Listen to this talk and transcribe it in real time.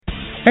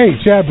Hey,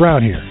 Chad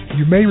Brown here.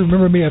 You may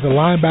remember me as a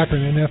linebacker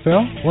in the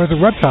NFL or as a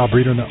reptile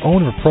breeder and the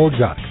owner of Pro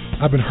Exotics.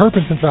 I've been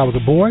herping since I was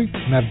a boy,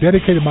 and I've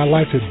dedicated my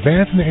life to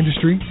advancing the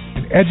industry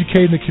and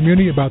educating the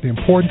community about the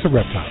importance of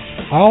reptiles.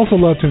 I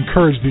also love to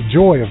encourage the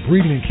joy of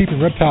breeding and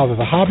keeping reptiles as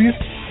a hobbyist,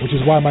 which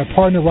is why my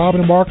partner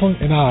Robin Markland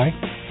and I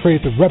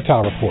created the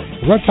Reptile Report.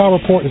 The Reptile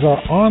Report is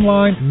our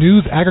online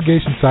news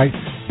aggregation site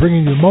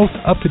bringing you the most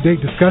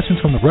up-to-date discussions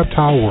from the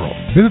reptile world.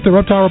 Visit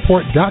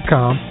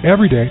thereptilereport.com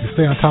every day to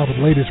stay on top of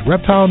the latest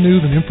reptile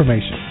news and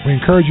information. We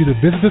encourage you to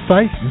visit the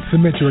site and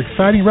submit your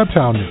exciting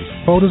reptile news,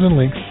 photos, and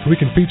links so we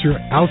can feature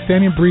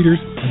outstanding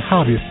breeders and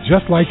hobbyists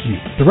just like you.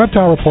 The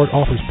Reptile Report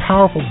offers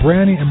powerful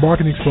branding and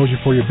marketing exposure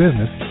for your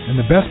business, and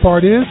the best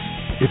part is,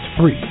 it's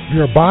free. If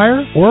you're a buyer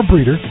or a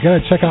breeder, you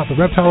gotta check out the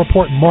Reptile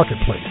Report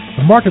Marketplace.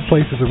 The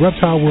Marketplace is the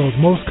reptile world's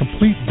most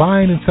complete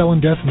buying and selling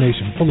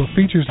destination, full of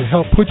features to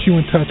help put you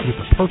in touch with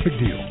the perfect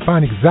deal.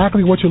 Find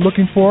exactly what you're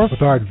looking for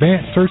with our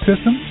advanced search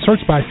system.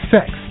 Search by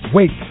sex,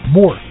 weight,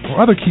 morph,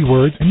 or other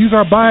keywords, and use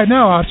our Buy It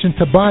Now option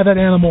to buy that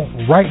animal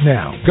right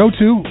now. Go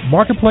to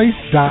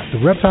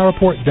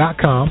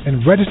marketplace.thereptilereport.com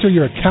and register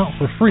your account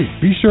for free.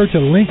 Be sure to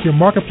link your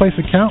Marketplace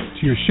account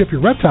to your Ship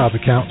Your Reptiles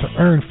account to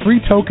earn free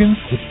tokens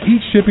with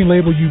each shipping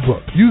label you book.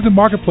 Use the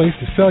Marketplace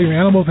to sell your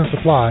animals and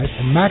supplies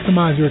and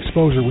maximize your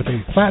exposure with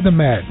a platinum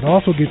ad. It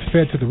also gets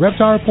fed to the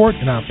Reptile Report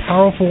and our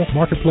powerful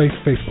Marketplace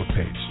Facebook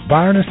page.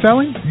 Buying or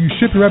selling? Use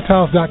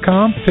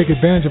ShipYourReptiles.com to take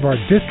advantage of our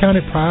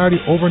discounted priority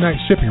overnight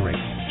shipping rate.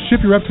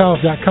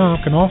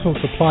 ShipYourReptiles.com can also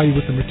supply you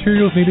with the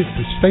materials needed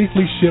to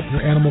safely ship your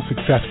animals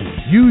successfully.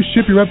 Use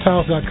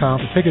ShipYourReptiles.com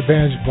to take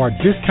advantage of our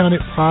discounted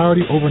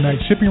priority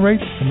overnight shipping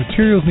rates, the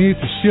materials needed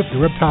to ship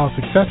your reptiles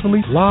successfully,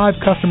 live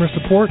customer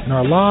support, and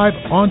our live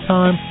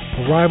on-time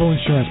arrival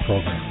insurance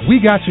program.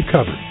 We got you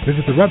covered.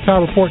 Visit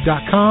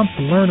thereptilereport.com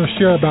to learn or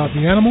share about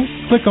the animals.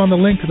 Click on the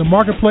link to the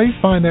Marketplace,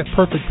 find that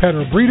perfect pet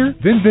or breeder,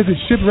 then visit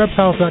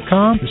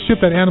ShipReptiles.com to ship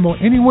that animal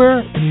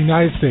anywhere in the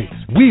United States.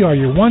 We are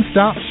your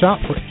one-stop shop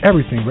for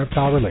everything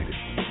reptile related.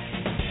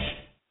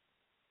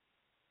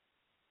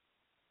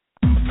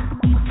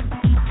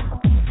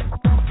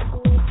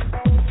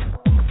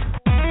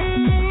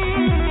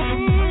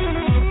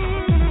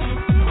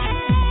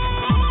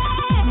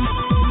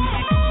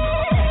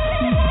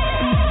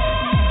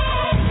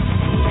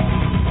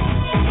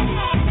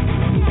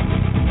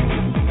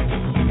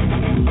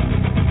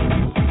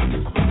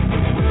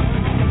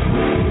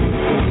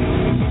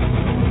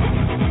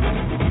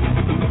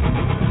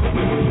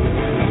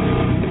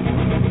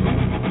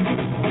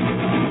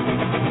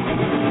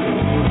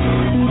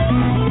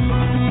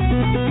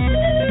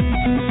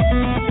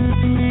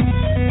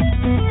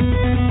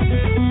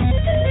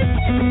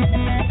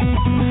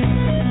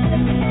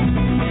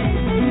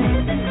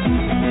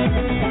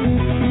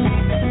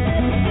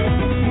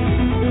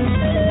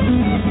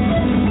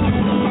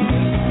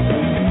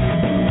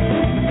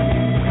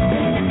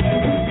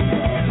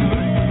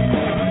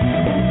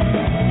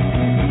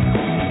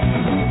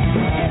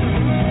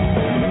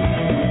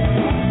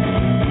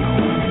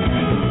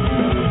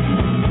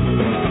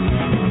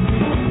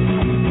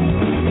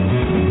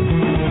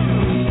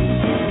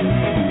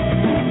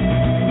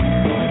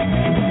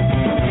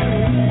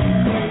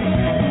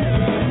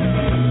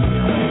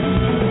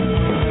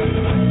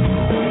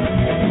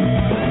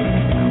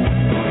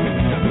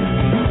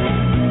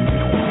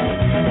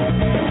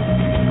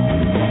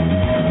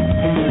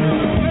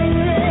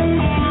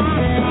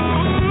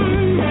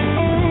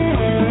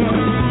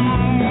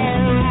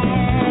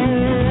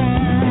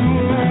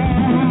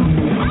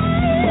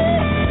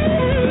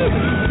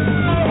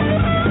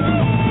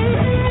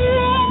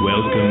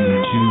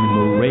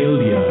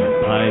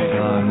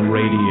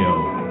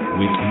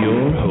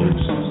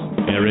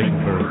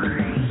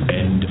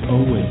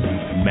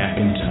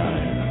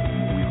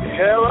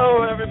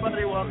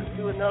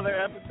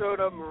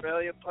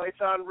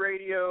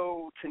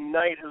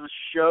 Tonight is a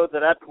show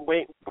that I've been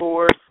waiting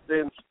for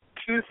since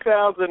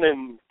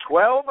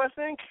 2012, I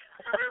think.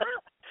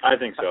 I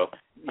think so.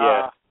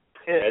 Yeah.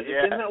 Has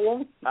it been that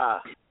long? I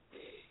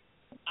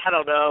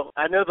don't know.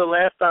 I know the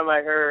last time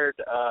I heard,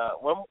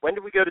 when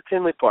did we go to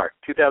Tinley Park?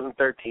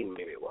 2013,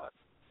 maybe it was.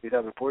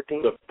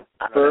 2014? The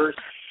first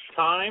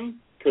time?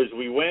 Because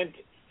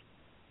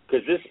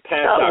this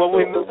past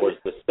October was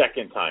the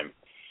second time,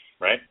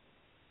 right?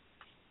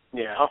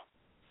 Yeah.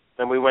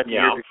 And we went the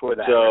year before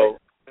that. So,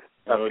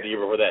 right? The year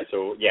before that.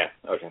 So, yeah.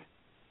 Okay.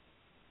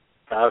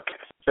 Okay.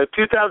 So,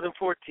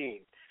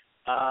 2014.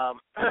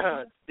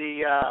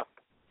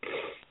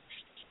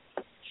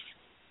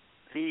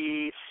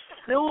 The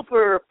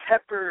silver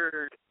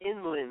peppered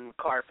inland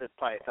carpet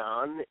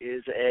python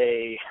is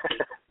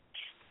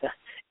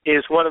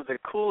is one of the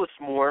coolest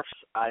morphs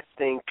I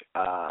think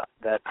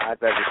that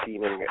I've ever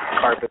seen in a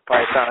carpet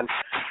python.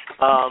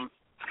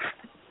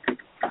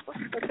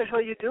 What the hell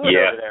are you doing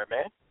over there,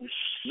 man?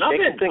 Nothing.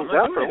 Shaking things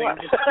up or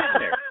what? Just sitting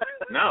there.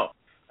 No.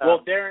 Well,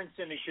 Darren's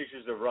sending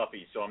pictures of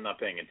Ruffy, so I'm not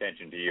paying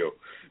attention to you.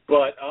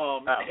 But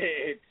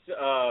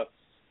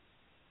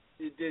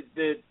it's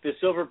the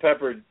silver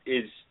pepper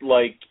is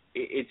like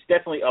it's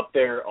definitely up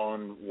there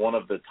on one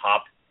of the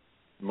top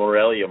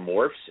Morelia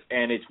morphs,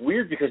 and it's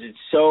weird because it's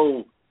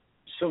so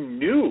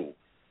new,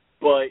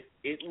 but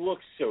it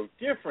looks so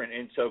different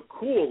and so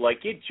cool.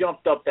 Like, it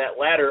jumped up that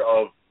ladder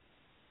of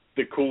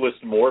the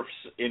coolest morphs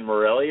in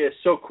Morelia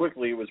so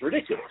quickly, it was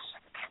ridiculous.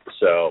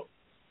 So,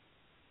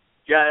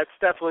 yeah, it's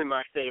definitely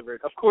my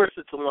favorite. Of course,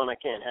 it's the one I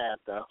can't have,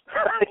 though.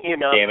 You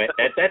know. Damn it,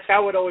 that's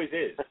how it always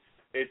is.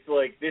 It's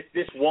like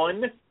this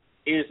one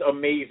is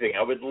amazing.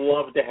 I would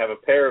love to have a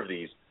pair of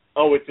these.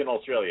 Oh, it's in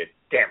Australia.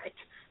 Damn it.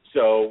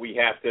 So we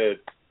have to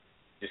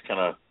just kind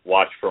of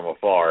watch from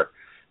afar.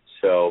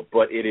 So,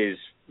 but it is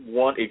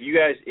one. If you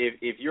guys,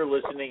 if you're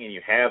listening and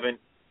you haven't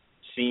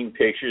seen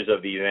pictures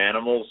of these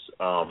animals,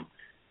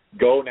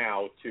 go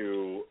now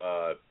to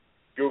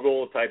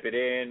Google, type it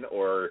in,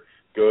 or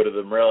go to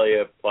the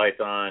Morelia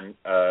Python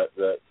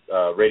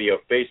radio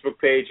Facebook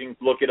page and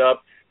look it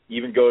up.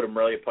 Even go to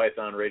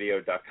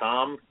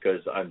MoreliaPythonRadio.com,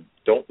 because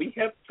don't we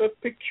have a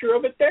picture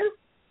of it there?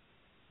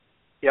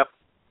 Yep.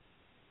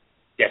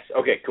 Yes.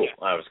 Okay. Cool.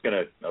 I was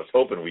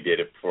hoping we did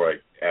it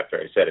after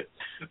I said it.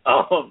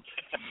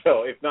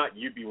 So if not,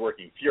 you'd be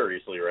working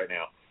furiously right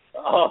now.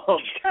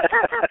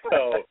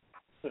 So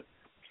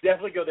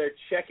definitely go there,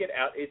 check it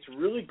out. It's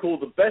really cool.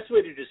 The best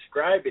way to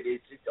describe it is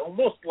it's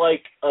almost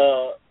like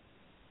a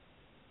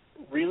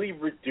really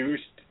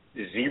reduced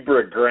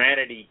zebra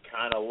granite-y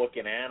kind of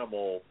looking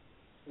animal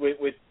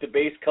with the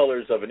base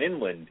colors of an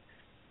inland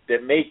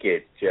that make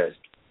it just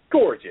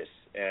gorgeous.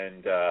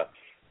 And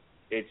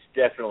it's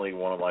definitely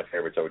one of my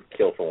favorites. I would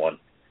kill for one.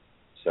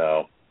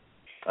 So,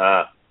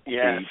 now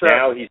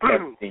he's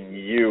tempting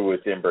you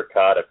with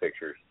Imbricata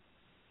pictures.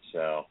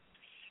 So,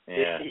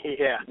 yeah.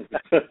 Yeah.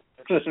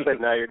 But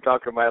now you're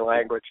talking my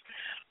language.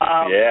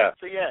 Yeah.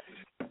 So, yeah,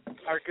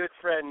 our good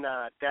friend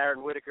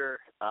Darren Whitaker,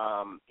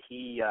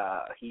 he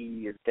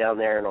is down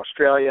there in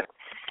Australia,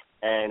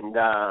 and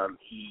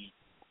he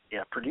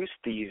produced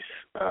these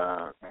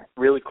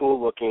really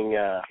cool-looking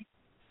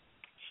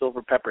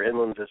silver pepper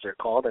inlands, as they're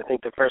called. I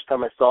think the first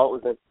time I saw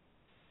it was in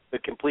the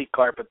Complete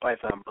Carpet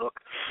Python book,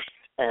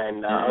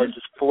 and I was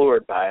just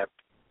floored by it.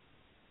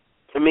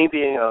 To me,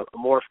 being a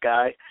morph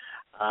guy,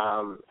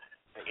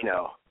 you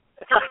know,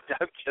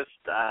 I'm just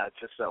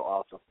so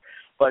awesome.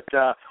 But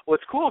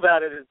what's cool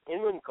about it is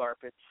inland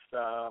carpets,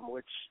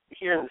 which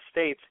here in the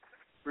States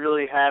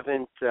really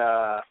haven't,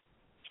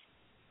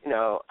 you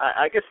know,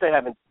 I guess they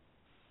haven't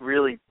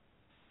really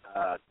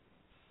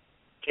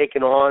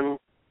taken on,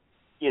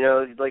 you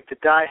know, like the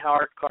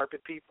die-hard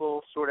carpet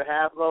people sort of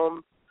have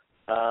them.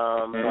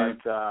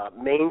 But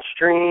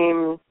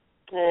mainstream,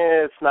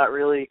 it's not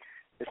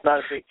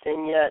a big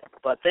thing yet,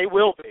 but they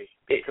will be,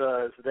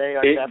 because they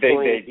are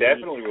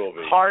definitely will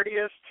be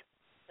hardiest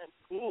and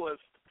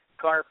coolest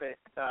carpet.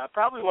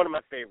 Probably one of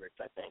my favorites,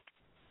 I think.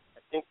 I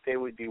think they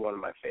would be one of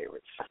my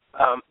favorites.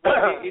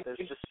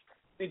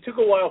 It took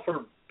a while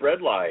for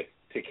Bredli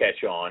to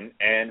catch on,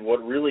 and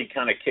what really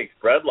kind of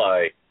kicked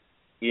Bredli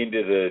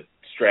into the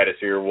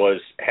stratosphere was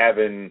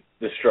having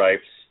the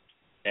stripes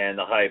and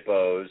the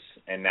hypos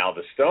and now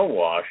the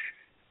stonewash,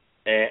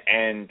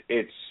 and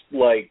it's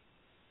like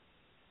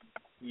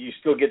you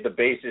still get the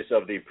basis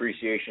of the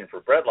appreciation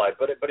for Bredli,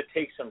 but it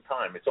takes some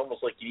time. It's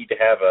almost like you need to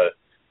have a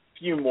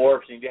few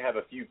morphs, you need to have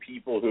a few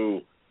people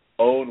who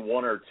own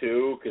one or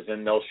two, because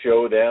then they'll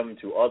show them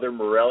to other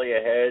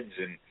Morelia heads,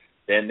 and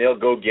then they'll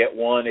go get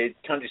one. It's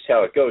kind of just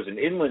how it goes. And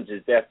Inlands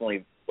is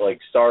definitely like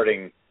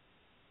starting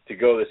to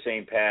go the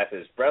same path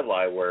as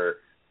Bredli, where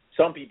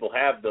some people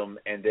have them,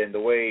 and then the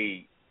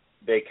way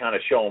they kind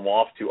of show them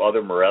off to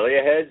other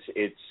Morelia heads,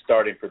 it's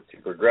starting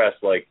to progress.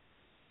 Like,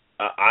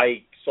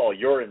 I saw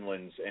your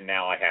Inlands, and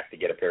now I have to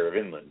get a pair of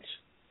Inlands.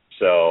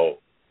 So,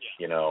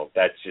 you know,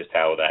 that's just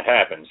how that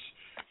happens.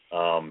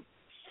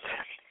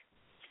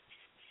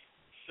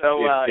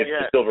 If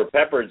the Silver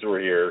Peppards were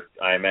here,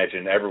 I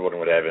imagine everyone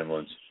would have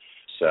Inlands.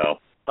 So.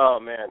 Oh,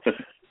 man.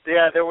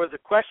 Yeah, there was a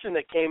question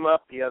that came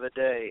up the other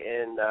day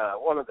in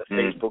one of the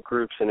Facebook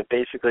groups, and it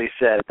basically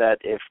said that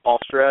if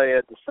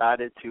Australia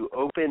decided to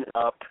open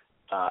up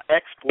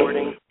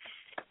exporting,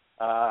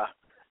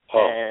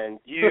 and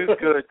you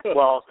could,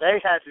 well, they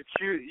had to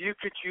choose, you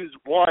could choose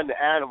one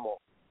animal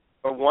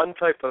or one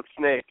type of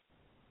snake,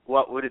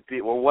 what would it be?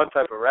 Or one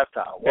type of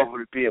reptile, what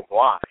would it be and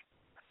why?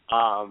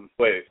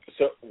 Wait,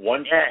 so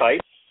one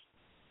type?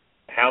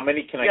 How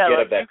many can I get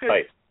of that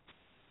type?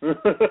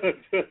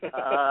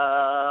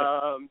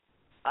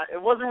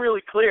 It wasn't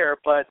really clear,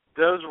 but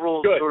those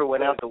rules sort of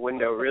went out the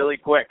window really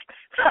quick.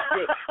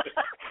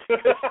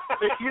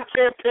 You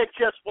can't pick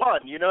just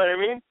one, you know what I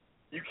mean?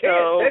 You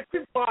can't.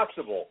 That's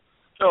impossible.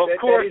 So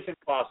that is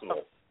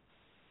impossible.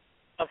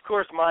 Of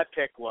course, my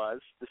pick was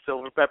the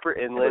Silver Pepper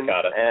Inland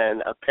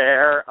and a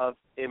pair of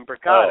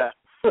Imbricata,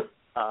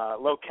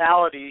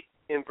 locality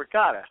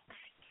Imbricata.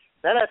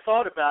 Then I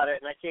thought about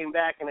it, and I came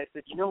back and I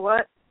said, you know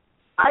what?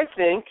 I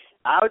think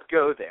I would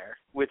go there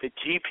with a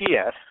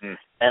GPS,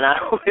 and I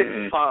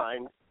would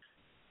find,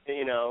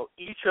 you know,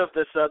 each of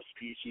the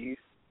subspecies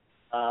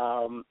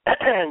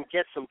and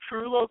get some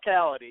true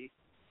locality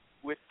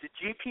with the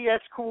GPS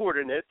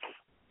coordinates.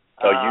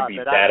 You'd be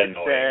that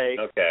annoying.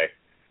 Okay.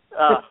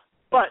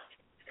 But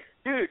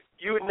dude,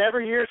 you would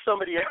never hear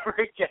somebody ever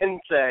again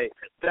say,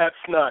 that's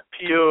not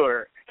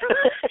pure.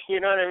 You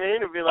know what I mean?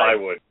 It'd be like,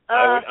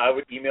 I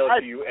would email it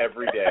to you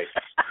every day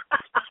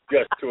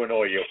just to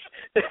annoy you.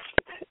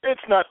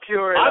 It's not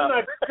pure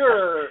enough.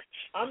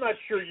 I'm not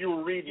sure you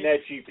were reading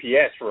that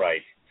GPS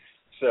right.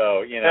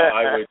 So,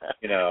 I would,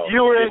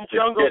 You were in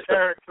jungle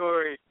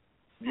territory.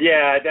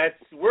 Yeah,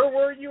 where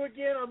were you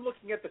again? I'm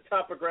looking at the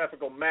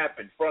topographical map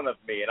in front of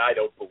me, and I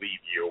don't believe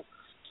you.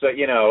 So,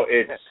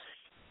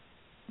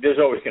 there's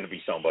always going to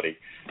be somebody.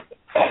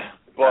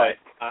 But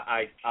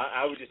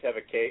I would just have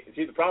a case.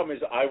 See, the problem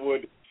is I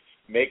would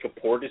make a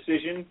poor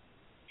decision,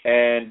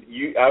 and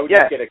I would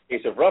just get a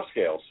case of rough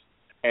scales.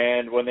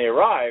 And when they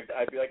arrived,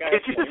 I'd be like, I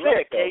have Did you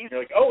say a case? And you're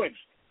like, Owen.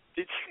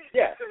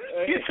 Yeah.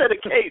 You said a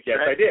case, yes,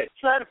 right? I did.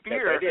 It's not a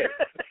beer. Yes,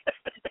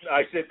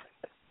 I did. I said,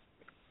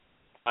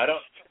 I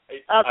don't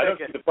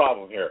see the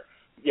problem here.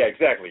 Yeah,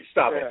 exactly.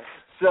 Stop it.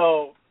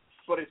 So,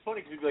 but it's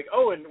funny because you'd be like,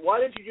 Owen, why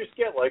didn't you just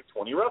get like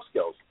 20 rough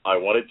scales? I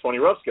wanted 20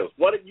 rough scales.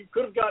 You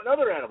could have gotten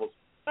other animals.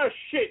 Oh,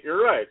 shit,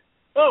 you're right.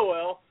 Oh,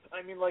 well,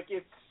 I mean, like,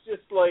 it's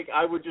just like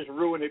I would just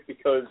ruin it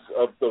because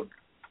of the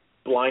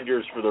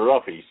blinders for the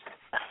roughies.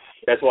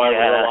 That's why I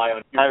rely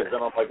on you. And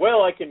I'm like,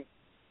 well, I can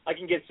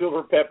get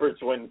silver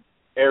peppers when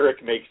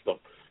Eric makes them.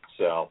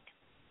 So.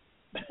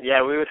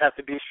 Yeah, we would have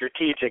to be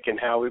strategic in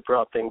how we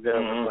brought things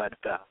over. But,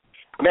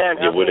 man,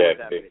 how cool would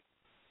that be? Be?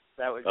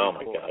 That would be oh,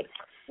 cool. my God.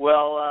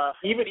 Well,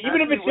 even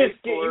if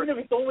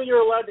it's only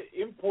you're allowed to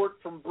import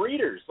from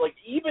breeders, like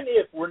even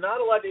if we're not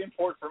allowed to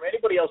import from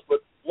anybody else but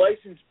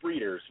licensed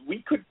breeders,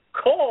 we could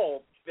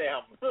call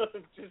them.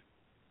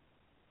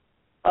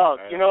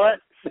 You know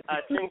what? I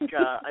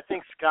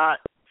think Scott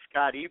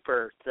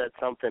Eper said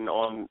something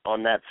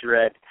on that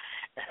thread.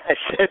 I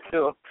said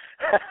to him,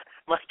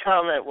 my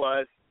comment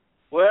was,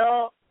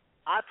 well,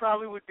 I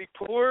probably would be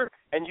poor,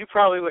 and you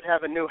probably would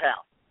have a new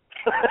house.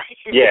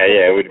 Yeah,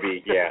 it would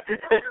be, yeah.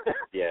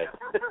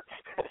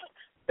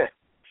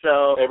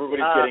 So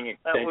everybody's getting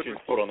extensions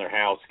put on their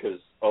house because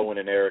Owen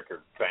and Eric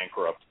are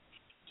bankrupt.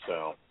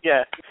 So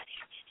yeah,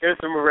 here's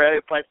the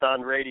Morelia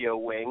Python radio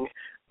wing.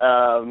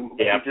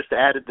 We just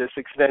added this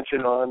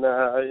extension on,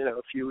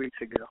 a few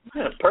weeks ago.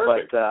 Yeah,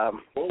 perfect. But,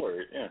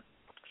 forward, yeah.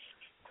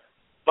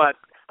 But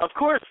of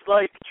course,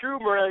 like true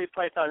Morelia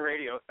Python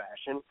radio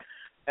fashion,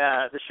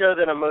 the show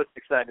that I'm most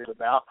excited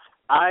about,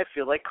 I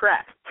feel like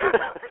crap.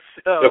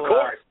 So, of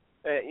course.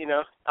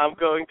 I'm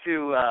going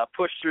to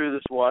push through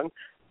this one,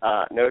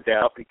 no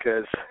doubt,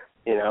 because,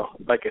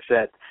 like I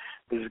said,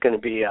 this is going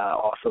to be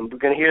awesome. We're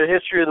going to hear the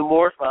history of the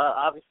morph.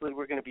 Obviously,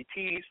 we're going to be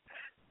teased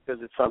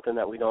because it's something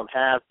that we don't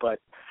have. But,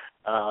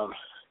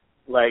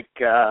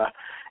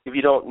 if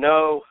you don't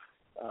know,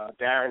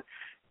 Darren,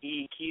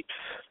 he keeps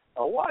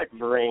a wide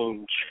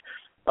range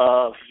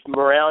of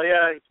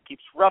Morelia. He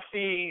keeps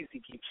roughies. He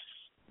keeps,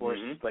 of course,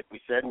 like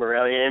we said,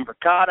 Morelia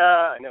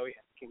imbricata. I know he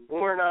has King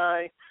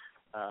Morni.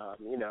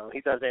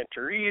 He does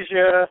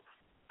Antaresia.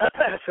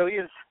 So he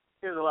has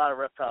a lot of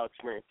reptile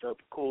experience. So it'd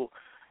be cool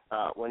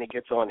when he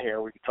gets on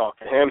here, we can talk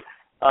to him.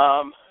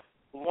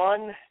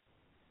 One,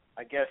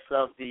 I guess,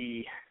 of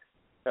the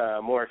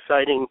more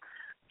exciting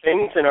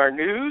things in our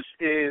news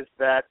is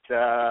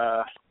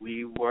that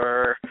we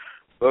were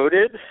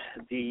voted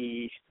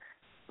the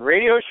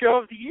radio show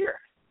of the year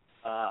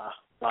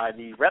by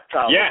the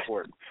Reptile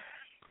Report.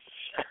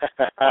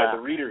 By the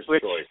Reader's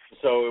Choice.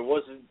 So it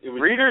was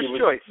Reader's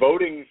Choice.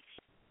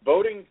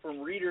 Voting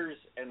from readers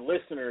and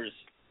listeners,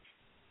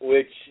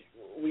 which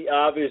we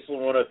obviously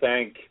want to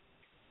thank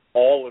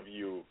all of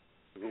you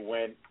who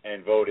went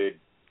and voted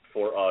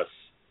for us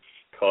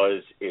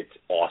because it's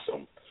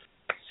awesome.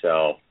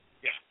 So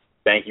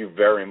thank you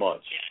very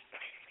much.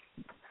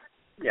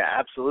 Yeah,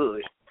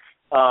 absolutely.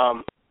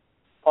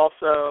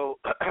 Also,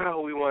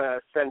 we want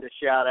to send a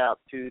shout out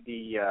to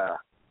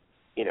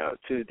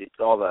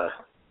all the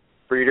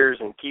breeders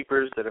and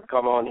keepers that have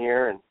come on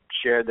here and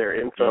shared their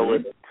info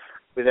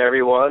with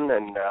everyone,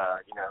 and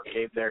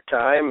gave their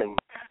time, and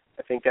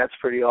I think that's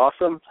pretty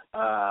awesome.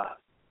 The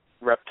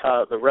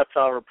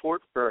Reptile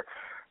Report for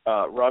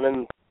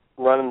running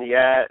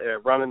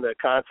the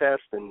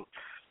contest, and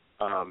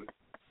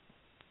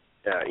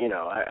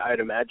I'd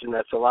imagine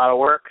that's a lot of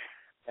work,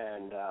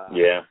 and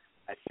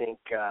I think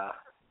I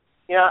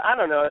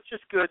don't know, it's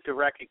just good to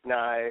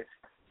recognize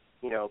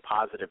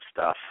positive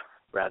stuff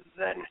rather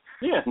than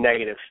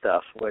negative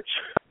stuff, which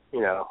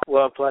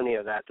we'll have plenty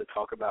of that to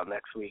talk about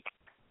next week.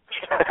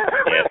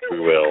 Yes, we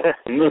will.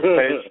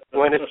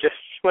 when it's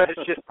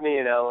just me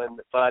and Ellen,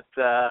 but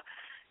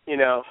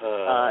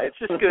it's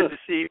just good to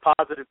see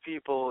positive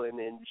people in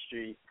the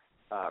industry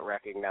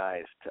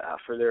recognized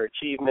for their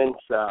achievements.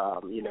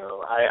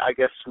 I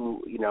guess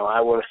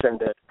I want to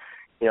send a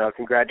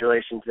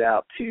congratulations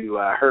out to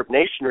Herb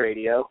Nation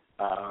Radio,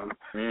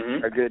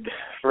 our good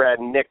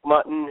friend Nick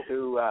Mutton,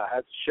 who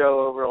has a show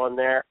over on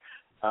there.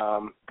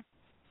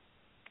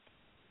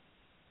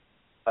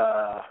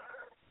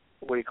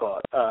 What do you call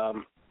it?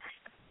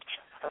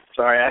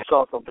 Sorry, I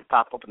saw something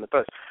pop up in the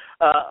post.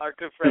 Our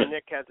good friend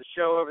Nick has a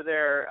show over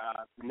there,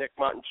 Nick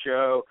Mutton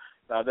Show.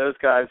 Those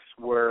guys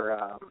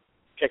were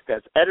picked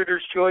as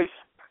editor's choice,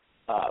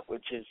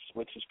 which is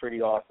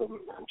pretty awesome,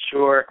 I'm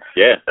sure.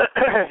 Yeah.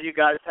 If you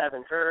guys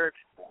haven't heard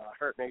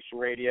Hurt Nation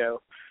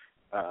Radio,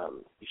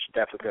 you should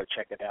definitely go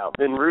check it out.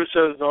 Vin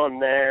Russo's on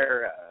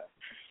there.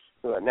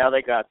 Now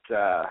they got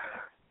the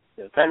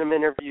Venom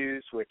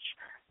interviews, which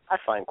I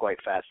find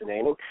quite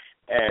fascinating,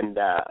 and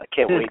I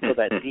can't wait till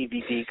that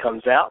DVD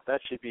comes out.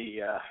 That should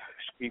be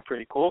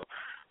pretty cool.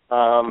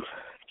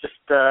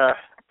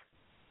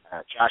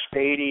 Josh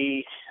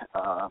Beatty.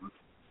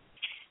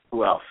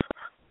 Who else?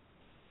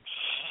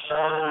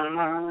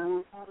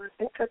 I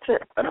think that's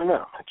it. I don't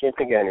know. I can't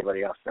think of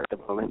anybody else at the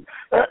moment.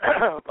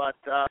 But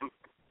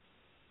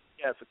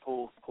yeah, it's a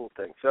cool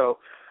thing. So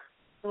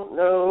I don't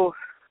know.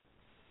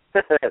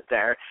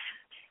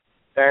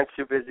 Darren's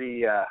too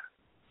busy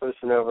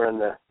posting over on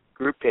the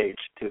group page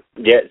to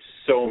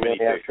so many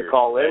pictures. To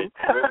call in.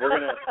 We're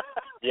gonna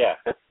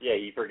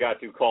he forgot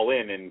to call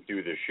in and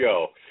do the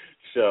show.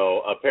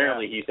 So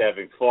apparently he's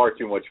having far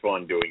too much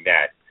fun doing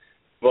that.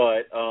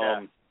 But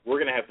we're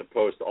gonna have to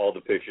post all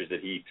the pictures that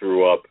he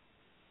threw up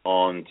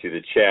onto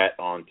the chat,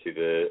 onto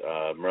the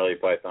Morelia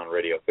Python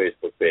Radio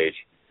Facebook page,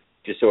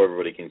 just so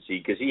everybody can see,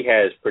 because he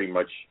has pretty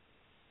much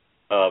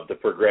the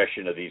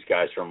progression of these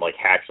guys from like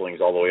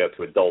hatchlings all the way up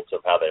to adults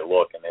of how they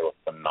look, and they look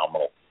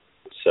phenomenal.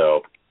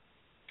 So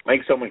I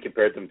think someone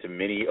compared them to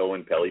mini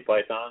Owen Pelly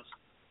pythons,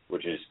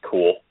 which is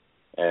cool,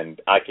 and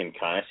I can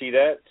kind of see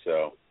that.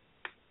 So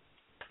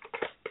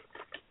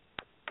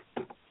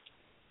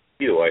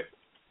either way,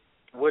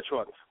 which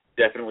ones?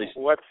 Definitely.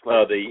 What's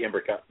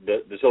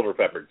the silver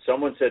peppered?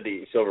 Someone said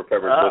the silver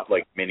peppered looked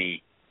like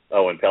mini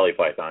Owen Pelly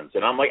pythons,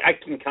 and I'm like, I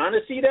can kind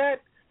of see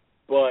that,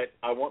 but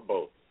I want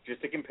both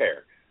just to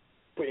compare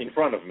in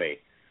front of me,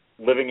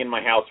 living in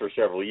my house for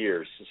several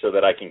years, so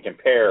that I can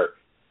compare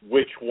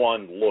which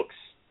one looks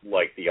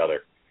like the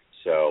other.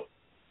 So,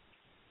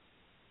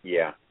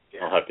 yeah.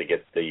 I'll have to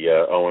get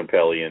the Owen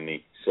Pelly and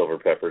the silver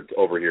peppered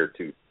over here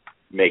to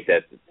make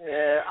that.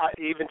 Yeah,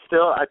 even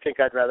still, I think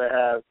I'd rather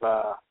have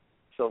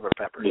silver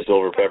peppered. The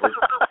silver peppered?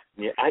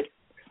 Yeah,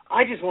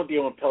 I just want the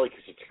Owen Pelly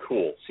because it's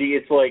cool. See,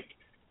 it's like,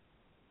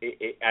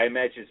 I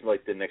imagine it's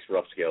like the next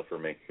rough scale for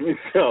me.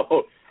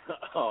 So,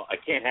 I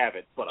can't have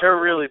it. But they're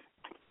really...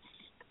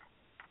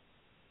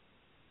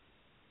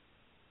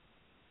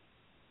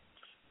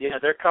 Yeah,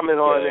 they're coming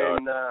on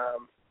in...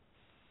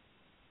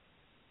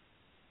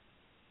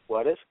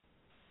 what is?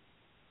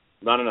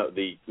 No.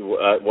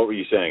 What were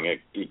you saying?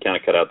 You kind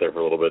of cut out there for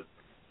a little bit.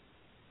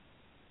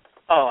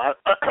 Oh,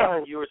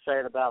 you were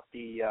saying about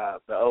the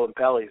Owen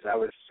Pellys. I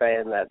was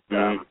saying that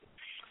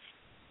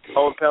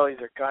Owen Pellys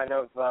are kind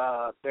of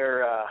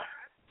they're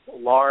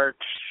large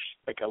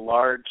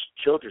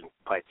children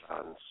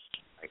pythons,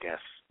 I guess.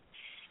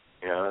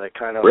 You know, they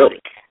kind of really?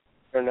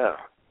 I don't know.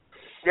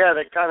 Yeah,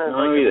 they're kind of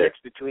like a mix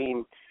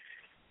between.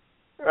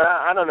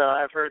 I don't know.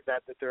 I've heard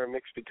that they're a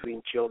mix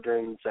between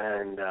children's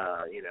and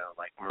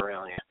like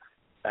Morelia,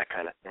 that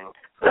kind of thing.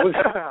 I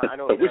don't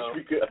know. I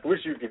wish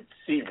you could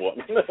see one,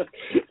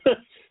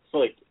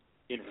 like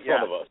in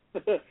front of us.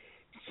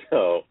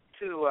 So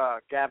to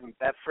Gavin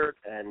Bedford,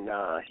 and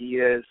he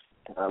is.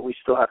 We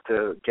still have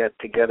to get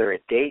together a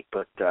date,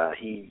 but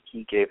he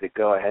gave the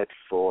go ahead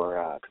for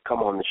to come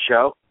on the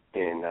show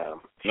in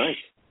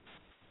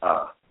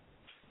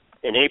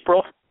in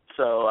April.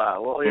 So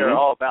we'll hear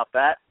all about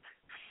that.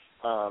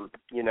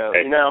 You know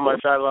how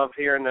much I love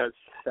hearing those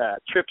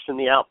trips in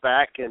the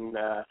Outback and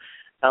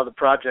how the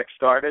project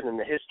started and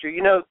the history.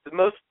 You know,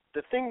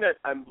 the thing that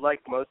I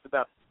like most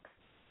about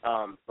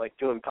like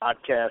doing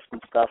podcasts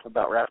and stuff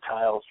about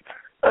reptiles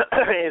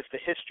is the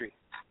history.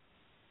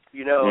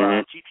 You know,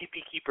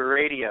 GTP Keeper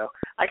Radio.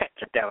 I got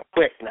to get down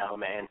quick now,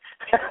 man.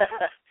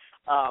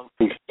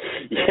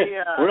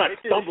 We're not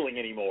stumbling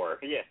anymore.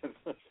 Yeah.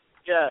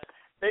 Yeah,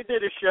 they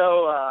did a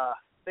show.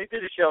 They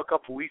did a show a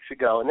couple weeks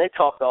ago, and they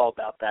talked all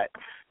about that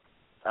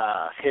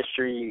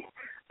history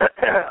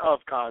of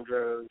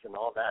chondros and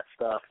all that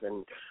stuff.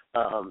 And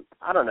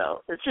I don't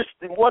know. It's just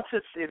once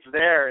it's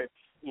there, it's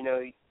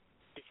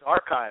it's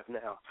archived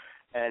now.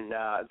 And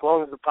as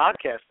long as the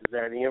podcast is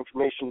there, the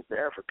information's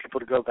there for people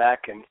to go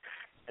back and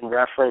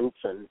reference.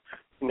 And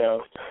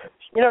you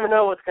never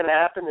know what's going to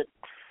happen.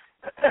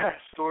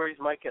 Stories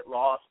might get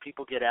lost.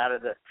 People get out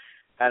of the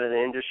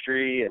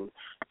industry, and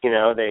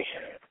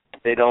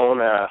they don't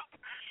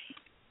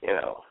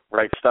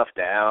write stuff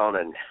down,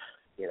 and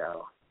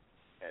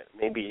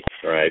maybe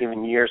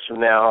even years from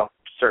now,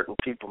 certain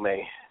people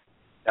may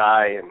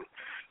die and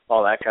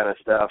all that kind of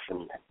stuff,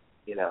 and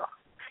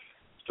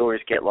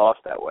stories get lost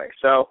that way.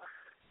 So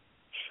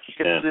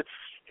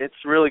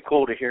it's really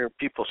cool to hear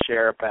people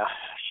share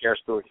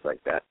stories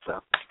like that.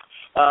 So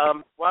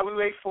while we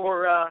wait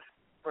for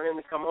him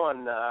to come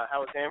on, how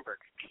was Hamburg?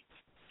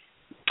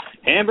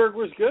 Hamburg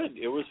was good.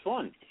 It was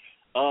fun.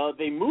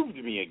 They moved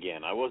me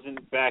again. I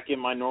wasn't back in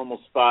my normal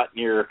spot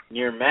near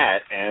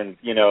Matt, and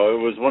it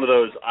was one of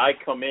those, I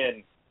come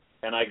in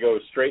and I go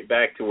straight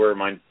back to where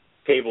my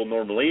table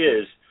normally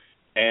is,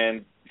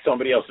 and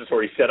somebody else is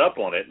already set up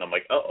on it, and I'm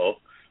like, uh-oh,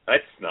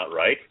 that's not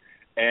right.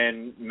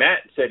 And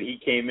Matt said he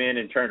came in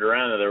and turned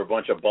around and there were a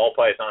bunch of ball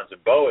pythons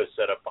and boas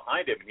set up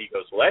behind him. And he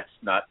goes, well, that's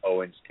not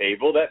Owen's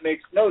table. That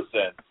makes no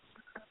sense.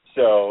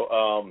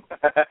 So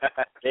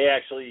they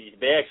actually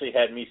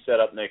had me set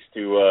up next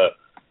to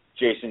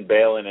Jason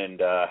Balin and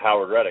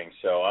Howard Redding.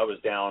 So I was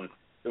down.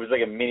 It was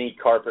like a mini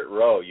carpet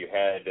row. You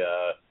had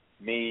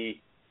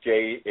me,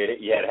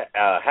 you had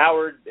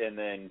Howard, and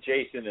then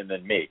Jason, and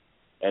then me.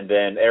 And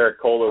then Eric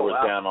Kohler was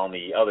down on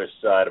the other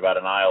side, about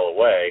an aisle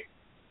away.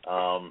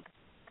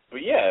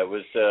 But yeah, it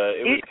was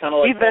kind of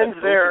like he vends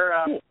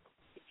there.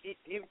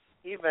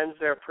 He vends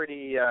there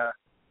pretty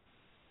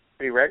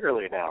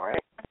regularly now,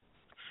 right?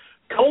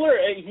 Kohler,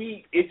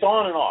 it's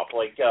on and off.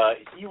 Like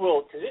he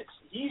will, because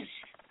he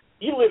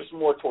lives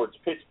more towards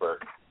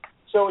Pittsburgh,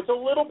 so it's a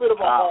little bit of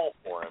a haul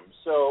for him.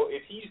 So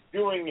if he's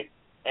doing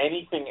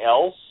anything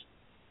else,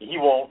 he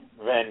won't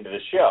vend the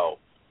show.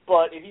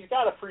 But if he's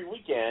got a free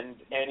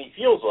weekend and he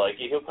feels like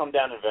it, he'll come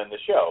down and vend the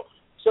show.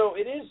 So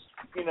it is,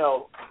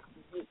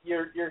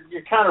 you're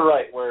kind of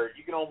right where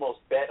you can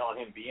almost bet on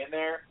him being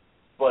there,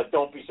 but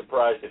don't be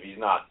surprised if he's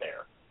not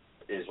there,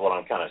 is what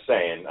I'm kind of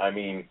saying. I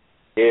mean,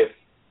 if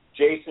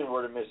Jason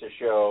were to miss a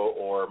show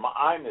or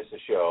I miss a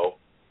show,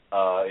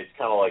 it's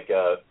kind of like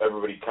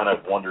everybody kind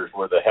of wonders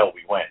where the hell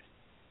we went.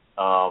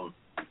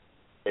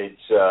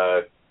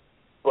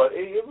 But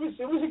it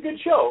was a good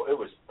show. It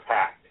was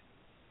packed.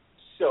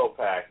 So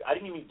packed. I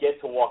didn't even get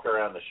to walk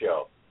around the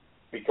show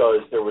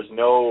because there was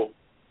no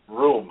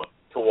room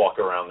to walk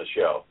around the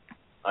show.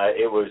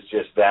 It was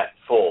just that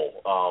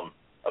full.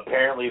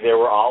 Apparently there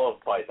were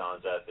olive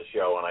pythons at the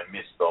show and I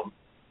missed them.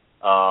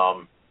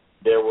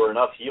 There were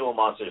enough Gila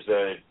monsters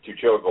there to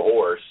choke a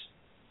horse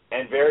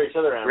and various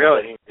other animals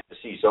I didn't get to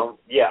see. So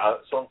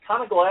I'm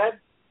kind of glad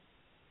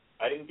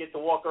I didn't get to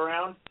walk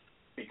around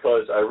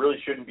because I really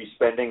shouldn't be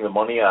spending the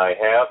money I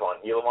have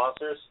on Gila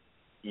monsters,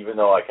 even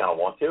though I kind of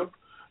want to.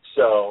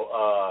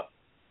 So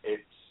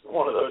it's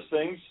one of those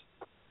things.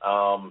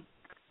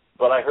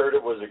 But I heard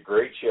it was a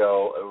great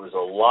show. It was a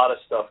lot of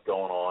stuff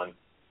going on.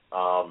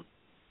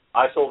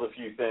 I sold a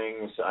few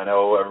things. I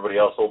know everybody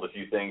else sold a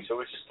few things. So it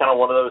was just kind of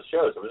one of those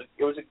shows.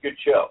 It was a good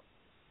show.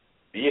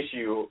 The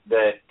issue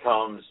that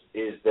comes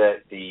is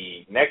that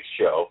the next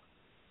show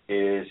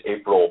is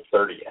April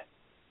 30th.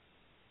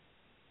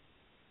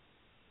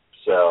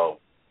 So,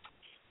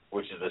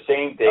 which is the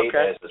same date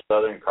as the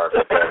Southern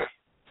Carpet Fest.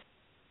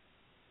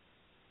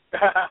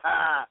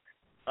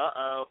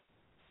 Uh-oh.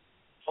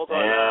 Hold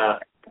on. Yeah.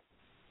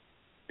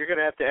 You're going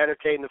to have to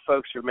entertain the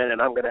folks for a minute.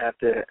 I'm going to have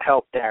to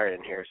help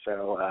Darren here.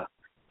 So.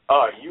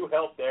 You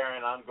help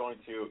Darren. I'm going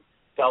to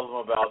tell them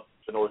about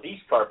the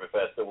Northeast Carpet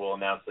Fest that we'll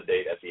announce the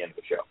date at the end of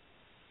the show.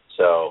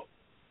 So,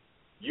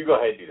 you go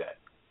ahead and do that.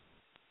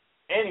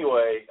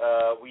 Anyway,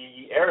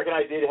 Eric and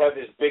I did have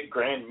this big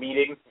grand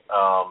meeting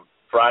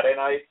Friday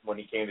night when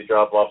he came to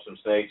drop off some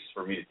snakes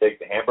for me to take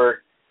to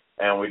Hamburg.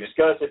 And we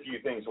discussed a few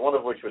things, one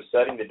of which was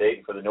setting the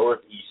date for the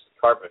Northeast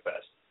Carpet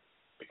Fest,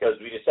 because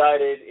we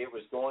decided it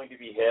was going to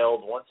be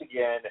held once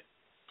again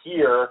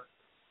here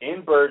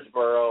in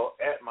Birdsboro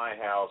at my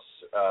house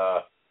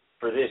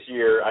for this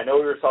year. I know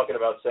we were talking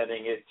about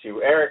sending it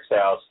to Eric's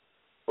house,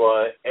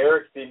 but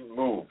Eric didn't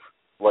move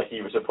like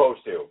he was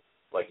supposed to,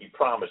 like he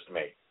promised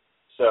me.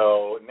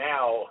 So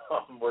now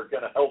we're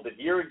going to hold it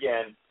here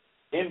again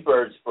in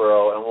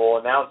Birdsboro, and we'll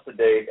announce the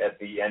date at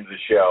the end of the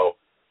show.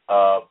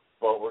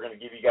 But we're going to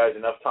give you guys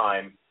enough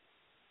time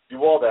to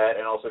do all that,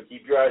 and also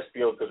keep your eyes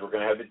peeled because we're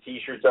going to have the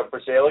T-shirts up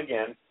for sale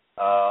again,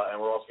 and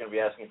we're also going to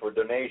be asking for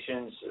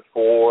donations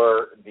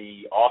for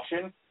the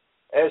auction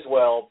as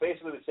well.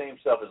 Basically the same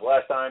stuff as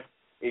last time.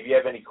 If you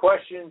have any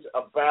questions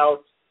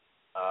about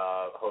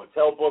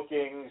hotel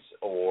bookings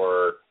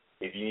or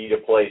if you need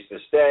a place to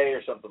stay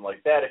or something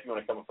like that, if you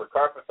want to come up for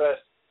Carpet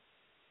Fest,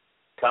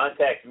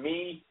 contact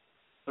me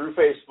through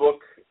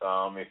Facebook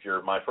if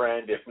you're my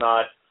friend. If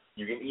not,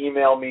 you can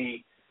email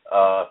me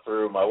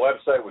through my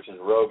website, which is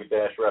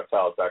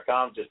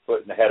rogue-reptiles.com. Just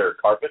put in the header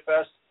Carpet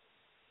Fest.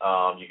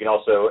 You can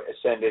also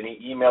send any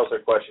emails or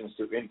questions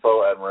to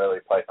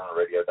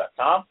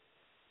info@MoreliaPythonRadio.com.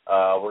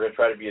 We're going to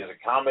try to be as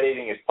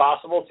accommodating as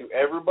possible to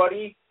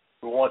everybody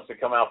who wants to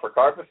come out for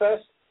Carpet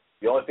Fest.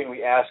 The only thing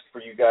we ask for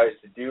you guys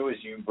to do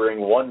is you bring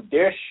one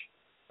dish,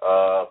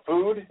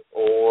 food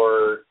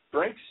or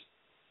drinks,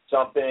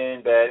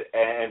 something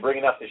and bring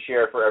enough to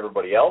share for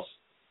everybody else.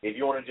 If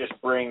you want to just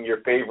bring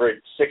your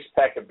favorite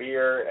 6-pack of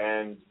beer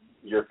and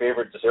your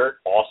favorite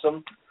dessert,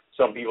 awesome.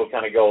 Some people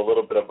kind of go a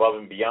little bit above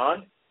and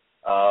beyond.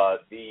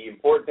 The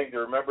important thing to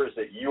remember is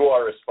that you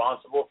are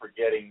responsible for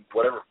getting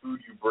whatever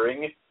food you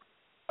bring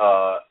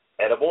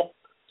edible.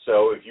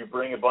 So if you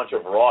bring a bunch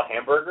of raw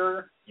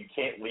hamburger, you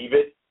can't leave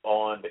it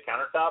on the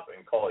countertop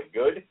and call it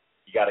good.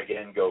 You got to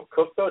again go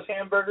cook those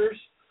hamburgers.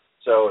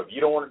 So if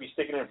you don't want to be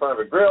sticking it in front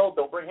of a grill,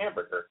 don't bring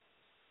hamburger.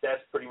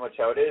 That's pretty much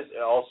how it is.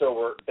 And also,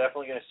 we're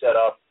definitely going to set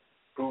up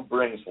who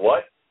brings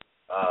what.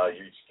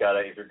 You just gotta,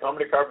 if you're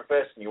coming to Carpet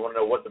Fest and you want to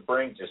know what to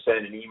bring, just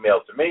send an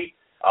email to me.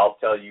 I'll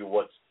tell you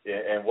what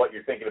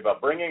you're thinking about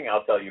bringing.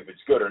 I'll tell you if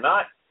it's good or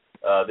not.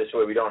 This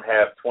way we don't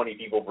have 20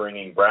 people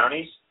bringing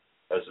brownies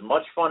as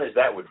much fun as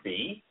that would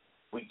be,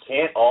 we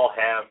can't all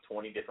have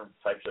 20 different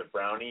types of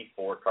brownie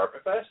for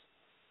Carpet Fest.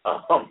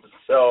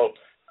 So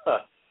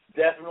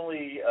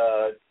definitely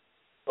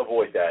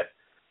avoid that.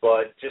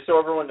 But just so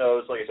everyone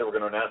knows, like I said, we're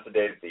going to announce the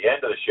date at the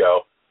end of the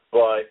show,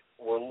 but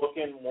we're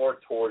looking more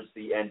towards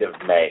the end of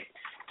May.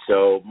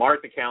 So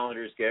mark the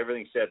calendars, get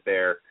everything set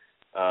there,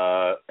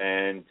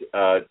 and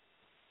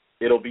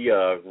it'll be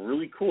a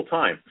really cool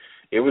time.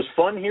 It was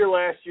fun here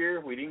last year.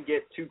 We didn't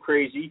get too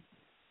crazy.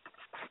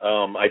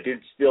 I did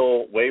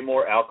spill way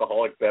more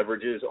alcoholic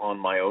beverages on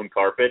my own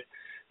carpet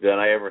than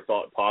I ever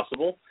thought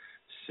possible.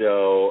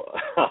 So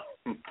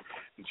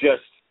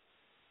just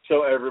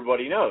so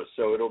everybody knows.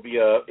 So it'll be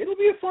a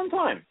fun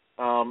time.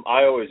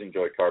 I always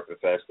enjoy Carpet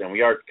Fest, and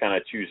we are kind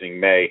of choosing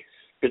May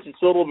because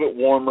it's a little bit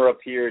warmer up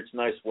here. It's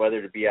nice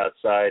weather to be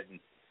outside, and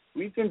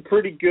we've been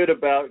pretty good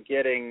about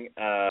getting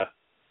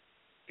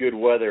good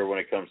weather when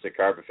it comes to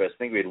Carpet Fest. I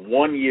think we had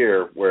 1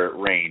 year where it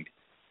rained,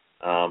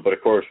 but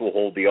of course we'll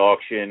hold the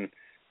auction,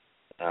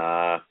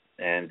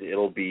 and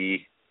it'll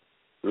be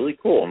really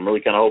cool. I'm really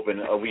kind of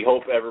hoping. We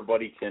hope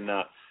everybody can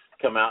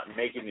come out and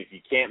make it. And if you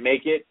can't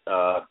make it,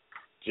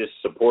 just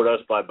support us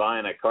by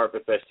buying a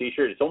Carpet Fest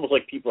T-shirt. It's almost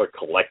like people are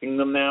collecting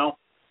them now.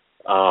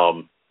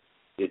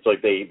 It's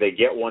like they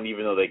get one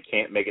even though they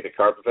can't make it to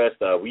Carpet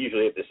Fest. We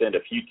usually have to send a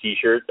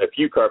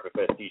few Carpet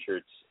Fest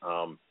T-shirts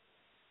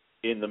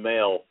in the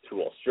mail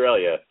to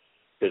Australia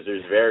because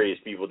there's various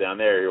people down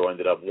there who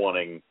ended up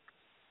wanting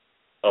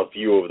a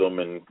few of them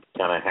and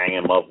kind of hang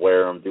them up,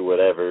 wear them, do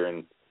whatever,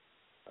 and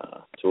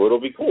so it'll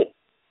be cool.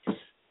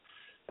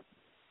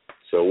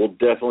 So we'll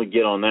definitely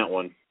get on that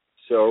one.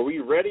 So are we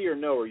ready or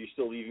no? Or are you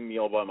still leaving me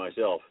all by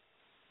myself?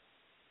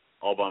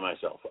 All by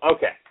myself.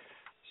 Okay.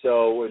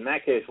 So in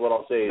that case, what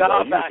I'll say is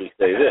I'll usually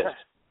say this.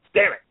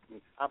 Damn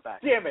it. I'm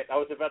back. Damn it. I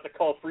was about to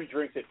call free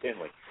drinks at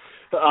Tinley.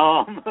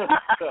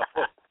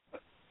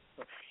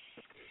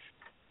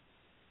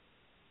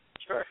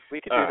 Sure,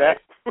 we could do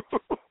that.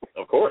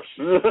 Of course.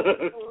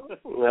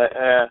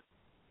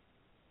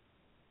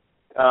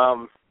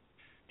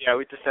 Yeah,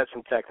 we just had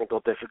some technical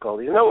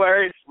difficulties. No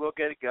worries. We'll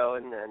get it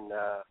going, and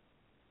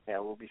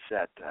we'll be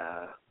set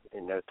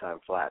in no time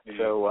flat. Mm-hmm.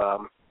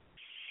 So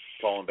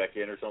calling back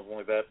in or something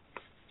like that.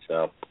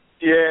 So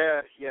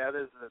yeah,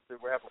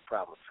 we're having a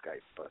problem with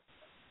Skype, but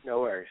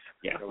no worries.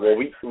 Yeah, no well,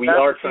 worries. we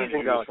are trying to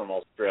do this from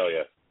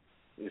Australia.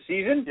 The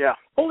season? Yeah.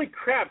 Holy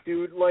crap,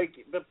 dude! Like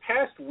the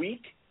past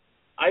week,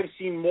 I've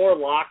seen more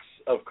locks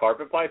of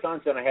carpet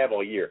pythons than I have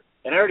all year,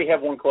 and I already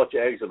have one clutch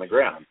of eggs on the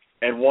ground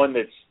and one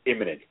that's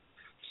imminent.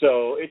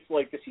 So it's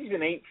like the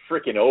season ain't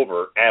freaking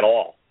over at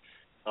all.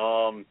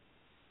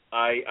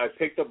 I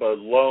picked up a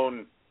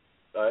loan.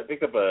 I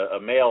picked up a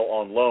male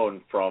on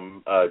loan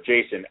from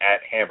Jason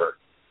at Hamburg.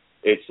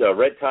 It's a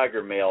red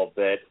tiger male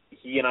that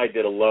he and I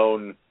did a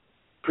loan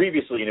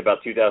previously in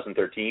about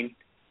 2013.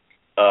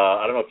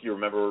 I don't know if you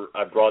remember.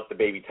 I brought the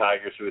baby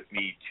tigers with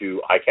me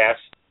to ICAST,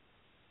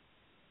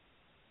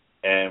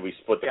 and we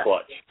split the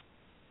clutch.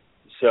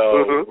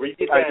 So we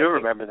did that. I do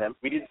remember them.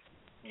 We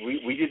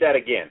did that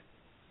again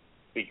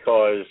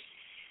because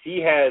he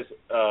has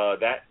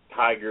that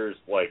tiger's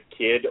like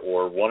kid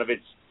or one of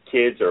its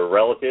kids or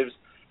relatives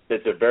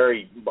that's a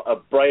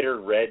brighter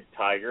red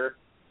tiger,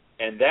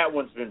 and that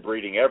one's been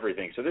breeding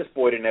everything. So this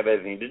boy didn't have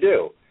anything to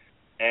do,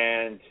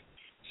 and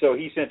so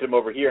he sent him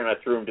over here, and I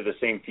threw him to the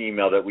same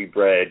female that we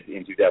bred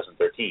in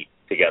 2013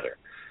 together.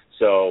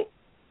 So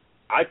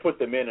I put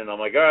them in, and I'm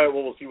like, all right,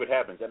 well, we'll see what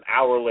happens. An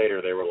hour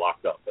later, they were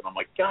locked up, and I'm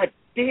like, God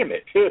damn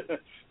it,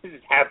 this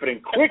is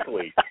happening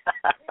quickly.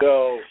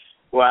 So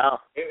wow,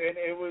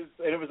 it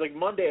was like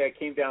Monday. I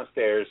came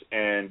downstairs,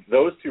 and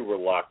those two were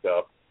locked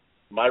up.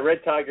 My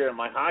red tiger and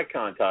my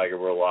Hikon tiger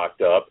were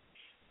locked up.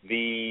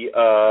 The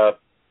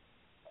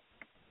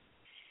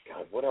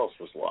God, what else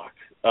was locked?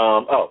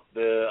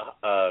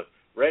 The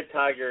red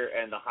tiger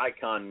and the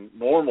Hikon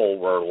normal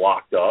were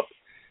locked up.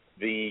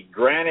 The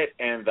Granite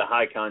and the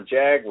Hikon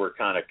Jag were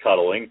kind of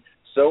cuddling.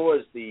 So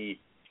was the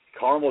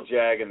Caramel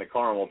Jag and the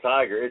Caramel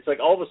Tiger. It's like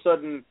all of a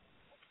sudden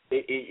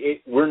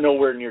we're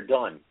nowhere near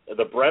done.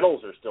 The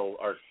Brettles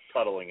are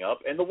cuddling up,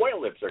 and the White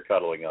Lips are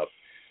cuddling up.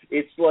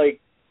 It's like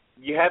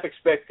you have to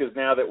expect, because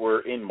now that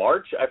we're in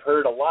March, I've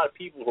heard a lot of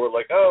people who are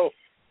like, oh,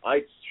 I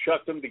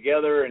chucked them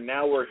together, and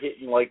now we're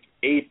hitting like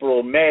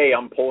April, May,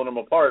 I'm pulling them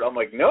apart. I'm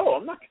like, no,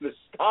 I'm not going to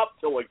stop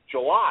till like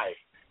July,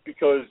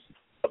 because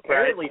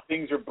apparently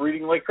things are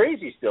breeding like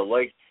crazy still.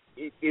 Like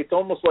it's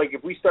almost like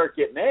if we start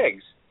getting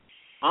eggs,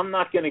 I'm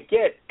not going to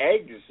get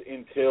eggs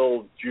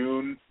until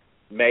June,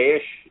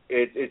 May-ish.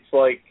 It's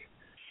like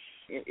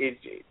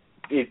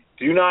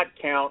do not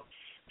count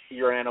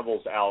your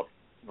animals out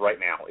right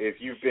now. If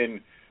you've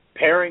been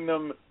pairing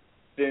them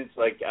since,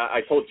 like, I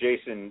told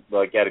Jason,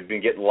 like, I'd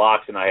been getting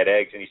locks and I had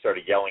eggs, and he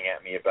started yelling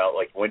at me about,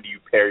 like, when do you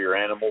pair your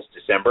animals?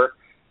 December?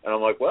 And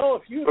I'm like, well,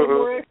 if you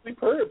were actually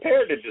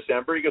paired in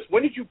December. He goes,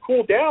 when did you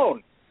cool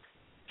down?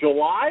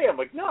 July? I'm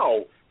like,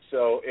 no.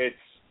 So it's,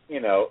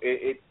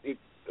 it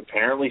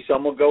apparently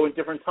some will go in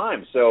different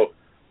times. So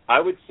I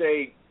would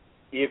say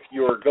if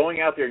you're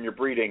going out there and you're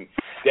breeding,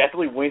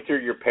 definitely winter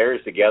your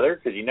pairs together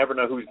because you never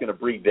know who's going to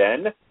breed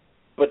then.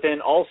 But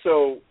then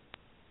also,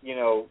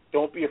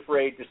 don't be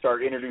afraid to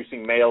start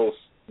introducing males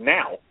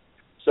now.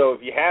 So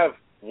if you have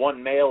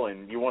one male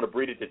and you want to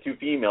breed it to two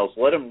females,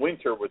 let him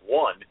winter with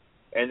one,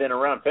 and then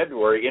around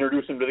February,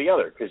 introduce him to the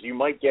other because you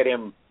might get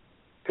him.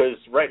 Because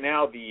right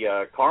now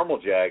the Caramel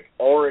Jag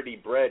already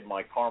bred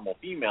my Caramel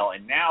female,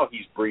 and now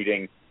he's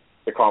breeding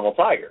the Caramel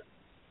Tiger.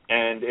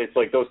 And it's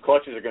like those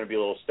clutches are going to be a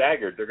little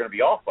staggered. They're going to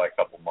be off by a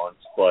couple months,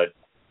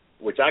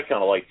 which I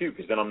kind of like too,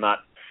 because then I'm not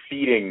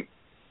feeding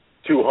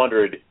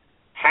 200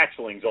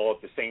 hatchlings all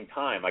at the same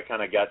time. I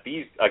kind of got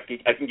these. I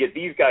can get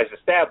these guys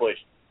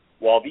established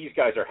while these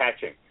guys are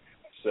hatching.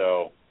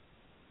 So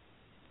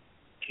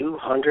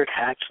 200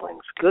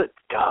 hatchlings. Good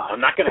God!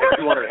 I'm not going to have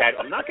 200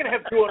 I'm not going to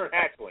have 200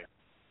 hatchlings.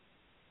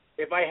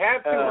 If I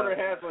have 200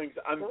 hatchlings,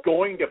 I'm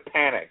going to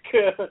panic.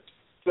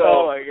 So,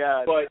 oh my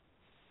God! But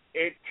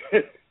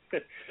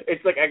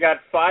it's like I got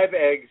 5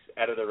 eggs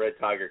out of the Red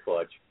Tiger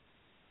clutch,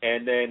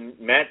 and then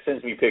Matt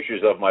sends me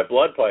pictures of my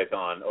blood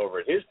python over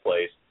at his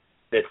place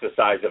that's the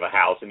size of a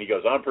house, and he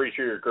goes, I'm pretty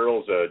sure your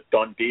girl's a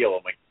done deal.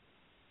 I'm like,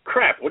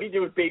 crap, what do you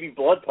do with baby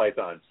blood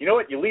pythons? You know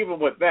what? You leave them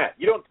with Matt.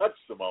 You don't touch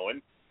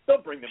Samoan.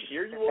 Don't bring them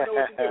here. You won't know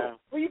what to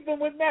do. Leave them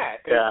with Matt.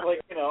 Yeah. It's like,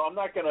 I'm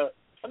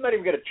not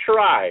even gonna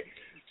try.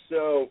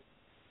 So,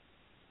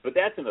 but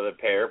that's another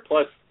pair.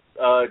 Plus,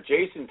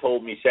 Jason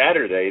told me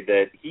Saturday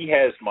that he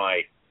has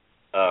my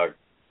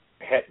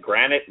het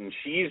Granite, and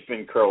she's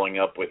been curling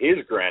up with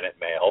his Granite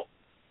male.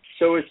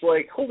 So it's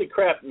like, holy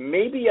crap,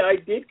 maybe I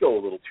did go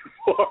a little too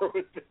far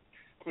with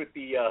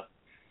the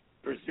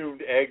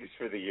presumed eggs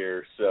for the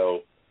year. So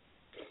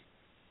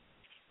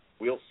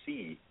we'll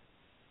see.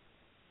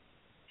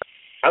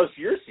 How's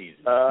your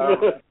season?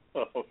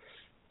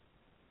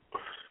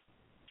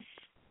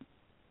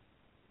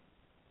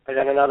 I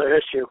got another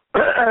issue.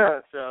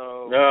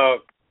 So. No,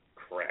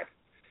 crap.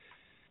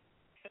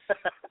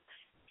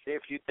 See,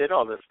 if you did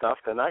all this stuff,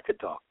 then I could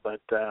talk.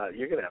 But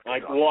you're gonna have to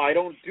talk. Well, I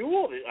don't do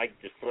all this. I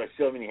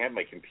still haven't even had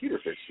my computer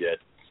fixed yet.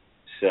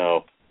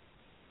 So.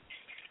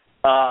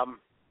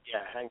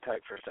 Yeah, hang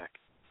tight for a sec.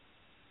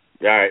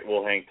 All right,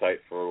 we'll hang tight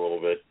for a little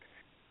bit.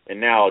 And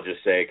now I'll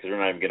just say, because we're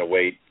not even going to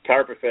wait,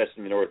 Carpet Fest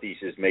in the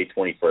Northeast is May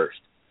 21st.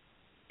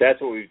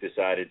 That's what we've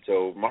decided.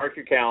 So mark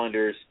your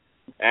calendars,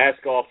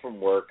 ask off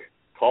from work,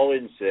 call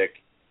in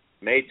sick.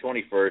 May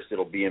 21st,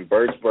 it'll be in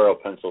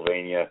Birdsboro,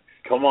 Pennsylvania.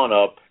 Come on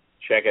up,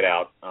 check it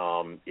out.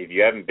 If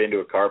you haven't been to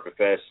a Carpet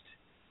Fest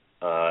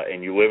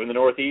and you live in the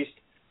Northeast,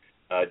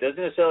 it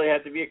doesn't necessarily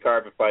have to be a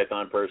carpet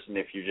python person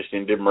if you're just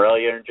into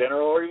Morelia in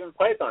general or even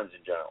pythons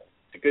in general.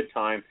 It's a good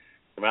time.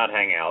 Come out,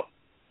 hang out.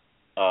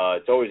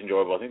 It's always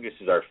enjoyable. I think this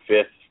is our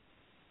 5th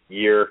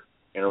year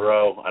in a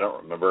row. I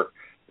don't remember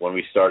when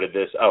we started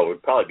this. Oh, it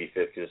would probably be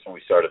 5th because it's when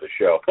we started the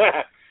show.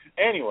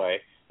 Anyway,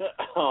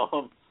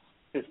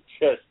 it's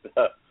just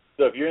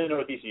so if you're in the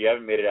Northeast and you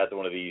haven't made it out to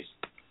one of these,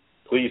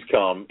 please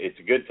come. It's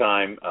a good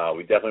time.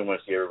 We definitely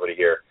want to see everybody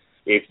here.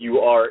 If you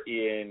are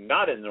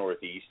not in the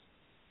Northeast,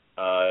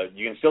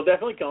 you can still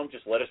definitely come.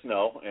 Just let us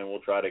know, and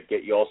we'll try to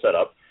get you all set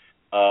up.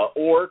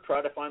 Or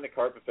try to find the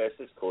Carpet Fest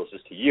that's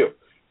closest to you.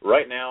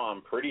 Right now,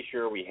 I'm pretty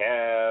sure we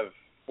have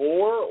 4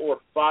 or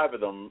 5 of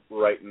them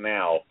right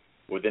now,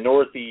 with the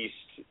Northeast,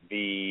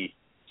 the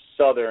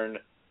Southern,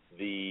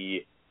 the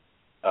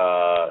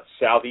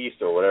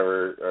Southeast, or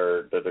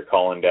whatever that they're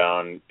calling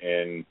down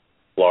in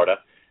Florida.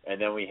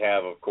 And then we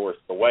have, of course,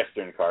 the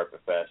Western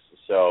Carpet Fest.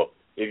 So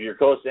if you're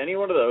close to any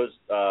one of those,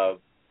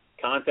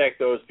 contact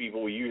those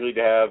people. We usually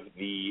have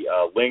the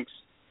links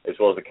as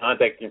well as the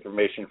contact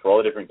information for all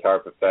the different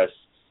Carpet Fests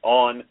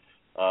on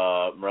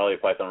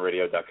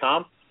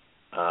MoreliaPythonRadio.com.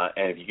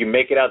 And if you can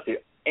make it out to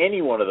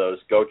any one of those,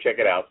 go check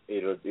it out.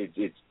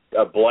 It's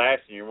a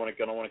blast, and you're going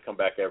to want to come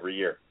back every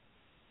year.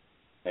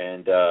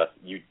 And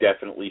you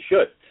definitely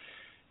should.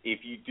 If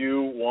you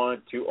do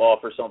want to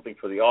offer something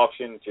for the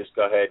auction, just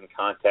go ahead and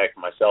contact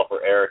myself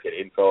or Eric at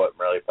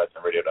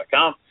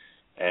info@MoreliaPythonRadio.com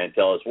and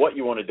tell us what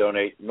you want to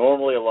donate.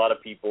 Normally, a lot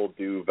of people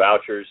do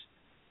vouchers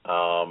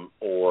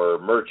or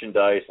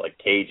merchandise like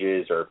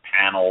cages or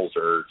panels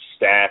or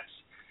stacks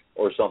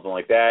or something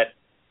like that.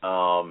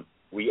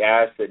 We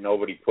ask that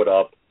nobody put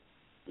up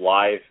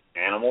live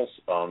animals.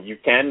 You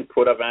can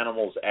put up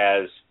animals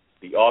as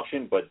the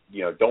auction, but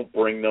don't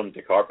bring them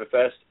to Carpet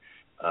Fest.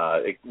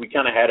 We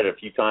kind of had it a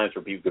few times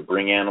where people could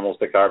bring animals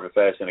to Carpet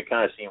Fest, and it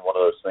kind of seemed one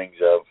of those things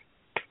of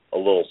a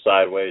little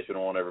sideways. We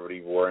don't want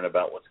everybody worrying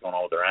about what's going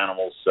on with their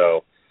animals.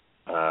 So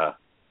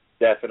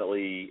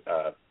definitely,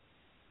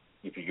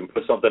 if you can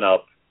put something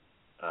up,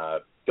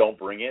 don't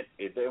bring it.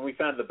 And we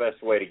found the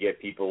best way to get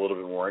people a little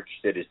bit more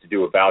interested is to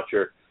do a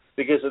voucher,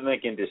 because then they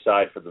can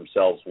decide for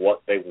themselves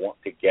what they want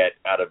to get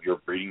out of your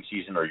breeding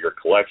season or your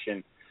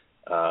collection,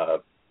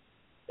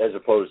 as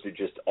opposed to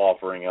just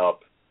offering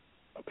up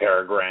a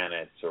pair of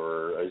granites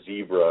or a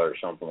zebra or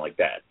something like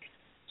that.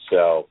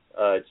 So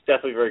it's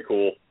definitely very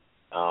cool.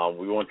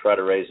 We want to try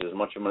to raise as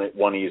much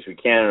money as we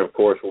can, and of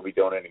course we'll be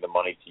donating the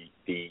money to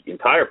the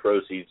entire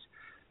proceeds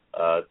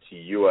to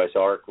U.S.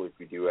 ARC, which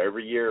we do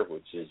every year,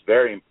 which is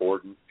very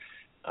important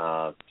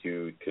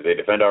because they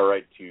defend our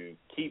right to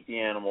keep the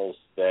animals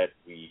that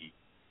we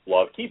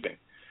love keeping,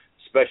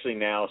 especially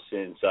now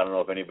since, I don't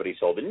know if anybody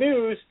saw the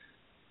news,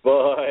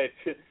 but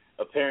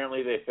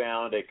apparently they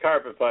found a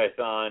carpet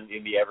python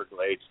in the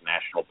Everglades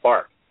National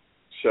Park.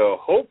 So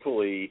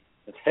hopefully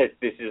that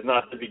this is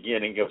not the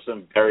beginning of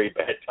some very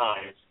bad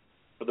times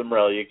for the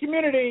Morelia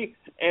community,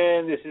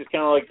 and this is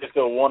kind of like just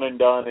a one and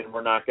done, and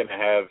we're not going to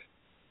have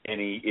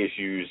any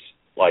issues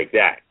like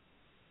that.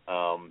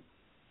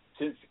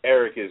 Since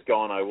Eric is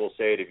gone, I will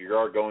say that if you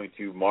are going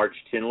to March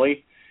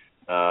Tinley,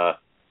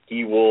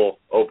 he will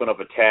open up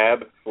a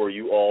tab for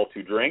you all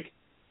to drink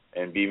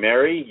and be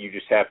merry. You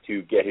just have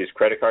to get his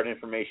credit card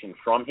information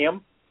from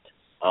him.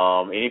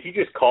 And if you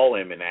just call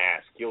him and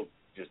ask, he'll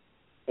just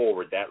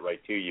forward that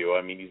right to you.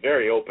 I mean, he's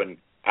very open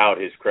out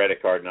his credit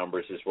card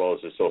numbers as well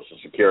as his Social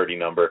Security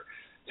number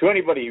to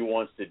anybody who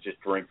wants to just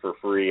drink for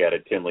free at a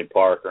Tinley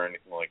Park or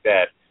anything like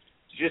that.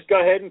 So just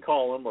go ahead and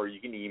call him, or you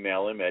can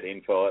email him at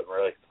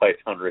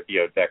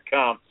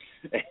info@MoreliaPythonRadio.com,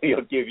 and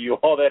he'll give you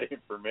all that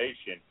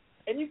information.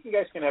 And you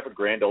guys can have a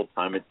grand old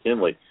time at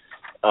Tinley.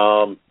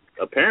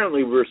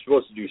 Apparently, we're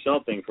supposed to do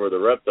something for the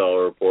reptile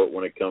report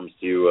when it comes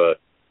to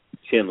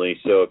Tinley.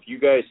 So if you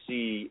guys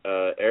see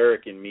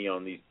Eric and me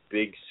on these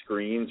big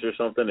screens or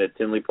something at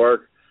Tinley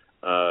Park,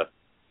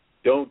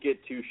 don't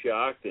get too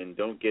shocked and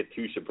don't get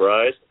too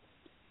surprised.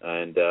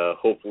 And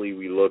hopefully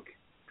we look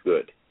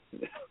good.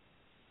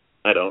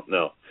 I don't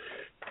know.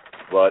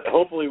 But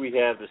hopefully we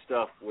have the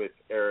stuff with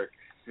Eric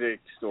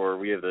fixed, or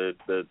we have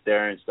the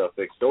Darren stuff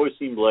fixed. It always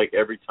seems like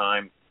every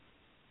time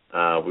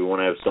we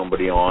want to have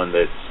somebody on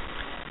that's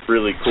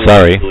really cool.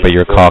 Sorry, really but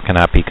your cool. call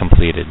cannot be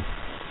completed.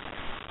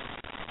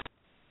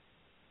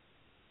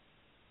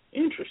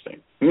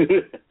 Interesting.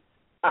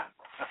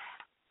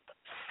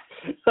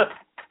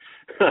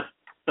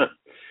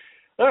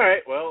 All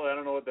right, well, I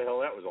don't know what the hell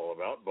that was all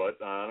about,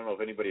 but I don't know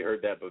if anybody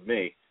heard that but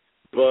me.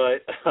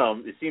 But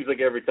it seems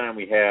like every time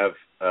we have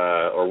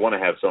or want to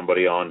have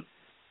somebody on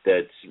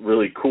that's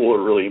really cool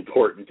or really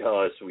important to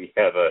us, we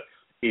have a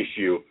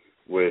issue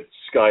with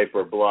Skype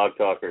or Blog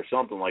Talk or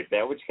something like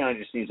that, which kind of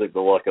just seems like the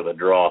luck of the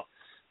draw.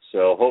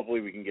 So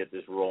hopefully we can get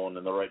this rolling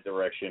in the right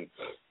direction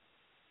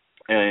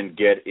and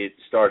get it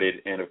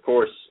started. And, of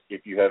course,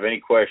 if you have any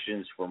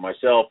questions for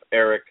myself,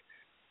 Eric,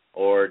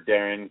 or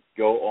Darren,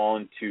 go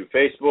on to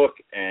Facebook.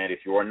 And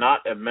if you are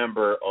not a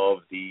member of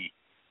the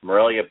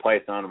Morelia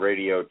Python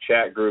Radio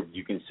chat group,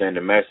 you can send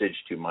a message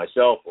to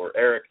myself or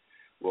Eric.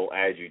 We'll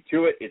add you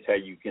to it. It's how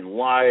you can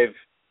live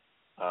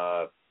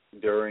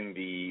during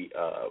the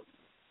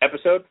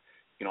episode.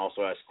 You can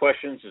also ask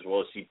questions as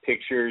well as see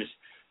pictures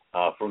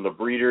from the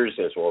breeders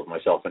as well as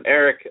myself and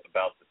Eric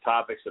about the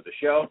topics of the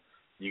show.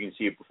 You can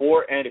see it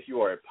before. And if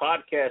you are a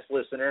podcast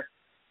listener,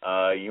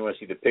 you want to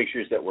see the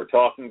pictures that we're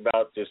talking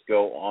about, just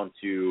go on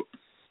to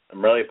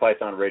Morelia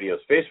Python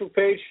Radio's Facebook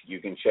page. You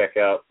can check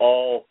out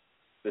all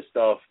the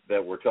stuff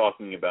that we're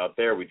talking about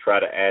there. We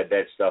try to add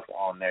that stuff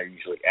on there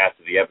usually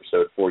after the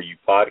episode for you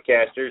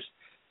podcasters.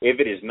 If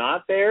it is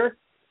not there,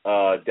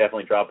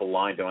 definitely drop a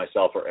line to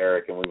myself or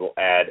Eric, and we will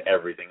add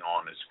everything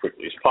on as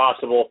quickly as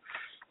possible.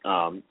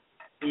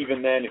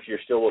 Even then, if you're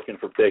still looking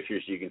for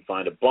pictures, you can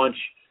find a bunch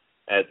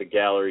at the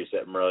galleries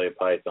at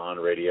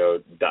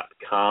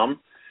MoreliaPythonRadio.com,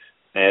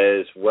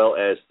 as well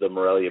as the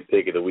Morelia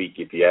Pick of the Week.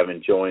 If you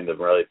haven't joined the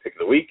Morelia Pick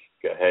of the Week,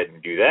 go ahead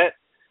and do that.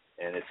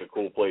 And it's a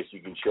cool place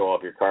you can show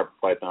off your carpet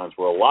pythons,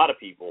 where a lot of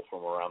people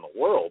from around the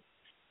world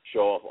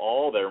show off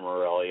all their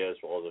Morelia, as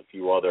well as a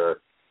few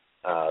other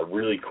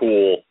really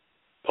cool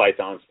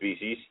python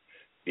species.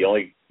 The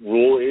only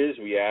rule is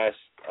we ask,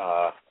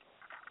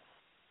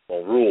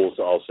 rules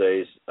I'll say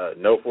is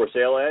no for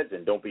sale ads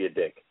and don't be a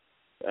dick.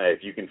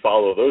 If you can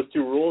follow those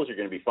two rules, you're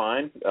going to be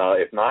fine.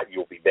 If not,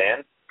 you'll be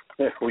banned.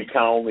 We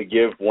can only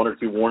give 1 or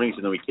 2 warnings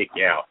and then we kick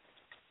you out.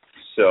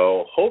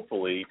 So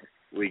hopefully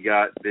we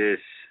got this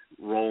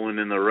rolling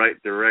in the right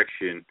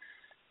direction.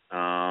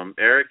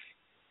 Eric?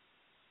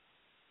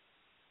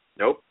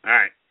 Nope. All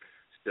right.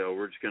 So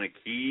we're just going to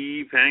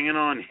keep hanging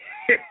on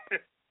here.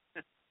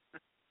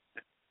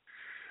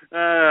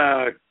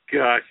 Oh,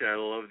 gosh, I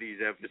love these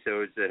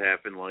episodes that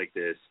happen like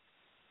this.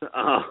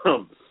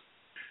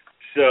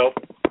 So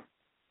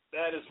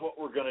that is what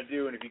we're going to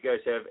do. And if you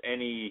guys have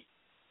any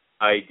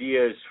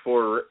ideas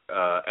for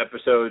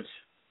episodes,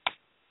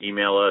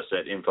 email us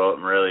at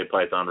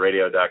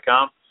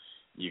info@MoreliaPythonRadio.com.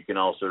 You can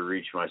also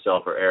reach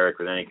myself or Eric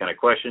with any kind of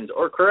questions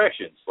or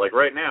corrections. Like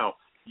right now,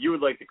 you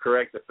would like to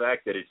correct the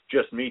fact that it's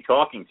just me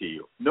talking to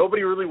you.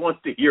 Nobody really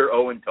wants to hear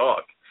Owen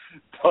talk,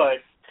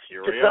 but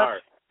here we are.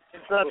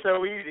 It's not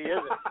so easy, is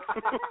it?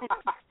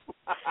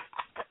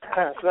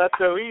 It's not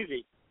so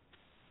easy.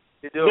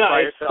 You do it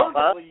by yourself,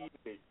 huh?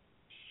 Easy.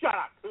 Shut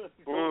up.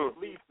 Don't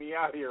leave me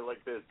out here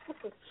like this.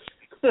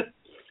 Man.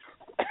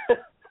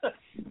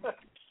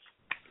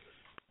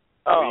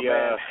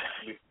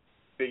 We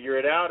figure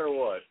it out or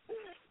what?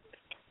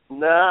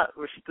 Nah,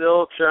 we're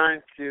still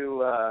trying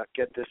to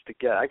get this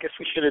together. I guess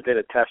we should have did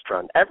a test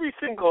run. Every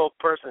single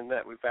person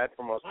that we've had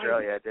from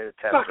Australia, I did a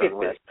test run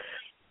with.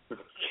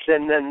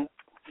 And then,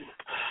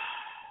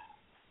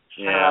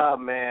 oh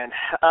man,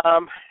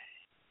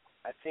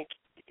 I think,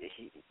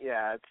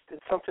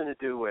 it's something to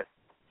do with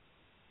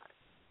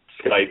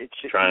Skype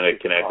trying to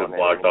connect with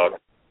Blog Talk.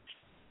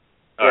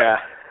 Yeah,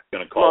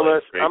 going to call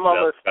it. I'm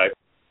almost. Skype.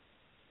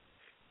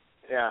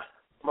 Yeah,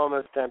 I'm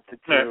almost tempted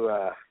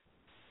to.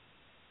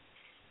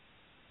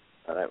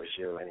 Oh, that was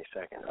you. Any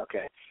second.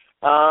 Okay.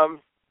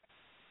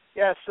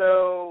 Yeah.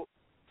 So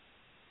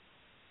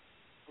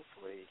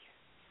hopefully,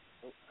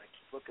 I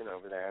keep looking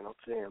over there. I don't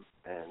see him,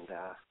 and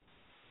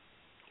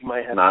you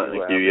might have not to. in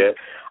the queue yet.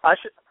 I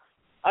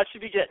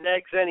should be getting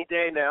eggs any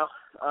day now.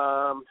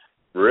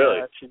 Really?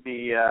 That should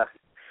be.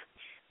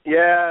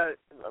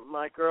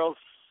 My girls,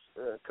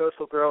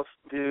 coastal girls,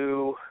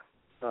 do.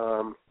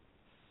 Hold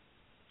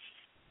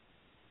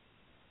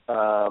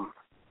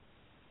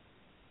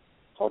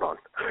on.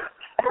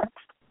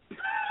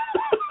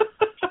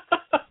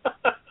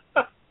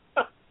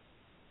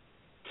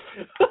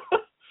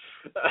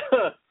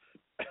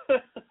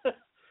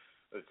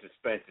 The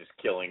suspense is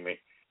killing me.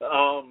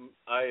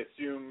 I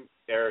assume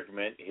Eric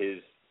meant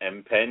his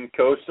M-Pen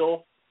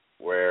Coastal,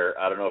 where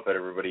I don't know if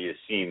everybody has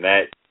seen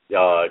that.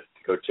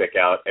 Go check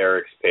out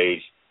Eric's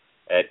page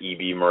at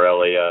EB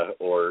Morelia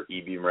or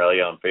EB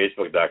Morelia on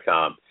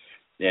Facebook.com.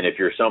 And if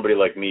you're somebody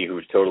like me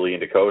who's totally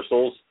into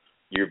coastals,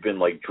 you've been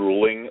like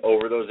drooling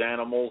over those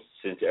animals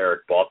since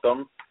Eric bought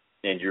them,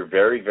 and you're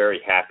very,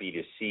 very happy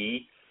to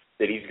see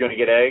that he's going to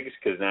get eggs,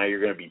 because now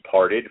you're going to be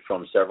parted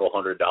from several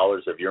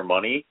 $100s of your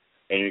money,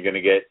 and you're going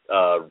to get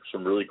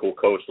some really cool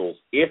coastals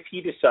if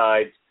he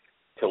decides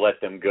to let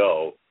them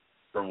go.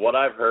 From what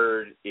I've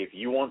heard, if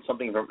you want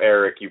something from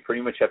Eric, you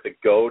pretty much have to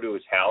go to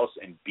his house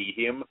and beat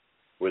him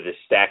with a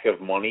stack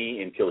of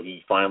money until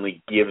he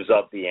finally gives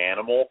up the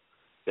animal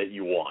that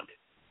you want,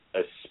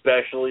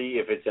 especially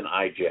if it's an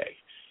IJ.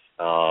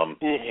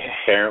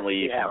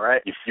 Apparently,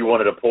 right. If you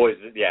wanted a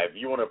poison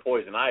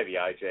ivy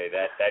IJ,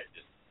 that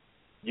just,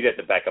 you'd have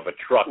to back up a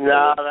truck with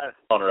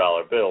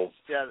 $100 bills.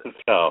 Yeah,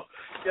 so.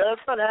 Yeah,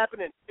 that's not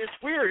happening. It's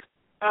weird.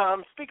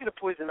 Speaking of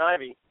poison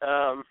ivy,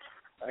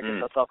 I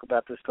guess I'll talk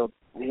about this till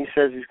he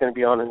says he's going to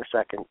be on in a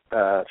second.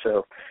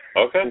 So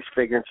he's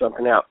figuring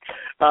something out.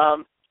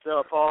 So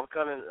if all of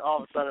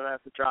a sudden I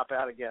have to drop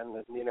out again,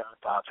 then, I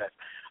apologize.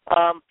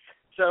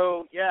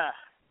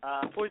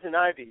 Poison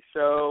ivy.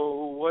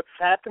 So what's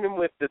happening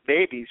with the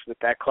babies with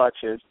that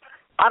clutch is,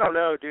 I don't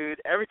know,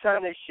 dude. Every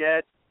time they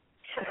shed,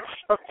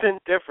 something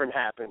different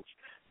happens.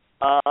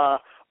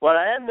 What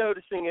I am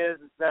noticing is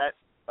that,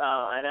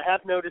 and I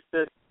have noticed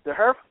this,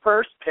 her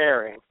first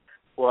pairing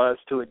was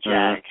to a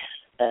jag,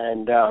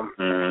 and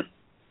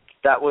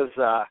that was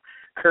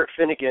Kurt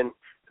Finnegan,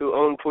 who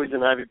owned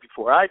Poison Ivy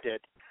before I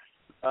did.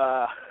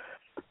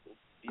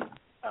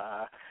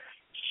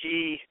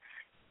 She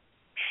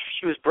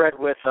was bred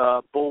with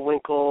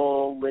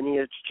Bullwinkle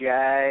lineage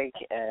jag,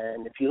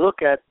 and if you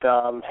look at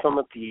some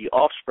of the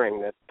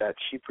offspring that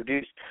she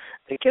produced,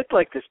 they get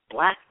like this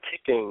black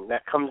tipping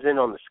that comes in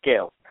on the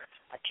scale.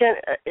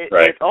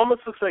 It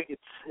almost looks like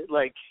it's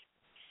like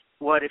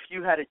what if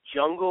you had a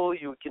jungle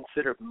you would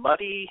consider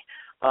muddy.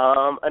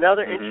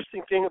 Another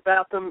interesting thing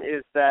about them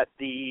is that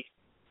let's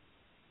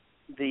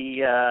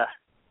see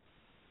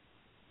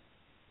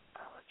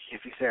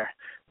if he's there.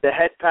 The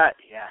head pat,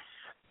 yes,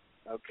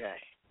 okay.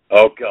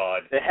 Oh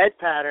God! The head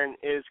pattern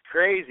is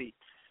crazy,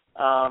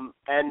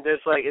 and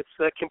there's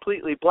it's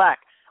completely black.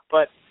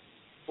 But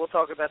we'll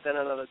talk about that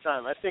another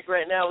time. I think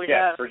right now we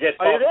have. Forget.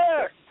 Are you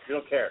there? You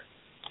don't care.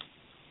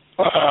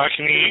 I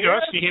can hear you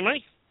guys. Can you hear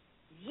me?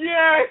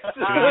 Yes.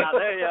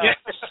 There you are.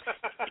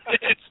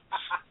 It's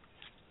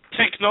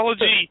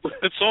technology.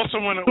 It's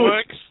awesome when it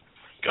works.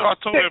 God,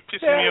 talking about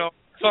pissing me off.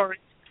 Sorry.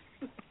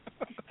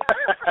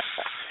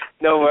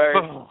 No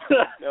worries.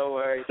 No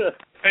worries.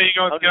 How you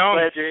guys I'm going?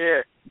 glad you're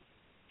here.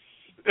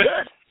 Good.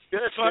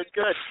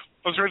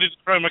 I was ready to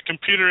throw my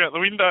computer out the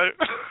window.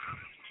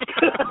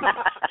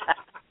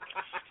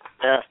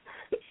 Yeah.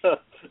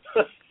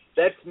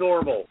 That's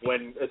normal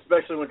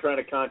especially when trying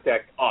to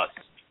contact us.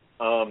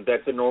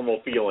 That's a normal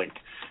feeling.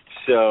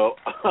 So,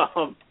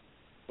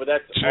 but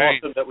that's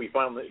awesome that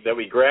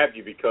we grabbed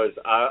you, because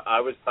I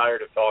was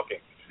tired of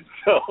talking.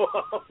 So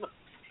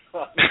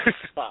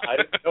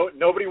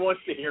nobody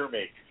wants to hear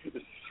me.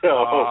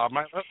 So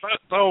mate,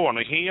 they'll want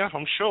to hear,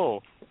 I'm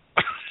sure.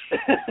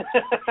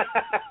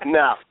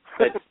 No,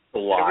 they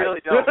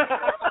really don't.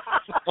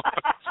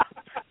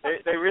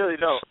 they really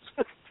don't.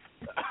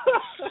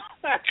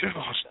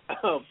 Gosh.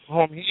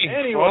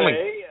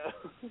 Anyway,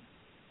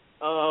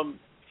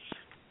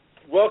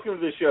 welcome to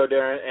the show,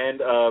 Darren,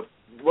 and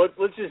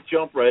let's just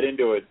jump right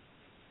into it.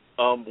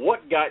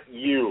 What got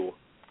you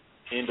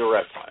into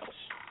reptiles?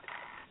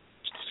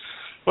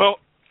 Well,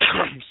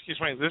 excuse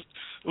me. It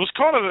was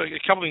kind of a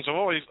couple of things. I've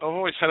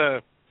always had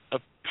a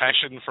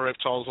passion for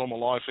reptiles all my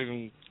life,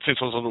 even since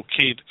I was a little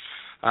kid.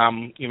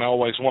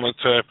 Always wanted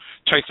to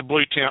chase the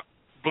blue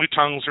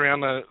tongues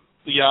around the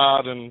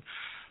yard, and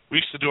we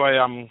used to do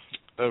a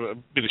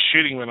bit of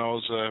shooting when I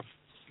was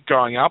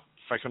growing up,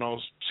 back when I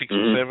was 6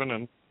 or 7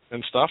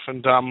 and stuff.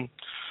 And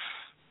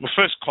my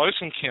first close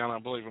encounter,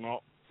 believe it or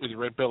not, with a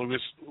red belly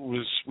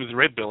was with a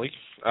red belly.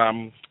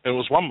 It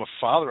was one my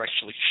father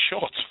actually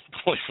shot,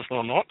 believe it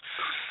or not.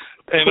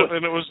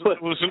 And it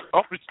was an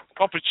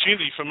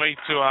opportunity for me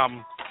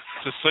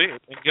to see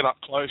it and get up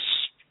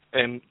close,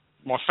 and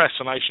my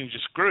fascination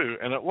just grew.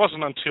 And it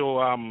wasn't until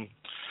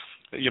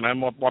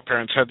my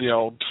parents had the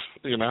old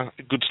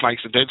good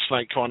snake's a dead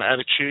snake kind of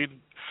attitude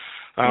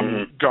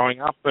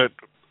growing up, but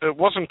it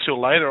wasn't until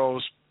later I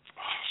was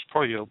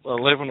probably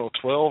 11 or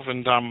 12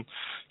 and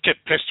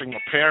kept pestering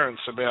my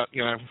parents about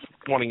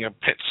wanting a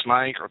pet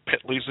snake or a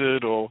pet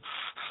lizard or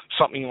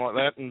something like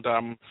that. And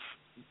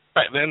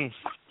back then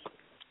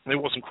there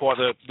wasn't quite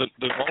the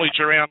knowledge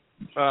around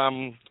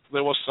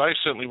there was today.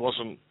 Certainly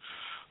wasn't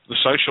the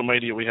social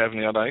media we have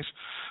nowadays.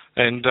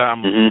 And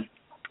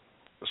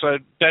so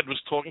Dad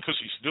was talking, because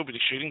he used to do a bit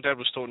of shooting, Dad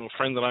was talking to a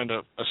friend that owned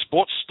a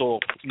sports store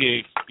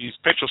near his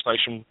petrol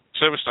station,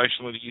 service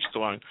station that he used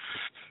to own.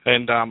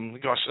 And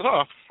the guy said,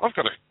 I've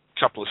got a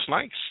couple of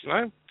snakes,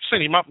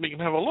 send him up and you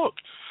can have a look.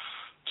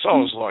 So I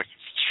was like,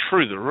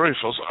 through the roof.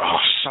 I was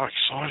like, so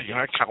excited,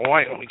 can't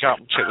wait. Let me go up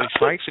and check these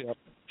snakes out.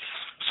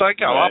 So I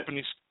go up, and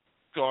this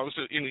guy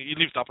he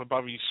lived up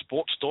above his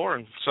sports store,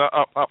 and so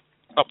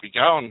up we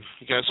go, and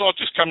he goes,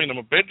 just come into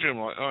my bedroom.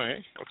 I'm like, yeah,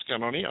 what's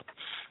going on here?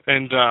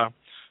 And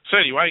so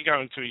anyway,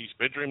 go into his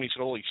bedroom. He's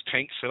got all these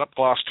tanks set up,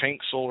 glass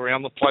tanks all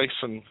around the place,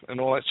 and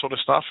all that sort of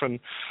stuff. And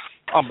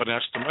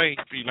unbeknownst to me,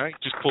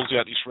 just pulls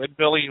out this red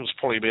belly. It was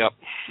probably about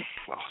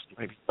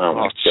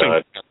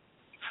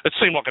it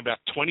seemed like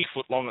about 20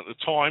 foot long at the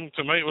time.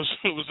 To me, it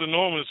was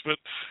enormous, but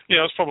it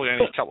was probably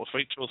only a couple of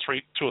feet, 2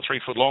 or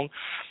 3 foot long.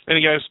 And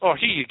he goes,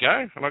 here you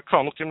go. And I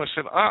kind of looked at him and I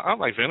said, aren't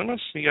they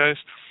venomous? And he goes,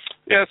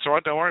 yeah, that's all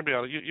right, don't worry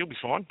about it. You'll be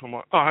fine. I'm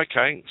like,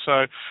 okay.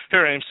 So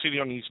here I am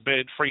sitting on his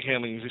bed, free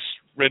handling this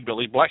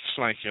red-bellied black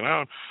snake, Jesus.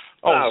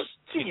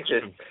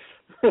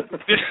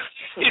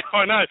 Yeah,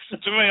 I know.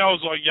 To me, I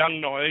was like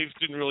young, naive,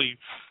 didn't really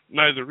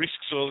know the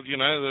risks or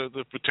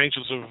the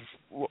potentials of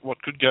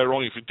what could go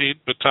wrong if it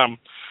did. But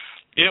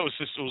it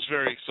was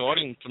very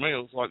exciting to me. It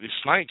was like this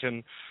snake,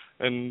 and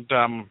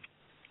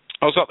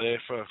I was up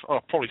there for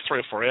probably 3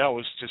 or 4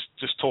 hours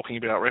just talking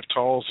about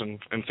reptiles and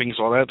things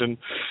like that. And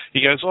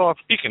he goes,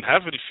 you can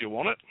have it if you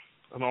want it.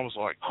 And I was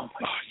like, are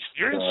you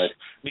serious? And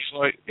he's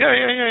like, yeah.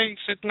 He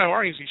said, no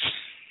worries.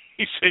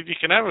 He said, you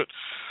can have it.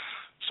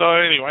 So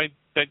anyway,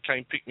 Dad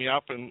came pick me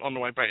up, and on the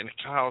way back in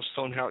the car, I was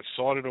telling him how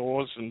excited I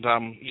was, and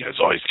he goes,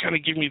 he's going to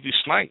give me this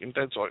snake. And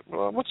Dad's like,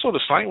 well, what sort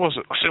of snake was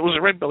it? I said, it was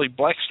a red-bellied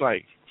black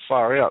snake.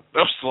 Far out.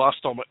 That was the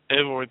last time I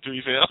ever went to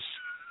his house.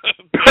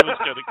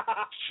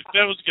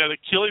 Dad was going to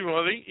kill him,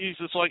 I think. He's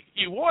just like,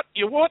 you what?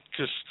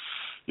 Because,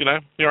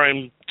 here I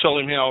am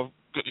telling him how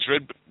I've got this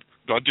red...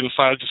 I didn't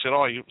say, I just said,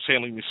 he was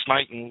handling this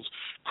snake and was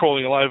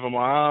crawling all over my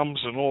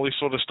arms and all this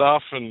sort of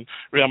stuff and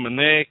around my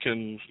neck,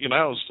 and, it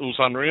was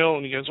unreal.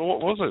 And he goes,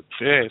 what was it?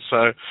 Yeah,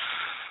 so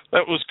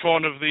that was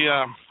kind of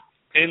the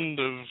end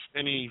of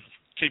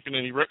keeping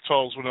any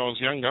reptiles when I was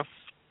younger.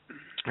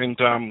 And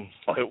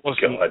it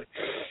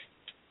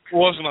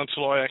wasn't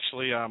until I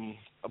actually I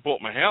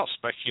bought my house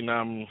back in,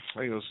 I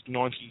think it was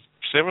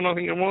 97, I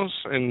think it was,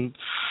 and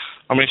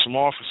I mentioned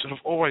my wife, I said,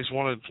 I've always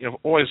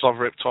loved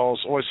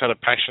reptiles, always had a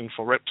passion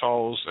for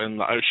reptiles and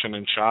the ocean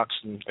and sharks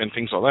and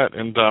things like that.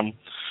 And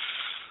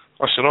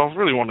I said, I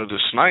really wanted a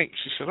snake.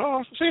 She said,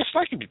 a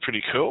snake would be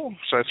pretty cool.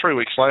 So 3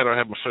 weeks later, I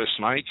had my first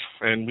snake,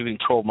 and within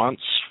 12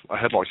 months, I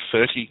had like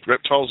 30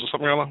 reptiles or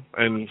something or other,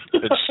 and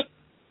it's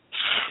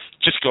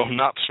just gone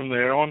nuts from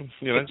there on,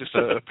 just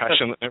a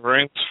passion that never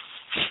ends.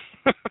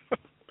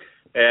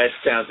 That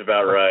sounds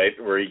about right,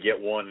 where you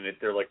get one and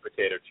they're like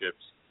potato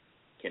chips.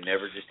 Can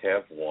never just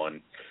have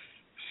one.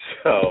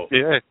 So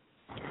that's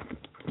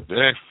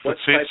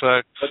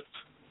it.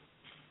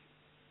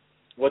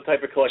 What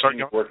type of collection are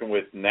you working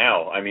with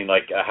now? I mean,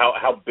 like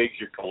how big's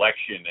your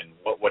collection, and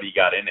what do you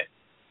got in it?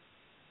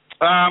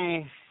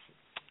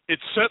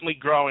 It's certainly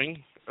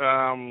growing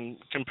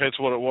compared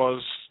to what it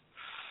was.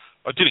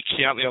 I did a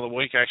count the other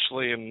week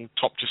actually, and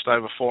topped just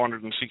over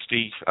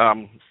 460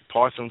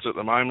 pythons at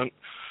the moment.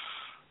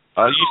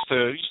 I used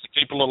to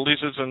keep a lot of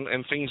lizards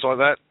and things like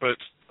that, but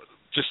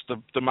just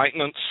the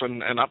maintenance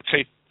and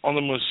upkeep on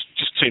them was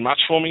just too much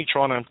for me,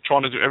 trying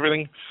to do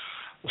everything.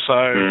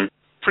 So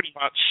pretty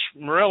much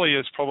Morelia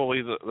is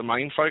probably the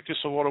main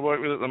focus of what I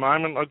work with at the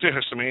moment. I do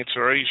have some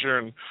Antaresia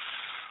and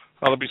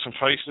other bits and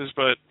pieces,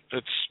 but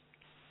it's,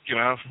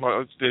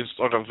 there's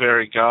like a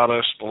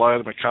variegatus,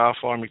 Spilota, McCarthy,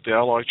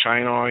 McDowell,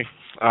 Chaineye,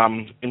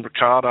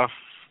 Imbricata,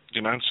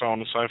 so on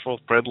and so forth,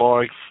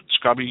 Bredli,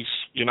 Scrubbies,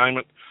 you name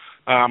it.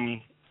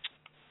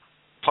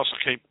 Plus I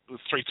keep the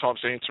 3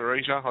 types of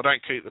Antaresia. I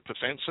don't keep the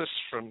Pathensis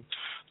from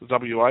the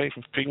WA,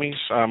 from Pygmies.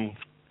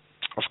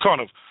 I've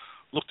kind of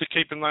looked at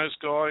keeping those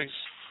guys,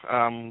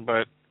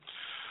 but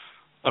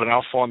I don't know,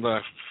 I find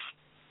a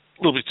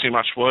little bit too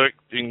much work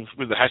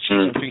with the hatches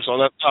and things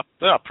like that.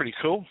 They are pretty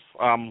cool.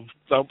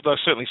 They're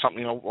certainly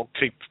something I'll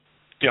keep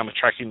down the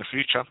track in the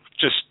future,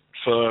 just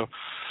for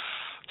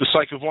the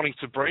sake of wanting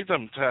to breed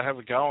them, to have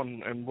a go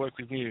and work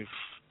with new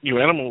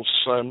animals.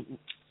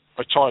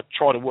 I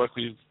try to work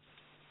with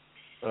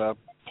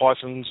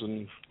pythons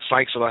and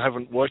snakes that I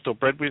haven't worked or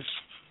bred with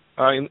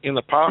in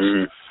the past.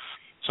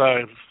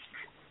 So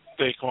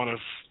they're kind of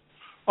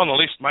on the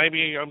list.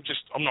 Maybe I'm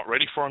not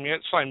ready for them yet.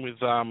 Same with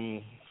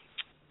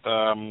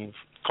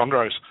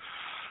chondros.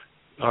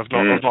 I've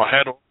not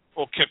had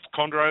or kept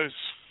chondros.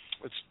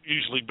 It's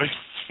usually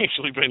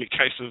been a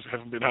case of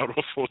haven't been able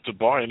to afford to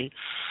buy any.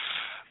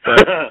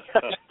 But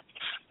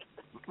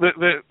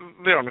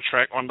they're on the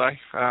track one day.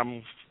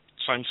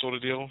 Same sort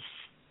of deal.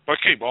 I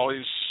keep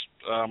eyes,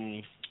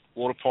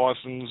 water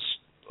pythons.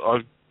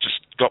 I've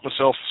just got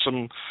myself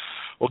an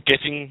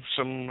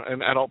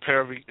adult pair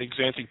of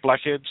Xanthic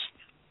blackheads.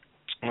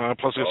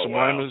 Plus there's some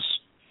wormers.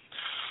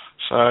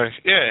 So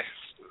yeah,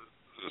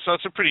 so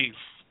it's a pretty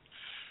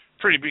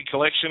big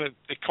collection.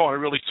 It kind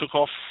of really took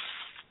off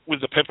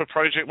with the pepper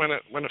project when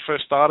it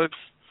first started.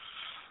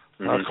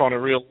 I kind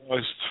of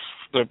realised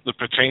the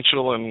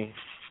potential and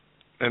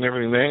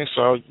everything there.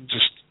 So I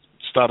just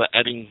started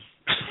adding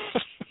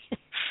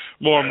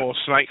more and more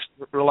snakes.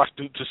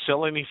 Reluctant to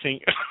sell anything.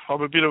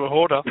 I'm a bit of a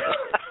hoarder.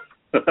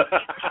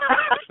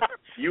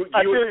 You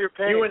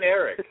and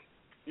Eric.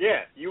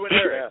 Yeah, you and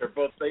Eric are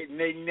both.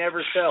 They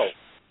never sell.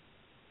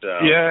 So.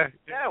 Yeah.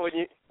 When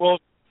you. Well,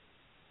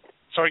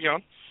 sorry, go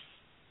on.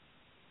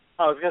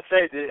 I was gonna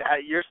say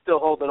you're still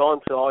holding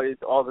on to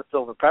all the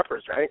silver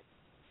peppers, right?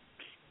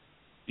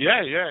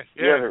 Yeah. You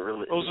haven't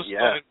really. It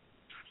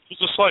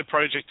was a slow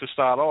project to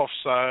start off,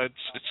 so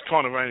it's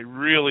kind of only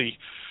really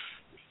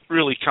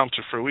come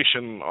to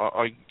fruition.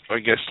 I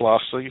guess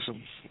last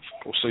season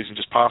or season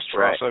just passed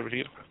for us over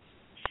here.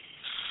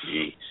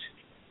 Jeez.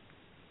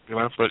 You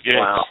know, but yeah,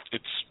 wow.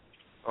 it's.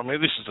 I mean,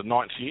 this is the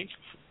 9th year.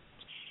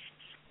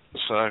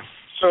 So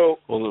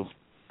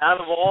out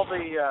of all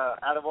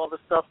the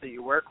stuff that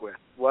you work with,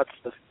 what's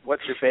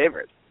your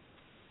favorite?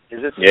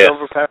 Is it the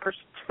silver peppers?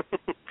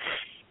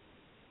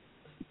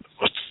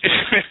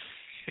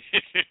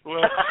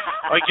 Well,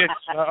 I guess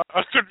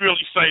I couldn't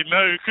really say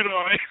no, could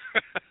I?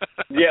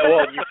 Yeah,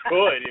 well, you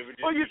could. It would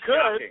just you could.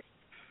 Shocking.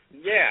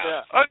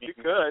 Yeah. You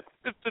could.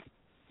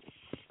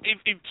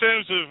 In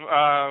terms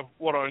of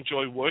what I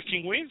enjoy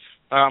working with,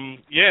 I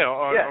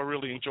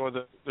really enjoy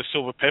the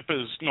silver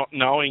peppers, not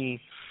knowing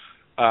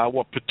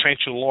what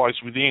potential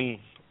lies within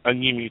a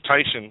new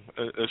mutation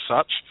as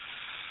such.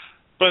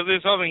 But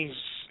there's other things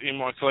in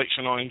my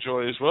collection I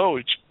enjoy as well,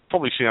 which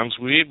probably sounds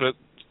weird, but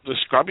the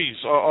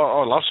scrubbies,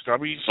 I love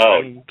scrubbies. Oh.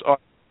 And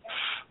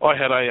I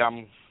had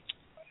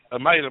a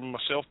mate and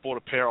myself bought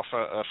a pair off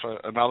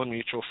another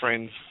mutual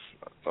friend,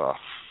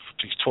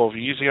 12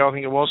 years ago, I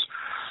think it was.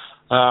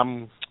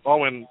 I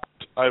went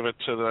over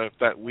to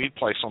that weird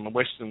place on the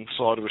western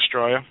side of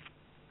Australia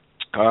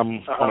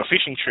on a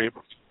fishing trip,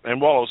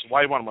 and while I was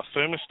away, one of my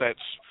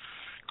thermostats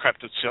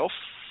crapped itself,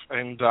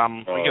 and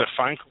we get a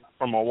phone call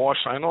from my wife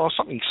saying,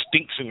 something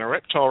stinks in the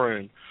reptile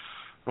room.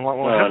 I'm like,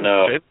 I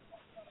haven't fed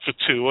for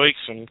 2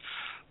 weeks, and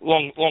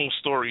long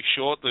story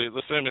short,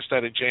 the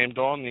thermostat had jammed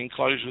on, the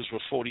enclosures were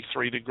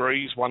 43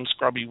 degrees, one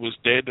scrubby was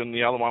dead, and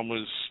the other one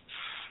was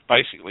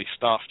basically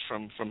stuffed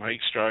from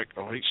heat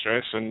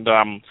stress, and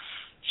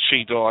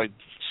she died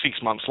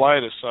 6 months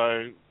later.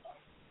 So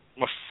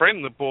my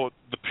friend that bought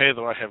the pair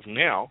that I have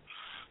now,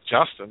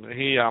 Justin,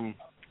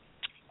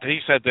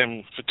 he's had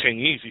them for 10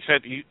 years.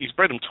 He's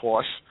bred them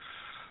twice,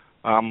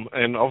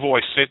 and I've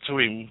always said to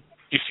him,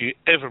 if you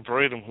ever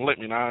breed them, let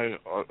me know.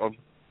 I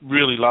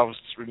really love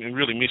and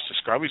really miss the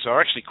scrubbies. They're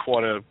actually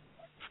quite a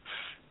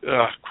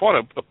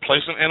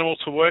pleasant animal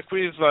to work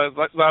with.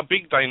 They're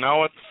big, they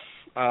know it.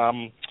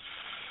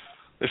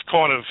 They've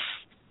kind of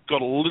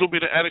got a little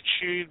bit of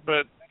attitude,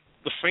 but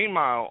the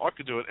female, I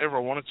could do whatever I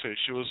wanted to.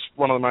 She was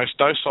one of the most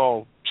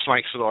docile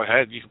snakes that I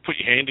had. You could put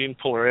your hand in,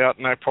 pull her out,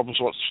 no problems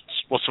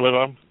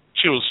whatsoever.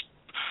 They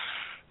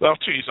were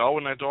 2 years old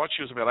when they died.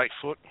 She was about 8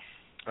 foot.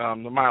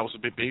 The male was a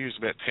bit bigger, he was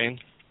about 10.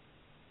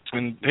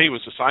 And he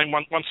was the same.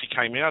 Once he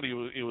came out, he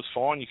was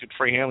fine. You could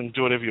freehand and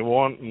do whatever you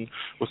want, and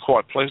was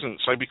quite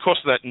pleasant. So because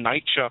of that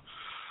nature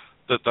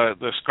that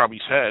the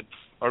scrubbies had,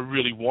 I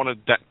really wanted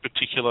that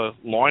particular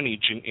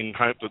lineage in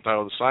hope that they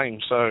were the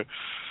same. So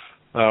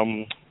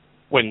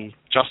when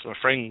Justin, my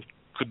friend,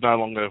 could no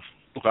longer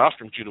look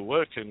after him due to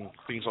work and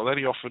things like that,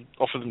 he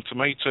offered them to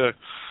me to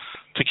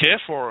care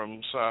for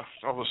him. So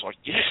I was like,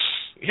 yes,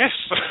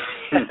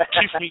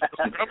 give me the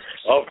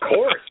scrubbies. Of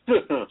course.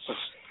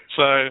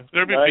 So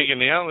they're a bit bigger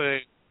now.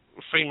 They're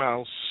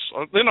females.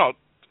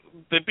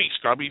 They're big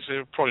scrubbies.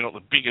 They're probably not the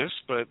biggest,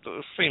 but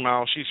the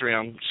female, she's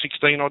around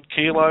 16 odd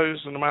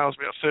kilos, and the male's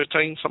about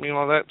 13, something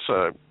like that.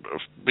 So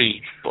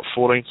be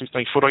 14,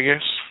 15 foot, I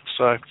guess.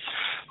 So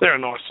they're a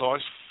nice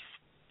size.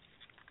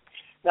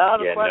 Now, I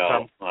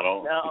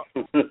don't. Now,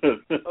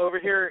 over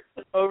here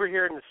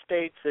in the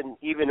States and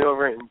even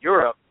over in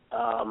Europe,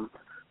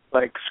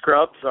 like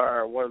scrubs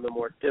are one of the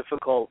more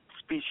difficult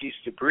species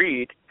to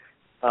breed.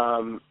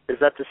 Is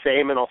that the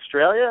same in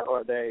Australia,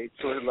 or are they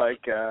sort of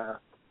like,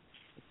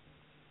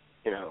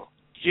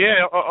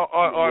 Yeah,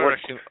 I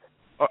reckon.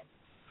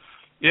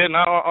 Yeah, no,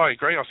 I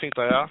agree. I think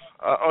they are.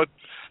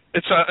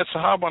 It's a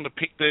hard one to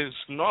pick. There's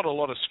not a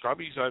lot of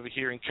scrubbies over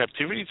here in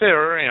captivity.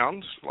 They're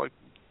around, like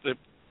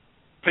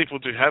people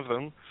do have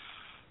them,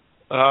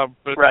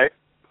 but right.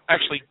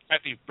 Actually,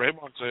 captive bred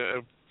ones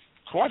are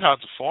quite hard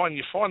to find.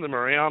 You find them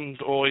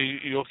around, or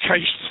you'll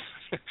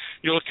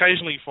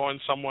occasionally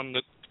find someone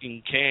that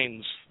in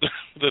cans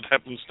that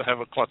happens to have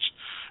a clutch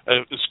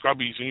of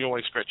scrubbies, and you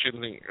always scratch your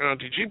head and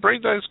think, did you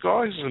breed those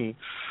guys?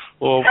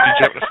 Or did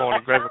you happen to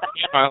find a grab a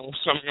female or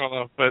something like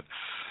that? But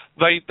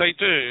they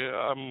do.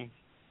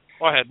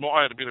 I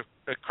had a bit of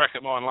a crack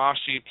at mine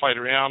last year, played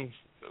around.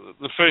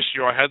 The first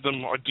year I had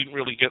them, I didn't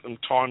really get them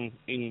time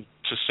in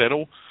to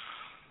settle.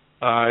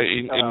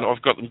 And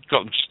I've got them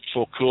just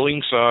before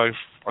cooling, so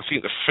I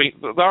think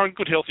they're in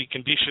good healthy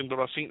condition, but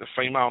I think the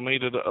female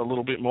needed a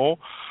little bit more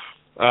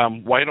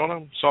weight on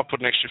them, so I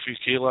put an extra few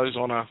kilos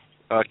on her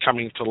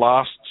coming to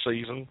last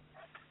season.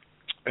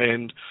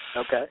 And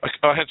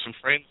I had some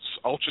friends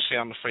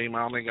ultrasound the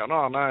female, and they go,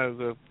 "Oh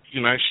no,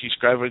 she's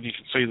gravid. You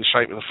can see the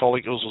shape of the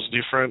follicles was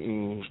different,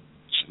 and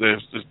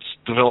it's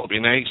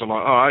developing eggs." I'm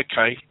like, "Oh,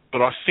 okay."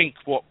 But I think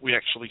what they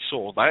actually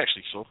saw,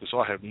 because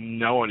I have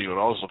no idea what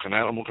I was looking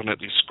at. I'm looking at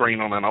this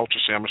screen on an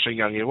ultrasound machine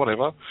going, yeah,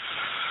 whatever.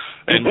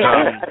 And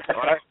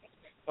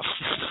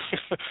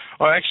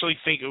I actually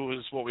think it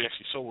was what we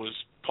actually saw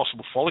was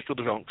possible follicle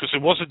development, because there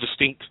was a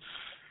distinct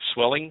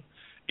swelling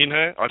in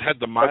her. I'd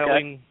had the male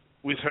in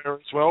with her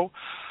as well.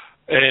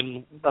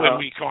 And when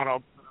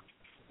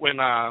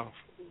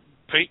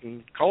Pete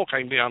and Cole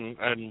came down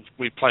and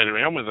we played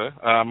around with her,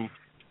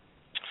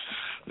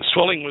 the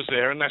swelling was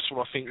there, and that's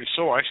what I think we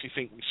saw. I actually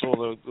think we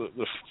saw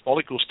the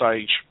follicle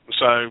stage.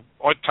 So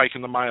I'd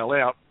taken the male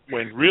out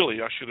when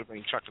really I should have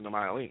been chucking the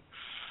male in.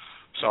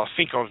 So I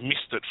think I've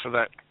missed it for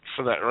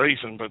that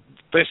reason. But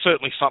they're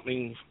certainly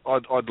something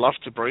I'd love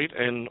to breed,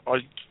 and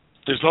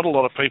there's not a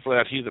lot of people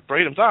out here that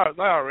breed them. They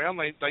are around.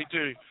 They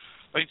do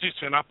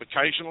turn up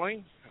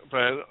occasionally.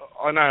 But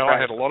I know I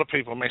had a lot of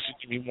people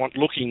messaging me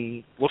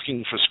looking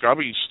for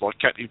scrubbies, like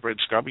captive bred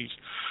scrubbies.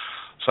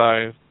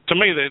 So to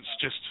me,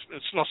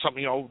 it's not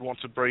something I would want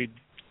to breed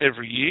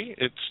every year.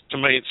 To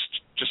me, it's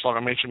just like I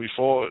mentioned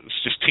before.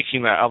 It's just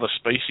ticking that other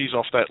species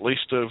off that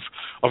list of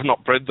I've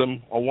not bred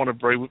them. I want to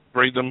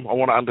breed them. I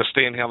want to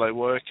understand how they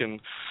work and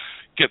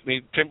get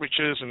the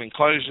temperatures and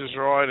enclosures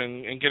right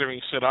and get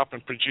everything set up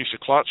and produce a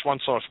clutch.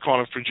 Once I've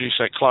kind of produced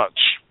that clutch,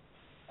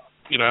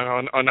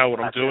 I know what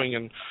I'm doing,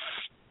 and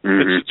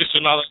it's just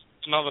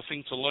another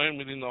thing to learn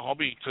within the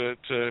hobby to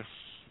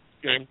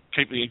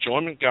keep the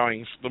enjoyment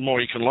going. The more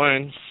you can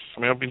learn. I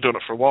mean, I've been doing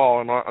it for a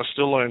while, and I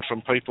still learn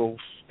from people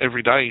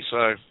every day.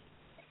 So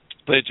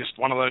they're just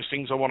one of those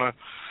things I want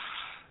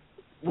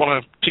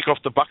to tick off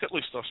the bucket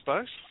list, I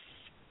suppose.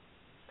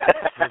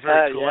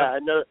 Cool. Yeah,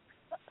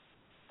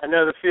 I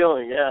know the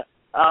feeling. Yeah.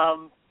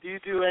 Do you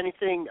do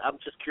anything? I'm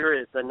just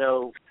curious. I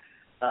know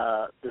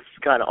this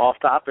is kind of off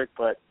topic,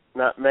 but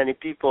not many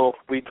people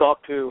we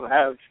talk to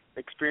have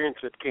experience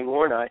with King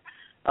Wardeye.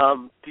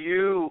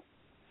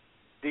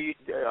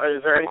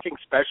 Is there anything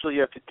special you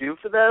have to do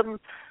for them,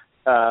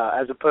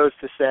 as opposed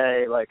to,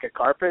 say, like a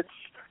carpets,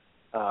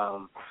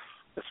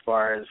 as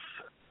far as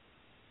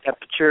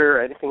temperature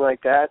or anything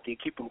like that? Do you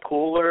keep them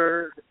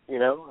cooler?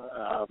 No,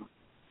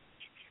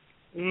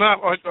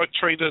 I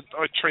treat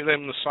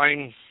them the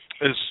same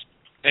as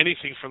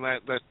anything from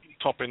that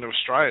top end of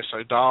Australia.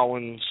 So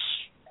Darwin's,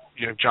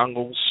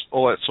 jungles,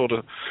 all that sort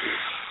of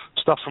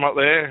stuff from up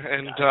there,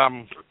 and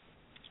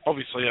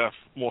obviously a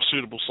more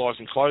suitable size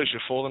enclosure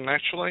for them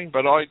naturally.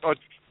 But I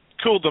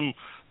cooled them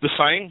the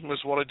same as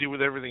what I did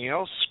with everything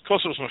else. Of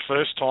course, it was my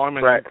first time,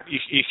 and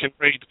you can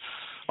read.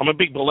 I'm a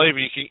big believer.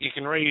 You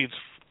can read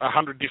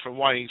 100 different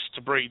ways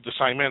to breed the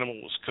same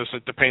animals, because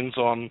it depends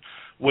on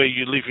where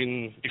you live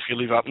in. If you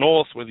live up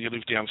north, whether you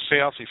live down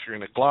south, if you're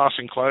in a glass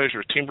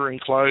enclosure, a timber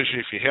enclosure,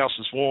 if your house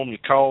is warm, you're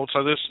cold.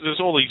 So there's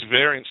all these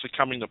variants that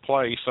come into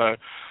play. So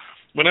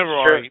whenever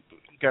I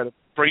go to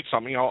breed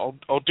something,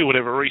 I'll do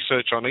whatever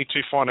research I need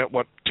to find out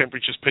what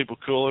temperatures people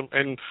cool them.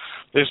 And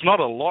there's not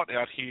a lot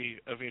out here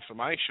of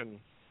information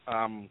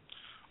on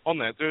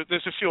that.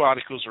 There's a few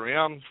articles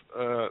around,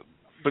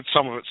 but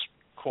some of it's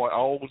quite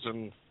old.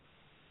 And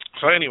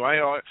so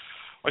anyway,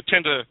 I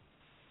tend to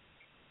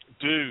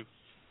do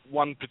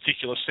one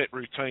particular set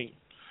routine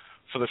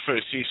for the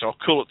first year. So I'll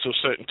cool it to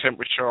a certain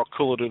temperature, I'll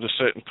cool it at a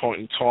certain point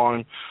in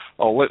time,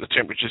 I'll let the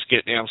temperatures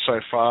get down so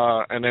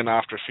far, and then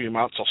after a few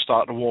months I'll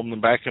start to warm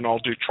them back, and I'll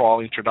do trial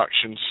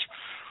introductions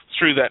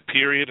through that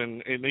period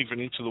and even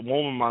into the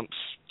warmer months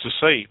to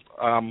see.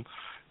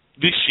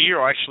 This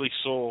year I actually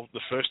saw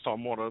the first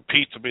time what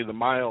appeared to be the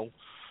male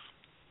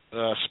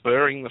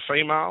spurring the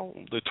female.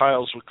 The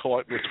tails were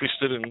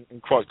twisted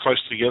and quite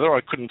close together.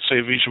 I couldn't see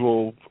a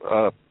visual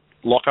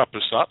lock-up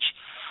as such.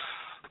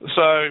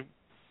 So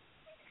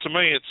to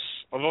me,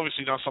 I've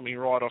obviously done something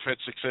right. I've had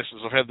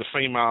successes. I've had the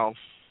female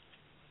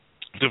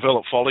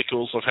develop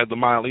follicles. I've had the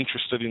male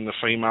interested in the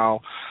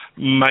female.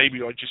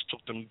 Maybe I just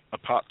took them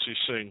apart too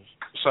soon.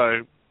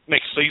 So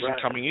next season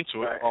coming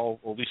into it, or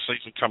this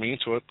season coming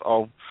into it,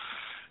 I'll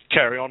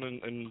carry on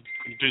and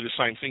do the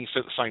same thing,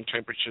 set the same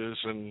temperatures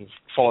and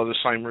follow the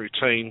same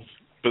routine.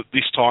 But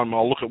this time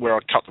I'll look at where I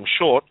cut them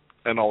short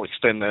and I'll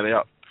extend that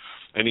out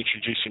and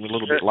introduce him a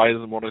little bit later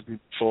than what I did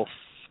before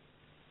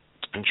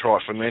and try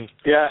it from then.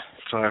 Yeah.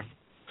 So,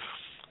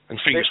 and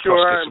fingers they sure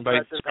crossed, are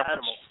get some impressive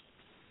animals.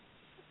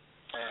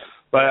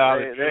 They are.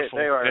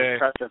 They are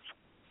impressive.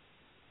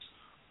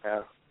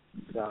 Yeah.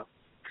 So,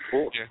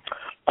 cool. Yeah.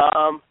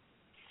 All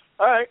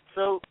right.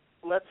 So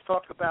let's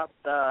talk about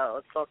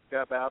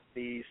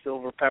the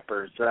silver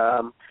peppers.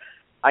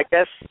 I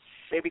guess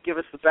maybe give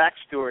us the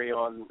backstory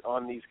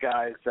on these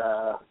guys.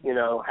 You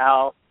know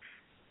how.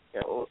 You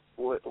know,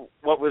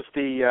 what was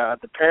the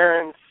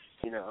parents?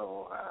 You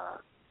know,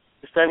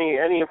 just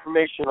any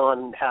information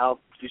on how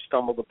you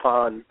stumbled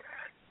upon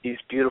these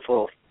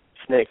beautiful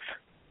snakes.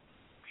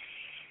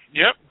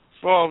 Yep.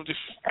 Well, I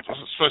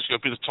was supposed to go a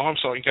bit of time,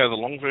 so I can go the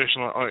long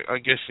version, I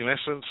guess, in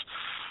essence.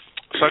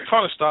 So it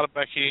kind of started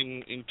back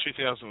in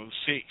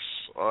 2006.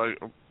 I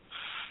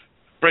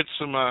bred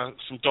some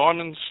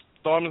diamonds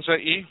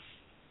that year,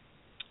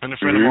 and a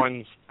friend of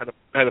mine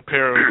had a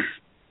pair of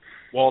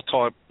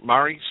wild-type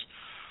Murrays,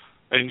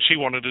 and she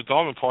wanted a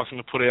diamond python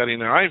to put out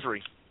in her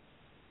aviary.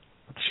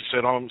 She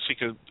said, I'm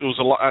sick of... It was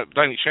a lot...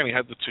 She only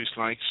had the two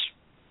snakes.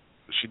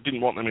 She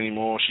didn't want them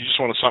anymore. She just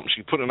wanted something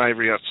she could put in an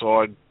aviary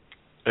outside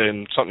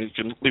and something you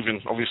can live in,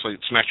 obviously,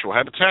 its natural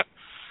habitat,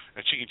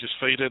 and she could just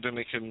feed it and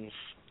it can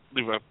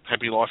live a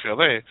happy life out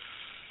there.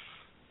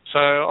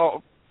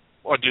 So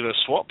I did a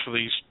swap for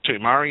these two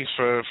Murrays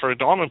for a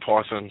diamond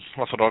python.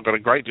 I thought I got a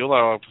great deal. They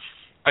were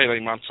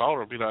 18 months old,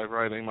 or a bit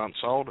over 18 months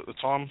old at the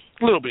time.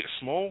 A little bit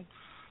small,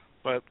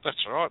 but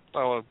that's all right. They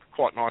were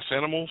quite nice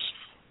animals.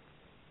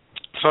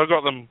 So I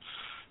got them,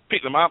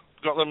 picked them up,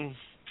 got them,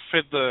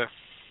 fed the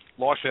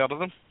life out of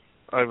them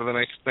over the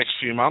next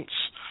few months.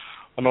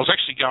 And I was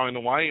actually going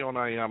away on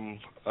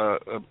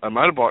a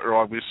motorbike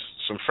ride with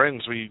some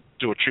friends. We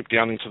do a trip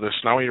down into the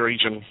snowy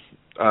region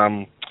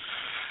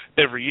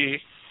every year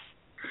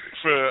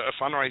for a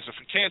fundraiser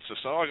for cancer.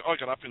 So I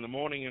got up in the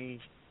morning and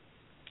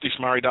this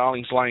Murray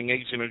Darling's laying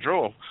eggs in a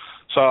drawer.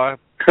 So I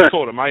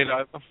called a mate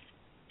over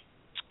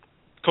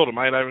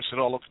and said,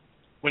 oh, look,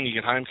 when you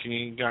get home, can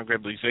you go and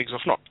grab these eggs? I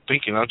was not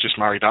thinking, they were just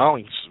Murray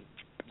Darlings.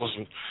 It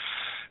wasn't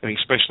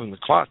anything special in the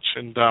clutch.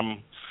 And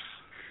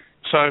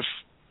so...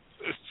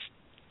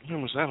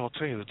 when was that? I'll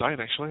tell you the date,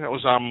 actually. That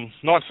was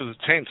 9th of the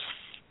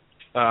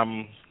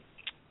 10th.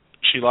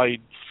 She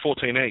laid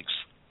 14 eggs.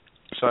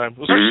 So it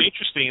was actually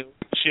interesting.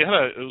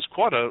 It was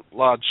quite a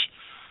large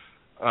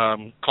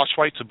clutch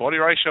weight to body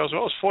ratio as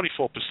well. It was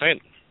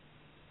 44%.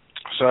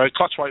 So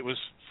clutch weight was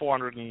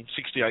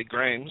 468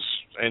 grams,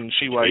 and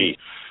she weighed...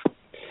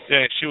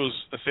 Yeah, she was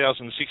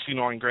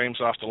 1,069 grams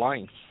after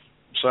laying.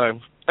 So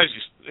as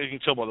you can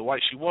tell by the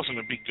weight, she wasn't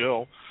a big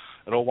girl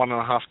at all,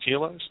 1.5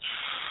 kilos.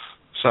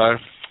 So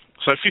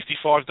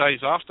 55 days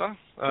after,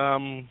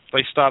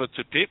 they started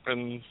to dip,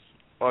 and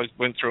I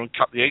went through and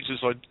cut the eggs as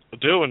I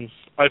do and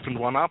opened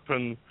one up,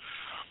 and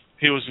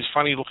here was this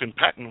funny-looking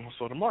pattern. I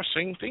thought, am I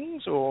seeing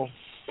things, or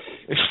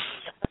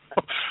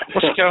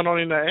what's going on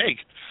in that egg?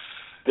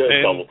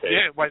 And,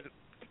 yeah,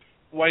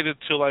 waited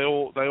till they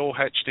all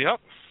hatched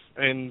out,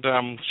 and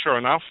sure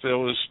enough, there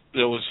was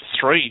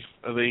 3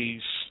 of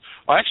these.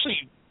 I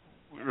actually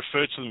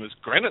referred to them as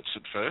granites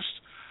at first.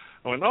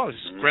 I went, oh,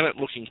 this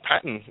granite-looking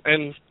pattern.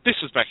 And this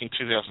was back in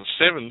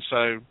 2007,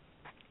 so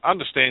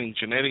understanding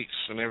genetics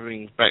and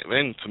everything back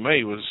then, to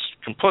me, was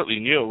completely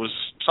new. It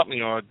was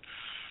something I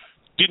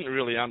didn't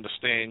really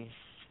understand.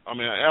 I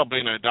mean,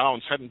 albino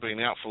Darwins hadn't been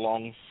out for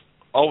long.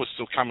 I was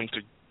still coming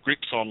to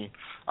grips on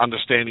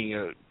understanding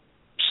a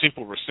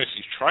simple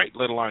recessive trait,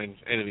 let alone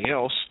anything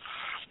else.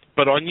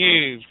 But I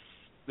knew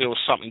there was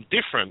something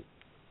different.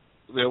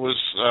 There was,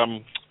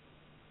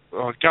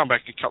 going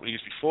back a couple of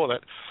years before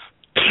that,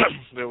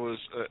 there was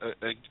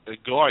a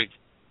guy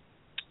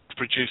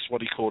produced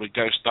what he called a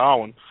ghost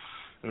Darwin,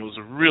 and it was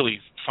a really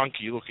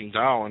funky-looking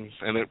Darwin,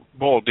 and it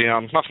boiled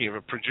down, nothing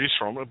ever produced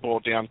from it,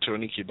 boiled down to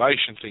an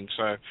incubation thing.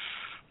 So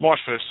my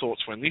first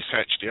thoughts when this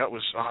hatched out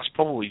was, it's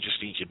probably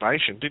just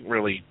incubation. Didn't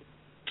really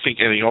think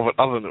anything of it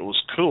other than it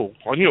was cool.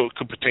 I knew it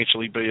could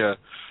potentially be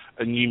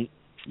a new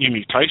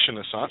mutation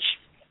as such,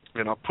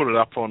 and I put it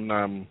up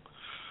on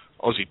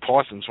Aussie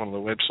Pythons, one of the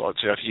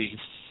websites out here,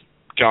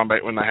 going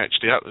back when they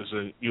hatched out. There's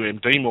a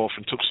UMD morph,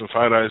 and took some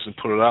photos and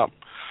put it up.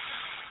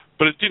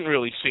 But it didn't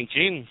really sink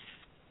in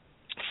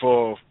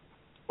for,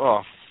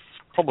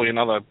 probably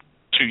another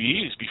 2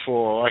 years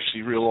before I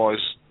actually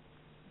realised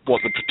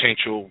what the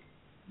potential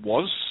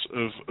was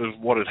of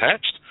what had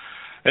hatched.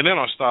 And then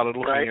I started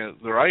looking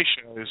at the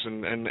ratios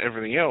and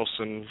everything else,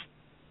 and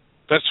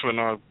that's when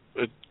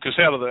because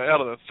out of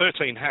the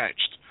 13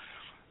 hatched,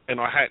 and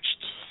I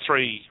hatched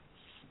 3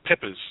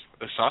 peppers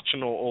as such,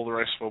 and all the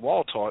rest were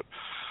wild type.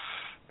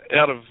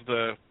 Out of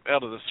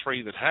the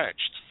 3 that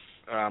hatched,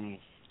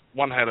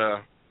 one had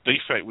a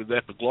defect with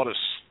epiglottis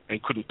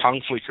and couldn't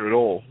tongue flicker at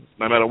all.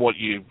 No matter what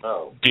you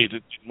did,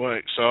 it didn't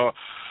work. So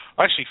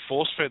I actually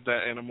force-fed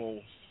that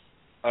animal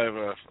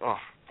over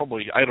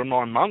probably 8 or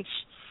 9 months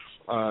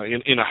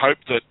in a hope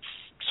that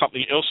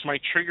something else may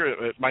trigger it.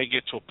 It may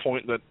get to a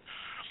point that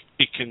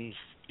it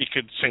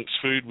could sense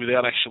food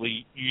without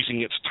actually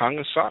using its tongue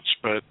as such,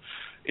 but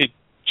it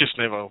just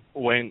never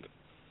went.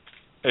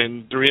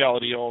 And the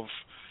reality of,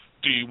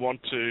 do you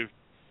want to,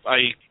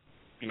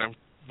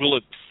 will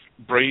it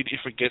breed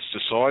if it gets to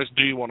size?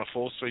 Do you want to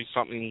force feed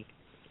something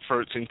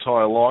for its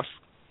entire life?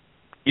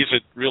 Is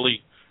it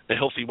really a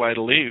healthy way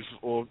to live,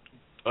 or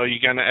are you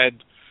going to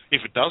add,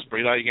 if it does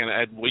breed, are you going to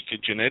add weaker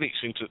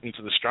genetics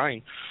into the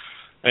strain?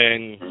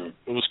 And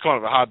it was kind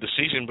of a hard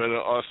decision, but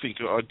I think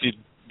I did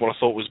what I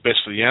thought was best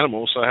for the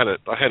animal, so I had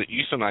it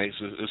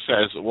euthanized. As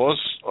sad as it was,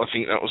 I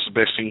think that was the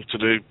best thing to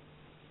do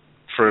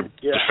for a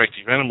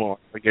defective animal,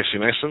 I guess,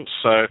 in essence.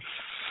 So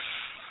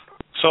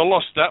I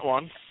lost that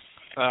one.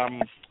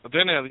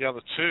 Then out of the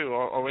other two,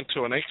 I went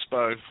to an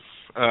expo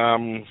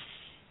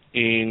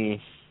in,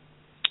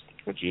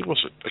 what year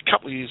was it? A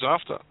couple of years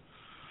after.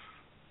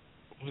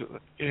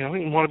 Yeah, I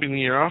think it might have been the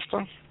year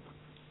after.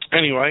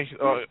 Anyway,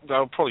 they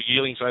were probably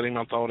yearlings,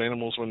 18-month-old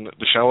animals when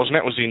the show was, and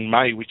that was in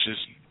May, which is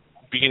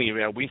beginning of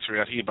our winter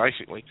out here,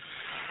 basically.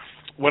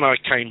 When I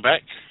came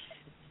back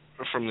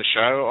from the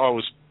show, I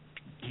was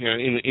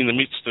in the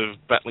midst of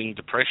battling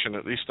depression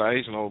at this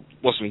stage, and I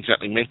wasn't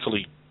exactly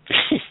mentally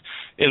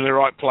in the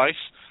right place.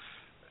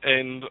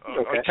 And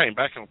I came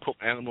back and put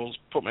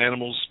my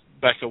animals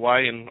back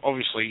away, and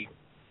obviously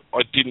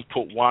I didn't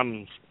put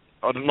one.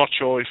 I'm not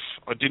sure if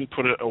I didn't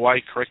put it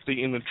away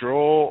correctly in the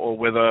drawer or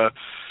whether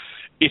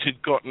it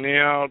had gotten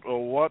out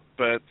or what,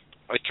 but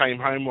I came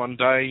home one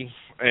day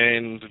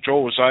and the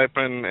drawer was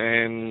open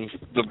and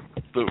the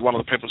one of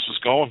the peppers was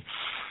gone.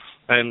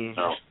 And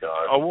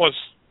I was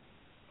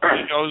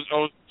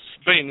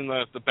being in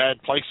the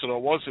bad place that I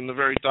was, in the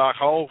very dark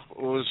hole.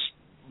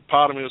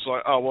 Part of me was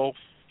like, oh, well,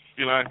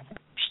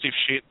 stiff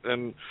shit,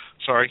 and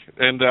sorry.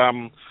 And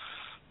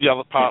the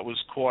other part was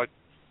quite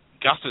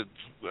gutted.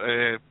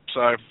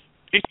 So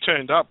it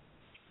turned up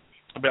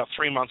about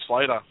 3 months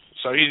later.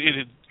 So it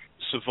had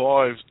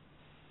survived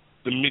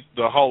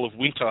the whole of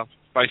winter,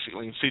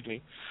 basically, in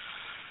Sydney.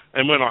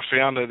 And when I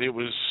found it,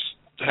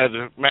 had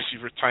a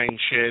massive retained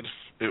shed,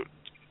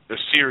 a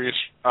serious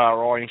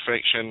RI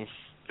infection.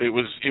 It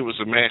was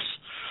a mess.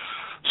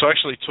 So I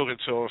actually took it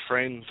to a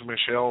friend,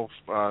 Michelle.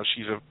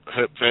 She's a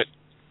herp vet,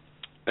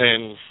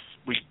 and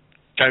we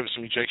gave it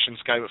some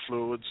injections, gave it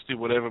fluids, did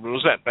whatever. But it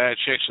was that bad.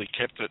 She actually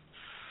kept it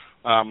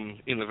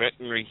in the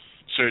veterinary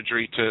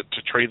surgery to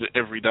treat it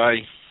every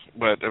day.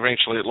 But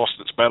eventually it lost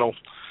its battle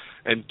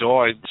and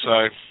died.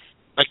 So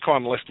that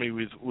kind of left me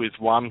with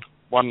one,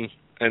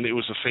 and it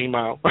was a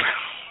female.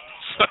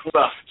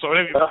 So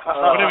whenever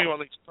you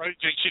want these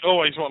projects, you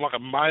always want like a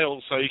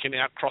male so you can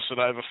outcross it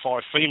over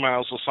 5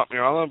 females or something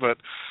or other. But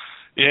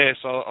yeah,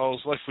 so I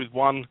was left with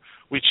one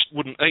which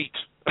wouldn't eat.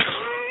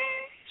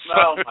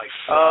 Oh my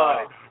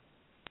God!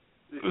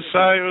 So it was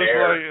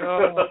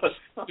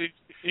like,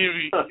 here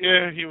we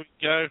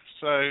go.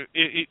 So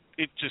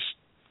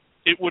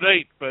it would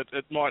eat, but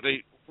it might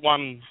eat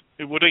one.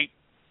 It would eat.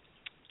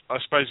 I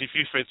suppose if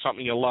you fed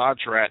something a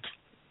large rat,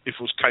 if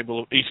it was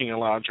capable of eating a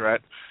large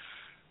rat,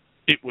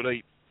 it would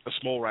eat a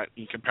small rat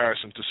in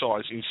comparison to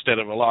size instead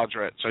of a large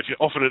rat. So if you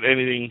offered it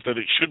anything that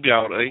it should be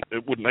able to eat,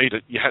 it wouldn't eat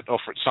it. You had to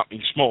offer it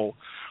something small.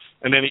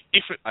 And then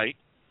if it ate,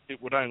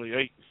 it would only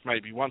eat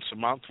maybe once a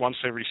month, once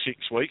every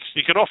 6 weeks.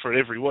 You could offer it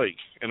every week,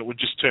 and it would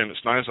just turn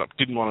its nose up.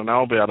 Didn't want to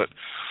know about it.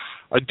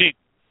 I did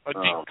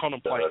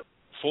contemplate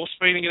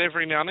force-feeding it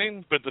every now and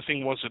then, but the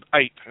thing was it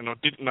ate, and I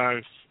didn't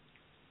know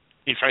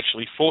if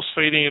actually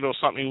force-feeding it or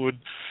something would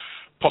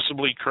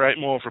possibly create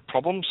more of a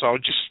problem. So I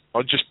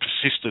just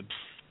persisted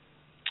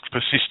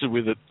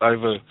with it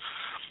over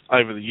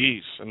the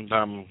years, and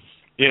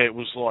it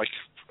was like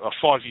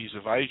 5 years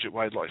of age. It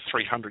weighed like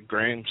 300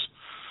 grams.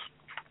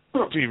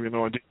 To give you an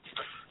idea,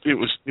 it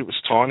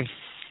was tiny.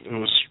 It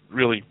was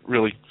really,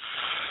 really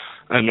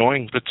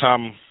annoying. But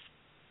so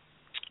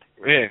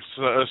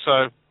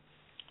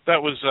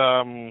that was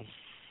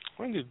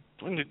when did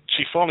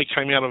she finally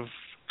came out of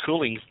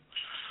cooling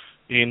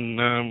in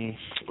I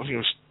think it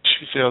was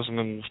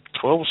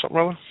 2012 or something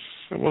or other.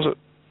 When was it?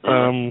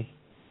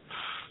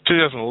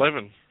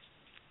 2011.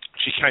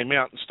 She came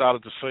out and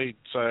started to feed.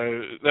 So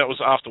that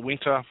was after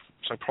winter.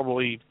 So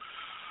probably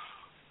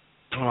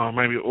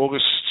maybe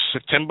August,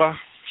 September,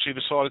 she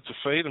decided to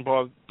feed. And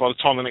by the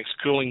time the next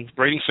cooling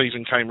breeding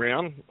season came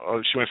around,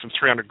 she went from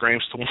 300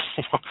 grams to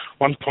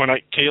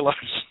 1.8 kilos.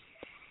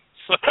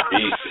 So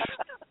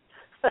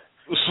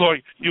it's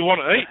like, you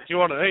want to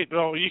eat.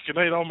 Well, you can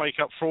eat. I'll make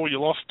up for all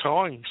your lost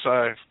time.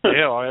 So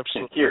yeah, I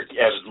absolutely. Here,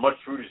 have as much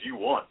food as you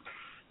want.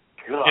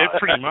 God. Yeah,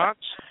 pretty much.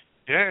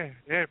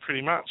 Yeah,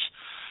 pretty much.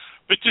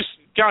 But just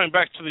going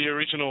back to the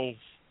original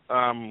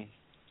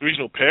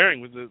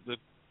pairing with the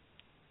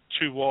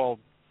two wild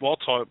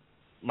type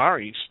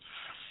Murrays,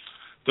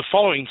 the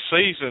following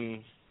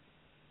season,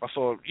 I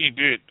thought,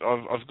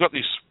 I've got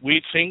this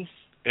weird thing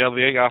out of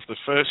the egg after the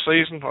first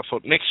season. I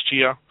thought next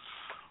year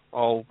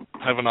I'll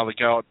have another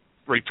go at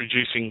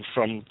reproducing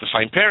from the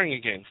same pairing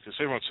again, because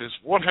everyone says,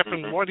 what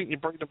happened? Why didn't you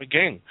breed them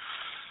again?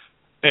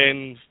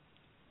 And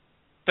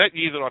that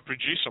year that I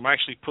produced them, I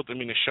actually put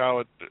them in a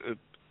show at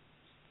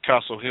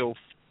Castle Hill,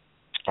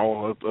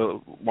 or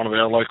one of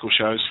our local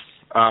shows,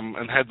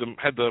 and had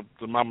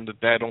the mum and the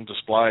dad on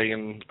display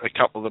and a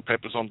couple of the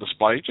peppers on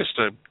display just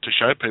to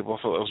show people.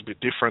 I thought that was a bit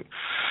different.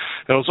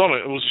 And it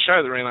was a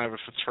show that ran over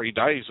for 3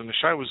 days, and the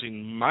show was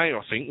in May,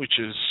 I think, which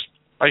is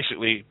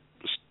basically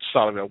the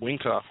start of our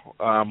winter.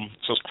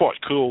 So it's quite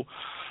cool.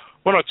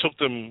 When I took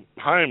them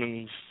home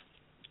and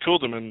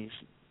cooled them and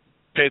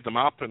paired them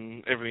up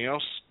and everything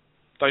else,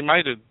 they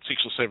mated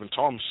 6 or 7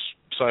 times.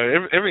 So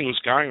everything was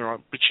going right,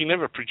 but she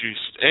never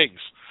produced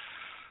eggs.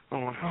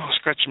 I'm like,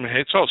 scratching my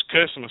head. So I was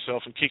cursing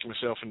myself and kicking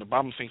myself in the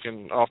bum,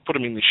 thinking, I've put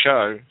him in the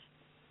show,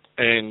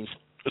 and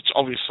it's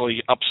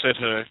obviously upset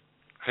her.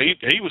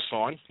 He was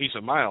fine. He's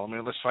a male. I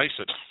mean, let's face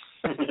it.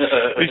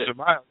 He's a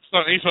male.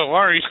 He's not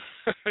worried.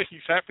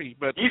 He's happy.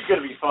 But he's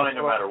going to be fine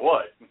no matter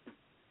what.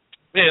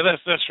 Yeah,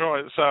 that's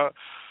right. So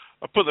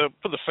I put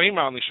the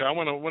female in the show.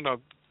 When I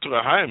took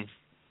her home,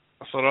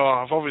 I thought,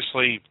 I've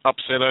obviously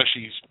upset her.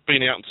 She's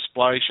been out on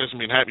display. She hasn't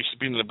been happy. She's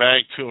been in the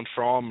bag to and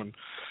from, and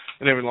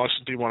everything like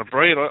she didn't want to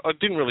breed. I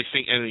didn't really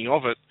think anything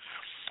of it.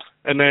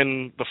 And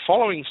then the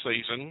following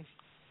season,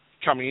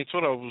 coming into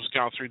it, I was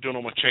going through doing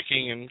all my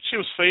checking, and she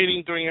was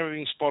feeding, doing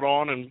everything spot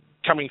on, and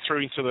coming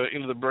through into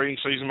the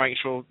breeding season, making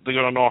sure they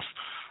got enough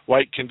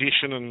weight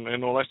condition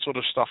and all that sort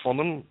of stuff on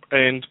them.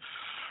 And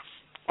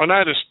I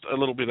noticed a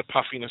little bit of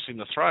puffiness in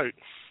the throat.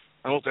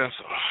 I looked down and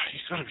thought,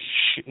 you've got to be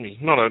shitting me.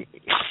 Not an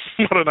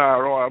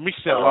RI. I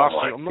missed out last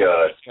year. I'm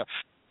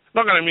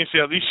not going to miss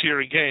out this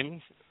year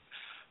again.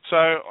 So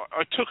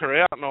I took her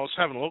out and I was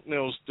having a look, and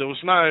there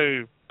was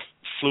no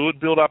fluid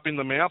build up in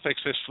the mouth,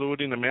 excess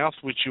fluid in the mouth,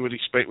 which you would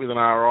expect with an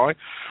RI.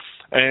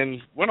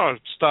 And when I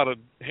started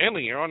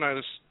handling her, I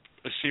noticed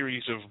a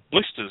series of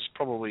blisters,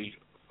 probably,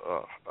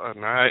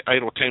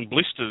 8 or 10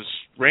 blisters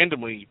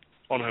randomly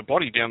on her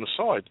body down the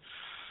side.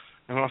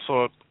 And I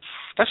thought,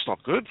 that's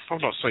not good.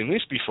 I've not seen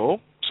this before.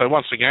 So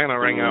once again, I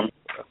rang up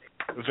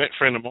a vet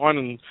friend of mine,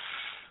 and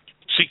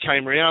she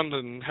came round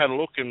and had a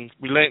look, and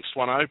we lanced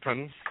one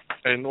open,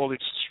 and all this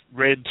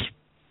red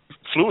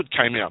fluid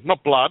came out.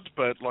 Not blood,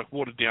 but like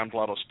watered down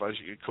blood, I suppose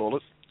you could call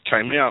it.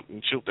 Came out,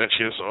 and she looked at it.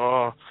 She goes,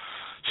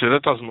 she said,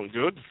 that doesn't look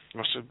good.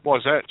 And I said, why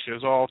is that? She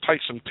goes, I'll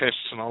take some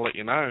tests and I'll let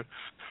you know.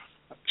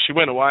 She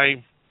went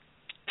away,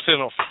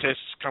 sent off the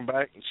tests, come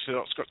back, and said,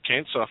 it's got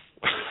cancer.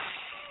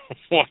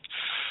 What?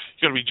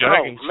 You've got to be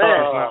joking.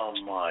 Oh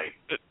my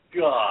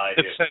God.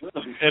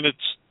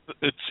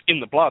 It's in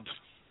the blood.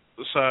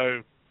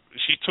 So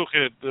she took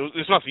it.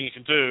 There's nothing you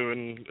can do,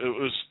 and it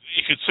was.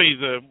 You could see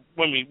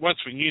once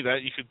we knew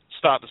that, you could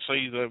start to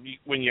see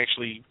when you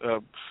actually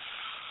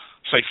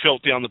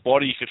felt down the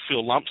body, you could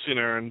feel lumps in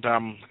her. And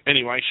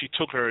anyway, she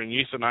took her and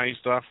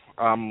euthanized her,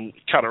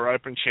 cut her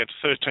open. She had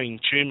 13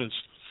 tumours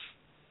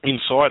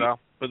inside her.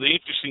 But the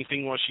interesting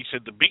thing was, she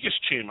said the biggest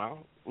tumour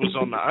was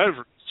on the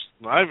ovaries,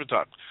 the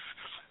oviduct,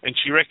 and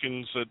she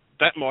reckons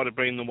that might have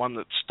been the one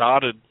that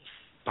started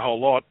the whole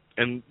lot,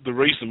 and the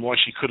reason why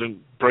she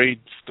couldn't breed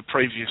the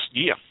previous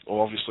year,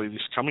 or obviously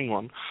this coming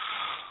one.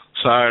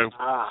 So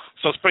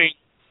it's been.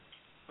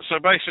 So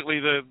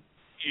basically,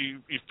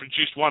 you've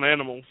produced one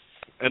animal,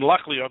 and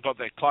luckily I got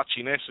that clutch.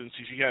 In essence,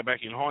 if you go back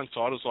in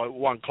hindsight, it's like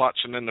one clutch,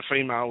 and then the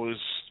female was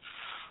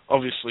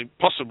obviously,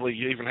 possibly,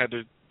 you even had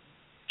a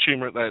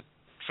tumour at that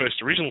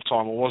first original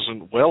time, or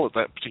wasn't well at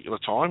that particular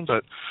time,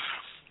 but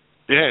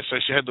yeah, so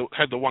she had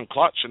the one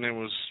clutch, and then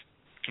was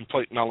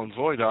complete null and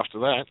void after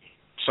that.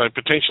 So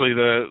potentially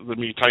the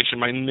mutation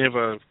may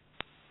never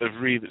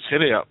have reared its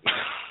head out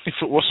if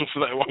it wasn't for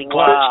that one clutch.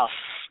 Wow.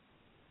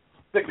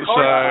 The cards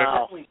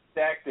are definitely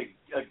stacked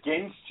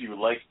against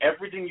you. Like,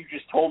 everything you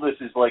just told us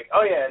is like,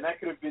 oh yeah, and that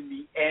could have been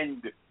the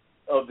end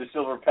of the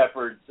silver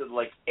peppers at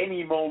like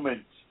any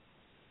moment.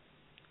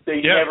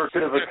 They never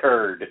could have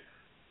occurred.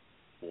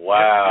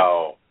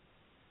 Wow.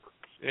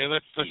 Yeah,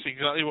 that's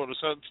exactly what it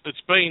was.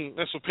 It's been,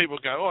 that's what people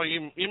go, oh,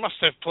 you must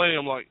have plenty.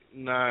 I'm like,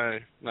 no,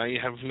 you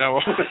have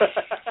no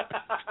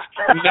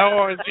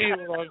idea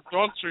what I've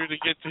gone through to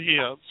get to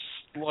here.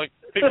 It's like,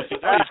 people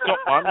think, oh, you've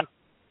got one.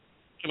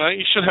 You know,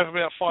 you should have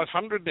about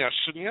 500 now,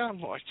 shouldn't you?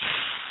 I'm like,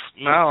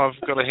 no, I've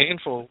got a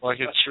handful. Like,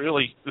 it's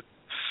really,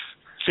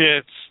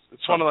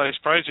 it's one of those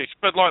projects.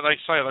 But like they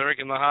say, they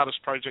reckon the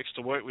hardest projects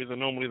to work with are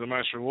normally the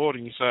most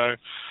rewarding, so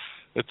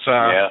it's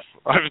I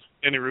haven't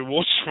any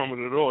rewards from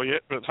it at all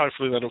yet, but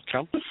hopefully that'll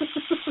come.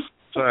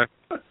 So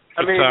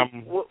I mean,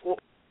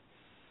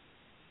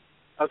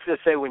 I was going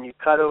to say, when you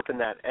cut open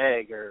that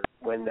egg, or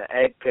when the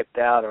egg pipped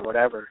out or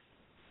whatever,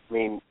 I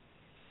mean,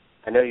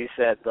 I know you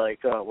said like,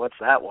 oh, what's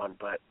that one?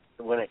 But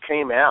when it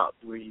came out,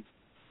 were you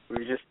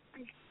just,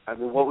 I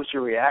mean, what was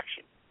your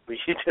reaction? Were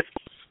you just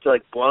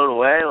like blown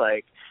away?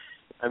 Like,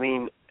 I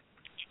mean,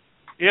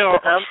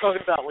 I'm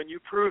talking about when you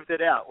proved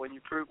it out, when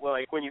you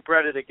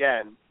bred it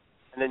again,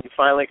 and then you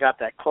finally got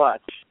that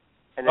clutch,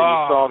 and then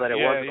you saw that it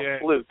wasn't a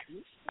fluke.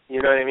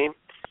 You know what I mean?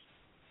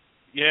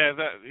 Yeah,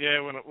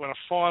 when I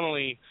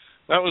finally,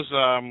 that was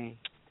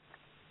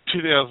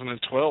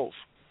 2012.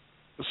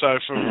 So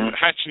from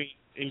hatching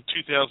in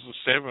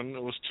 2007.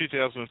 It was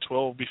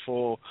 2012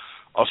 before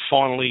I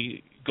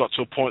finally got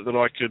to a point that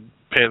I could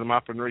pair them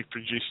up and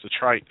reproduce the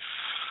trait.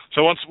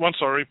 So once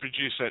I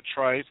reproduced that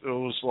trait, it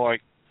was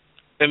like,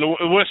 and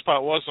the worst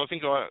part was, I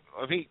think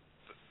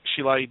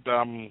she laid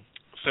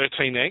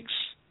 13 eggs,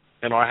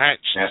 and I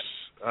hatched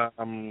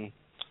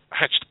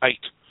 8.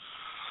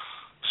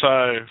 So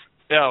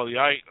out of the 8,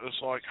 it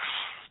was like,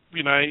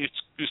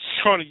 it's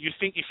kind of, you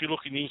think if you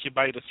look in the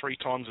incubator 3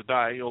 times a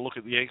day, or look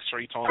at the eggs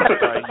 3 times a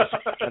day,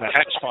 you're going to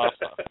hatch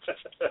faster.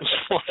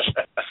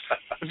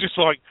 It's just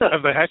like,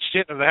 have they hatched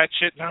yet? Have they hatched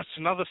yet? No, it's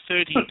another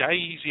 30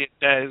 days yet,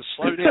 Daz.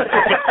 Slow down.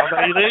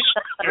 Are they there?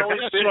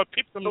 Should I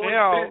pick them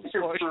now?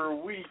 For a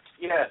week,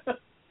 yeah.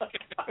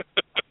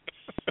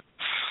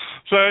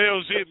 So it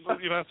was it.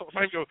 I thought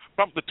maybe I'll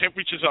bump the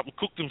temperatures up and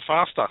cook them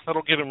faster.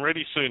 That'll get them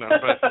ready sooner.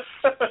 But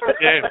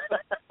yeah.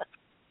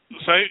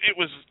 So it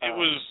was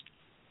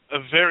a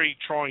very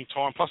trying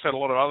time. Plus, I had a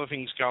lot of other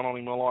things going on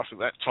in my life at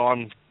that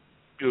time.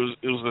 It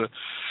was a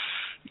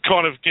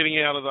kind of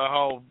getting out of the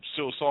whole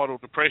suicidal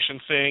depression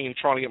thing and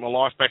trying to get my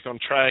life back on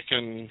track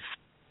and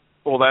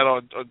all that.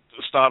 I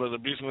started a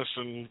business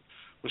and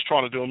was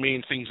trying to do a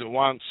million things at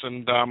once,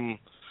 and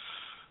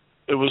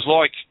it was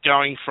like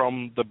going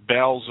from the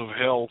bowels of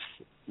hell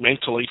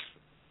mentally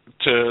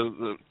to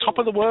the top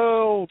of the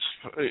world,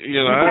 when I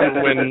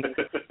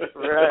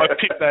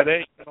picked that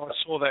egg and I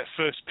saw that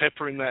first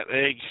pepper in that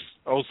egg.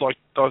 I was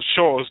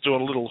sure I was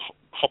doing a little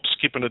hop,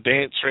 skip and a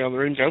dance around the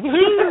room going,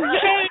 woohoo,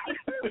 yay!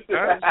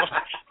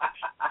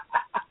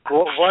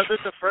 Was it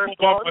the first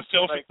one?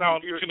 Myself, like,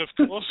 of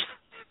course.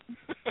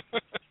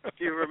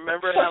 Do you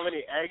remember how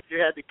many eggs you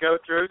had to go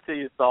through till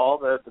you saw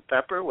the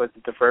pepper? Was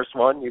it the first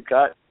one you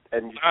got?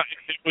 And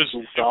it was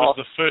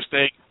the first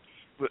egg.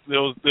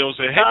 There was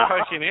a head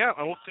poking out.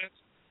 I looked at,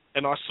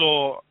 and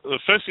the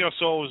first thing I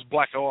saw was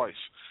black eyes.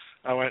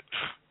 I went,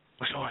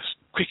 black eyes,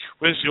 quick!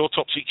 Where's the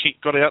autopsy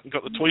kit? Got out and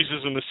got the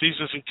tweezers and the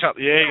scissors and cut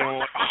the egg. And I'm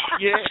like, oh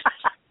yeah!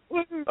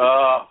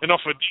 And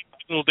off a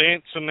little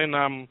dance, and then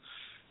I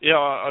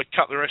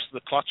cut the rest of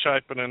the clutch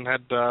open and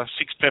had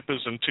 6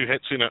 peppers and 2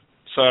 hets in it.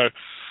 So I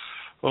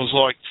was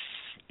like,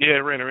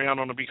 ran around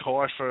on a big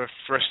high for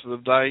the rest of the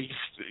day.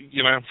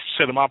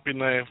 Set them up in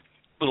their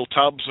little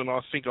tubs, and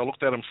I think I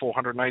looked at them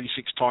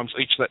 486 times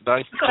each that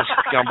day. Just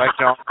going back,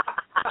 going,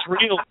 it's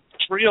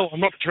real.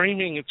 I'm not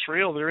dreaming. It's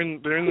real. They're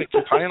in the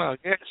container.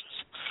 Yes.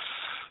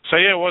 So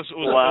it was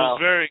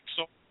very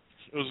exciting.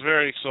 It was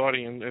very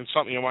exciting and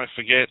something I won't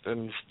forget.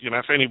 And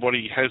if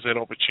anybody has that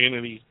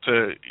opportunity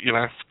to,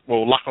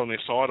 luck on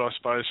their side, I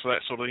suppose, for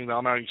that sort of thing,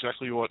 they'll know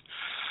exactly what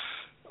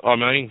I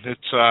mean. It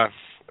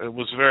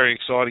was a very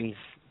exciting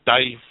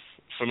day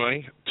for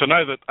me to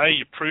know that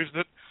you proved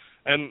it,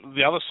 and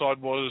the other side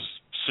was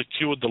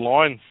secured the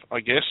line, I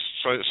guess.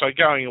 So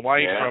going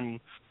away from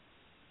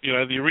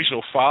the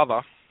original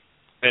father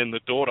and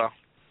the daughter,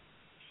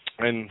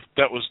 and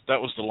that was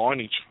the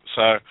lineage.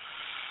 So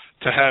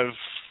to have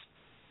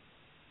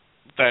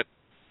that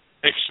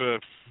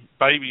extra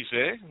babies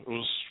there, it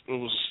was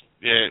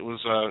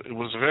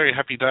a very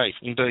happy day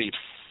indeed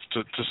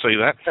to see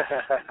that.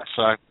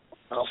 So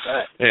I'll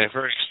bet. Yeah,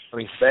 very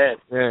exciting. Man.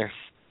 Yeah.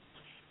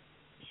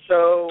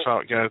 So that's how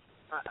it goes.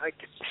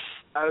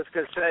 I was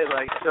going to say,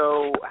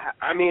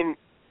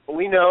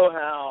 we know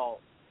how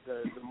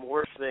the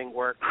morph thing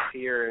works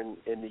here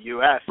in the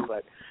U.S.,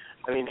 but,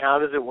 how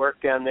does it work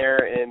down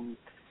there in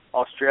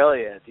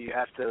Australia? Do you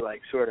have to,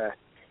 sort of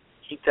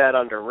keep that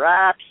under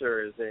wraps,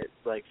 or is it,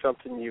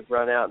 something you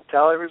run out and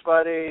tell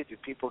everybody? Do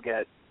people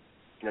get,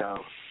 I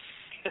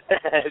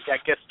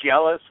guess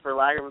jealous, for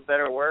lack of a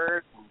better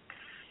word?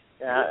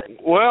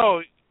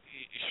 Well,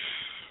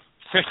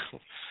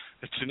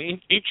 it's an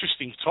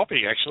interesting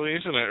topic, actually,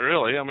 isn't it,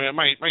 really? It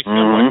may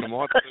feel like it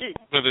might,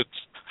 but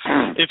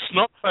it's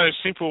not so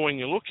simple when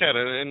you look at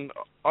it. And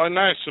I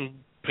know some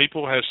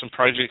people have some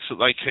projects that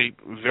they keep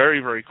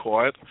very, very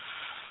quiet.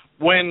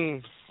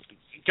 Going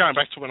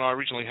back to when I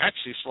originally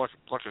hatched this, like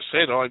I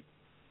said,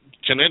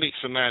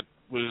 genetics and that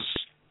was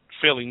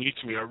fairly new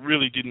to me. I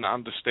really didn't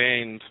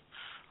understand.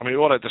 I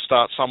had to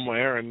start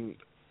somewhere, and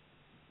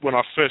when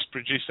I first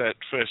produced that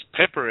first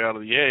pepper out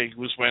of the egg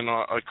was when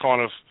I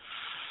kind of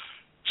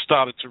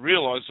started to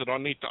realise that I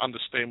need to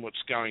understand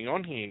what's going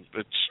on here.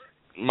 But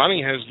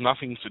money has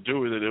nothing to do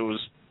with it. It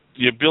was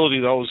the ability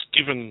that I was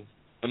given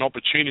an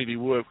opportunity to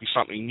work with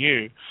something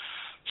new.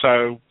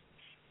 So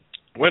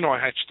when I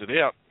hatched it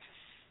out,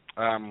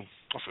 I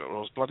forgot what I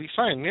was bloody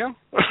saying now.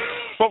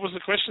 What was the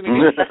question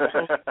again?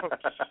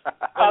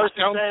 I was just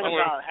saying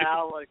about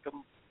how,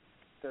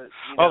 the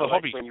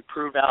hobby. When you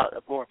prove out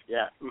a morph,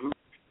 yeah. Mm-hmm.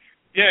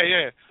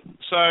 Yeah.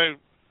 So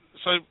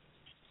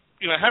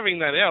having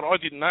that out, I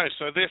didn't know.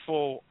 So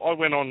therefore, I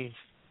went on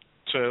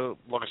to,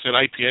 like I said,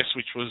 APS,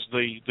 which was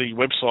the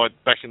website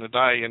back in the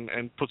day,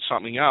 and put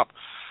something up,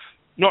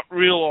 not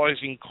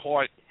realising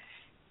quite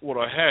what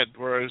I had.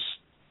 Whereas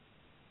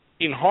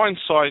in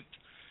hindsight,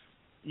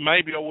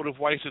 maybe I would have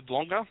waited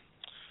longer,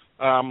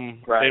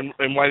 and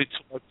waited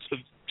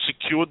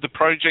secured the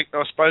project,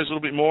 I suppose, a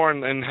little bit more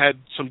and had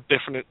some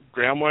definite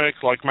groundwork,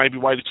 like maybe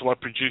waited till I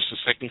produced a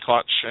second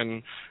clutch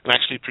and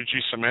actually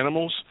produced some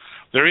animals.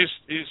 There is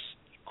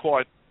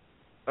quite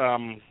a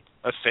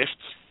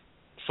theft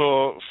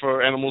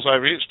for animals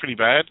over here. It's pretty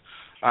bad.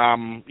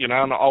 And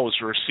I was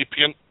a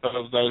recipient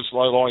of those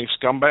low-lying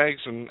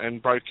scumbags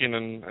and broke in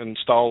and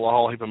stole a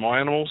whole heap of my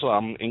animals,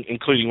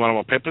 including one of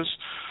my peppers,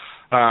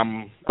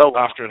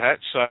 after it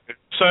hatched.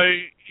 So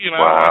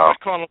wow.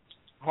 I kind of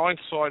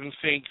hindsight and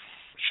think,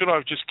 should I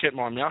have just kept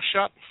my mouth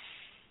shut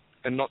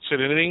and not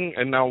said anything,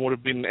 and no one would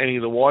have been any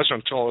the wiser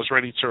until I was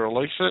ready to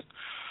release it?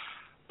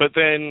 But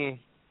then,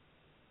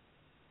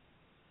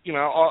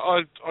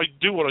 I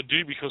do what I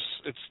do because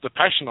it's the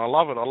passion. I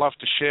love it. I love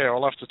to share. I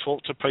love to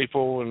talk to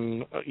people,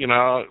 and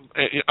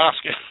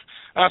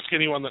ask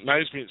anyone that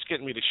knows me. It's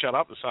getting me to shut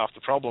up. That's half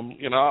the problem.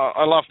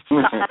 I love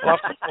to talk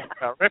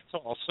about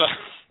reptiles.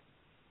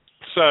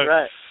 So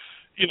right.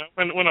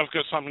 When I've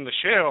got something to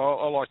share,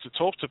 I like to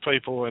talk to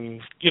people,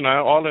 and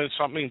I learn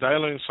something, they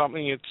learn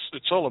something.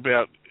 It's all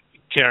about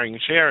caring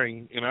and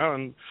sharing,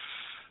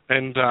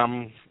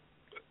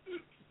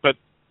 but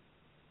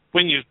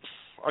when you,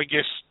 I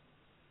guess,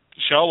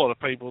 show a lot of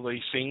people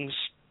these things,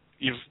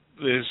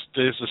 there's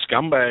the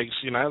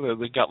scumbags,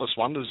 the gutless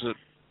wonders that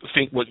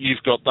think what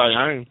you've got they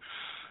own,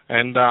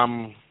 and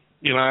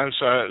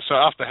so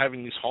after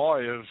having this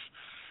high of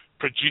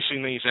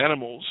producing these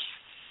animals,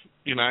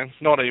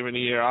 not even a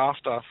year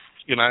after,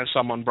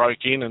 someone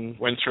broke in and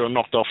went through and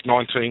knocked off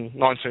 19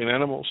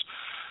 animals,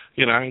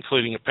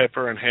 including a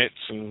pepper and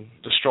hets and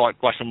the striped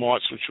black and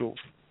whites, which we'll,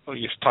 I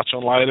guess, touch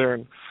on later,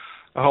 and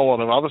a whole lot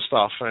of other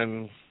stuff.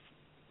 And,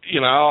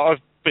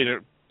 I've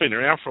been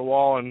around for a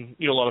while and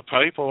knew a lot of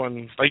people,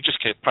 and they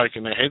just kept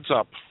poking their heads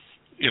up,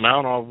 and I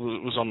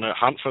was on the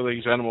hunt for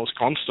these animals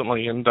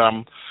constantly, and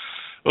it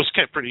was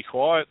kept pretty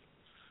quiet.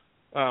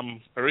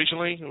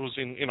 Originally, it was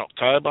in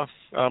October,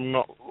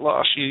 not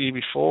last year,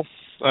 before.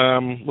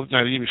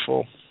 The year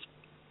before.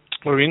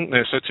 We were in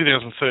there, so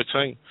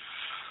 2013.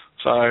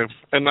 So,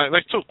 and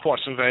they took quite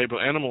some valuable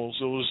animals.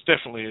 It was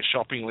definitely a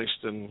shopping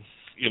list, and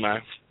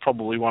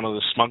probably one of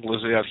the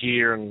smugglers out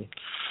here. And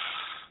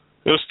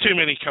there was too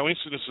many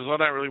coincidences. I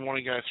don't really want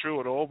to go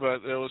through it all,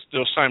 but there was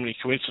so many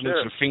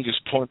coincidences, and fingers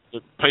pointed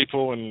at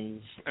people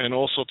and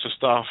all sorts of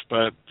stuff.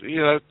 But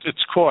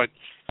it's quite.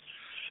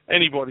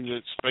 Anybody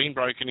that's been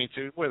broken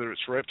into, whether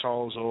it's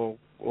reptiles or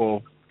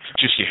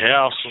just your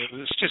house,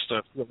 it's just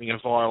a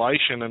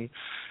violation. And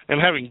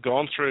having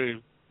gone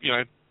through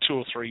 2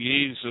 or 3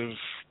 years of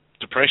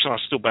depression, I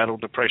still battle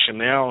depression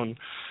now.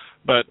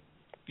 But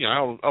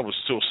I was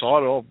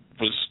suicidal.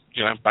 I was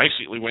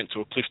basically went to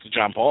a cliff to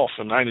jump off,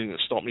 and the only thing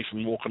that stopped me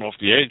from walking off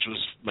the edge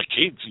was my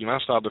kids. I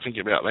started to think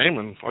about them,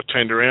 and I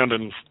turned around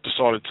and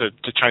decided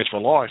to change my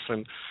life.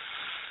 And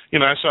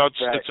so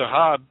it's a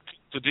hard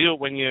to deal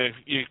when you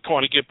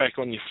kind of get back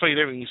on your feet,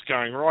 everything's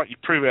going right, you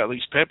prove out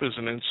these peppers,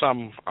 and then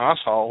some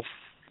asshole,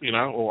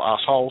 or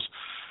assholes,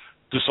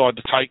 decide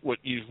to take what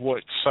you've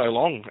worked so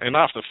long. And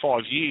after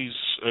 5 years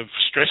of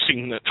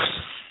stressing that,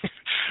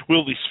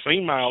 will this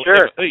female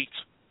ever eat,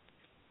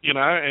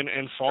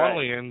 and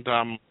finally, right.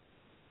 And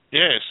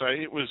so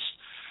it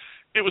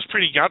was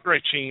pretty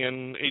gut-wrenching,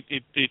 and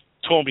it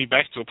tore me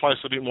back to a place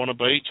I didn't want to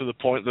be, to the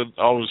point that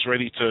I was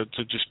ready to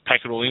just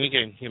pack it all in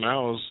again. I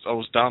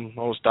was done.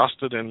 I was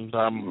dusted, and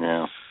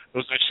it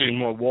was actually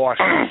my wife.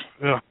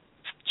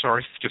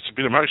 Sorry, gets a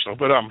bit emotional,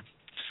 but it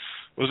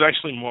was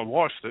actually my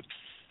wife that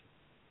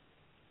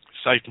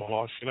saved my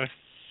life.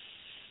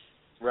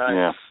 Right.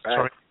 Yeah.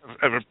 Sorry.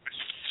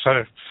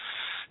 So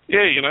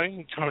you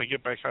kind of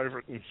get back over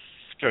it and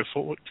go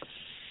forward.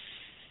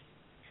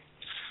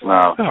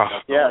 Wow.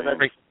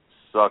 That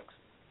sucks.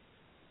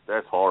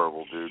 That's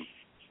horrible, dude.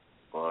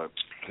 But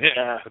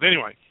but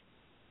anyway,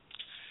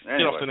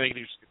 get off the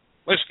negatives.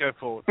 Let's go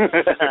forward. So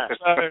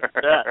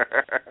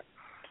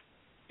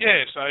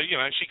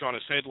she kind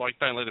of said, like,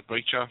 don't let it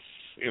beat you.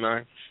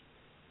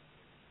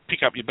 Pick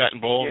up your bat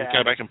and ball and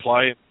go back and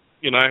play it.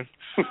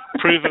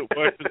 Prove it,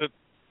 work with it.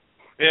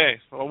 Yeah,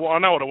 well, I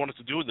know what I wanted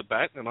to do with the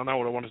bat, and I know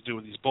what I wanted to do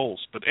with these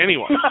balls. But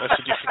anyway, that's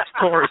a different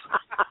story.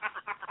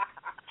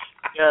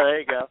 Yeah, there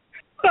you go.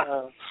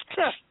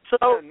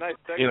 Nice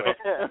so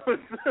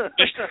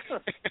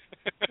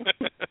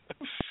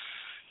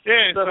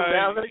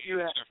now that you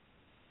have,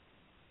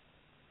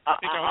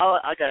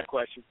 I got a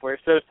question for you.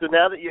 So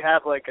now that you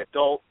have like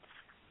adult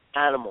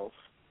animals,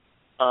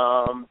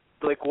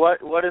 like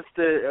what is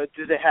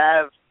do they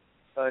have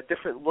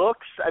different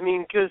looks? I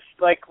mean, because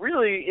like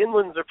really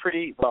inlands are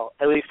pretty, well,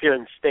 at least here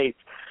in the States,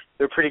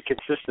 they're pretty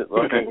consistent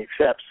looking,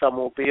 except some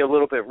will be a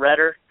little bit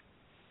redder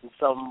and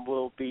some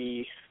will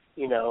be,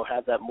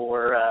 have that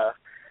more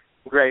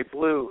gray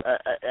blue.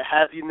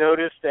 Have you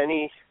noticed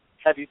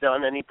have you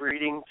done any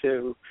breeding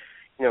to,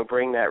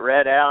 bring that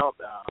red out?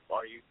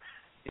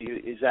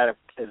 Is that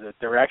a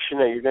direction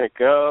that you're going to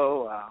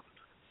go?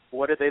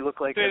 What do they look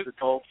like as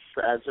adults?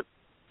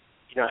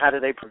 How do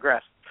they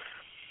progress?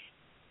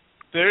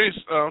 There is.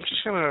 I'll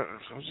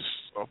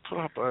put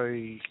up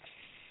a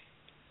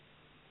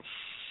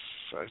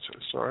photo.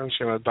 Sorry, I'm just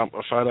going to dump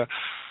a photo.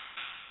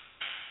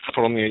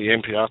 Put on the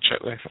NPR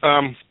chat there.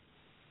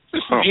 This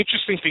is an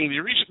interesting thing.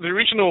 The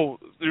original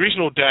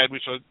dad,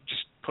 which I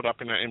just put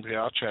up in that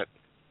NPR chat,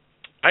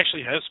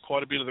 actually has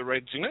quite a bit of the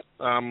Reds in it.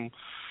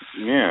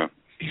 Yeah.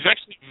 He's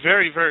actually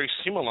very, very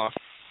similar,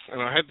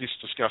 and I had this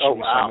discussion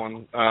with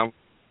someone,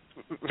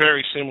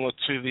 very similar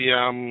to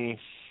the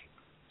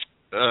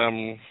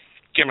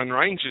Gammon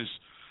Rangers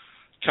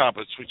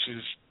carpets, which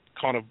is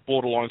kind of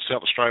borderline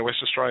South Australia,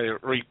 West Australia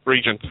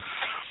region.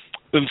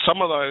 And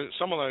some of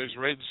those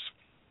Reds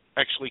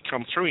actually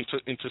come through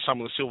into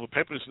some of the silver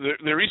peppers.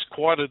 There is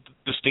quite a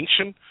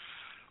distinction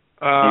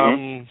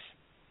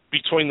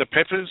between the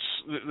peppers.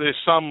 There's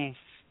some,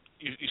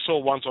 you saw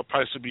ones I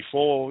posted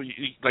before,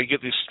 they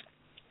get this,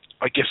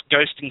 I guess,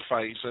 ghosting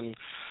phase, and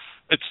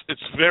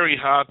it's very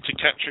hard to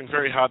capture and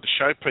very hard to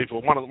show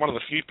people. One of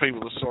the few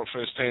people that saw it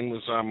firsthand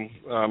was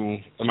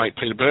the mate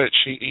Peter Birch.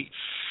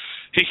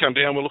 He came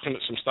down, we're looking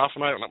at some stuff,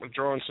 and I opened up a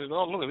drawer and said,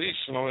 oh, look at this.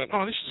 And I went,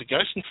 oh, this is a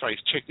ghosting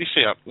phase, check this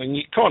out. And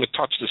you kind of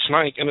touch the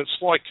snake, and it's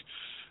like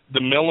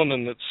the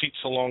melanin that sits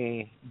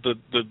along the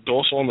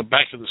dorsal on the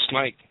back of the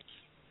snake.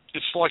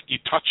 It's like you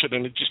touch it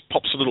and it just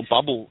pops a little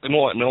bubble, and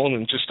all that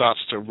melanin just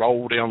starts to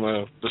roll down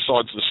the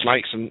sides of the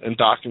snakes and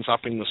darkens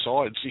up in the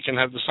sides. You can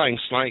have the same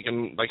snake,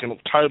 and they can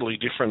look totally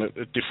different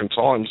at different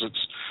times.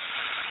 It's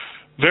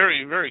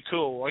very, very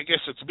cool. I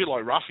guess it's a bit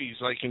like roughies.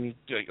 They kind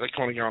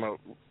of go on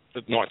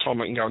at night time,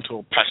 they can go into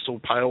a pastel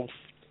pale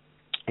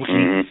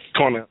looking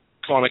kind of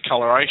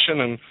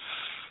coloration, and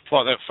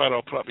like that photo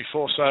I put up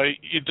before. So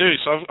you do.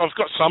 So I've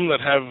got some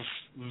that have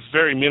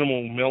very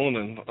minimal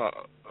melanin.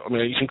 I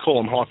mean, you can call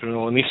them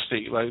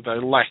hypermelanistic. They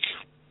lack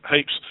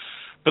heaps.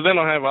 But then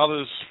I have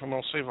others, and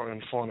I'll see if I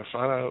can find a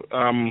photo,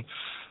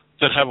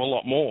 that have a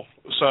lot more.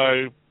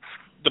 So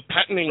the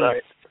patterning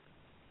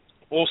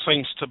all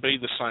seems to be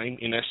the same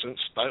in essence.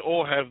 They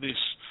all have this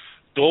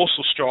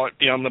dorsal stripe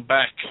down the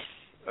back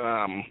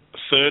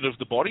third of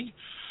the body,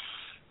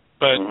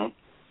 but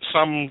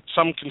some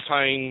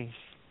contain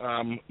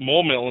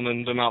more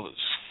melanin than others.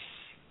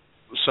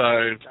 So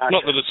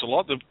not that it's a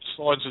lot. The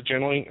sides are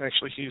generally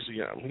actually here's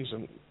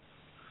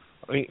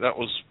I think that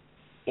was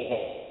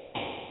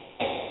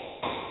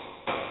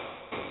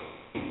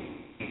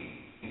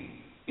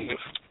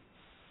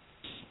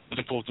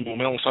more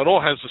melanin. So it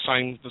all has the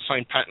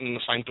same pattern, the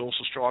same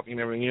dorsal striping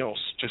and everything else.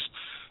 Just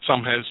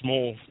some has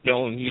more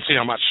melanin. You see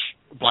how much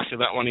blacker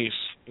that one is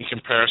in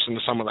comparison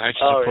to some of the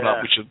hatches I put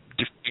up, which are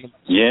different.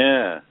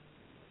 Yeah.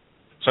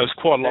 So it's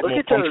quite a lot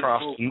more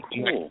contrast in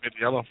that compared to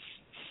the other.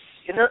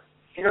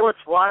 You know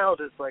what's wild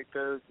is like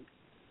those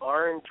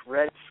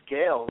orange-red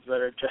scales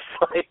that are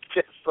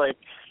just like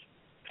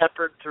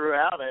peppered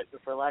throughout it,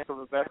 for lack of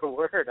a better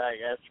word, I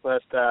guess.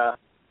 But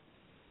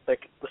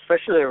like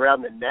especially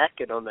around the neck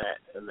and on the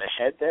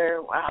head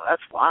there. Wow,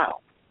 that's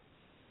wild.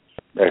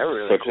 That's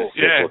really such cool. a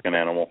sick-looking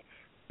animal.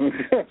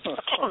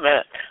 Oh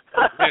man.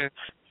 Yeah.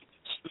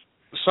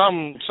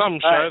 Some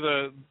show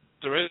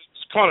the red.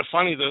 It's kind of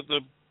funny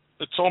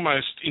it's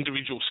almost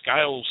individual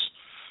scales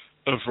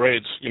of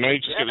reds. You know, you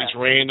just get these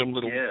random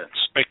little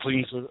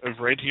specklings of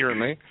red here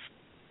and there.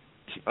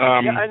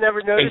 I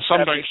never noticed some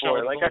that don't before.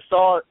 show it like I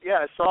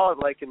saw it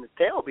like in the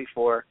tail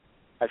before.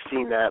 I've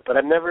seen that, but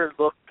I've never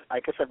looked. I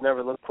guess I've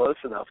never looked close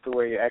enough to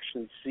where you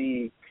actually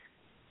see,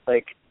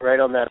 like right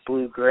on that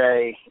blue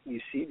gray, you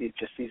see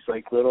these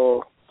like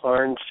little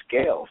orange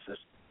scales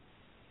just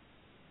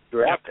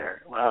throughout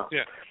there. Wow.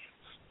 Yeah.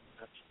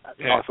 That's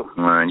awesome.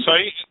 Right. So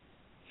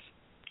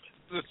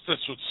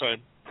that's what's so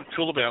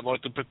cool about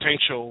like the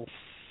potential.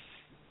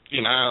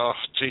 You know,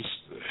 geez,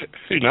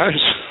 who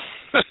knows?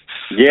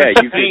 Yeah,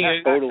 you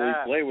can totally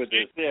play with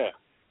it. Yeah.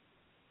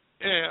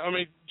 Yeah, I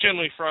mean,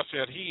 generally for us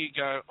out here, you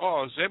go,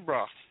 oh,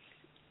 zebra.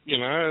 You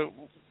know,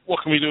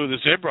 what can we do with a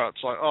zebra?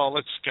 It's like, oh,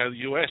 let's go to the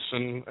US.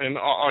 And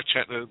I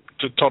chat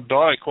to Todd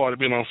Dyer quite a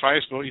bit on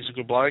Facebook. He's a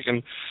good bloke.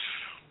 And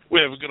we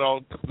have a good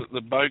old,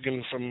 the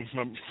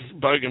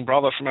Bogan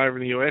brother from over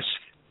in the US.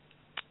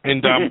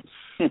 And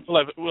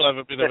we'll have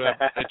a bit of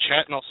a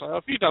chat. And I'll say, oh,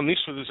 have you done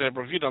this with a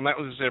zebra? Have you done that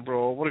with a zebra?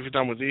 Or what have you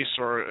done with this?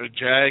 Or a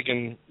jag?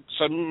 And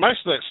so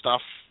most of that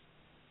stuff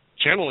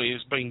generally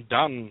has been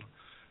done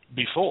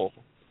before.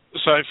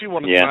 So if you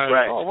want to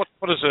know,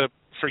 what does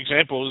for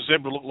example, a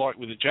zebra look like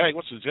with a jag?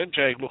 What's a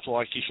jag look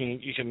like? You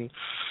can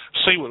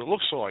see what it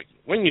looks like.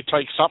 When you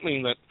take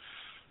something that,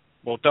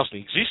 well, it doesn't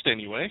exist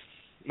anywhere,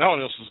 no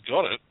one else has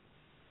got it,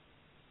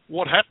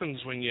 what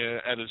happens when you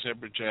add a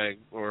zebra jag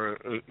or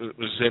a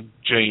zeb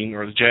gene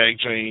or a jag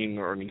gene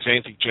or an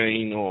xanthic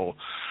gene or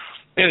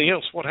anything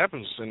else? What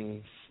happens?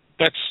 And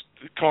that's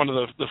kind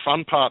of the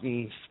fun part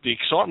and the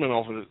excitement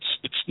of it.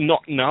 It's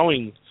not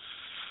knowing,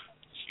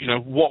 you know,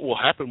 what will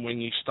happen when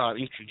you start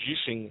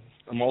introducing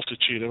a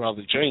multitude of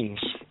other genes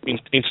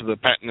into the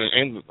pattern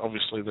and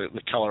obviously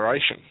the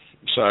coloration.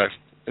 So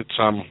it's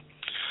an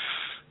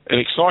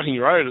exciting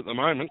road at the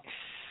moment.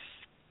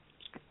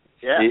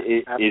 Yeah,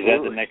 is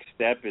that the next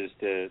step? Is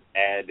to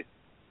add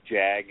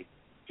jag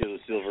to the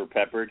silver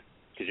peppered?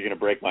 Because you're going to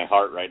break my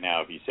heart right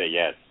now if you say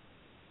yes.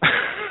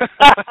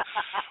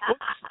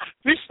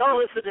 Don't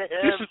listen to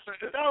him.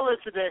 Don't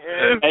listen to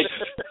him.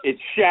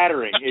 It's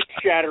shattering. It's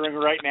shattering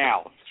right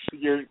now.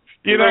 Your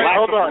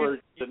hold on.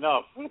 Words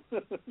enough.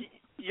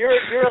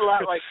 You're a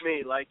lot like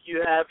me. Like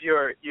you have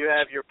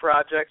your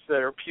projects that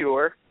are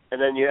pure,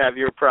 and then you have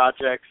your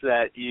projects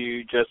that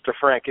you just are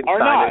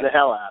Frankensteining the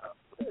hell out of.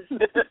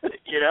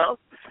 You know,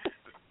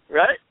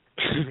 right?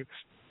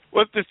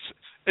 Well,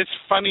 it's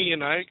funny, you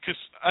know, because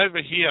over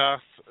here,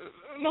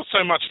 not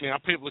so much now.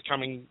 People are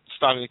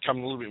starting to come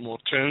a little bit more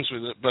terms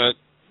with it, but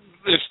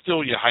there's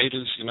still your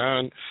haters, you know.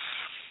 And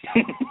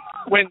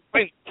when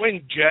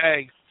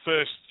Jag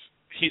first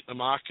hit the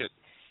market,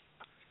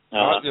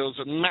 right, there was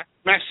a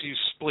massive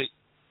split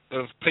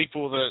of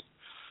people that,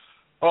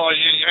 oh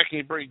yeah, how can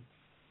you breed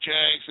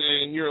Jags?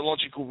 They're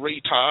neurological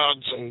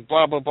retards and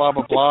blah blah blah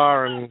blah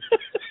blah, and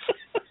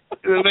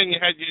then you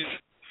had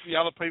the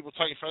other people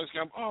taking photos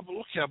going, oh, but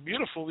look how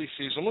beautiful this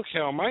is, and look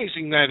how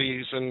amazing that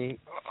is. And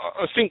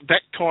I think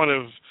that kind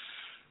of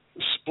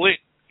split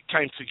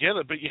came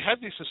together, but you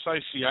had this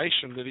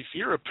association that if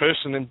you're a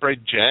person and bred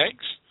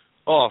Jags,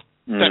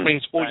 that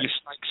means all your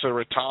snakes are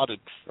retarded,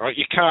 right?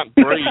 You can't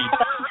breed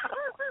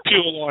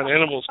pure line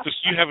animals because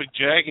you have a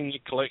Jag in your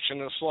collection.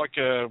 It's like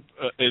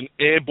an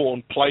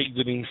airborne plague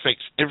that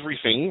infects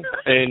everything,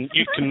 and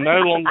you can no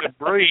longer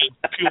breed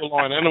pure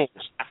line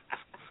animals.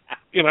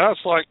 You know,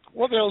 it's like,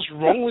 what the hell's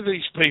wrong with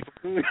these people?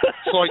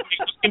 It's like,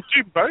 you can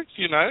do both,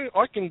 you know.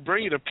 I can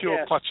breed a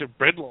pure clutch of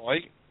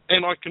bredli,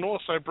 and I can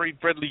also breed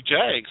bredli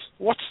Jags.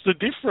 What's the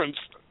difference?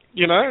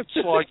 You know, it's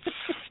like...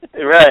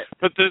 Right.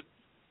 But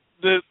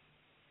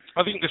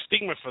I think the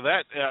stigma for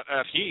that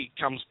out here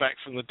comes back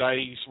from the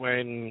days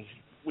when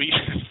we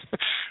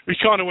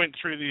kind of went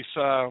through this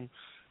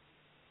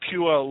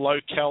pure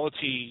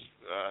locality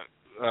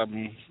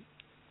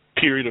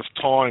period of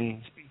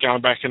time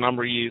going back a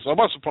number of years.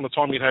 Once upon a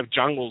time you'd have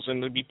jungles,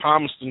 and there'd be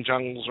Palmerston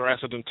jungles or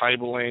Atherton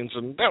tablelands,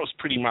 and that was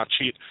pretty much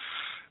it.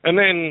 And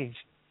then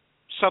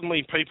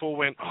suddenly people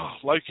went, oh,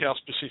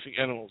 locale-specific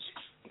animals.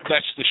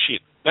 That's the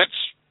shit.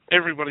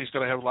 Everybody's got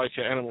to have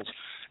locale animals.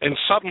 And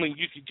suddenly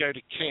you could go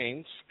to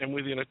Cairns, and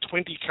within a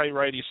 20k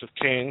radius of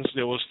Cairns,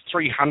 there was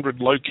 300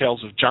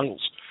 locales of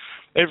jungles.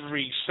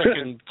 Every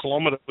second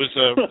kilometre was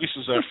this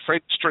is a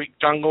Fred Street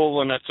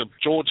jungle, and that's a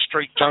George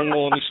Street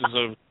jungle, and this is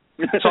a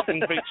Sutton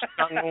Beach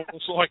jungle.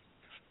 It's like,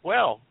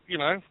 well, you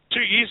know,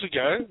 2 years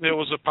ago there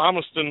was a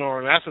Palmerston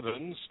or an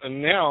Atherton's,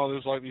 and now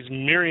there's like this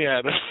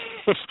myriad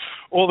of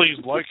all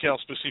these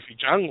locale-specific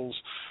jungles.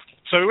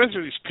 So we went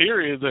through this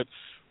period that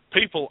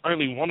people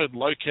only wanted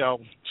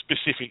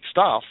locale-specific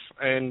stuff,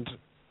 and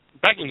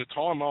back in the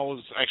time I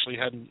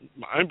had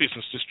my own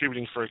business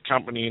distributing for a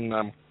company in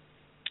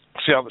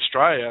South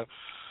Australia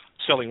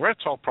selling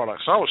reptile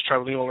products. I was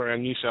travelling all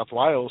around New South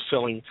Wales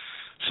selling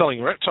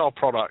reptile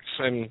products,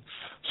 and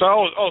so I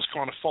was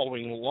kind of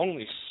following along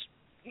this.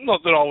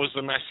 Not that I was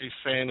a massive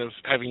fan of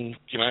having,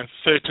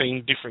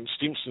 13 different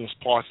Stimson's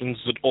pythons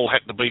that all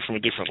had to be from a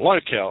different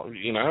locale, which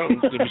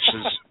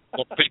is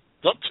what people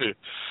got to.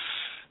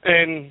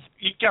 And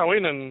you'd go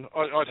in, and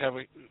I'd have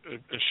a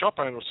shop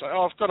owner say,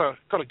 "Oh, I've got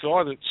a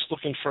guy that's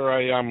looking for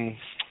a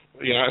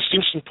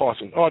Stimson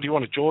python. Oh, do you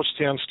want a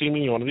Georgetown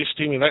stimmy? You want this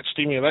stimmy, that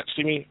stimmy, or that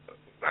stimmy?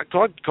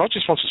 God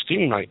just wants a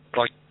stimmy, mate.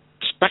 Like,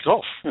 just back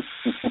off."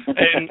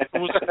 And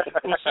was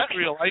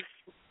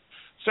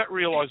that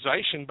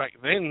realization back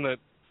then that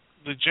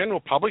the general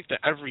public, the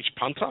average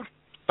punter,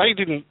 they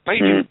didn't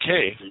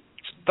care.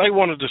 They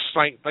wanted a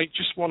snake. They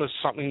just wanted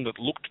something that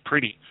looked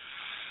pretty.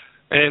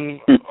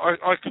 And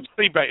I could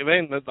see back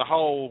then that the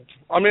whole...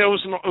 I mean,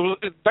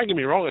 don't get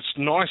me wrong, it's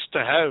nice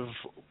to have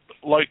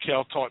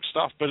locale type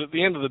stuff, but at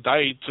the end of the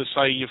day, to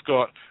say you've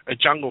got a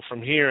jungle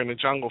from here and a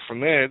jungle from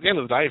there, at the end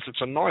of the day, if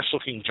it's a nice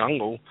looking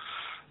jungle,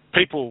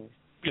 people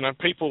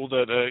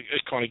that are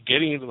kind of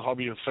getting into the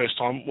hobby for the first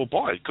time will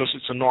buy it because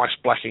it's a nice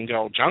black and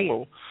gold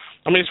jungle.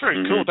 I mean, it's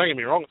very cool, don't get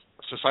me wrong,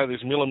 to say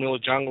there's Miller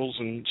jungles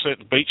and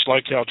certain beach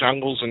locale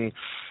jungles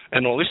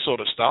and all this sort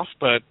of stuff,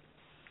 but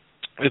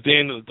at the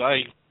end of the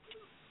day,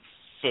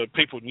 for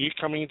people new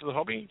coming into the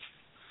hobby,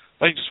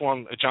 they just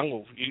want a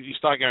jungle. You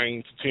start going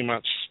into too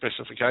much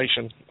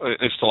specification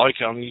as to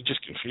locale, and you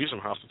just confuse them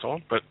half the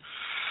time. But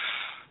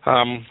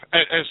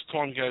as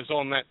time goes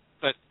on,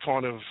 that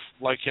kind of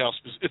locale,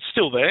 it's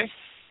still there,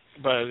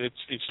 but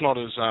it's not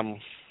as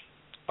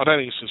I don't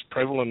think it's as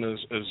prevalent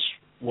as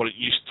what it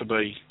used to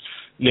be.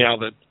 Now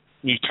that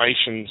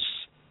mutations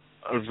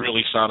have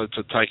really started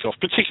to take off,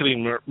 particularly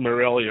in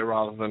Morelia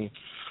rather than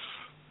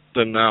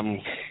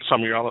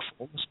some of your other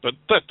forms, but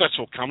that's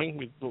all coming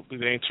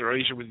with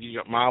Antaresia. With you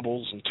got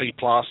marbles and T+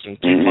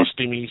 and T+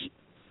 stimmies,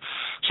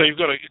 so you've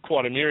got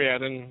quite a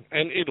myriad, and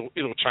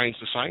it'll change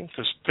the same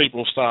because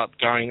people start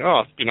going,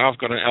 I've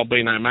got an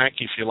albino Mac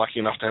if you're lucky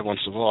enough to have one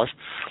survive,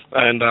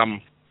 and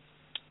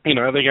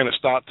they're going to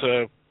start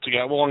to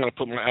go, well, I'm going to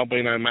put my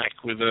albino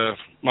Mac with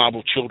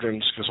marble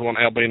children's because I want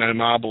albino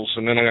marbles,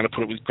 and then I'm going to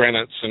put it with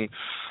granites, and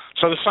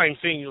So the same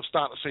thing, you'll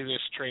start to see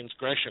this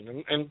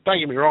transgression. And don't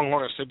get me wrong,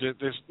 like I said,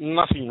 there's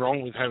nothing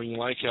wrong with having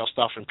locale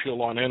stuff and pure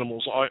line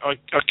animals. I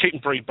keep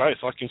and breed both.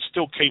 I can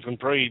still keep and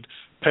breed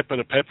pepper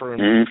to pepper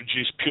and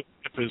produce pure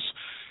peppers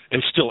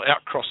and still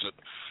outcross it.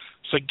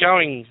 So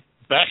going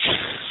back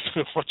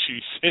to what you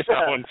said,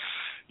 Owen,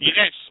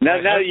 yes.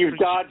 Now you've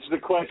dodged the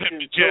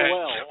question so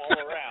well all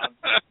around.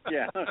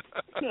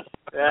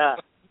 Yeah.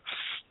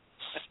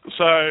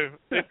 So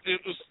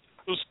it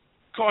was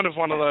kind of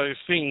one of those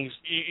things.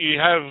 You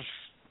have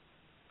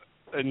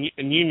a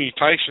new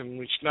mutation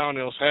which no one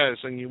else has,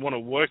 and you want to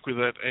work with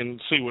it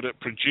and see what it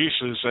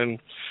produces. And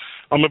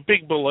I'm a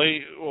big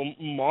believer, or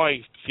my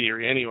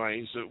theory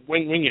anyway, is that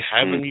when you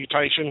have a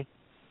mutation,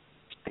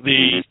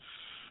 the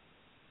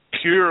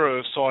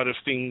purer side of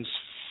things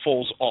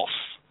falls off.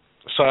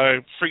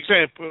 So, for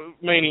example,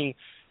 meaning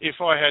if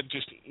I had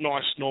just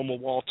nice, normal,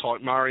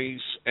 wild-type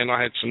Murrays and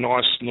I had some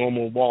nice,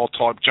 normal,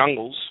 wild-type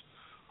jungles,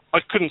 I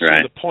couldn't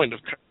see the point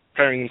of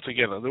pairing them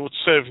together. They would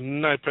serve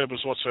no purpose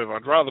whatsoever.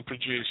 I'd rather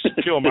produce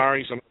pure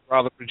Murrays and I'd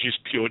rather produce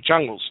pure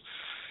jungles.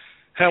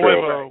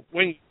 However,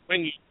 when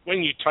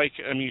you take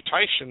a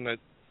mutation that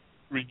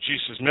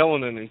reduces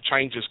melanin and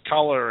changes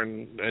colour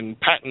and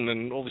pattern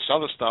and all this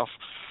other stuff,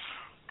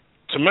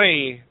 to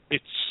me,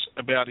 it's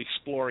about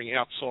exploring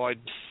outside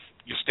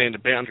your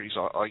standard boundaries,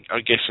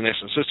 I guess, in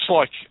essence. It's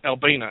like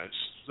albinos.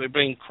 They're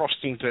being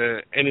crossed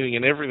into anything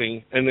and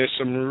everything, and there's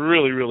some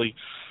really, really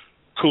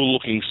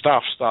cool-looking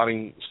stuff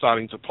starting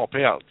to pop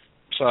out.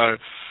 So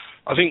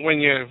I think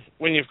when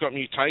you've got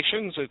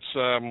mutations, it's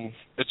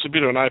a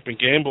bit of an open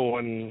gamble,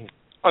 and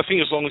I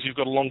think as long as you've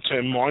got a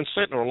long-term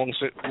mindset or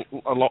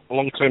a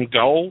long-term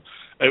goal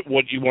at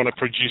what you want to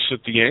produce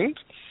at the end,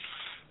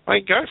 I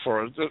think go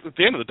for it. At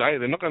the end of the day,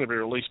 they're not going to be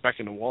released back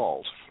in the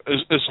wild.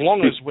 As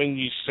long as when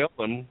you sell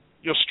them,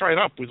 you're straight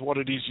up with what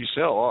it is you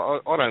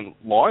sell. I don't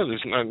lie.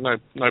 There's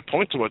no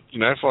point to it. You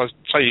know, if I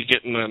say you're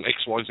getting an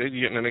XYZ,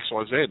 you're getting an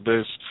XYZ.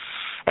 There's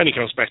only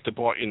comes back to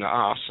bite you in the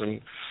arse,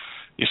 and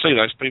you see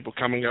those people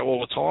come and go all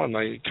the time.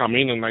 They come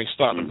in and they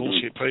start to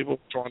bullshit people,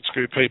 try and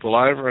screw people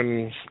over,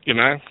 and you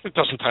know it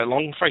doesn't take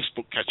long.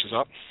 Facebook catches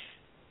up.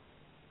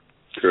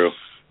 True.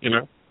 You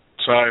know,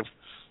 so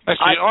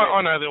actually,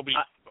 I know there'll be.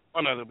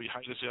 I know there'll be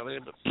haters out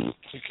there, but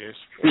who cares?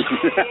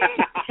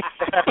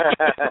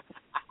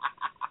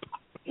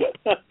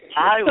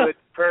 I would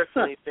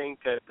personally think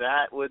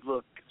that would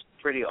look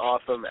pretty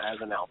awesome as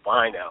an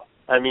albino.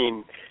 I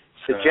mean,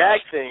 the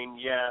Jag thing,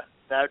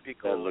 that would be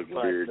cool. That looks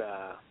weird.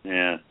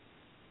 Yeah.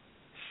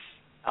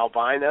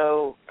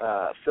 Albino,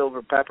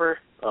 silver pepper,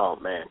 oh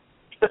man.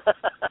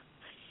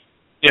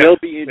 They'll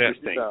be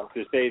interesting,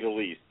 to say the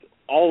least.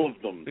 All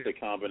of them, the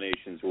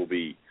combinations will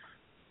be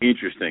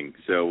interesting.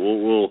 So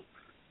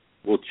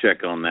we'll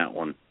check on that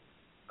one.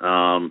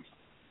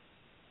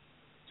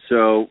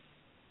 So,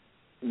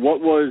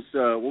 what was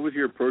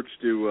your approach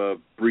to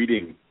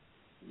breeding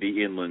the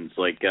inlands?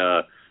 Like,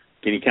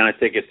 can you kind of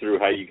take us through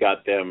how you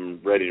got them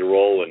ready to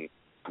roll and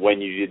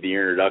when you did the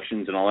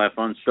introductions and all that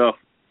fun stuff?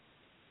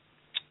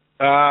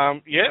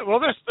 Yeah, well,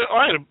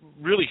 I had a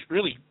really,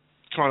 really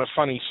kind of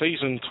funny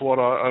season to what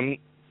I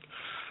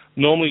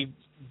normally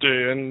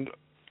do, and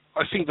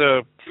I think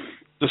the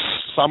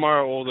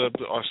summer or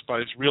I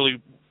suppose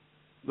really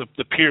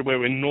the period where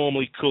we're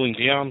normally cooling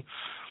down,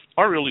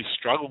 I really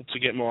struggled to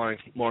get my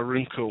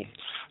room cool.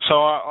 So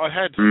I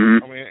had,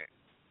 I mean,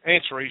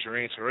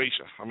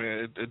 Antaresia. I mean,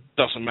 it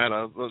doesn't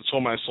matter. It's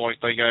almost like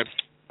they go,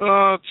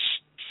 it's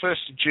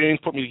 1st of June,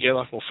 put me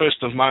together, or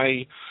 1st of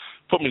May,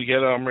 put me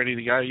together, I'm ready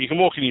to go. You can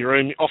walk in your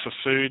room, offer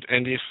food,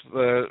 and if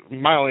the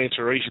male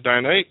Antaresia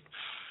don't eat,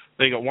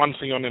 they got one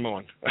thing on their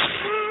mind.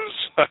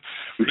 So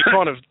you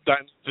kind of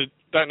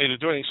don't need to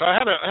do anything. So I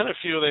had a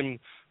few of them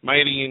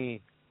mating in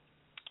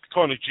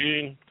kind of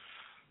June,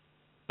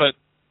 but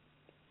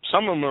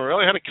some of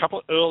Morelia, I had a couple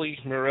of early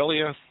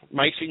Morelia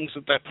matings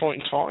at that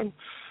point in time,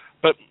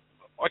 but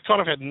I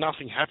kind of had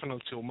nothing happen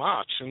until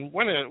March. And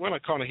when I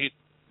kind of hit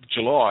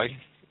July,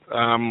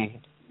 I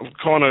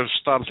kind of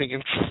started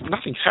thinking,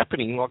 nothing's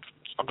happening. Like,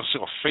 I've got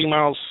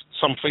females,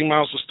 some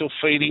females are still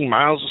feeding,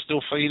 males are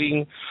still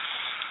feeding.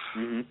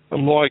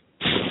 I'm like,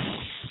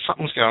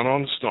 something's going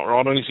on, it's not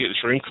right, I need to get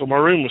this room cool. My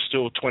room was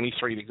still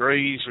 23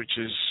 degrees, which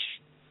is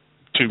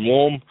too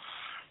warm.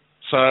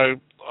 So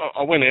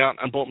I went out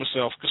and bought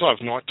myself, because I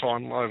have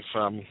nighttime, I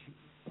have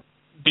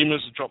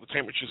dimmers that drop the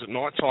temperatures at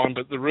nighttime,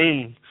 but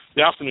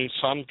the afternoon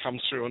sun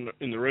comes through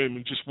in the room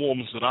and just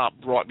warms it up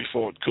right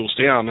before it cools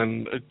down,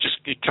 and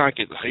it can't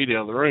get the heat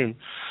out of the room.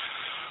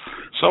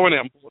 So I went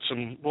out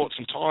and bought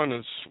some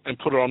timers and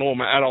put it on all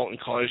my adult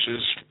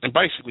enclosures and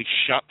basically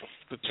shut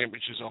the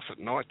temperatures off at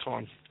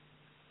nighttime.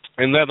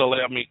 And that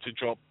allowed me to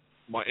drop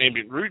my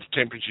ambient room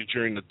temperature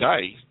during the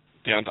day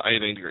down to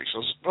 18 degrees. So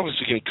I was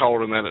obviously getting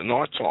colder than that at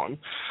nighttime.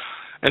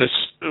 And it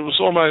was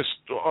almost,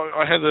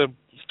 I had the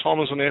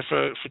timers on there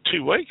for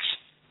 2 weeks.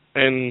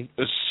 And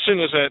as soon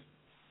as that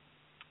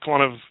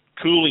kind of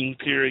cooling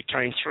period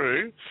came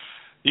through,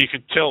 you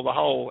could tell the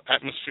whole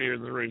atmosphere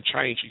in the room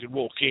changed. You could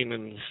walk in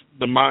and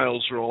the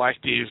males were all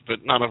active,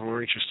 but none of them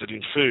were interested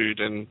in food.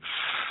 And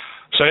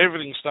So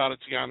everything started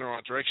to go in the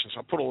right direction.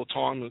 So I took all the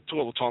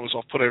timers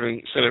off, set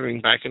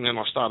everything back, and then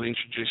I started to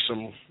introduce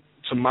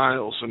some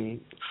males. And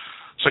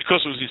so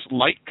because it was this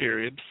late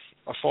period,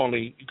 I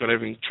finally got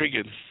everything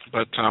triggered.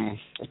 But I'm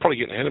probably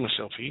getting ahead of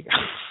myself here.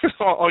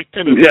 No,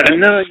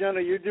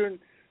 you're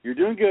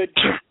doing good.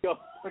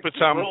 But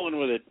rolling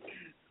with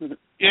it.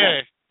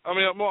 Yeah. I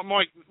mean,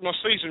 my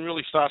season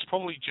really starts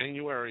probably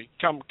January.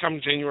 Come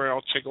January,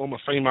 I'll check all my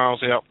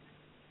females out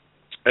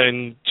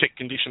and check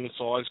condition and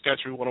size, go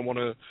through what I want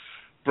to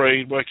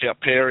breed, work out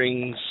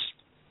pairings,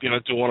 do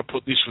I want to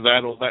put this with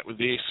that or that with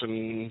this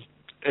and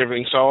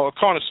everything. So I'll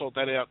kind of sort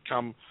that out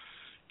come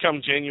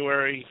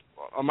January.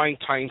 I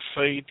maintain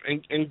feed,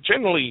 and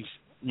generally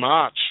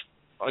March,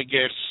 I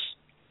guess,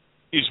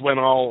 is when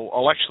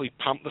I'll actually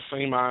pump the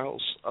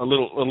females a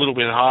little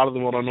bit harder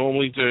than what I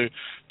normally do,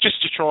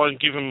 just to try and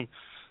give them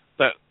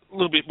that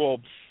little bit more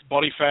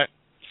body fat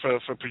for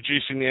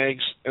producing the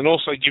eggs, and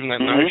also give them that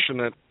notion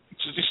that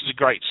this is a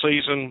great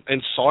season,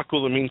 and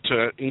cycle them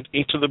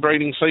into the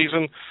breeding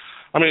season.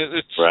 I mean,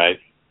 it's right.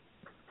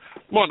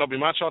 Might not be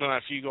much. I don't know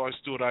if you guys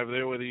do it over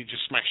there, whether you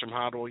just smash them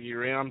hard all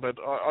year round, but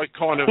I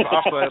kind of,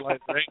 after they lay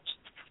their eggs,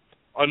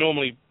 I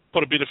normally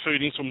put a bit of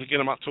food into them to get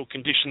them up to a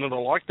condition that I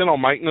like. Then I'll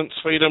maintenance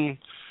feed them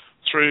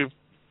through,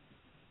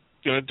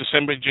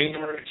 December,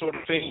 January sort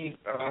of thing,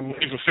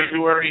 even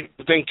February.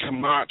 But then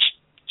come March,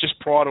 just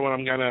prior to when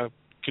I'm going to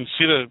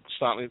consider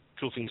starting to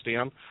cool things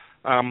down,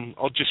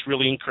 I'll just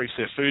really increase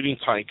their food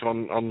intake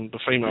on the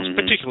females,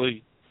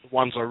 particularly the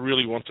ones I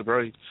really want to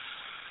breed.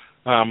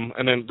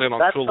 And then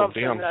I'll cool them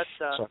down.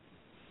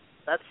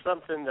 That's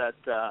something that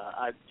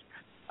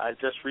I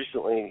just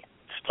recently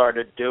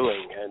started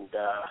doing, and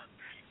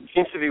it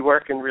seems to be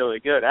working really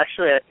good.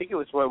 Actually, I think it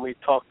was when we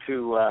talked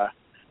to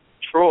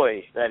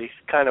Troy that he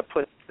kind of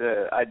put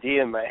the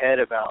idea in my head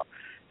about,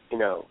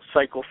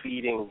 cycle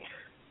feeding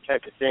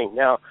type of thing.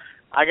 Now,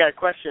 I got a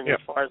question as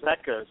far as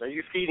that goes. Are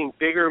you feeding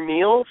bigger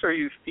meals, or are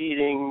you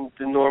feeding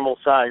the normal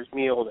size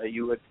meal that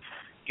you would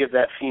give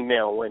that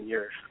female when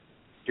you're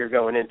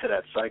going into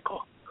that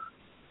cycle?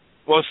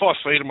 Well, if I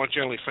feed them, I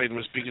generally feed them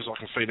as big as I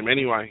can feed them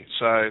anyway,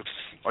 so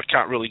I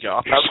can't really go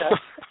up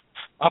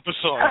a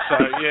size. So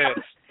yeah,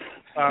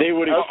 they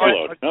would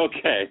explode.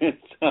 Okay.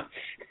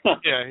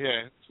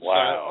 Yeah.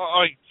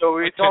 Wow. So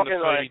we're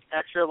talking like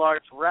extra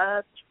large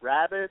rats,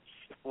 rabbits.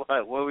 What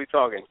are we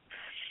talking?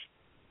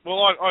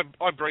 Well,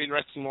 I breed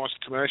rats and mice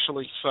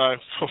commercially, so I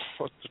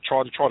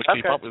try to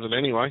keep up with it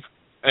anyway.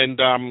 And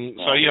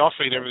so yeah, I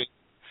feed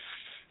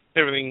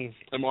everything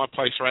at my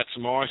place, rats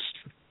and mice.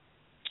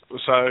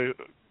 So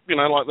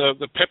like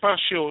the Pepper,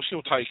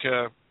 she'll take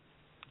a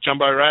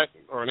jumbo rat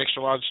or an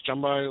extra large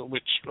jumbo,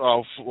 which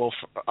for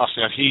us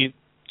out here,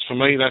 for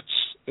me that's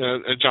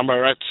a jumbo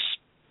rat's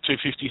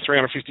 250,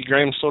 350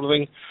 grams sort of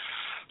thing.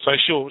 So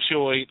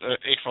she'll eat,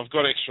 if I've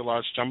got extra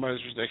large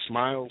jumbos with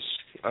ex-males,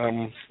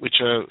 which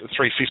are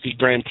 350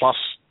 gram plus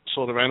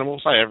sort of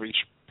animals. They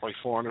average probably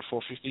 400,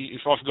 450.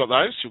 If I've got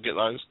those, she'll get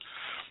those,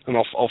 and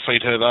I'll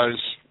feed her those.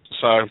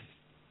 So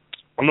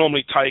I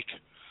normally take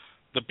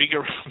the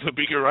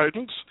bigger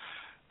rodents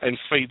and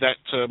feed that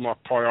to my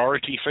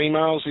priority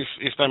females,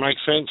 if that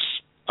makes sense.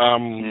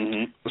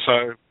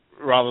 So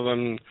rather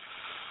than,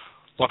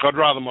 I'd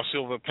rather my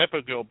silver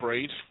pepper girl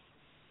breed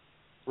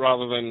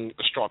rather than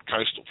a striped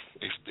coastal,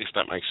 if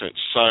that makes sense.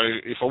 So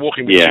if I walk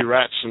in with two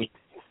rats and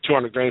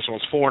 200 grams,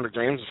 one's 400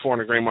 grams, the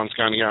 400 gram one's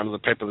going to go into the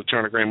pepper, the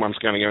 200 gram one's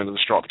going to go into the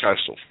striped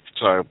coastal.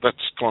 So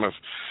that's kind of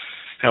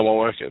how I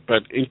work it.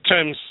 But in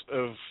terms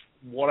of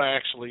what I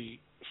actually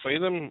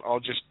feed them,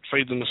 I'll just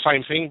feed them the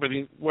same thing, but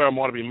where I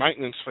might be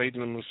maintenance feeding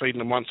them and feeding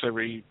them once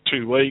every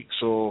 2 weeks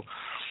or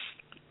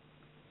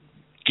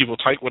give or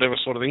take, whatever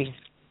sort of thing,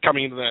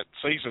 coming into that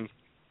season,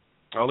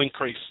 I'll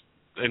increase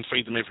and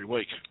feed them every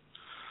week.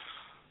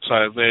 So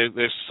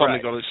there's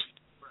suddenly got this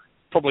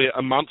probably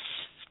a month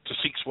to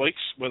 6 weeks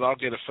where they'll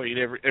get a feed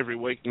every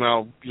week,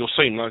 and you'll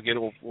see them, they'll get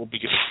all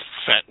big and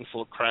fat and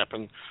full of crap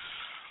and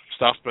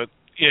stuff, but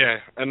yeah,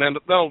 and then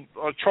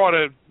I'll try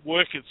to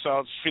work it so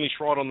it's finished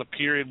right on the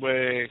period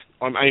where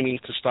I'm aiming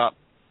to start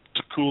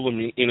to cool them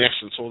in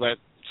essence, or that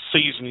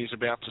season is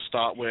about to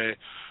start where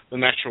the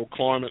natural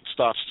climate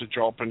starts to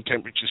drop and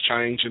temperatures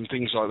change and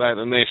things like that,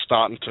 and they're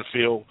starting to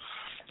feel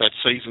that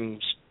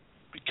season's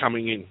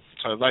coming in.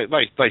 So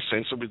they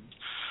sense it with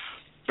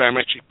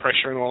barometric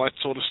pressure and all that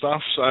sort of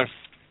stuff. So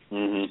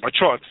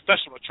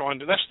that's what I try and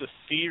do. That's the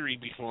theory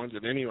behind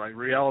it anyway.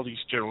 Reality's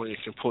generally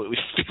a completely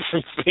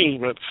different thing,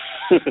 but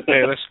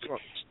yeah,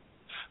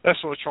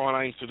 that's what I try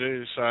and aim to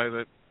do, so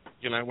that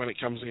when it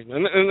comes in,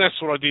 and that's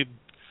what I did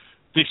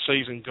this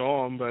season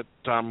gone. But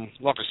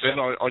like I said,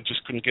 I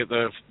just couldn't get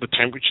the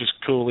temperatures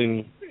cool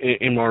in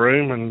my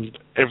room, and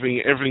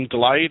everything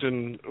delayed,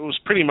 and it was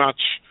pretty much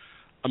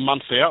a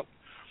month out.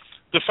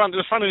 The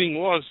funny thing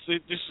was,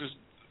 this is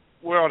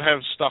where I'd have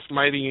stuff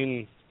mating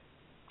in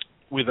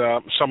with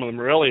some of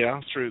them earlier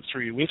through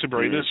your winter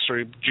breeders,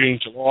 through June,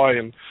 July,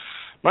 and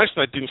most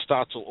of that didn't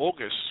start till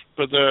August.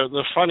 But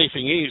the funny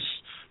thing is,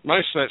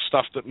 most of that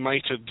stuff that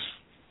mated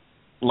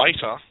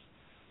later,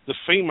 the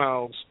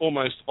females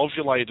almost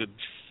ovulated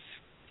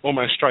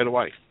almost straight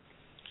away.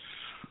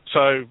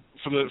 So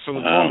from the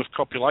time of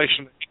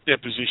copulation,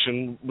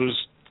 deposition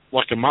was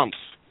like a month,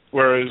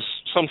 whereas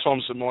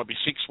sometimes it might be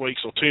 6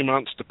 weeks or 2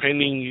 months,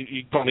 depending.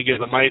 You kind of get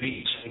the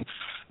maties, and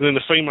then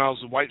the females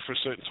would wait for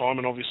a certain time,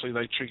 and obviously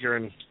they trigger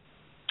and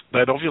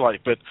they'd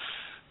ovulate. But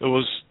it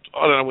was,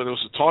 I don't know whether it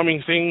was a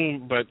timing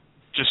thing, but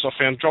just I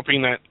found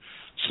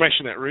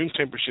smashing that room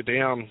temperature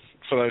down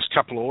for those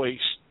couple of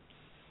weeks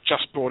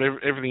just brought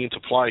everything into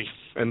play,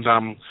 and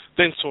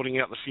then sorting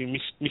out the few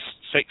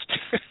missexed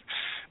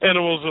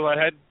animals that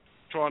I had,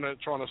 trying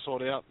to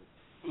sort out.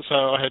 So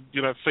I had,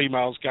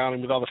 females going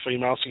in with other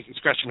females, so you can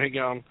scratch my head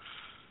going,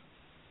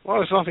 well,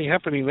 there's nothing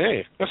happening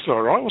there. That's not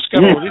right. What's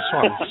going on with this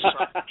one?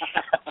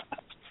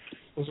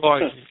 It was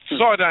like,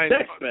 Sidane.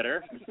 That's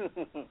better.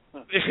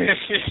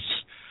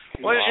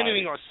 Well,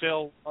 anything I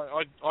sell,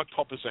 I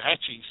pop as a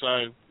hatchie.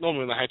 So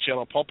normally when they hatch out,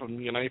 I pop them.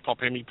 You pop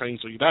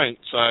hemipenes or you don't.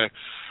 So,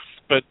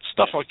 but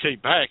stuff I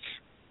keep back,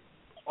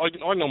 I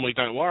normally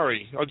don't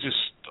worry.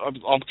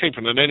 I'm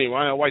keeping it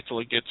anyway. I wait till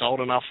it gets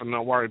old enough and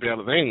I'll worry about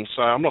it then.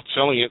 So I'm not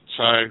selling it.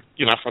 So,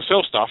 if I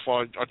sell stuff,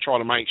 I try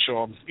to make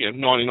sure I'm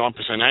 99%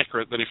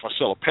 accurate that if I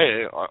sell a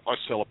pair, I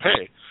sell a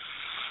pair.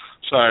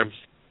 So,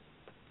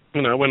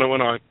 when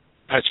I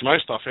hatch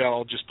most stuff out,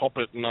 I'll just pop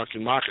it and I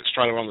can mark it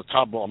straight away on the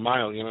tub by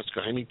male. It's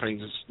got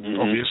hemipenes, it's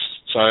obvious.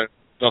 So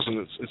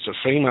it's a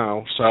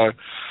female. So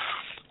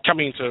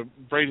coming into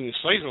breeding this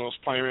season, I was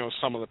playing around with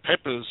some of the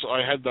peppers.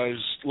 I had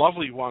those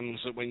lovely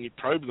ones that when you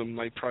probe them,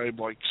 they probe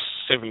like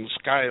 7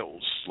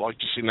 scales, like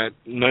just in that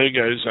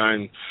no-go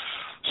zone.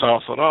 So I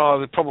thought,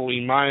 they're probably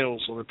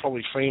males or they're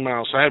probably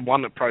females. So I had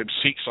one that probed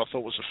 6, I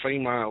thought was a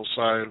female.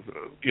 So,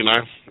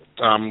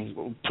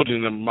 put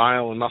in a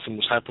male and nothing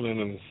was happening.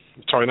 And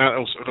sorry, no,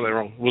 I got that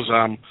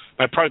wrong.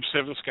 They probed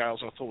 7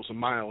 scales, I thought it was a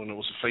male and it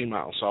was a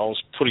female. So I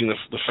was putting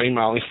the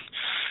female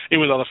in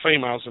with other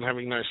females and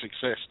having no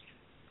success.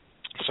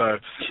 So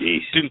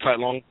didn't take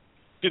long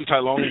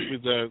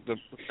with the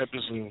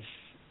peppers and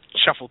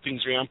shuffled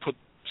things around,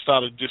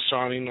 started just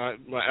signing.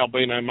 My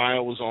albino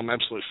male was on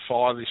absolute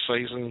fire this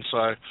season, so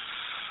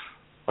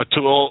I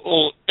took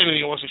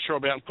anything I wasn't sure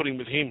about and put him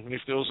with him. And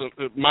if there was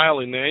a male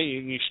in there,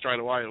 you knew straight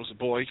away it was a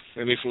boy.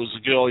 And if it was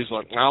a girl, he's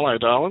like, hello,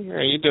 darling,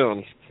 how you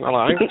doing?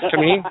 Hello,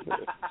 come here.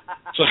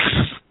 So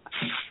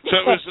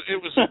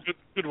it was a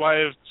good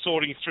way of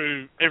sorting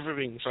through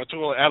everything. So I took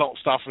all the adult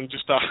stuff and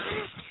just started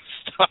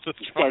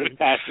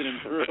passing him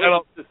through.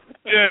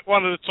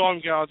 One at a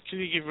time, going, can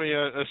you give me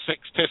a sex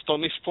test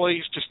on this,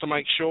 please, just to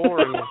make sure?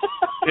 And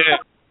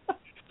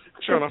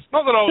sure enough.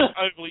 Not that I was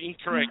overly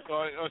incorrect.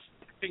 I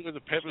think with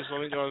the peppers, I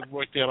think I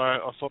worked out.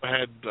 I thought I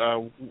had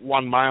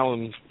 1 male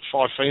and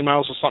 5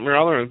 females or something or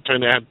other, and it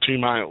turned out I had 2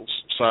 males.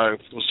 So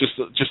it was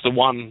just the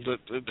one that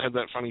had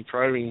that funny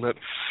probing. But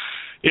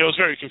it was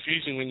very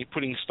confusing when you're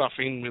putting stuff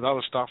in with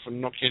other stuff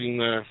and not getting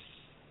the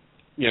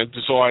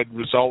desired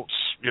results.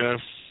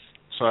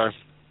 So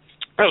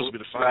that was a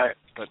bit of fun. Right.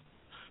 But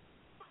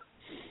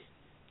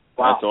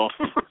wow. That's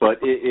awesome. But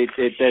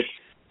that's,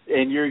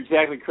 and you're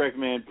exactly correct,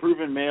 man.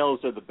 Proven males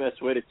are the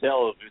best way to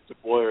tell if it's a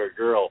boy or a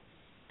girl,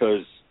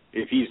 because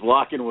if he's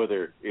locking with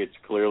her, it's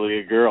clearly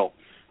a girl.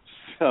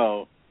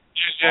 So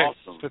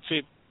awesome. That's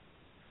it.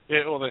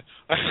 Yeah,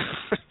 I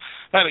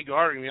had a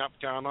guy ring me up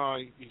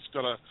going, he's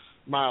got a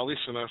male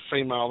this and a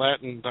female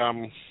that, and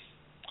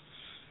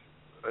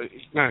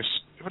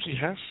what did he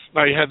have?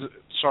 No,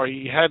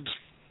 he had.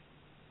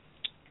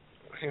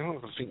 Hang on,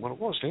 I've got to think what it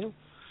was now.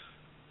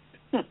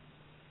 I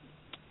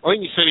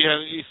think he said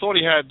he thought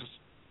he had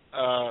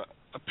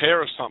a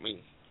pair of something,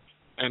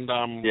 and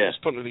was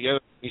putting it together.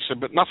 He said,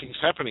 but nothing's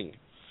happening.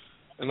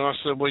 And I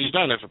said, well, you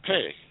don't have a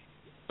pair.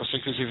 I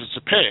said, because if it's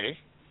a pair,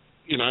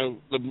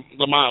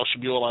 the male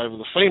should be all over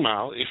the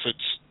female. If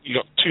you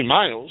got 2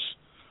 males,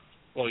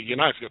 well, if you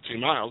got 2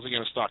 males, they're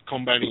going to start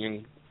combating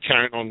and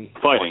carrying on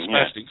fighting.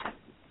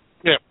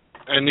 Yeah.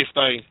 And if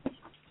they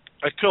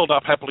curled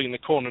up happily in the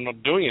corner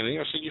not doing anything,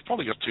 I said, you've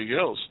probably got 2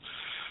 girls.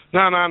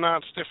 No,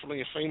 it's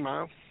definitely a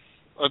female.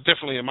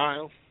 Definitely a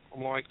male.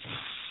 I'm like,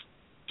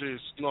 dude,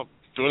 it's not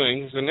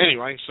doing anything. And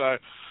anyway, so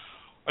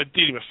I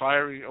did him a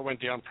favour. I went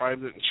down,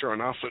 probed it, and sure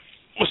enough, it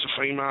was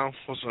a female,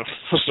 was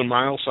a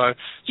male. So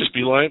just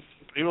be alert.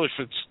 Even if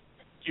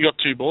you got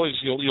 2 boys,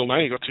 you'll know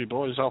you got 2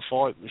 boys. They'll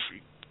fight.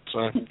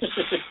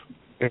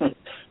 Yeah.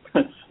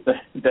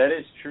 That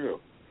is true.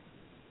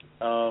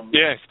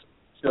 Yeah.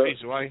 So,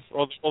 easy way.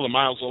 All the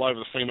males all over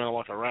the female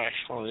like a rash,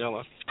 one or the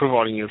other,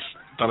 providing you've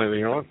done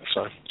everything right.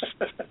 So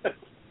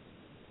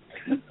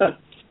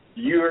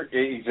you're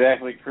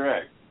exactly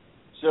correct.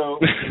 So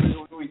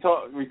we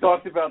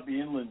talked about the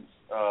inlands,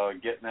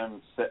 getting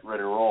them set,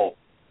 ready to roll.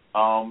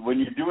 When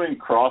you're doing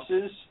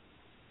crosses,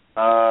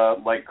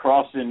 like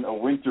crossing a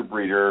winter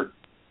breeder,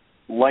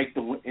 like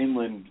the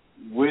inland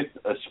with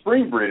a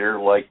spring breeder,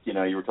 like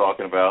you were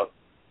talking about.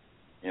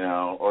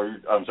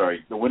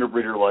 The winter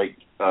breeder like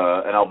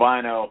an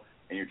albino,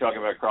 and you're talking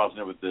about crossing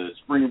it with the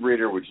spring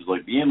breeder, which is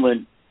like the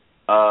inland.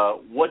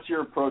 What's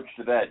your approach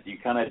to that? Do you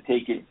kind of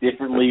take it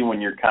differently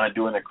when you're kind of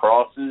doing the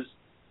crosses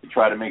to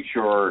try to make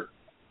sure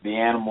the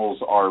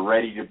animals are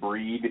ready to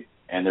breed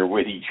and they're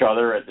with each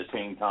other at the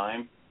same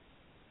time?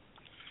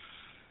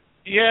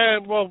 Yeah,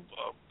 well,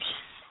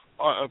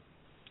 I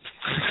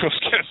was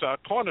going to say I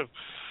kind of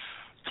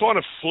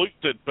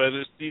fluked it, but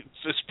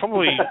it's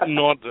probably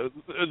not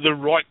the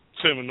right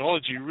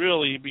terminology,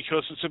 really,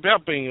 because it's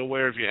about being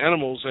aware of your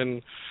animals.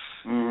 And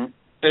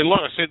and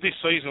like I said, this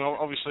season,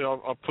 obviously,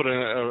 I put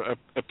a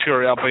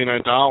pure albino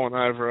Darwin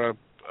over a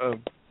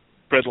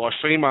bredli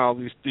female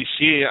this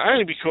year,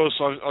 only because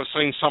I've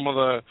seen some of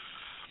the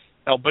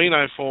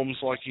albino forms,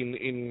 like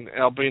in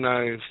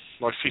albino,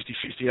 like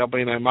 50-50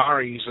 albino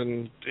Murrays,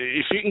 and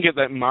if you can get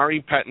that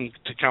Murray pattern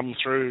to come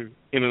through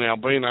in an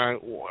albino,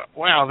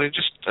 wow, they're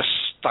just a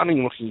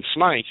stunning looking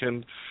snake.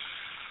 And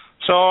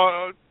so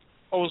I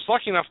was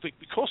lucky enough to,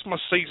 because my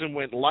season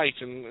went late,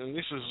 and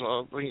this is,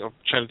 I think I've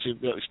chatted to you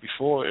about this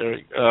before,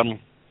 Eric,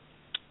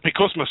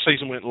 because my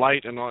season went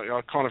late and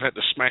I kind of had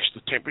to smash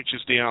the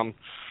temperatures down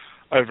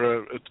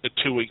over a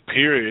 2-week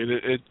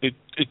period, it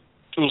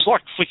was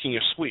like flicking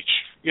a switch.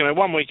 You know,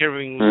 1 week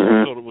everything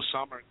was, thought it was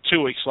summer.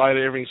 2 weeks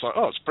later, everything's like,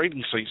 oh, it's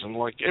breeding season.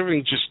 Like,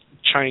 everything just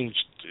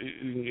changed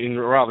in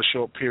a rather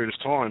short period of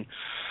time.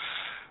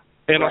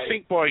 And right. I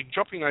think by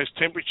dropping those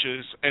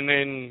temperatures and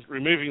then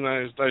removing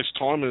those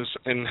timers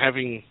and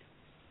having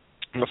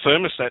the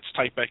thermostats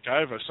take back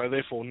over, so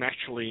therefore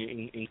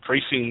naturally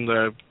increasing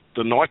the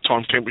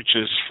nighttime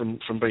temperatures from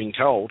being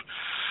cold,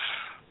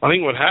 I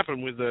think what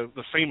happened with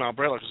the female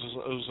bredli, because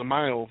it was a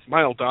male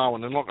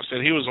Darwin, and like I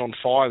said, he was on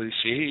fire this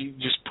year. He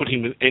just put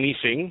him in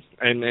anything,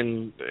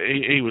 and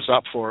he was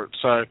up for it.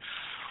 So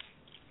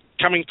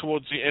coming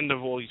towards the end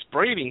of all his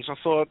breedings, I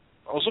thought,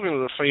 I was looking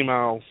at the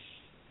female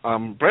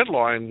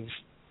bredli, and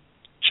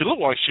she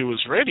looked like she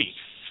was ready.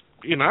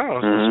 You know,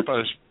 I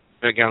suppose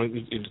without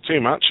going into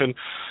too much. And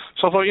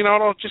so I thought, you know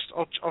what,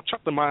 I'll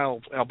chuck the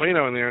male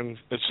albino in there and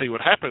see what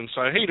happens.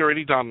 So he'd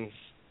already done,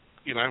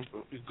 you know,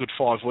 a good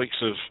 5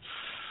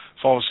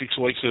 or 6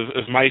 weeks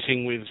of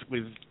mating with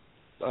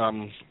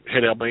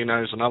head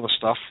albinos and other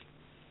stuff.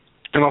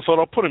 And I thought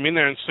I'll put him in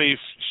there and see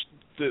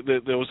if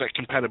there was that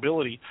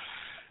compatibility.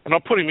 And I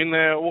put him in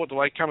there, walked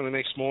away, come in the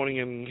next morning,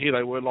 and here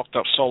they were locked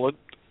up solid.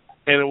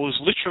 And it was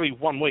literally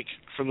 1 week.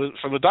 From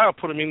the day I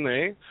put him in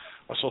there,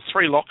 I saw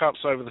 3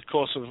 lockups over the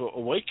course of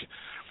a week.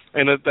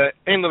 And at the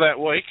end of that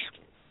week,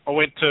 I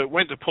went to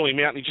pull him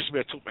out, and he just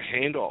about took my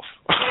hand off.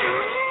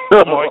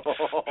 Like,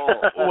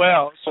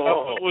 wow! So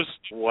it was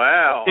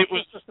wow. It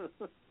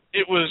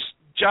was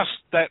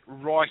just that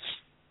right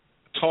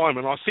time,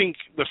 and I think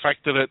the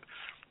fact that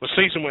the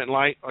season went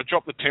late, I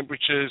dropped the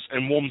temperatures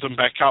and warmed them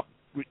back up.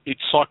 It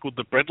cycled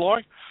the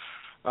bredli.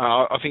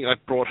 I think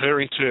that brought her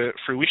into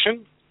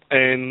fruition,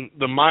 and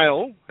the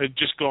male had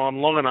just gone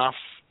long enough,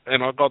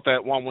 and I got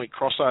that 1 week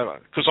crossover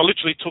because I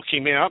literally took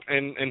him out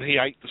and he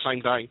ate the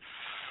same day.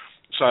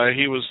 So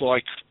he was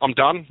like, I'm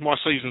done. My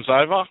season's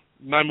over.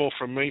 No more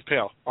from me,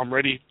 pal. I'm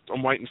ready.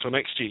 I'm waiting for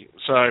next year.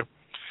 So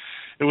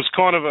it was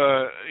kind of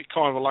a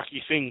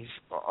lucky thing,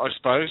 I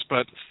suppose.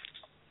 But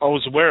I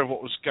was aware of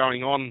what was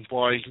going on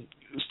by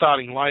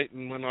starting late,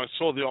 and when I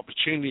saw the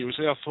opportunity was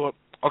there, I thought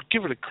I'll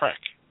give it a crack.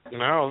 You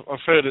know,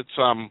 I've heard it's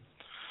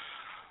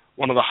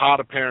one of the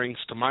harder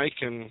pairings to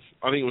make, and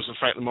I think it was the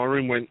fact that my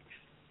room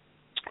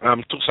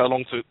took so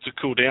long to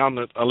cool down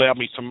that allowed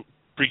me to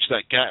bridge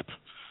that gap,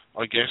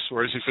 I guess.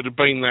 Whereas if it had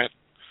been that,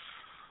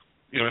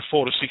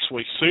 4 to 6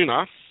 weeks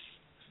sooner,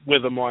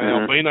 whether my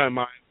albino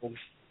male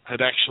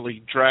had actually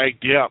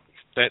dragged out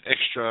that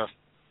extra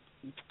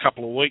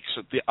couple of weeks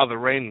at the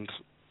other end,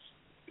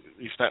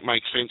 if that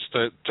makes sense,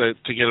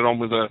 to get it on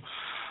with the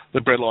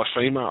bredli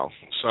female.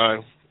 So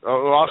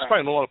I've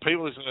spoken to a lot of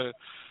people. There's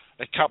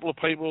a couple of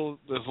people.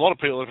 There's a lot of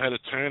people that have had a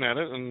turn at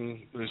it,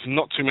 and there's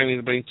not too many that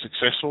have been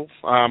successful.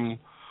 I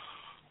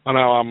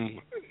know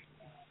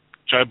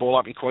Joe Ball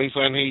up in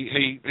Queensland,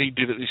 he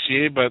did it this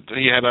year, but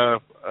he had a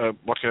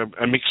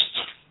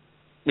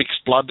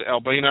mixed blood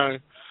albino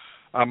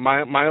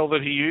male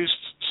that he used.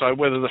 So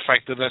whether the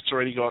fact that that's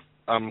already got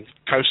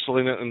coastal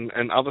in it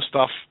and other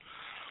stuff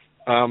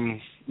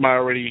may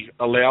already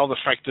allow the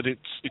fact that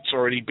it's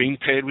already been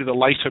paired with a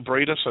later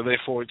breeder, so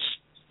therefore its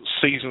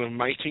season of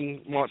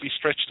mating might be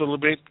stretched a little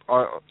bit.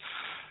 I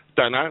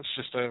don't know. It's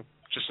just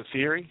a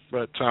theory,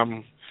 but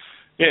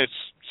yeah,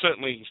 it's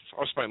certainly,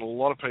 I've spoken to a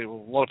lot of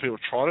people. A lot of people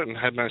tried it and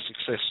had no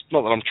success.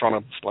 Not that I'm trying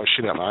to blow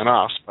shit out my own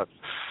ass, but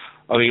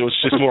I think it was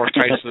just more a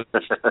case that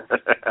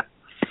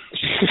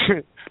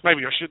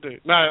maybe I should do.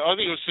 No, I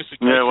think it was just a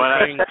case of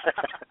being.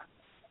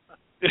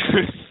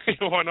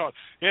 Why not?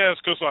 Yeah,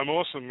 it's because I'm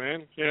awesome,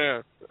 man.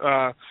 Yeah.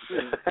 No,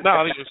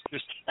 I think it was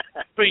just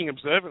being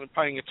observant and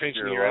paying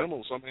attention to your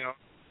animals. I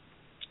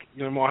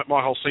mean,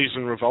 my whole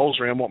season revolves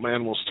around what my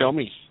animals tell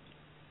me.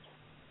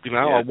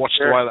 I watch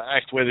the way they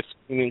act, where they're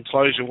sitting in the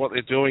enclosure, what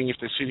they're doing, if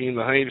they're sitting in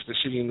the heat, if they're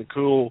sitting in the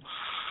cool,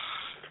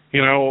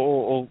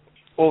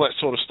 all that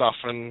sort of stuff.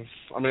 And,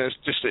 I mean, it's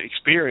just an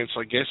experience,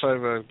 I guess,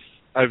 over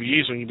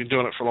years when you've been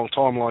doing it for a long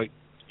time. Like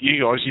you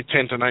guys, you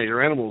tend to know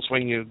your animals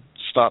when you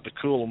start to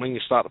cool and when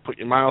you start to put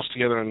your males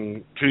together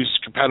and who's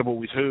compatible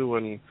with who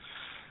and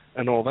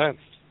all that.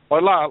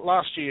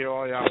 Last year,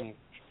 I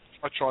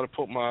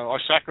I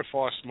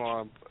sacrificed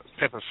my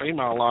Pepper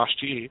female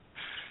last year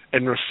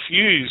and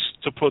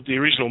refused to put the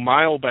original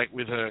male back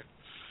with her,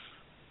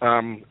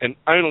 and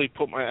only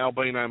put my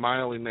albino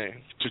male in there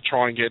to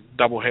try and get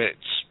double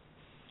heads.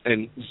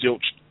 And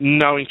zilch,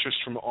 no interest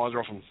from either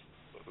of them.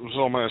 It was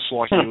almost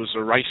like he was a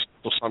racist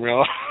or something.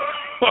 I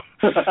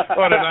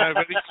don't know,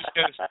 but he just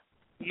goes,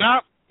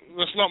 "Nope,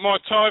 that's not my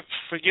type.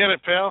 Forget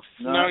it, pal.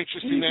 No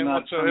interest in that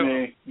whatsoever." For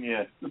me.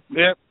 Yeah.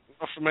 Yep,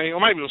 not for me. Or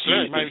maybe it was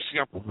her. Maybe she's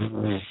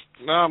going,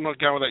 "No, I'm not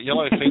going with that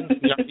yellow thing.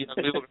 Yucky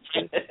little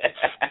thing."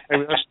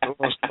 Maybe that's what it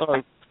was.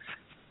 I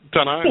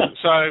don't know.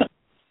 So,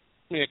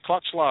 yeah,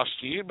 clutch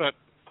last year, but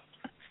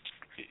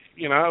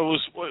you know, it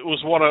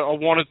was what I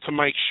wanted to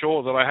make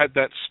sure that I had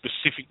that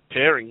specific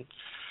pairing,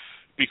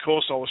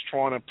 because I was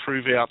trying to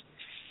prove out,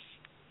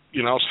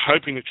 you know, I was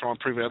hoping to try and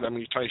prove out that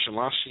mutation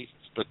last year,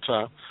 but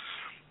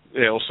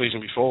all season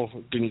before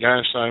it didn't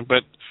go. So,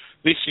 but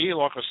this year,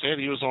 like I said,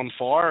 he was on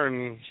fire,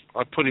 and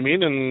I put him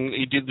in, and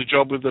he did the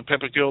job with the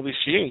Pepper Girl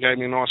this year and gave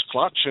me a nice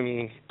clutch.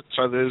 And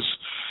so there's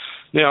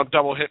now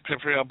double het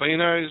Pepper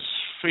albinos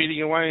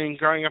feeding away and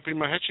growing up in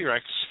my hatchery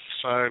racks.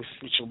 So,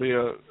 which will be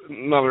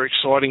another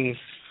exciting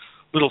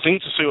little thing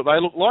to see what they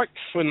look like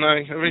when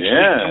they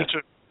eventually come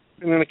to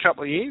in a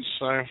couple of years.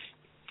 So,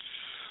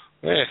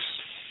 yes,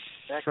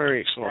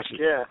 very exciting.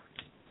 Yeah,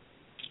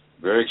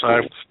 very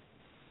cool.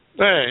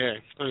 So, yeah.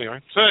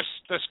 Anyway, so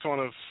that's kind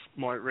of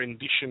my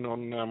rendition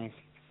on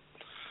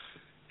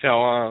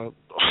how I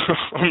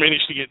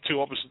managed to get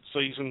two opposite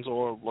seasons,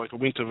 or like a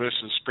winter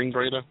versus spring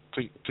breeder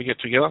to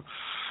get together.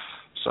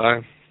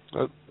 So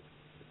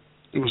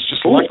it was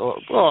just luck.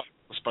 Well,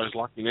 I suppose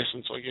luck in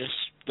essence, I guess,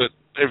 that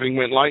everything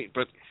went late,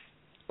 but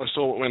I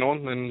saw what went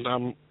on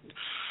and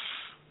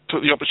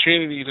took the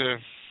opportunity to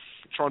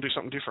try and do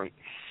something different.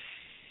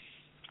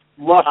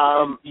 Luck,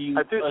 a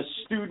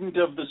student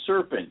of the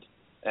serpent,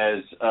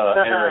 as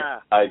Eric,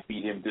 I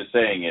beat him to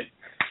saying it.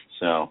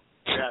 So.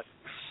 Yes.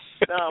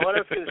 No, what I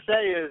was going to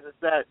say is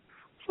that,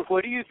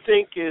 what do you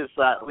think is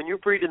when you're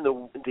breeding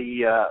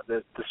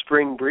the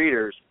spring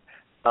breeders,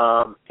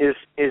 is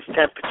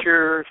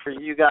temperature for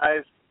you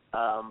guys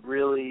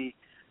really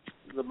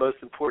the most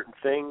important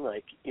thing?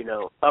 Like, you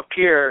know, up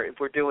here, if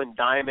we're doing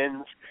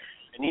diamonds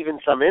and even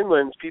some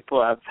inlands,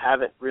 people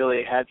haven't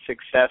really had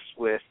success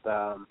with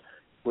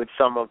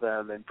some of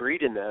them and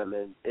breeding them.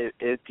 And do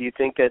you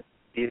think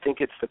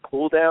it's the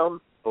cool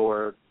down,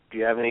 or do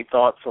you have any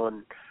thoughts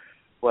on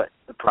what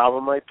the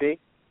problem might be?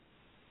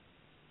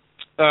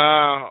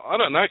 I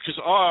don't know, because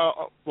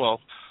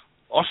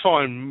I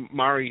find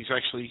Murray's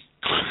actually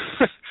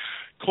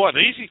quite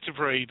easy to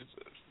breed,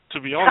 to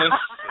be honest.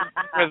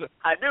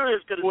 I knew he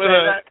was going to say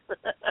that.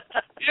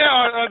 Yeah,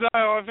 I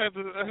know. I've had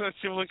a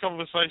similar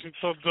conversation with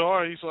Todd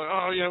Dyer. He's like,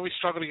 "Oh, yeah, we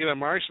struggle to get our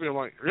Murray." I'm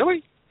like,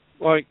 "Really?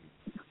 Like,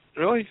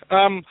 really?"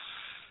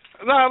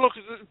 No, look,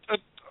 I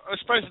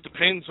suppose it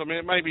depends. I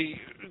mean, maybe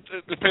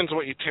it depends on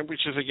what your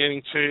temperatures are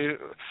getting to.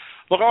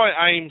 Look,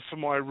 I aim for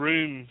my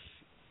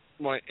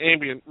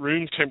ambient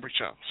room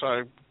temperature.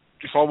 So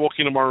if I walk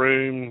into my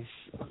room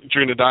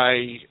during the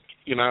day,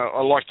 you know,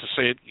 I like to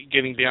see it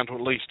getting down to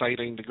at least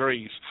 18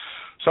 degrees.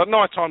 So at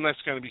night time,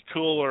 that's going to be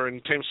cooler,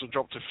 and temps will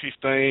drop to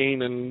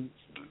 15. And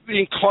the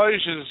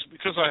enclosures,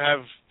 because I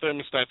have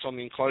thermostats on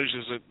the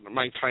enclosures that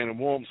maintain a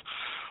warmth,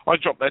 I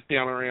drop that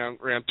down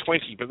around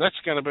 20. But that's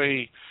going to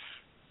be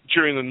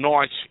during the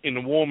night in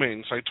the warm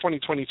end. So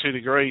 22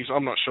 degrees.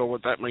 I'm not sure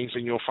what that means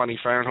in your funny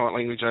Fahrenheit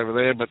language over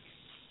there, but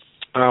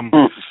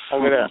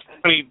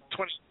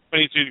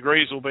 22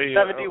 degrees will be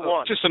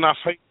 71. Just enough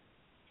heat.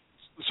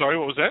 Sorry,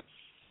 what was that?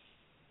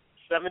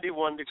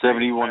 71 degrees.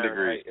 71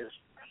 degrees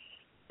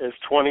is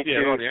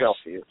 22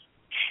 Celsius.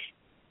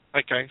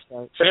 Okay,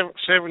 so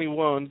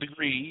 71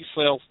 degrees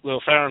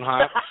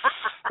Fahrenheit.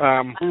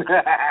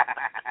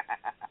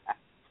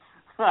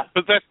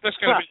 But that's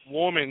going to be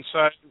warm end.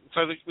 So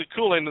the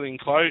cool end of the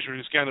enclosure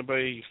is going to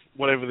be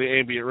whatever the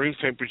ambient room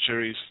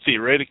temperature is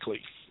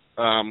theoretically.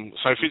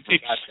 So if it's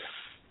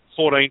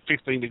 14,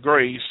 15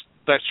 degrees,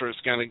 that's where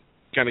it's going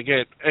to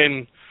get.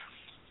 And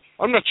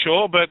I'm not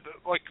sure, but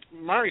like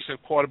Murray's a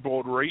quite a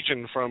broad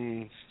region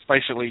from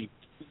basically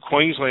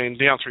Queensland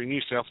down through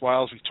New South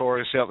Wales,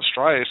 Victoria, South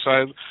Australia.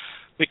 So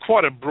they're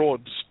quite a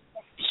broad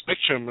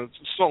spectrum.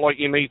 It's not like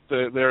you need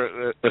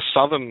the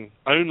southern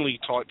only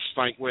type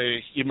snake where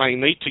you may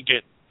need to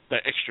get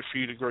that extra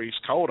few degrees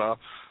colder.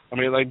 I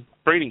mean, they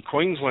breed in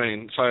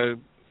Queensland, so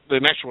the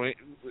natural,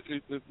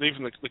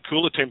 even the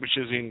cooler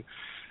temperatures in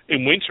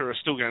winter are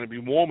still going to be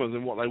warmer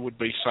than what they would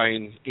be, say,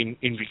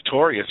 in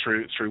Victoria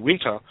through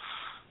winter.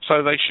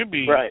 So they should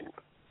be right.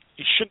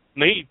 You shouldn't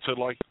need to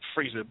like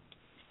freeze their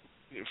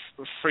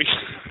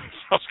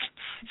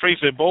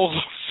balls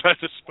off, so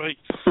to speak,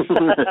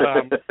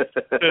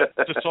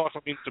 to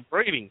cycle into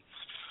breeding.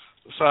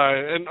 So,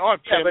 and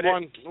I've had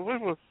one.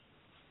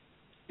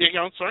 Yeah,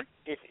 go on. Sorry.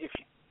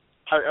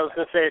 I was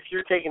going to say, if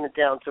you're taking it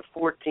down to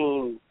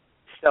 14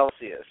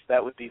 Celsius,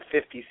 that would be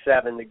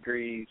 57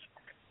 degrees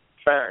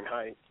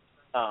Fahrenheit.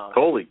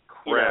 Holy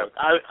crap! You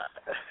know,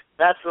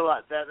 that's a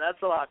lot.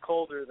 That's a lot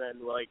colder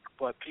than like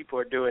what people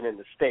are doing in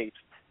the States.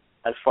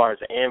 as far as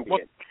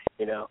ambient,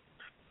 you know.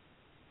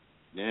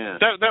 Yeah.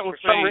 That would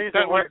For some be reason,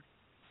 that would,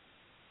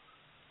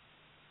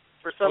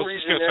 for some I was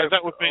reason, just gonna say,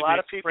 that would be a lot the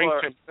of people extreme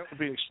are that would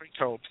be the extreme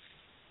cold.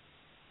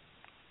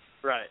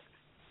 right.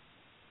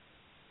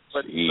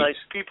 But Jeez. like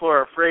people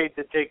are afraid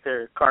to take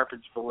their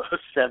carpets below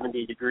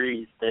 70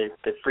 degrees. They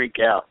freak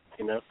out,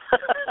 you know.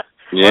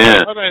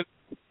 Yeah.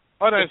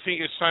 I don't think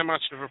it's so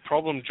much of a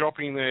problem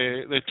dropping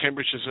their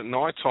temperatures at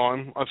night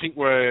time. I think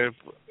where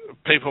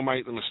people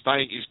make the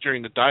mistake is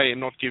during the day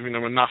and not giving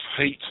them enough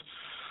heat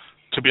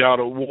to be able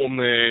to warm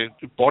their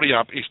body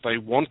up if they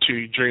want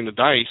to during the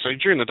day. So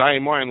during the day,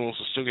 my animals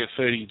will still get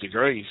 30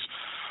 degrees.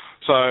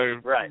 So,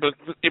 right. But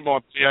it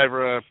might be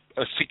over a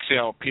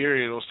 6-hour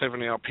period or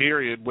 7-hour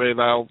period where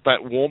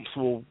that warmth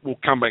will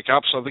come back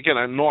up. So they get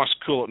a nice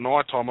cool at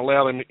night time.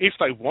 Allow them, if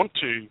they want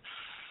to.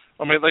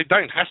 I mean, they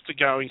don't have to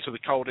go into the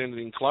cold-ended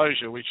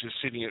enclosure, which is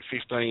sitting at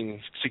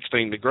 15,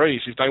 16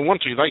 degrees. If they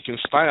want to, they can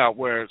stay up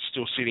where it's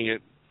still sitting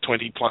at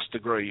 20-plus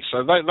degrees.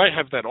 So they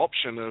have that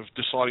option of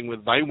deciding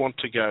whether they want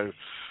to go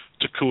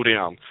to cool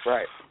down.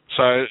 Right.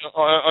 So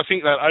I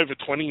think that over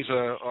 20s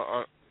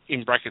are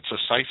in brackets, a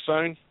safe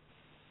zone.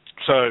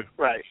 So,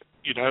 right.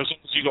 You know, as long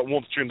as you've got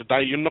warmth during the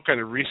day, you're not going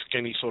to risk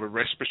any sort of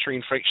respiratory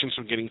infections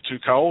from getting too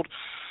cold.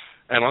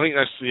 And I think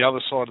that's the other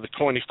side of the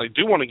coin. If they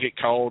do want to get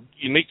cold,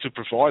 you need to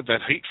provide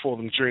that heat for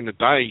them during the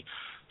day.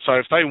 So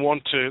if they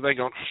want to, they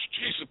go,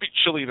 geez, it's a bit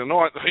chilly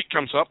tonight. The heat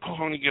comes up. I'm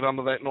going to get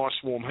under that nice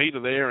warm heater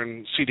there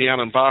and sit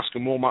down and bask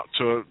and warm up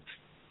to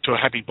a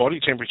happy body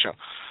temperature.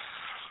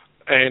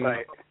 And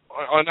right.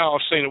 I know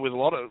I've seen it with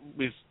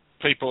with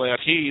people out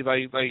here.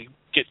 They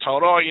get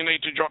told, you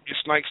need to drop your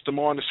snakes to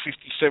minus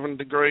 57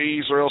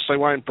 degrees or else they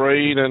won't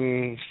breed.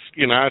 And,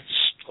 you know, it's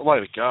a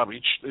load of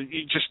garbage.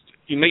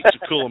 You need to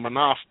cool them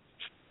enough.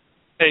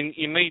 And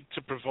you need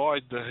to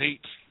provide the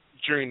heat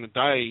during the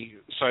day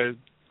so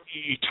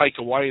you take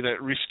away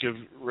that risk of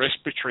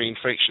respiratory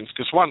infections.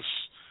 Because once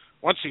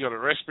you got a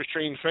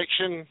respiratory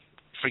infection,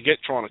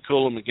 forget trying to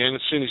cool them again.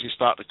 As soon as you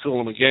start to cool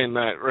them again,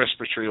 that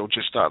respiratory will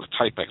just start to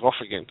tape back off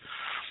again.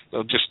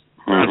 They'll just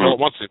develop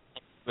once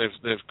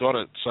they've got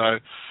it. So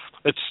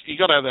you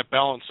got to have that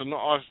balance. And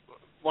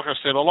like I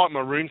said, I like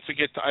my room to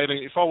get to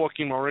 18. If I walk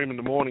in my room in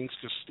the mornings,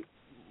 because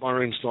my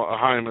room's not a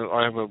home,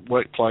 I have a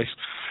workplace.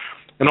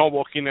 And I'll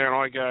walk in there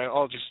and I go,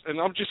 I'll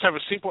just have a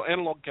simple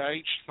analog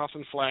gauge,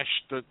 nothing flash,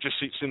 that just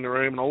sits in the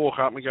room. And I'll walk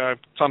up and go,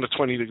 it's under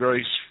 20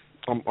 degrees.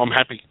 I'm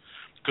happy.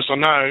 Because I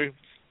know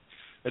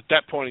at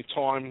that point in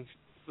time,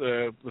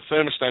 the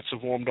thermostats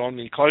have warmed on,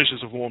 the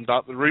enclosures have warmed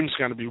up, the room's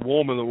going to be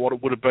warmer than what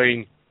it would have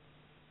been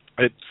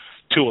at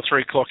 2 or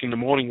 3 o'clock in the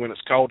morning when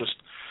it's coldest.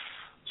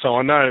 So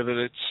I know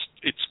that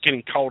it's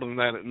getting colder than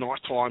that at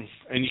night time,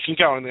 and you can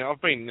go in there.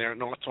 I've been in there at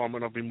night time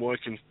when I've been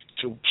working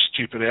till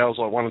stupid hours,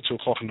 like 1 or 2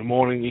 o'clock in the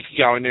morning. You can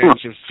go in there and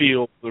you can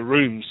feel the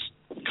room's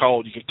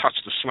cold. You can touch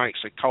the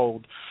snakes. They're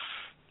cold,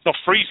 not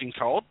freezing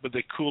cold, but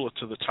they're cooler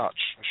to the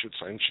touch. I should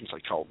say. I shouldn't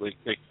say cold.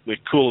 They're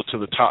cooler to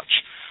the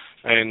touch,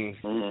 and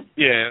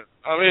yeah.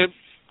 I mean,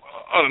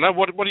 I don't know.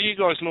 What do you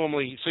guys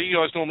normally? So you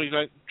guys normally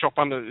don't drop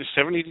under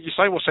 70? Did you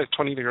say? What's that?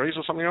 20 degrees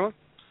or something like that?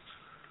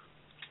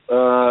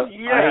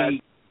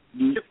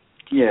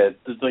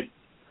 It's like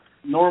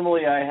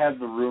normally I have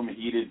the room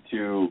heated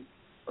to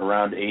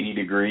around 80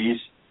 degrees,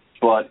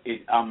 but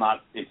it's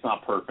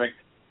not perfect.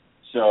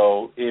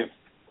 So if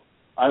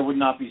I would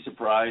not be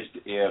surprised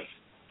if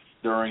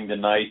during the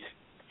night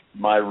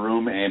my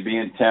room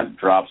ambient temp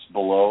drops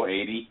below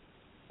 80,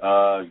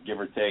 give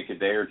or take a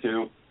day or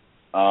two.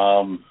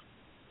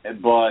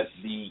 But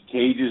the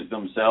cages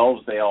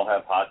themselves, they all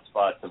have hot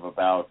spots of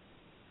about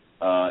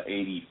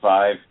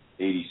 85,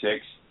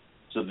 86.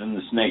 So then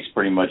the snakes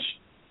pretty much,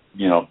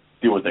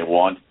 do what they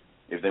want.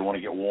 If they want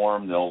to get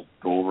warm, they'll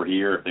go over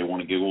here. If they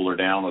want to get cooler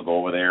down, they'll go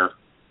over there.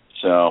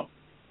 So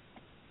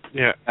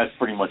yeah, that's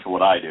pretty much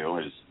what I do,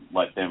 is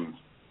let them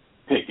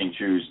pick and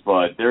choose.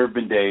 But there have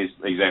been days,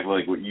 exactly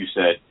like what you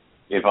said,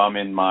 if I'm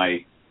in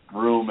my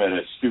room at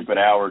a stupid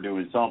hour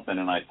doing something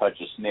and I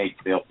touch a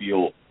snake, they'll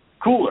feel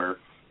cooler.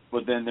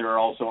 But then there are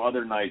also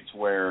other nights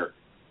where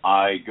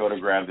I go to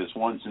grab this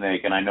one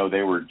snake and I know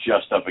they were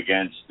just up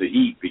against the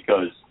heat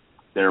because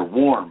they're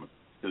warm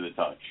to the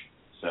touch.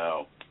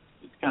 So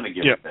it's kind of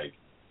give and take.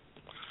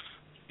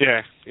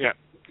 Yeah.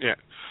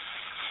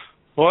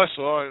 Well, that's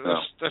all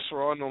right. That's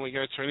where I normally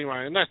go to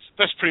anyway, and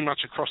that's pretty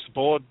much across the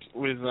board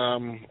with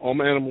all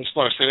my animals.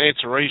 Like I said,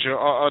 Antaresia,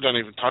 I don't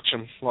even touch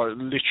them. Like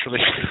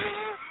literally,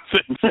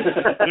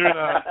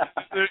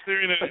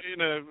 they're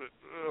in a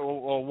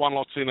or one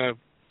lot's in a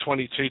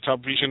 22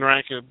 tub vision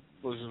rack. It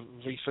was a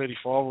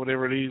V35 or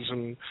whatever it is,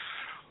 and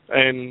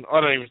I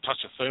don't even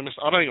touch the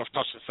thermostat. I don't think I've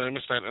touched the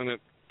thermostat in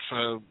it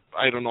for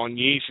 8 or 9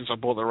 years since I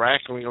bought the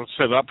rack. I mean, I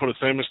set it up, put a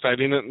thermostat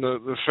in it, and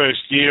the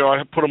first year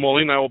I put them all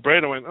in, they all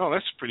bred. I went, oh,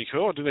 that's pretty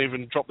cool. I didn't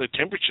even drop their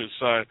temperatures.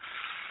 So,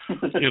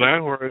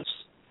 whereas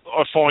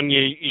I find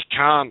you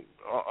can't.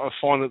 I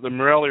find that the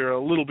Morelia are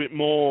a little bit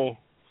more,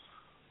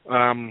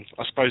 I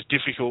suppose,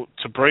 difficult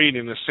to breed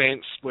in a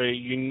sense where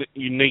you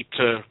need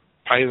to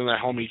pay them that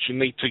homage. You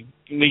need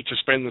to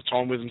spend the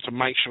time with them to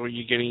make sure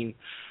you're getting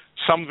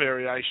some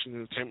variation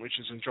in the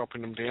temperatures and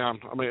dropping them down.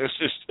 I mean,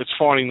 it's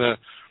finding the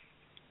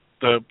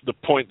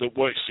point that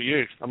works for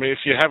you. I mean, if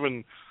you're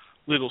having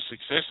little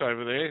success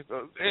over there,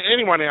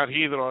 anyone out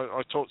here that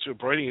I talk to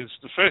breeding, is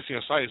the first thing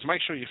I say is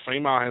make sure your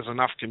female has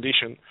enough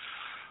condition.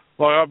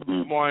 Like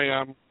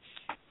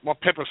my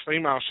Pepper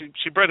female,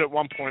 she bred at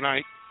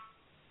 1.8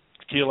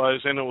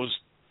 kilos, and it was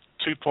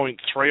 2.3,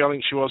 I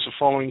think she was the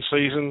following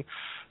season.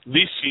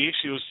 This year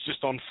she was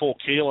just on 4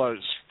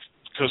 kilos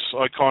because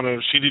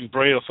she didn't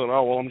breed. I thought,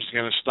 oh well, I'm just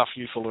going to stuff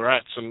you full of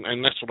rats,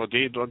 and that's what I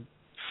did. I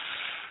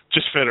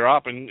just fed her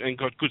up and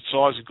got good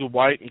size and good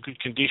weight and good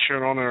condition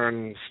on her,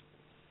 and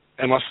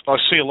I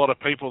see a lot of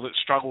people that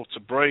struggle to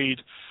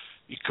breed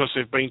because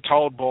they've been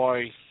told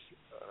by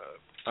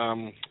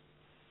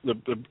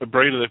the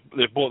breeder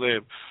they've bought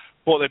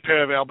their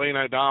pair of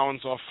albino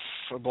Darwins off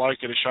a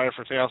bloke at a show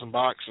for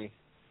 $1,000, and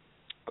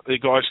the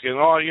guys going,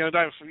 you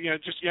only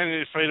need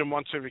to feed them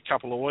once every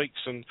couple of weeks,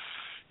 and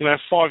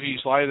 5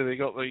 years later they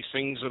got these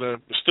things that are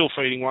still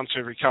feeding once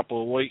every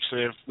couple of weeks.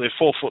 They're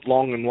 4 foot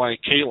long and weigh a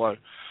kilo.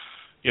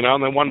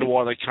 And they wonder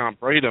why they can't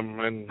breed them.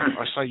 And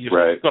I say you've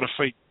got to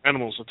feed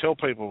animals. I tell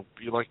people,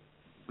 with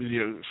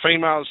your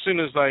females, as soon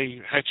as they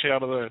hatch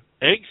out of the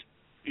egg,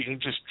 you can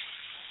just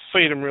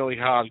feed them really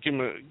hard. Give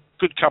them a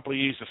good couple of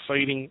years of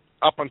feeding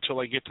up until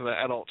they get to the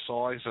adult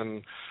size.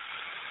 And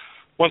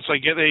once they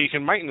get there, you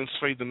can maintenance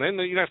feed them then.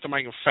 You don't have to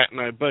make them fat and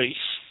obese.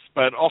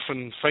 But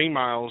often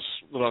females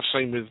that I've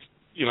seen with,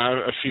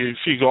 a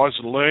few guys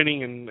that are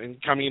learning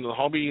and coming into the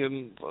hobby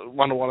and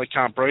wonder why they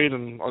can't breed,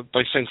 and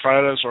they send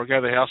photos, or I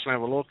go to the house and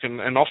have a look, and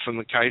often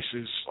the case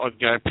is I'd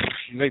go,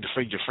 you need to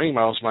feed your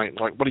females, mate.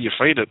 Like, what do you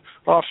feed it?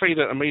 Oh, I feed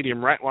it a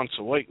medium rat once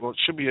a week. Well, it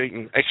should be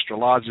eating extra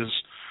larges,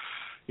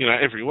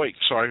 every week.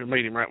 Sorry, a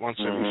medium rat once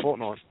every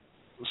fortnight.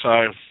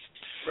 So,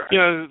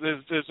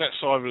 there's that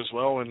side of it as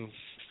well, and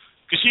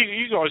because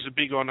you guys are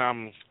big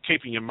on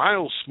keeping your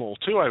males small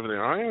too over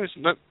there, aren't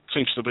you? That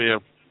seems to be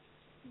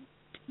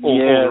all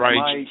the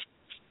rage.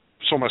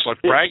 It's almost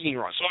like bragging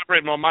rights. So I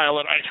bred my male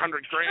at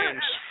 800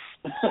 grams.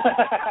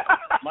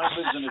 Mine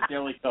lives in a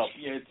deli cup.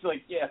 Yeah, it's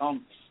like,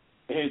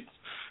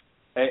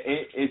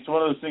 it's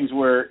one of those things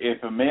where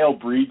if a male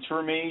breeds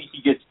for me,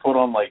 he gets put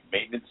on like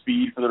maintenance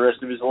feed for the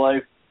rest of his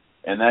life,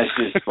 and that's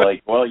just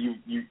like, well,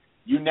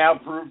 you now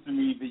prove to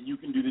me that you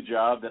can do the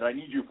job that I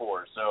need you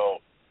for.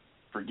 So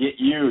forget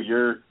you.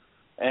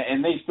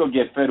 And they still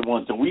get fed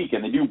once a week,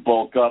 and they do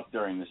bulk up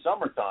during the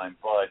summertime,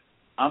 but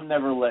I'm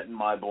never letting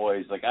my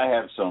boys, like I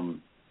have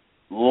some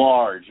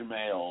large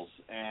males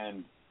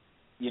and,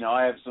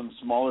 I have some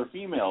smaller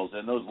females,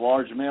 and those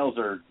large males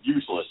are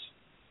useless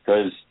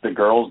because the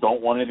girls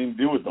don't want anything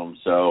to do with them.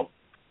 So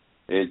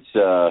it's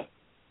kind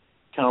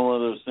of one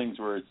of those things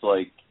where it's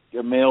like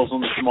a male's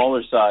on the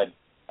smaller side,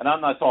 and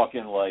I'm not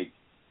talking like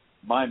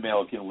my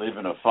male can live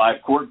in a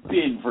 5-quart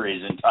bin for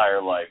his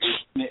entire life.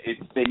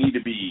 They need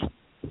to be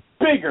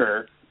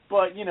bigger,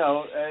 but,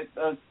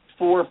 a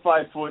 4 or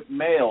 5 foot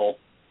male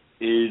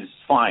is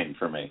fine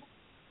for me.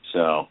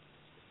 So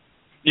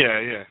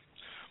yeah.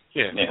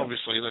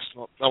 Obviously that's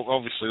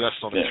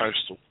not a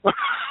coastal.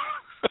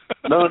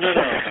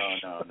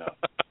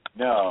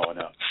 No.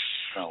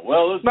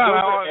 Well,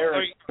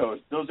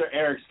 those are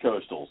Eric's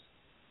coastals.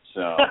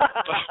 So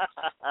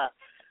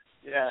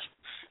yeah,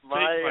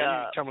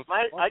 I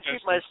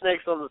keep my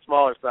snakes on the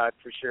smaller side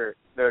for sure,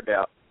 no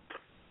doubt.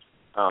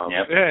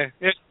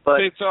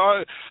 But it's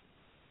go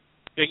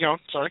on.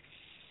 Sorry.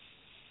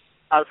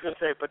 I was going to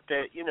say, but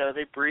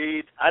they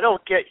breed. I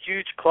don't get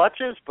huge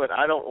clutches, but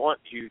I don't want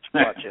huge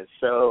clutches.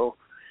 So,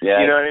 you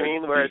know what I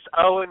mean? Whereas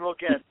Owen will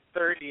get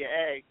 30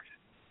 eggs,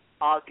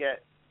 I'll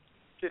get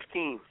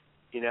 15.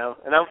 And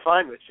I'm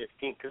fine with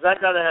 15 because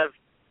I'd rather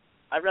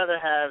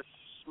have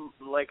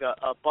like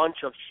a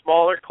bunch of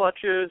smaller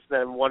clutches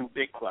than one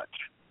big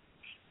clutch.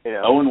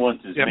 Owen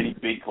wants as many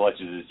big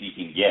clutches as he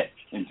can get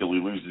until he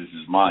loses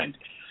his mind.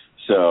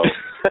 So,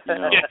 that's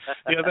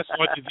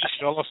why I did this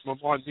year. I lost my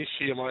mind this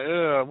year. I'm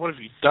like, what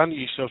have you done to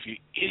yourself, you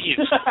idiot?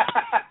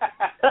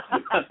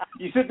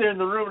 You sit there in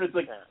the room and it's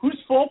like,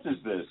 whose fault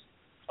is this?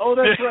 Oh,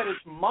 that's right,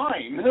 it's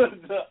mine.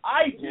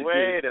 I did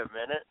Wait a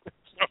minute.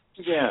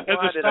 Yeah. At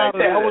the start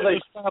of the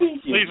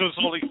season was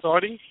all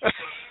exciting.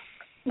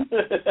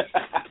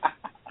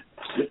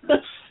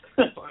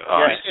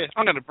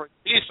 I'm going to breed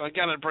this, I'm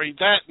going to breed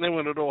that, and then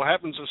when it all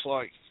happens, it's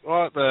like,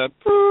 what the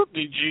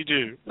did you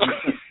do?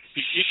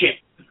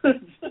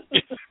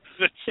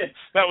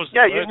 That was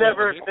you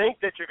never think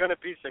that you're going to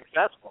be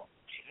successful.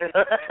 You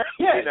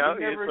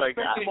never it's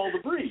expect them all to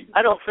breed.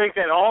 I don't think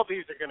that all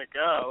these are going to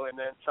go, and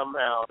then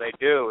somehow they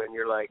do, and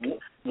you're like,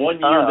 1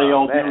 year they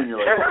all do, and you're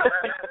like,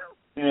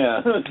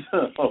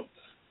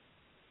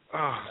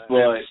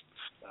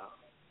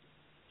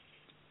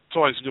 it's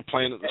always a good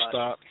plan at the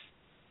start.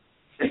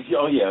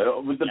 Oh yeah,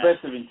 with the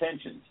best of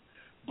intentions.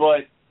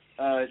 But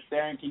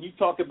Darren, can you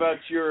talk about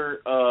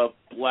your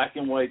black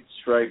and white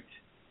striped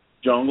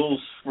jungles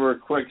for a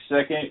quick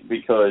second?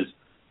 Because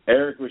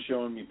Eric was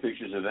showing me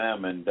pictures of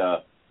them, and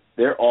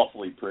they're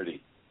awfully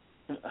pretty.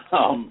 What's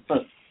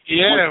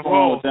going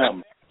on with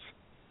them?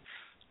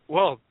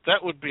 Well,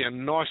 that would be a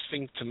nice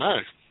thing to know.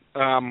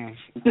 I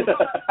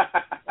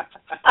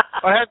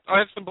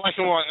had some black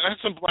and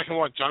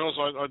white jungles.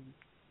 I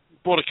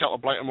bought a couple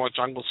of black and white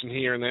jungles in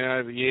here and there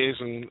over the years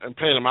and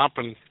paired them up.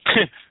 And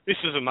this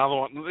is another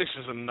one. This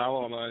is another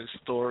one of those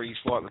stories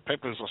like the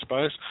peppers, I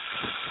suppose.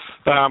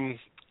 So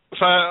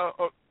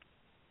I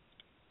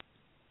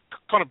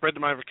kind of bred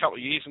them over a couple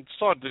of years and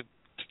decided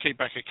to keep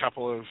back a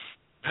couple of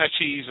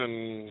patchies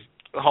and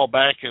hold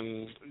back.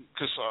 And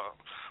because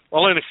I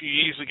learned a few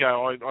years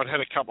ago, I'd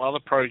had a couple other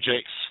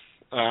projects.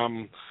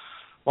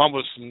 One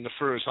was some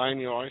Nephurus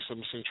amii,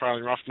 some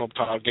Centralian rough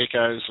knob-tailed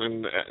geckos,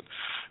 and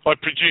I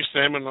produced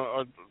them, and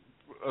a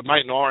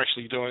mate and I were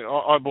actually doing.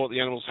 I bought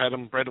the animals, had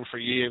them, bred them for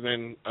a year,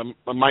 and then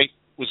a mate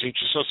was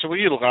interested. So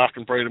you look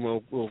after and breed them.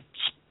 We'll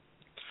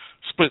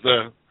split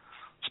the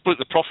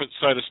profits,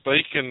 so to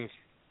speak, and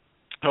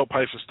help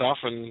pay for stuff,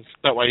 and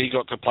that way he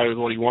got to play with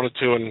what he wanted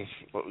to, and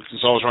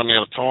because I was running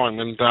out of time.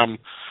 And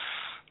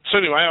so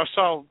anyway,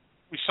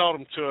 we sold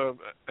them to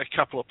a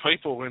couple of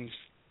people, and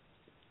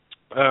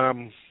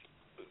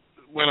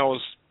when I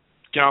was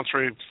going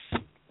through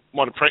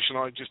my depression,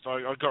 I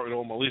got rid of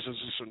all my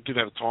lizards. Just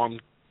didn't have time.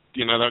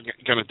 They were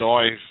going to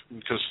die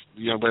because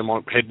where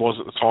my head was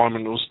at the time,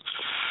 and it was.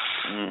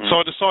 Mm-hmm. So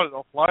I decided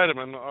to offload them,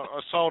 and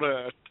I sold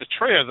a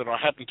trio that I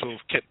happened to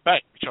have kept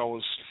back, which I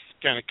was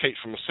going to keep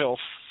for myself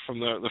from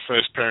the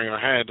first pairing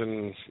I had,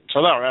 and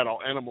so they were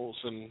adult animals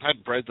and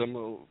had bred them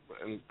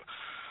and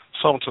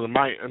sold them to the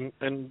mate,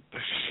 and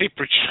he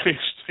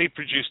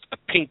produced a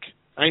pink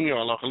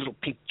amii, like a little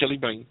pink jelly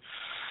bean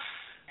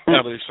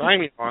out of this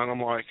amii, and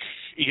I'm like,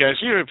 he goes,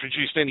 you ever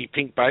produced any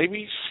pink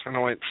babies? And I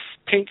went,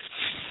 pink?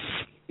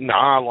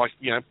 Nah, like,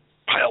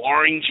 pale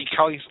orangey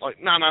colours.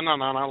 Like, no,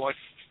 like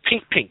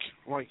pink.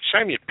 I'm like,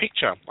 show me a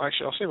picture.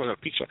 Actually, I'll see if I got a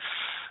picture.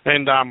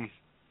 And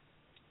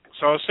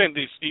so I sent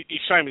this, he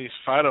showed me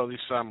this photo of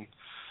this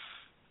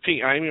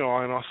pink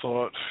amii, and I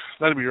thought,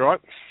 that'd be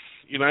right.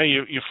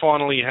 You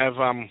finally have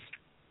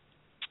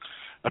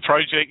a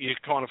project, you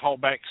kind of hold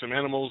back some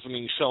animals and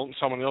then you sell it and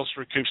someone else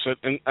recoups it.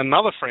 And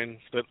another friend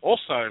that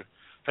also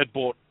had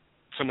bought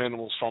some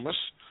animals from us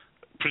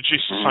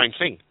produced the same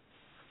thing.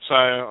 So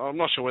I'm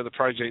not sure where the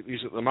project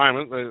is at the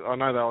moment. I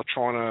know they were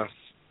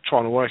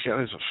trying to work out.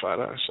 There's a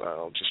photo, so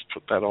I'll just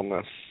put that on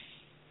there.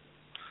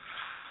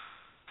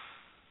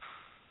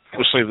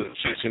 We'll see that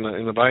it's in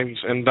the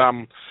babies. And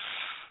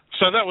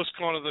so that was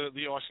kind of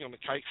the icing on the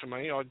cake for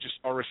me. I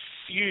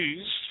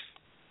refused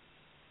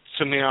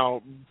to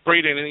now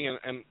breed anything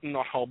and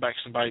not hold back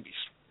some babies.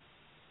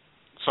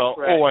 So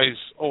right.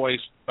 always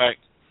back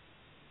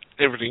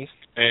everything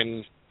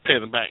and pair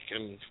them back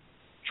and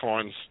try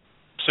and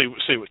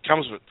see what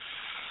comes of it.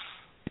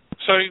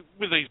 So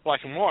with these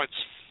black and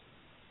whites,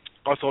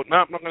 I thought, no,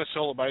 I'm not going to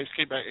sell the babies,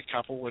 keep back a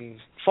couple, and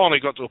finally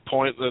got to a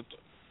point that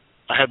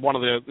I had one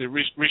of the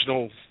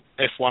original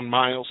F1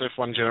 males,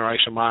 F1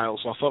 generation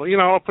males. I thought,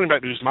 I'll put him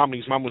back to his mum.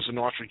 His mum was a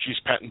nice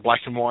reduced pattern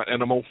black and white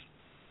animal,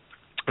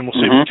 and we'll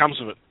see what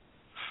comes of it.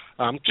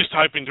 Just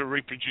hoping to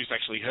reproduce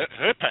actually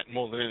her pattern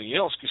more than anything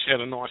else because she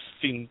had a nice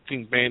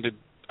thin banded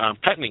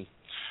patterning.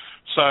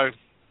 So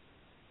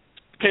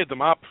paired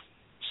them up,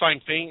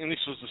 same thing, and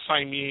this was the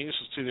same year. This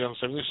was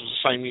 2007. This was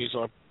the same year as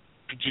I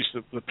produced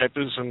the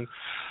peppers, and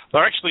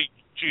they're actually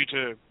due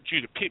to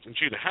pip and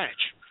due to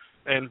hatch.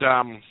 And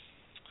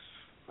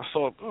I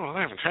thought, they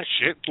haven't hatched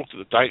yet. Looked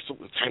at the dates,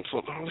 looked at the tank,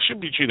 thought, they should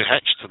be due to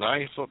hatch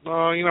today. I thought,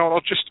 no,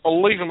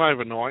 I'll leave them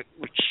overnight,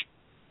 which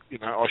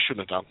I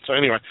shouldn't have done. So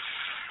anyway.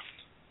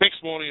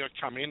 Next morning I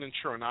come in and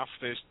sure enough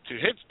there's two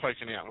heads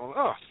poking out. I'm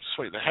like, oh,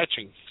 sweet, they're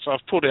hatching. So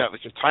I've pulled out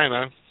the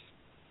container,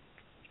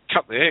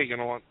 cut the egg, and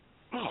I went,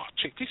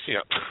 check this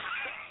out.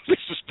 This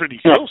is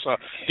pretty cool. So I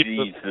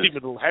did a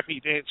little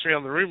happy dance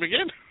around the room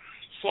again.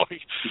 It's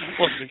like,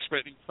 wasn't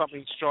expecting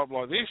something striped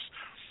like this.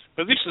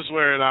 But this is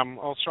where it,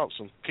 I'll show up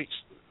some pics.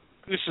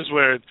 This is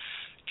where it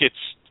gets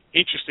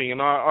interesting.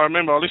 And I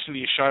remember I listened to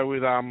your show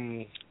with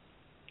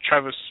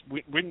Travis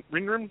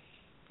Windrum,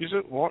 is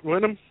it?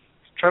 Windham?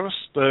 Travis,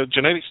 the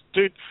genetics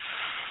dude.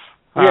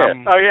 Yeah.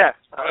 And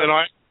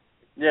the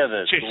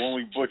one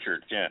we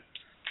butchered. Yeah.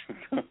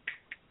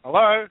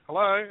 Hello.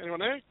 Anyone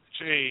there?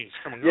 Jeez,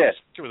 come on, guys. Yes.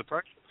 Give it a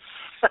break.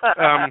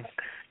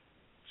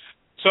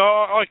 So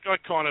I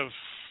kind of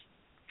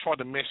tried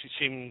to message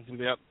him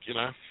without,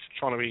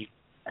 trying to be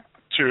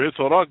too rude.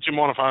 Thought, do you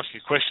mind if I ask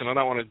you a question? I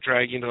don't want to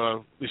drag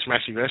into this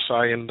massive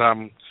essay. And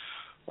I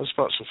just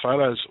put some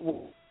photos.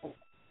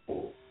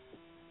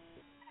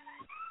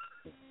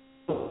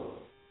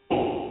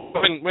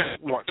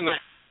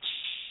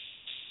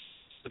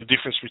 The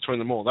difference between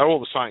them all, they're all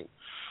the same.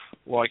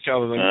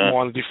 Other than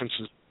minor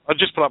differences. I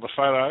just put up a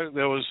photo.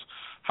 There was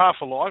half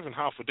alive and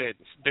half were dead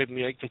in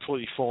the egg,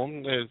 completely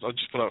formed. I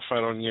just put up a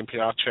photo on the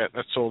NPR chat.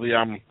 That's all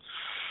the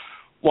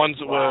ones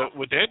that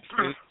were dead.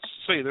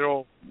 See, they're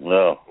all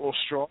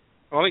strong.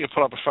 I think I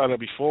put up a photo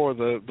before of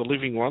the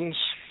living ones,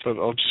 but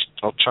I'll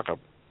chuck up.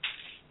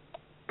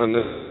 And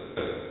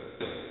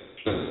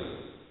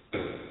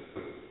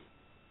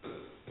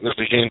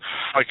again,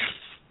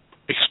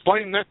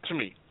 explain that to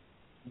me.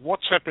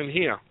 What's happened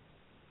here?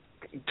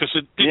 because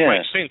it didn't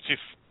make sense if,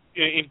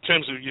 in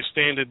terms of your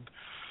standard,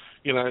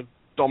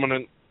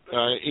 dominant,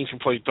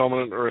 incomplete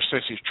dominant or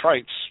recessive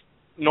traits,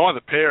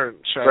 neither parent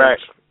showed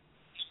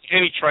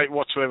any trait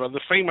whatsoever.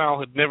 The female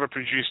had never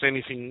produced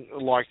anything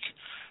like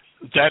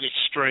that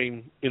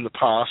extreme in the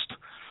past.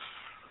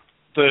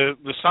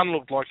 The son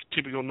looked like a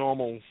typical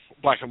normal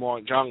black and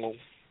white jungle,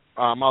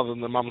 other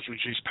than the mum's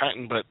reduced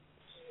pattern, but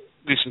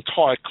this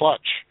entire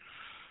clutch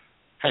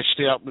hatched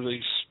out with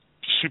these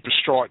super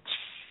striped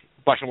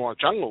black and white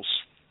jungles.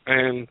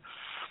 And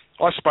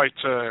I spoke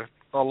to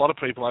a lot of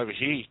people over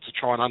here to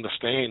try and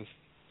understand,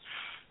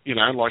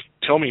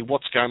 tell me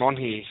what's going on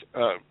here.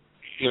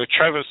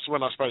 Travis,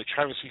 when I spoke to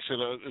Travis, he said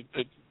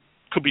it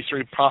could be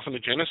through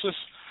parthenogenesis.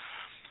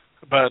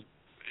 But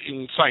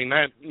in saying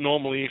that,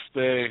 normally if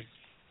they're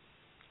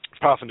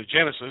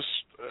parthenogenesis,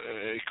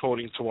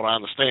 according to what I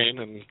understand,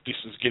 and this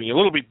is getting a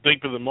little bit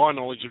deeper than my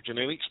knowledge of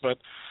genetics, but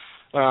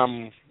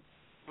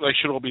they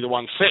should all be the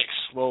one sex.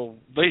 Well,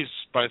 these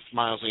both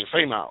males and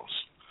females.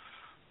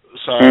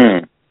 So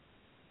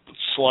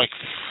it's like,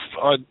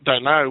 I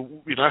don't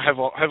know,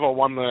 have I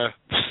won the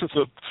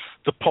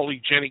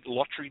polygenic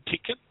lottery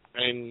ticket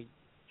and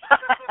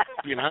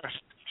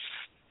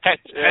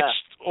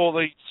hatched all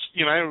these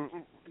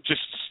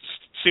just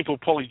simple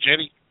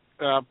polygenic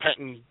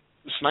pattern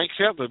snakes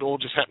out that all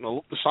just happen to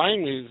look the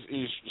same?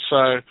 Is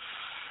so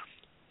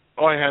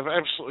I have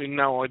absolutely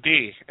no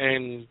idea.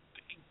 And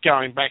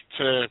going back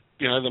to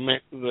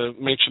the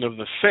mention of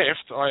the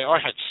theft, I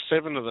had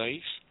 7 of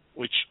these,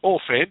 which all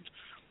fed.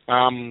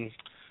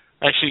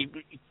 Actually,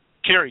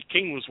 Kerry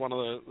King was one of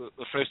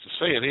the first to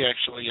see it. He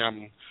actually,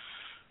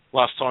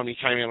 last time he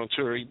came out on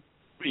tour,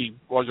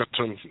 I got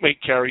to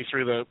meet Kerry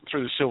through the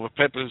Silver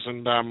Peppers,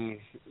 and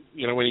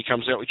when he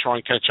comes out, we try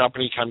and catch up,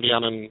 and he came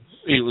down and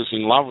he was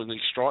in love with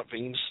these stripe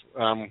things.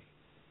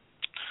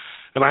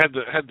 And I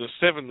had the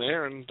 7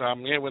 there, and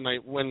when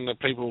the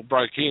people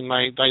broke in,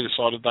 they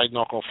decided they'd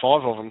knock off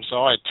 5 of them,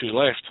 so I had 2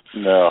 left.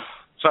 No.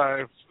 So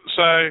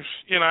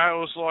it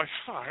was like,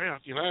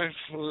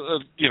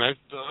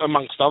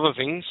 amongst other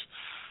things.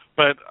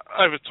 But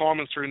over time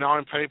and through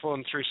knowing people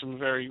and through some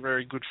very,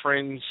 very good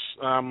friends,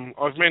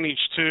 I've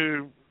managed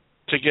to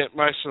get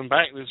most of them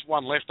back. There's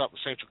one left up the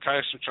Central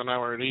Coast, which I know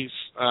where it is,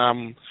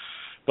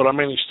 but I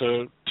managed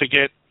to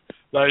get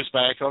those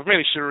back. I've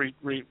managed to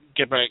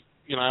get back,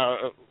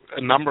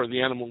 a number of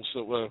the animals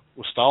that were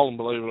stolen,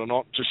 believe it or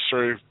not, just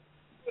through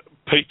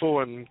people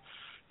and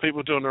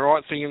people doing the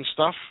right thing and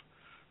stuff.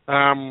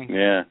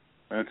 Yeah,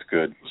 that's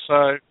good.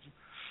 So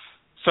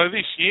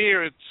this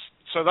year,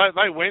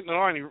 they went, and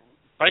I only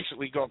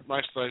basically got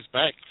most of those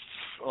back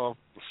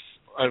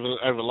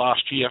over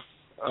last year.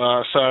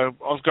 So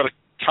I've got a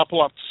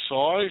couple up to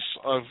size.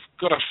 I've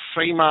got a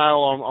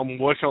female I'm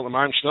working on at the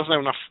moment. She doesn't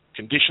have enough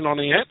condition on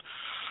her yet.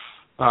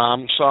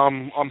 So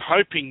I'm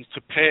hoping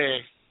to pair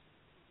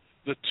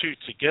the 2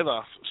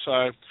 together.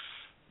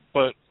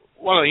 But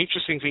one of the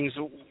interesting things,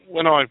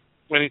 when I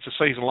went into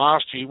season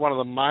last year, one of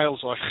the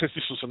males,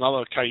 this was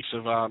another case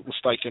of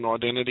mistaken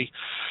identity.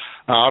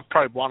 I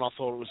probed one, I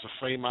thought it was a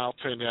female,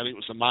 turned out it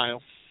was a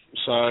male.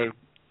 So,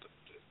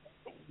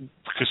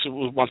 because it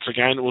was, once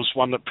again, it was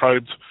one that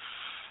probed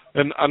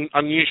an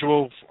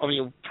unusual, I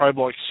think it probed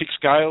like 6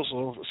 scales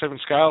or 7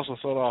 scales. I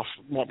thought,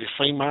 it might be a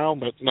female,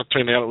 but it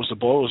turned out it was a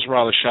boy. It was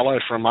rather shallow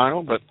for a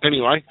male, but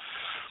anyway.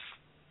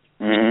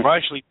 I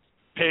actually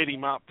paired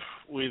him up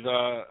with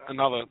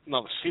another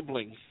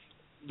sibling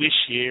this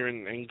year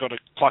and got a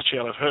clutch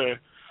out of her,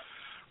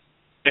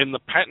 and the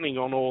patterning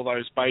on all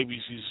those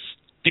babies is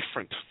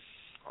different,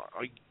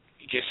 I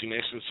guess, in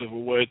essence of a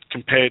word,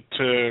 compared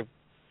to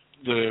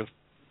the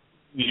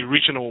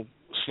original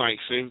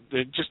snakes.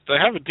 They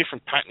have a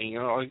different patterning.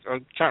 I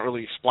can't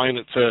really explain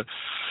it to,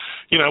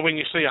 when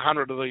you see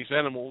 100 of these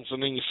animals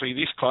and then you see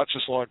this clutch,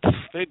 it's like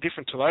they're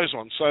different to those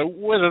ones. So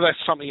whether that's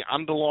something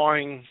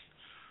underlying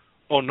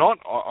or not,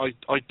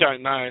 I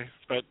don't know,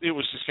 but it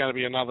was just going to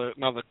be another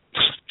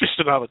just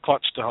another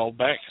clutch to hold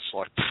back. It's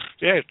like,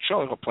 yeah,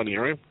 sure, I've got plenty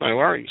of room, no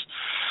worries.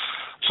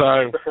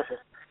 So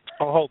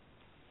I'll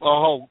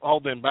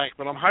hold them back,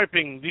 but I'm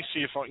hoping this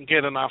year if I can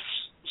get enough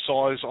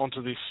size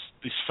onto this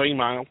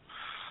female,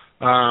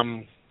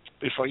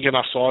 if I can get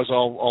enough size,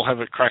 I'll have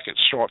a crack at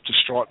stripe to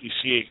stripe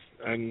this year.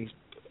 And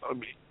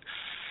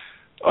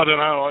I don't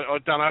know. I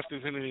don't know if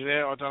there's anything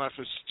there. I don't know if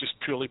it's just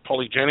purely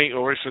polygenic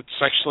or if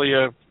it's actually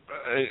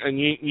a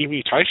new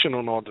mutation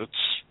or not.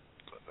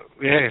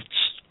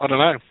 I don't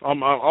know.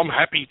 I'm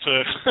happy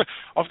to.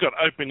 I've got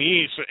open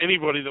ears for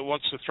anybody that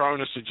wants to throw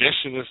in a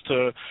suggestion as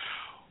to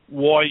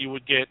why you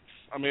would get.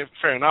 I mean,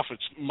 fair enough.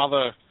 It's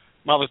mother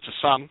to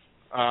son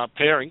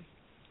pairing,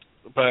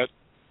 but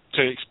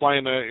to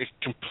explain a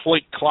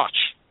complete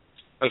clutch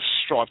of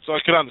stripes, I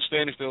could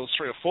understand if there was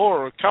 3 or 4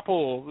 or a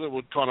couple, that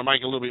would kind of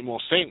make a little bit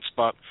more sense.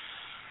 But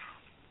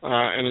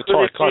an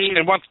entire clutch,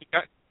 and once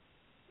again,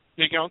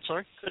 you go on.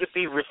 Sorry. Could it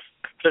be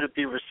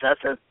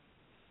recessive?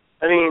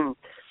 I mean,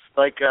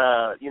 like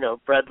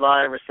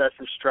bredli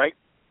recessive stripe.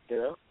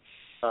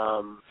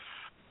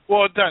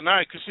 Well, I don't know,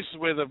 because this is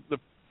where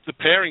the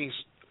pairings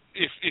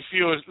if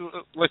you were,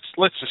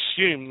 let's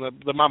assume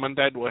the mum and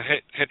dad were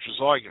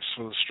heterozygous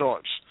for the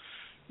stripes,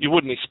 you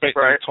wouldn't expect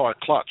the entire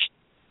clutch.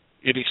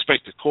 You'd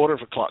expect a quarter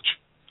of a clutch.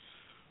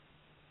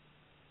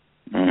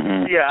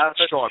 Mm-hmm. Yeah,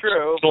 that's stripes.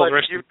 true. All But the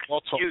rest you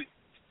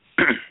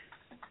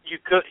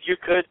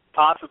could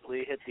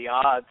possibly hit the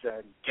odds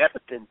and get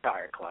the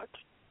entire clutch.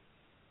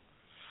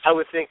 I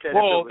would think that if it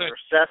was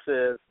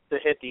recessive, to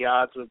hit the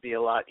odds would be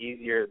a lot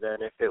easier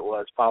than if it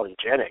was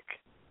polygenic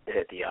to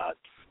hit the odds.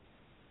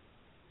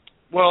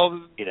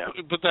 Well, you know,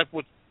 but that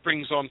what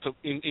brings on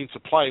into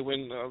play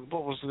when there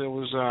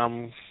was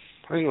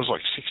I think it was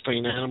like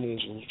 16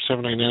 animals or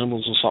 17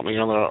 animals or something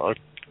other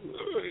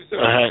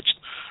hatched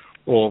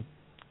or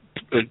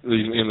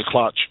in the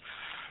clutch,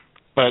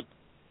 but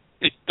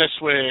that's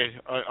where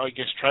I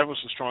guess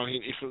Travis was trying.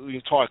 If the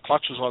entire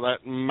clutch was like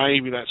that,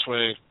 maybe that's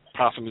where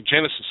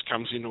parthenogenesis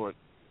comes into it,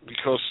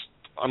 because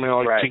I mean,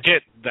 to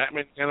get that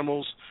many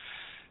animals,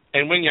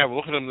 and when you have a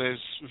look at them,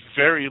 there's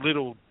very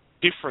little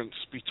difference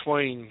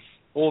between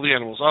all the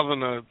animals, other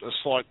than a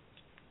slight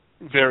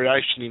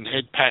variation in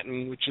head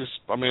pattern, which is,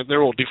 I mean,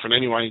 they're all different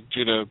anyway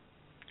due to,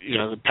 you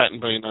know, the pattern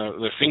being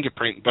the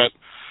fingerprint. But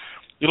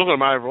you look at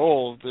them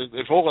overall,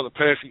 they've all got the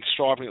perfect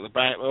striping at the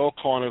back. They're all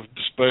kind of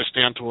dispersed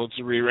down towards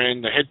the rear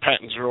end. The head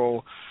patterns are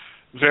all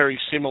very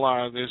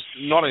similar. There's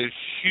not a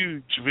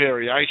huge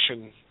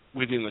variation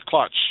within the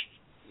clutch.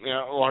 You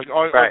know, like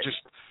I just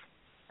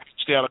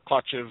hatched out a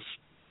clutch of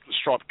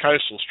striped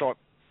coastal,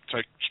 striped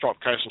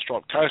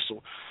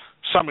coastal.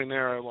 Some in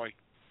there are like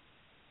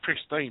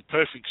pristine,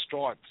 perfect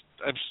stripes,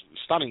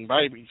 stunning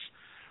babies.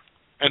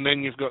 And then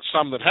you've got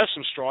some that have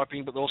some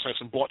striping, but they also have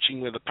some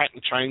blotching where the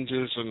pattern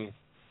changes, and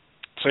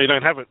so you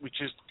don't have it,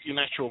 which is your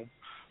natural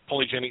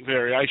polygenic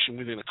variation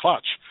within a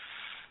clutch.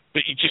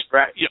 But you just,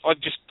 I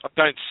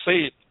don't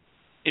see it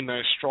in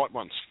those striped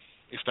ones,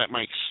 if that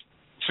makes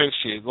sense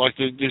to you. Like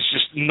there's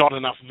just not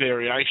enough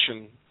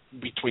variation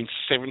between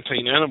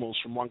 17 animals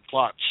from one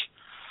clutch,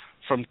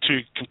 from two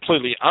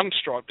completely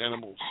unstriped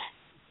animals,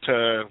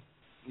 to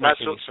make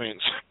any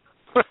sense.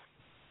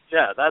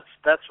 Yeah,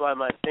 that's why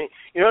my thing.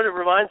 You know what it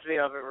reminds me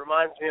of? It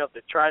reminds me of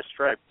the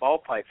tri-striped ball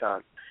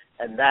python,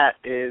 and that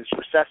is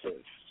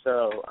recessive.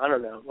 So I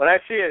don't know. When I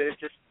see it,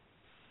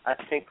 I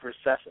think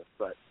recessive,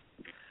 but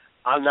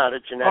I'm not a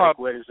genetic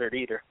wizard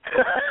either.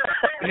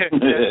 I'm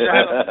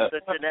a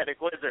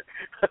genetic wizard.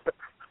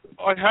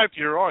 I hope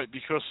you're right,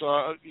 because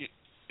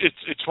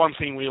it's one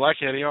thing we lack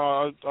out here.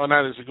 I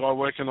know there's a guy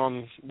working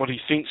on what he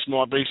thinks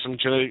might be some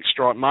genetic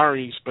striped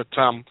Murrays, but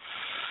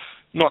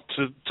not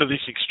to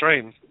this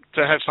extreme.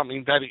 To have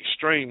something that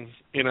extreme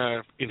in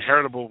a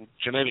inheritable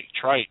genetic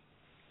trait,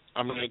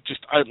 I mean, it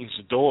just opens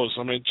the doors.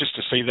 I mean, just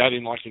to see that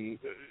in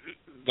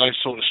those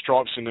sort of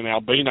stripes in an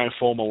albino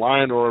form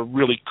alone, or a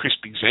really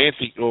crisp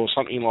xanthic or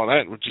something like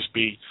that, would just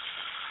be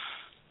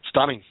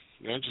stunning.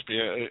 You know, just be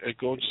a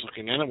gorgeous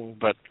looking animal.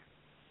 But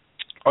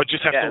I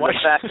just have to wait.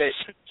 The fact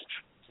that,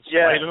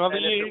 wait another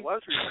year. If it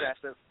was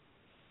recessive,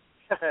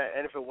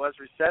 and if it was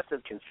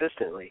recessive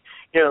consistently,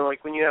 you know,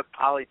 like when you have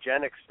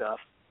polygenic stuff,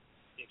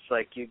 it's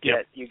like you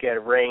get a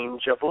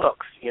range of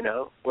looks, you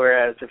know.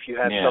 Whereas if you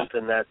have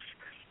something that's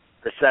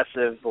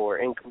recessive or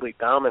incomplete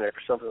dominant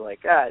or something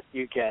like that,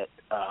 you get,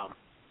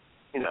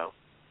 you know,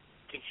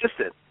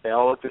 consistent. They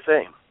all look the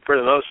same for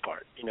the most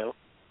part, you know.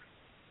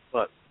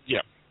 But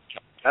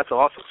that's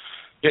awesome.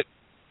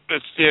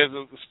 It's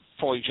the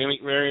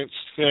polygenic variants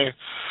there.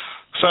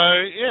 So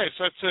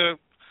it's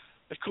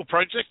a cool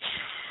project.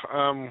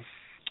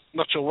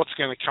 Not sure what's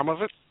going to come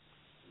of it.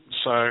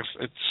 So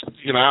it's,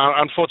 you know,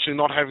 unfortunately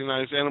not having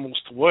those animals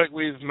to work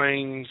with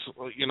means,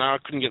 you know, I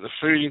couldn't get the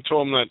food into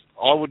them that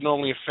I would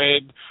normally have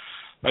fed.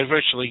 They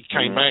virtually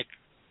came back,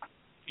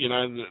 you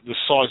know, the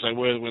size they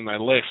were when they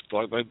left.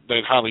 Like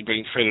they'd hardly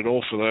been fed at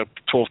all for the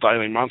 12 to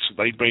 18 months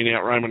that they'd been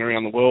out roaming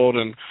around the world.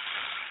 And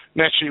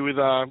naturally with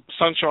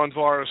sunshine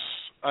virus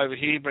over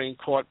here being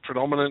quite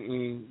predominant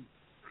and,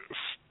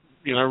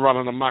 you know,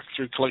 running amok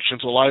through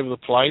collections all over the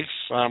place,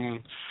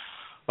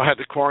 I had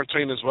to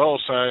quarantine as well,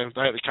 so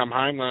they had to come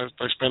home.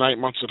 They spent 8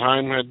 months at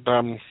home, had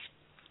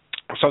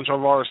sunshine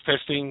virus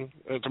testing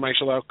to make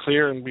sure they were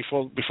clear, and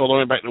before they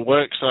went back to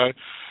work. So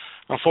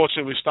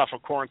unfortunately, with stuff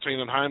at quarantine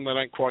at home, they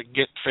don't quite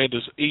get fed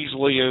as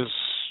easily as,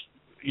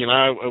 you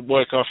know, at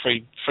work I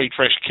feed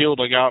fresh killed.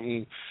 I go out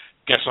and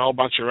gas a whole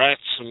bunch of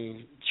rats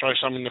and throw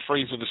some in the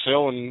freezer to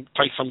sell and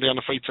take some down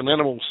to feed some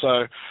animals.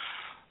 So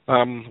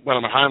when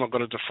I'm at home, I've got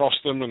to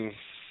defrost them, and,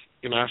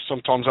 you know,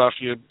 sometimes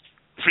after you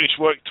finish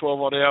work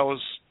 12-odd hours,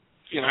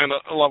 you know, in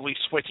a lovely,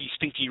 sweaty,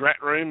 stinky rat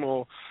room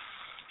or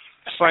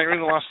snake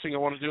room, the last thing I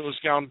want to do is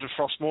go and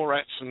defrost more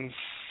rats and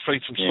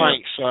feed some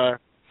snakes. So,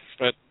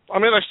 but, I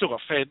mean, they still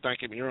got fed, don't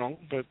get me wrong,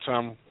 but,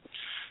 now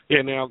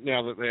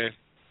that they're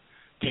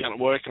down at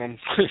work and I'm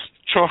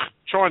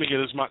trying to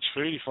get as much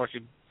food, if I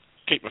could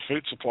keep my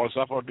food supplies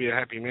up, I'd be a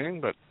happy man,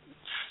 but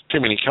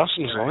too many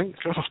customers, I think.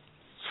 God.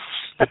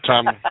 But,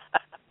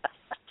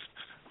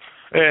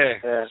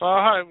 so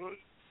I hope,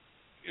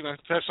 you know,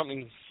 to have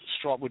something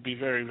striped would be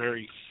very,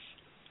 very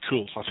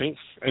cool, I think.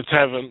 And to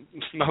have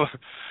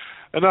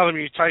another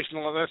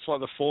mutation. That's like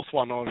the fourth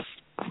one I've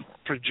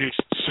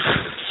produced.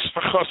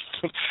 So I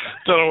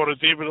don't know what to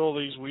do, but all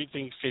these weird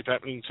things keep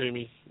happening to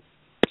me.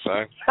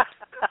 So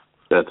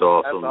that's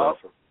awesome. That's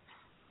awesome.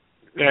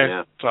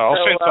 Yeah. So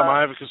I'll send some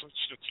over because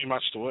it's just too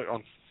much to work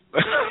on.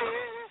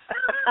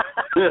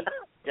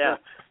 Yeah.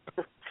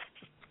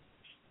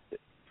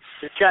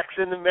 The check's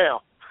in the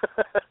mail.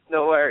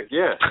 No worries.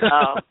 Yeah.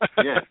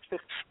 Yeah.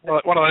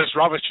 One of those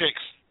rubber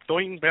checks.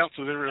 Doing bounces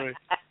everywhere.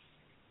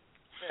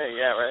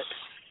 Yeah, right.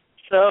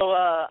 So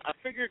I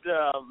figured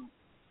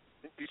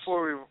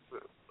before we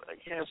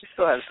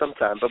still have some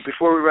time, but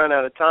before we run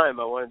out of time,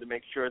 I wanted to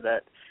make sure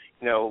that,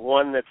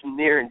 one that's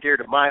near and dear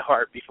to my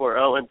heart before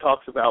Owen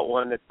talks about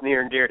one that's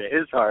near and dear to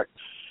his heart.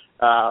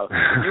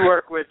 You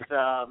work with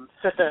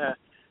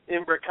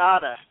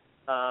Imbricata.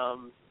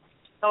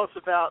 Tell us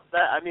about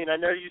that. I mean, I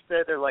know you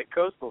said they're like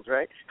coastals,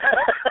 right?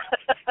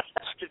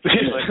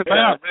 They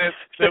are.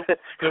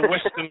 They're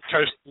western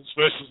coastals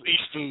versus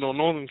eastern or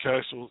northern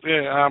coastals.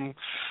 Yeah.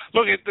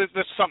 Look,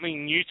 that's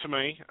something new to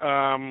me.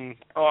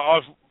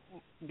 I've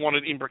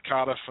wanted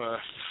Imbricata for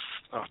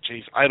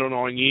 8 or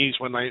 9 years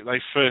when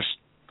they first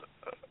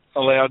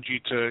allowed you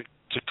to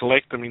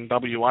collect them in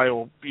WA,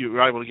 or you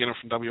were able to get them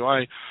from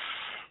WA.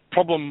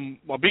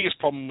 My biggest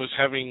problem was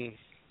having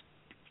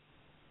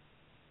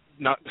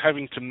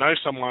to know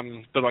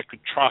someone that I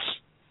could trust,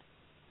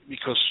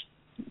 because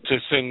to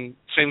send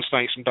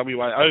snakes from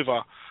WA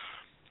over,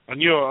 I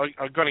knew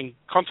I got in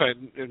contact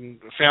and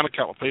found a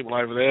couple of people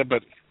over there,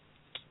 but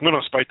when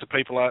I spoke to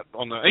people out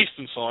on the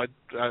eastern side,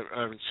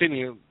 over in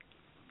Sydney,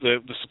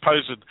 the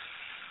supposed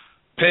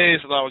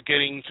pairs that they were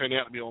getting turned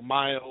out to be all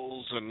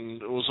males,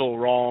 and it was all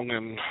wrong,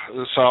 and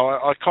so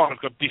I kind of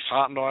got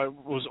disheartened. I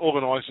was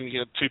organising to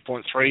get a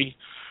 2.3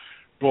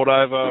 brought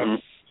over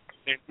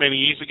many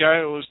years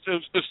ago. It's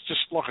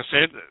just like I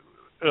said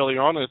early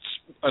on.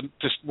 It's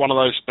just one of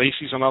those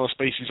species, another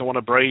species I want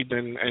to breed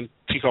and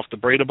tick off the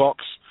breeder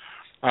box.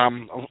 I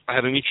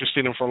had an interest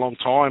in them for a long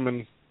time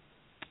and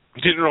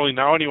didn't really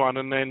know anyone.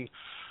 And then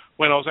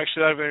when I was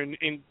actually over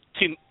in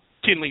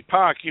Tinley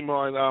Park, you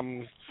might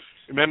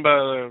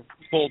remember the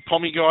bald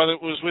pommy guy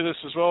that was with us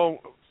as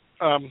well,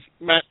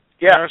 Matt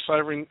Harris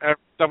over in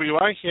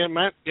WA. Yeah,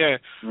 Matt. Yeah.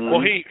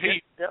 Well, he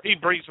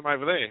breeds them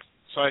over there.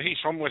 So he's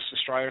from West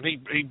Australia, and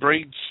he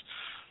breeds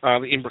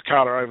the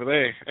Imbricata over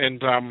there.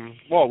 And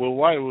while we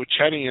were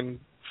chatting, and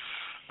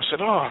I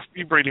said, "Oh,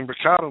 you breed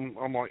Imbricata?"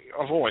 I'm like,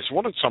 "I've always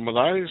wanted some of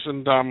those."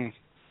 And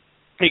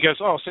he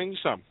goes, "Oh, I'll send you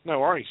some. No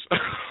worries."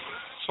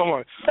 So I'm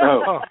like,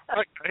 "Oh,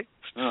 okay."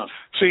 Oh.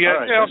 So yeah,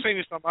 right, I'll send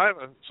you some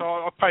over. So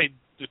I paid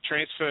the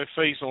transfer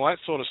fees and all that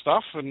sort of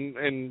stuff,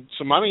 and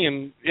some money,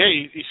 and yeah,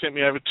 he sent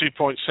me over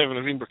 2.7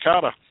 of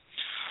Imbricata.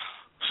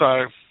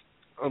 So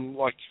I'm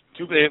like,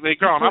 they're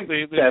growing up.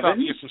 They're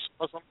starting to get some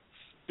size on.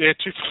 Yeah,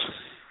 2.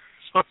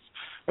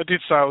 I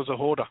did say I was a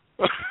hoarder.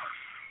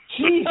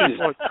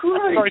 Jesus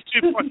Christ.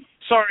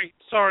 Sorry,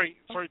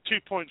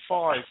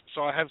 2.5.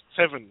 So I have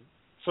 7.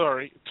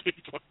 Sorry,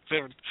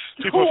 2.7,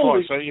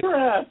 2.5. So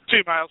yeah,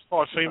 2 males,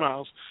 5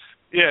 females.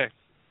 Yeah.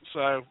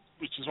 So,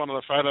 which is one of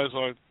the photos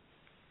I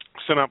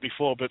sent up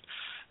before. But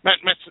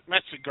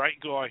Matt's a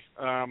great guy,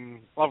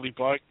 lovely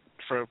bloke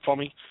for a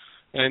pommy,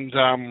 and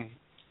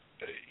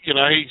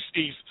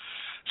he's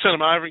sent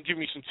them over and give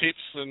me some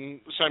tips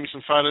and show me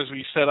some photos of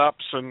his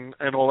setups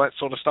and all that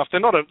sort of stuff. They're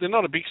not a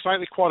big snake.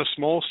 They're quite a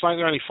small snake.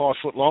 They're only 5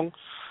 foot long.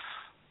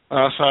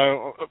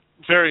 So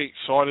very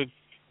excited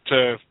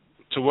to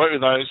work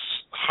with those.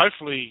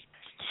 Hopefully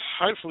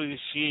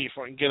this year, if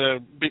I can get a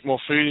bit more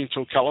food into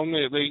a couple of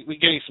them, they're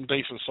getting some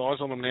decent size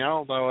on them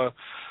now. They were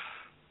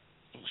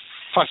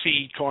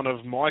fussy kind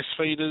of mice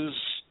feeders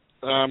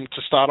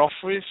to start off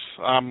with.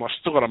 I've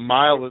still got a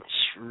male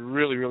that's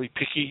really, really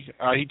picky.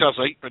 He does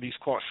eat, but he's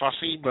quite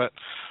fussy. But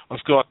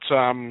I've got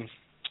 3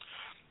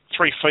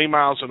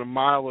 females and a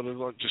male that are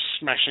like just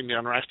smashing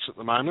down rats at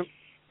the moment.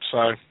 So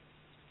I'm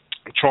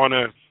trying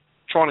to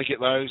get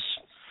those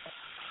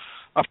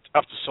up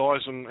to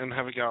size and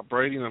have a go at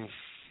breeding them.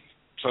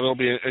 So there'll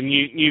be a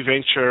new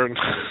venture and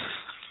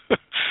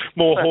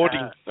more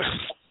hoarding.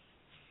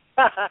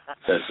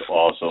 That's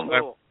awesome.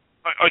 Cool.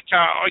 I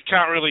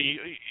can't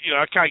really,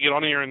 I can't get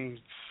on here and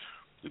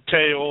tell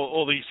you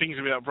all these things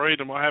about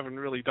breeding. I haven't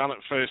really done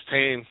it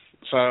firsthand,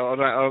 so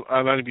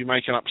I'd only be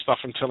making up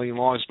stuff and telling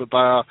lies. But they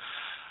are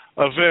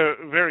a very,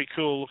 very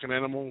cool looking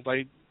animal.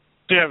 They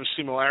do have a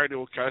similarity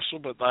to a coastal,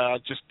 but they are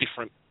just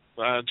different.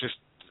 Just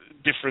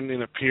different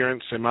in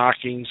appearance, their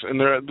markings, and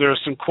there are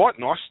some quite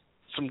nice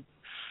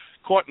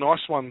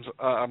ones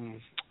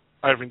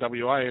over in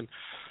WA. And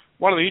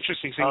one of the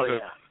interesting things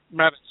that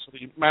Matt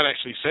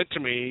actually said to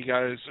me, he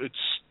goes,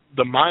 it's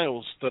the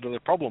males that are the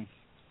problem.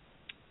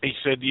 He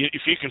said,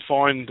 if you can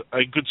find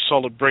a good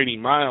solid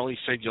breeding male, he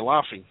said, you're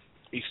laughing.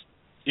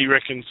 He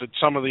reckons that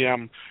some of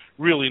the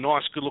really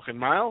nice, good-looking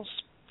males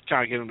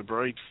can't get them to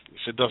breed. He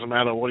said, doesn't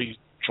matter what he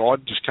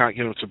tried, just can't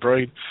get them to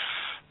breed.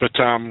 But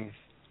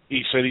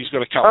he said he's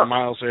got a couple of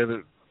males there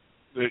that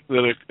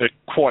are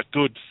quite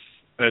good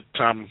at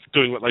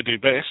doing what they do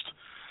best.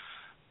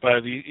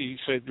 But he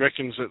said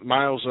reckons that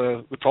males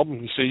are the problem.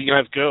 He said you can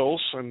have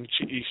girls, and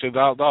he said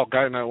they'll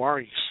go, no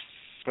worries.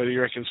 But he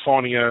reckons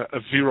finding a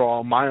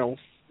virile male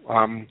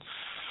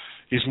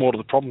is more to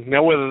the problem.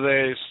 Now, whether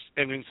there's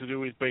anything to do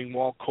with being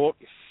wild caught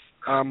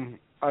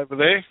over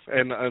there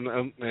and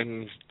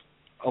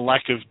a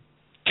lack of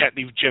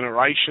captive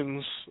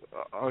generations,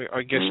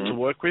 I guess, to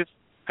work with,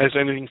 has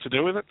anything to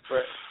do with it.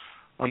 Right.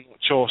 I'm not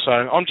sure. So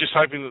I'm just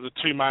hoping that the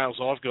two males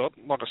I've got,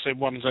 like I said,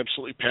 one's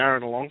absolutely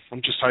powering along.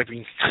 I'm just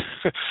hoping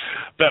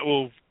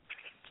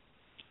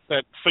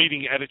that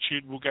feeding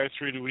attitude will go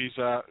through to his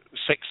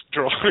sex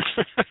drive.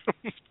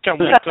 Come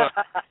winter.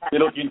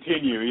 It'll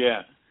continue,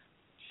 yeah.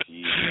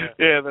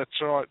 Yeah,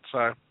 that's right.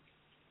 So,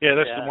 yeah,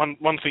 that's the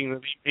one thing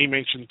that he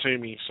mentioned to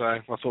me. So I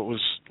thought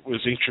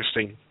was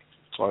interesting.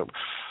 So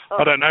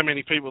I don't know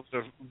many people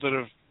that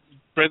have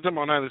bred them.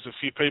 I know there's a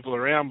few people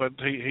around, but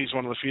he's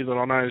one of the few that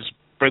I know has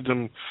bred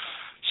them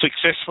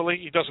successfully.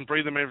 He doesn't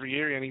breed them every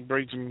year, and he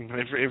breeds them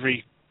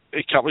every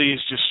couple of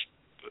years, just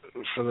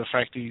for the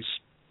fact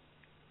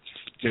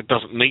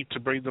doesn't need to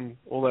breed them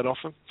all that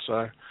often.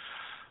 So,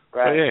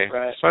 right.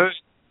 So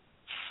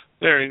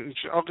there,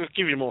 I'll just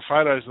give you more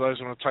photos of those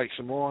when I take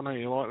some more. I know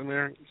you like them,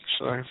 Eric.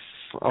 So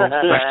I'll have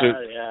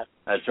to. Yeah.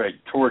 That's right.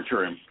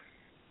 Torture him.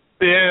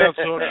 Yeah, I'll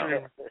torture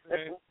him.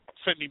 Yeah.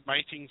 Send me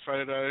mating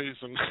photos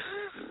and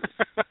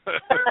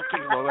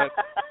things like that.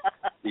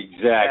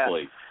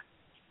 Exactly.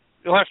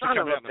 You'll have to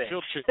come out on a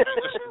field trip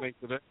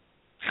just to do it.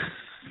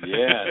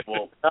 Yeah,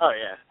 well,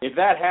 if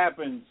that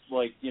happens,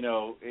 like, we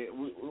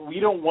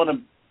don't want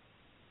to.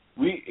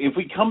 If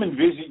we come and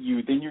visit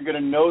you, then you're going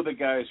to know the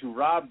guys who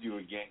robbed you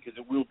again, because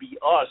it will be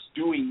us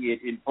doing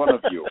it in front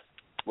of you.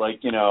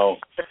 Like,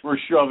 we're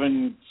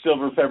shoving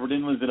silver peppered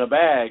inlands in a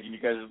bag, and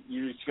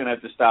you're just going to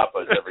have to stop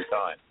us every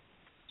time.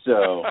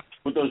 So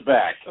put those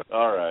back.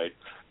 All right.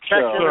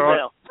 Checks in the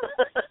mail.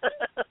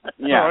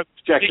 Yeah,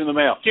 checks in the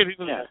mail.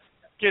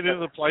 Get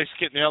into the place,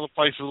 getting out of the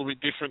place a little bit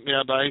different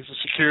nowadays. The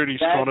security's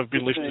kind of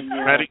been lifted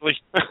dramatically.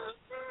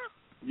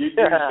 You'd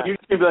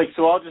be like,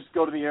 so I'll just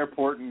go to the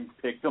airport and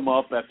pick them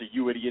up after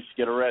you idiots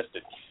get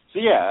arrested. So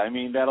yeah, I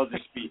mean, that'll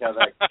just be how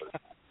that goes.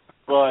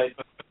 But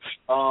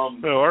no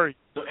worry.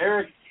 So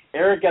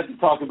Eric got to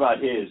talk about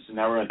his, and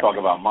now we're going to talk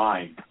about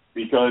mine,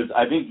 because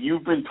I think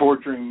you've been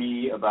torturing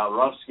me about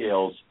rough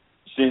scales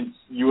since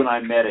you and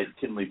I met at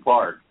Tinley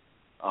Park.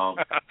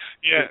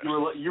 Yeah.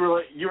 You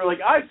were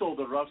like, I sold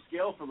a rough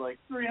scale for like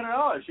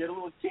 $300. She had a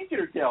little kink in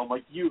her tail. I'm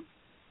like, you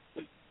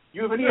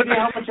have any idea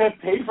how much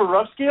I've paid for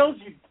rough scales,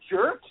 you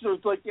jerk? So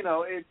it's like,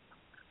 it's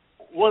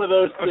one of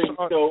those things.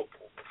 So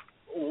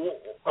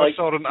I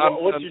sold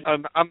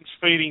an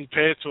unspeeding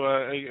pair to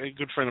a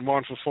good friend of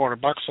mine for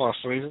 $400 last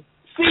season.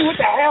 See, what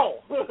the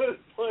hell?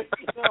 Like,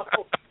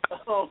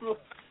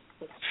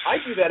 I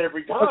do that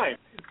every time.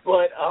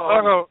 But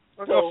I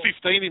got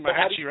 15 in my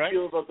hatchie, right?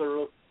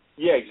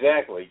 Yeah,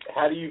 exactly.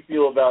 How do you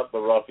feel about the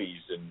roughies,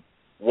 and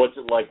what's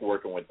it like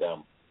working with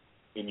them,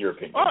 in your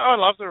opinion? I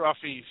love the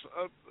roughies.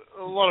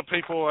 A lot of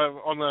people have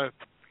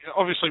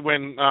obviously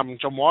when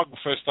John Weigel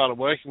first started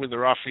working with the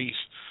roughies,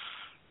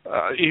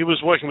 he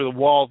was working with a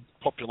wild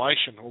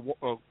population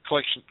or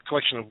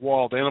collection of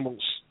wild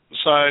animals.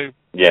 So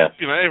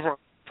everyone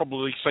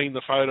probably seen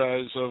the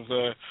photos of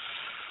the,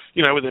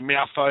 with their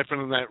mouth open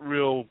and that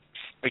real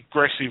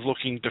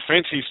aggressive-looking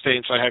defensive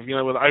stance they have,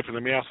 where they open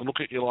their mouth and look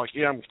at you like,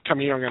 come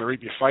here, I'm going to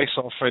rip your face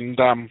off. And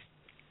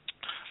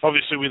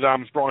obviously with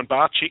Brian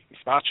Barczyk,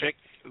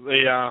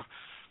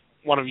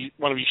 one of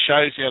his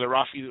shows, he had a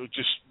roughie that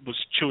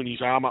was chewing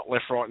his arm up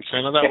left, right, and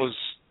centre. That was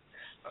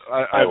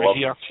over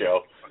here.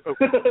 Show.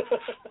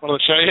 One of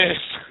the shows,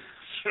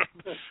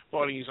 yes.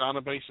 Biting his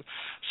arm beast.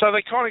 So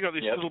they kind of got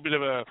this little bit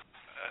of a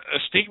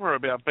stigma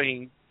about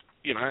being,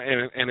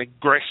 an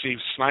aggressive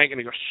snake, and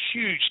they've got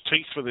huge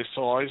teeth for their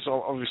size.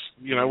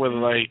 Obviously, whether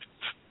they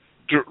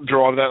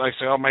drive that, they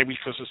say, maybe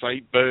because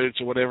they eat birds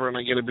or whatever, and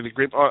they get a bit of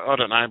grip. I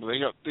don't know, but they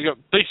got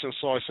decent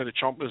sized set of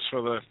chompers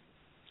for the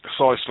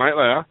size snake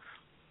they are,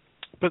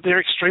 but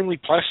they're extremely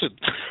placid.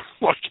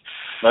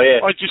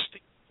 I just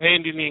stick my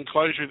hand in the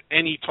enclosure at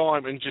any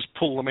time and just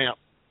pull them out.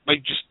 They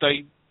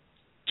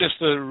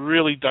just are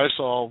really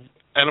docile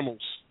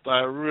animals.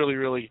 They're really,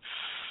 really,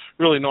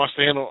 really nice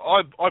to handle.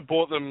 I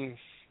bought them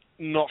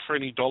not for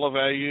any dollar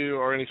value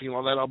or anything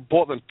like that. I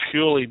bought them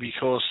purely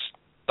because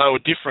they were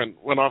different.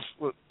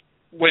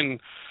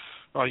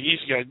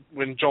 Years ago,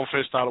 when John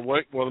first started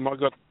working with them, I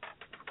got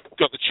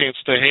the chance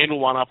to handle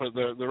one up at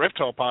the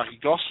reptile park at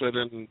Gosford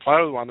and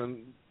play with one.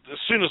 And as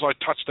soon as I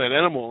touched that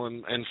animal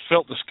and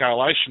felt the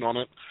scalation on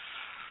it,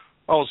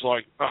 I was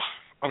like,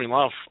 I'm in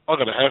love. I've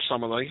got to have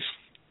some of these.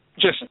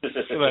 Just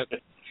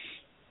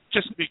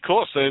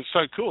because they're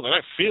so cool. They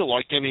don't feel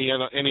like any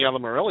other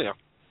Morelia.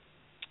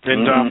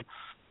 And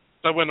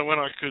so when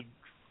I could,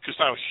 because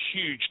they were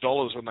huge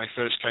dollars when they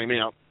first came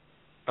out.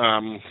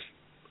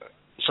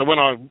 So when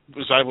I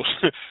was able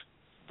to,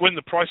 when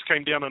the price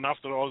came down enough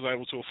that I was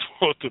able to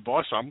afford to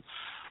buy some,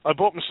 I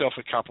bought myself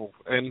a couple.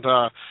 And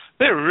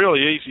they're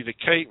really easy to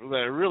keep.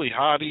 They're really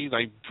hardy.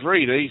 They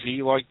breed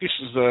easy. Like, this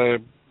is the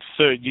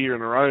third year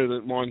in a row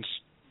that mine's,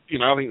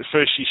 I think the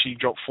first year she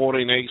dropped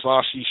 14 eggs.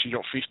 Last year she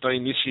dropped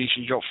 15. This year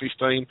she dropped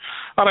 15.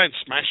 I don't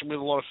smash them with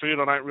a lot of food.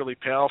 I don't really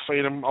power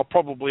feed them. I'll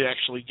probably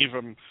actually give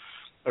them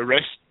a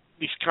rest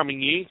this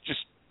coming year,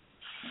 just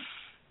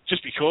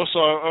because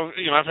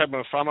I've had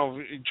my fun. I've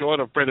enjoyed.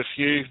 I've bred a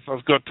few.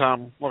 I've got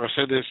like I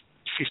said, there's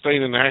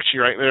 15 in the hatchery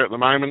right there at the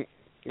moment.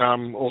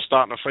 All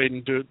starting to feed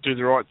and do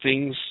the right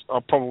things.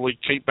 I'll probably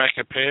keep back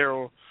a pair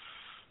or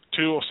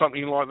two or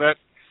something like that,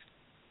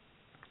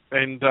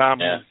 and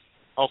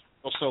I'll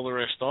sell the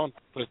rest on.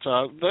 But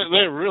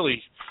they're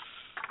really,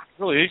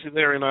 really easy.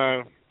 They're in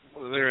a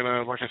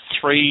like a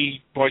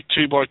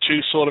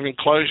 3x2x2 sort of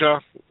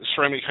enclosure,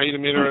 ceramic heat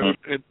emitter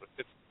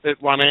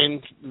at one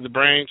end of the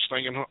branch.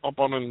 They can hop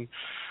on and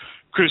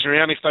cruise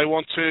around if they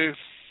want to.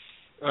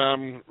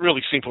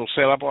 Really simple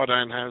setup. I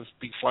don't have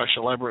big flash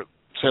elaborate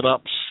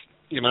setups.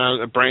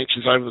 A branch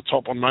is over the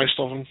top on most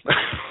of them.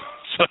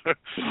 So,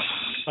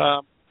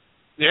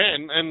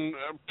 and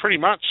pretty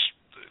much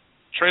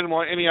treat them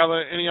like any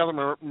other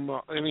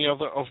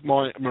of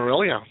my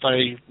Morelia.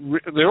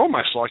 They're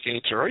almost like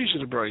Antaresia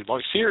to breed.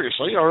 Like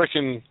seriously, I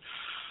reckon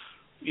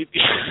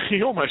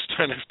you almost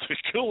don't have to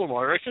kill them.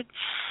 I reckon.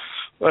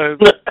 I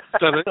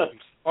don't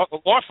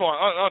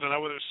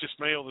know whether it's just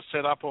me or the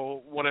setup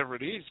or whatever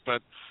it is,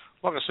 but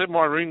like I said,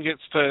 my room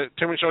gets to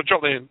temperature. I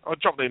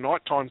drop their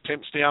nighttime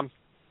temps down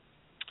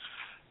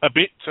a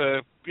bit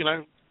to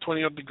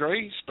 20 odd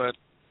degrees, but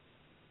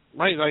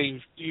mate,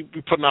 you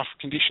put enough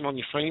condition on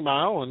your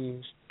female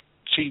and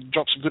she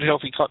drops a good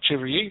healthy clutch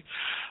every year.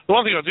 The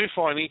one thing I do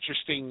find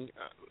interesting,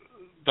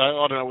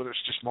 though, I don't know whether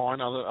it's just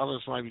mine,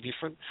 others may be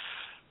different,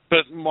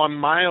 but my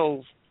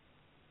male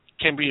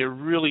can be a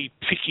really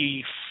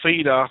picky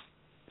feeder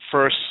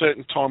for a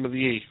certain time of the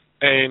year,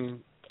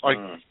 and I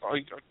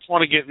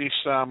kind of get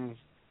this.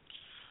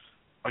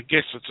 I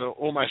guess it's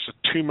almost a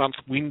 2-month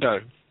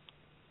window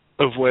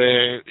of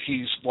where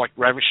he's like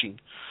ravishing.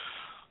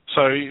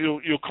 So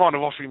you'll kind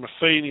of offer him a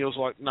feed, and he's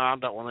like, "No, I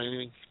don't want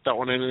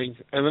anything.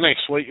 And the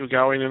next week you'll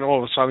go in, and all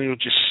of a sudden you'll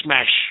just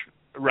smash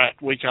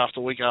rat week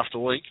after week after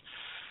week,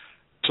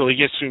 till he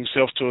gets to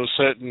himself to a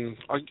certain,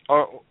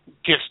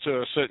 to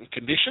a certain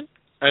condition,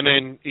 and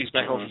then he's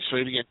back off his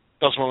feet again.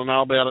 Doesn't want to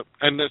know about it,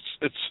 and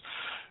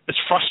it's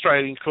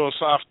frustrating because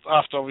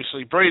after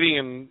obviously breeding,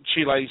 and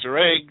she lays her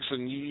eggs,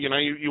 and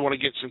you want to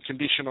get some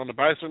condition on the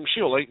both of them.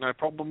 She'll eat, no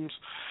problems.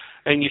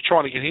 And you're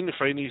trying to get him to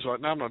feed, and he's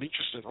like, "No, I'm not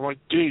interested." I'm like,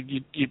 "Dude,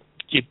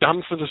 you're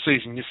done for the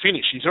season. You're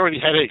finished. He's already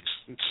had eggs.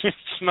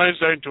 It's no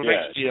zone till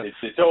next year.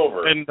 It's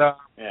over." And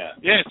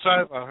it's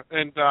over.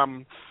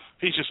 And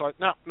he's just like,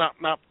 "No."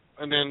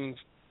 And then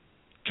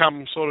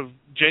come sort of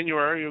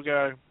January, you'll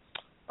go,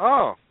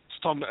 "Oh, it's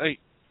time to eat,"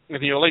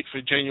 and he'll eat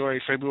for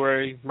January,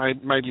 February,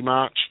 maybe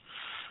March,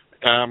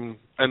 and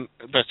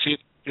that's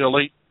it. He'll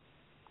eat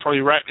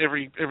probably rat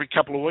every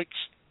couple of weeks,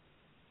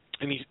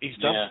 and he's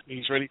done. Yeah.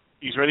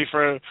 He's ready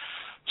for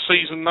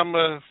season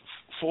number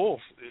 4.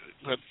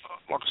 But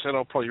like I said,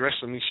 I'll probably rest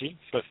them this year.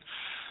 But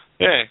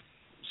yeah,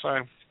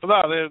 but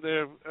no,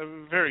 they're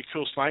a very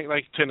cool snake.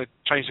 They tend to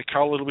change the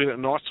colour a little bit at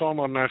night time.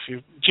 I don't know if do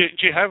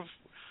you have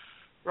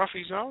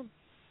roughies, Owen?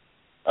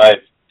 I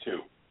have 2.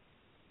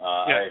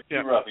 I have 2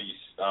 yeah. roughies.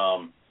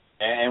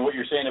 And what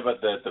you're saying about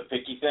the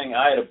picky thing,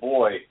 I had a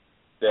boy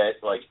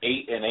that like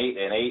ate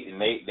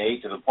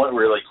to the point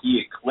where like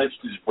he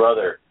eclipsed his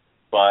brother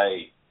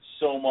by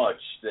so much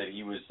that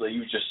he was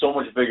just so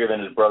much bigger than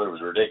his brother. It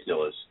was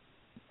ridiculous.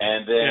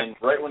 And then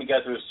right when he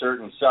got to a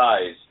certain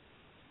size,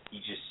 he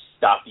just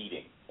stopped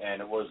eating. And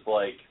it was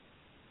like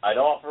I'd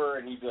offer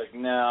and he'd be like,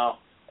 "No."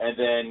 And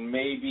then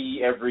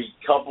maybe every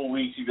couple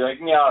weeks he'd be like,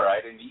 "Yeah, all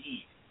right," and he'd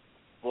eat.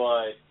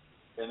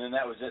 And then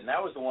that was it. And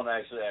that was the one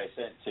I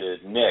sent to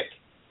Nick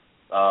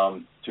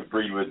to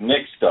breed with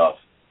Nick's stuff.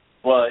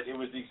 But it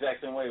was the exact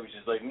same way. It was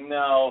just like,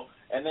 no.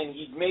 And then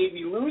he'd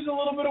maybe lose a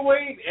little bit of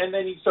weight, and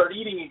then he'd start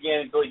eating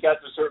again until he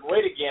got to a certain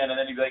weight again, and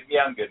then he'd be like,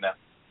 "Yeah, I'm good now."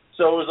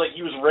 So it was like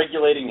he was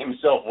regulating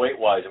himself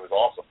weight-wise. It was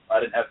awesome. I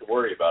didn't have to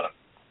worry about him.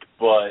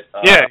 But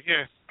yeah,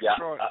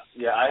 right.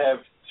 I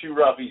have 2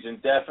 roughies,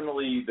 and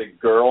definitely the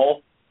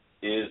girl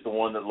is the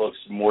one that looks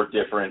more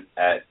different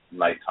at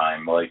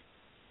nighttime. Like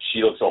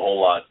she looks a whole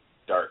lot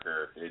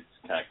darker. It's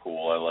kind of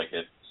cool. I like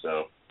it.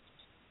 So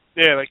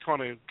yeah, they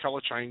kind of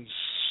color change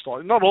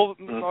slightly. Not all.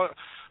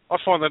 I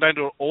find they don't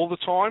do it all the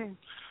time,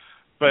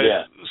 but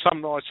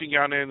some nights you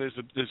go in there and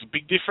there's a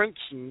big difference,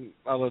 and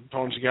other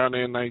times you go in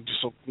there and they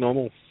just look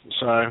normal.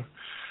 So,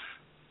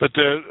 but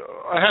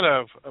I had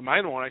a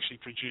main one actually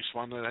produce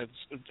one that had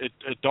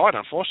it died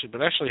unfortunately,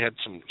 but actually had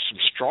some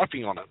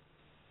striping on it.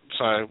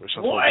 So which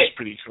I thought was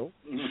pretty cool.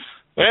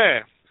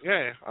 Yeah.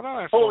 I don't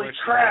know. Holy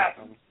crap!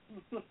 I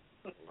don't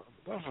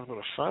know if I've got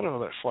a photo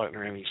of that floating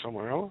around here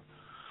somewhere else.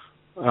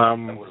 That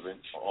would have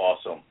been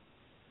awesome.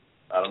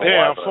 I don't know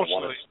why, but I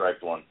want a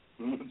striped one.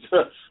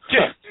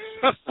 Yeah.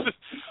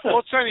 Well,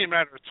 it's only a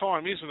matter of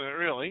time, isn't it,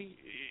 really?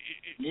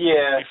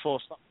 Yeah. Before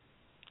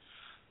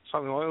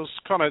something like it was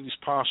kind of this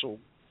partial.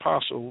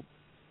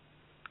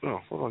 Oh,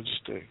 what did I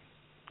just do?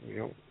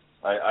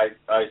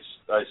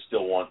 I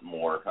still want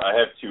more. I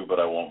have 2, but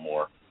I want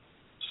more.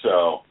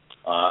 So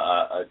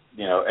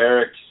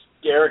Eric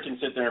can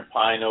sit there and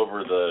pine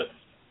over the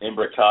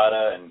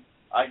Imbricata, and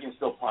I can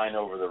still pine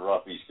over the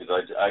Roughies because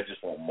I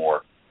just want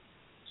more.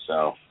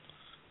 So.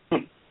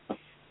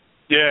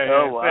 Yeah.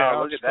 Oh,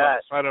 wow, look at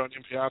that. Photo on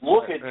Impiata.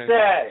 Look at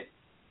that.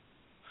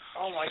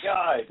 Oh, my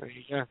God. There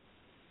you go.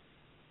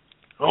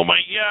 Oh, my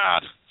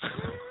God.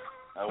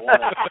 I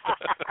want it.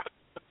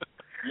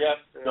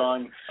 Yep,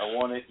 done. I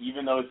want it,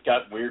 even though it's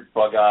got weird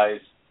bug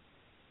eyes.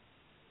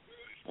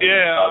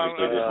 Yeah.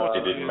 Obviously,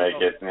 it didn't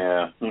make it.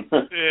 Yeah.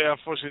 Yeah,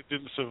 unfortunately, it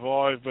didn't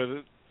survive,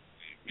 but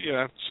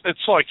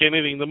it's like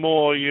anything. The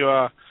more you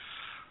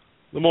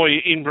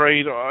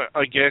inbreed,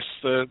 I guess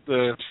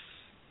the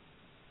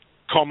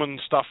common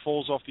stuff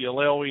falls off the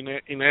allele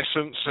in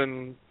essence,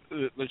 and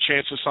the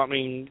chance of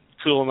something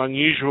cool and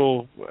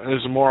unusual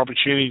has more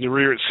opportunity to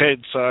rear its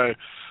head. So,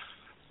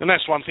 and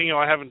that's one thing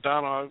I haven't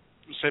done. I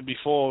said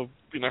before,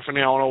 for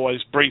now on,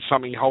 always breed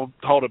something,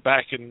 hold it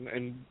back,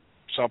 and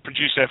so I'll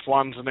produce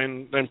F1s and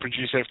then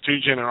produce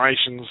F2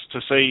 generations to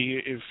see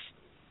if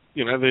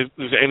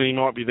there's anything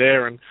might be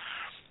there. And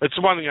it's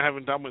the one thing I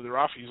haven't done with the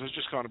Roughies. I've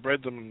just kind of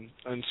bred them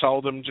and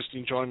sold them, just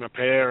enjoying my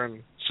pair, and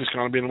it's just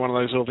kind of been one of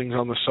those little things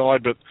on the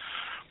side. But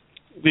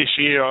this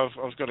year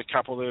I've got a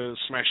couple that are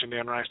smashing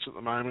down race at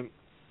the moment,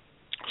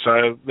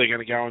 so they're going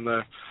to go in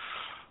the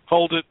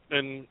hold it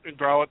and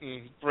grow it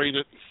and breed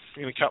it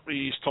in a couple of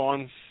years'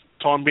 time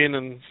bin.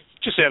 And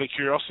just out of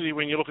curiosity,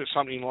 when you look at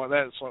something like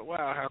that, it's like,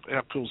 wow,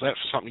 how cool is that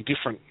for something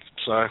different?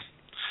 So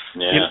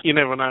you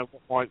never know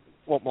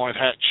what might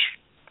hatch.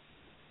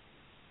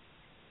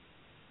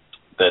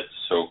 That's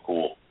so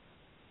cool.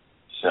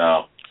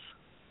 So,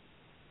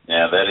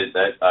 yeah,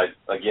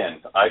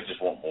 I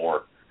just want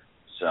more.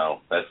 So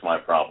that's my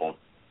problem.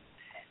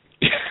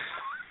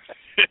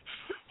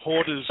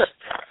 Hoarders.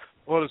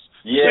 Yeah.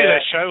 See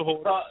that show,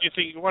 Hoarders?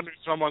 You wonder if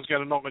someone's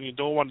going to knock on your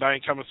door one day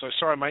and come and say,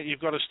 sorry, mate, you've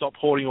got to stop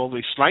hoarding all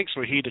these snakes.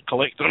 We're here to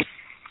collect them.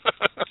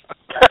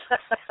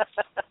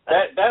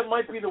 That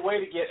might be the way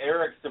to get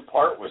Eric to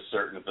part with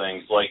certain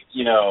things. Like,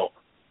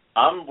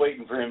 I'm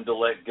waiting for him to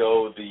let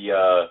go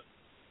the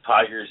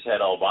Tiger's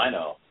Head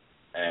albino,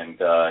 and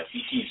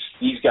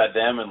he's got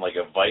them in like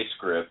a vice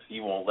grip. He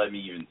won't let me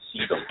even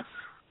see them.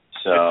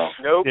 So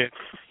nope. Yeah.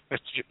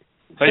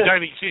 They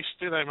don't exist,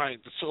 do they,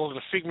 mate? It's all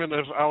the figment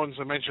of Owen's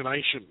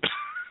imagination.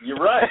 You're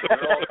right.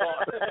 They're all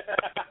gone.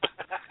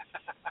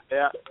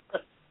 Yeah.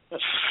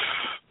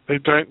 They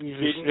don't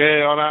exist.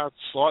 Yeah, I know.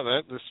 It's like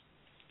that. It's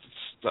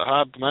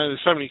hard to know.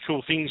 There's so many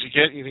cool things you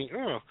get, and you think,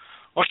 oh,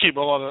 I keep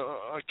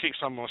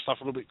some of my stuff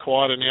a little bit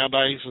quieter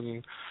nowadays,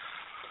 and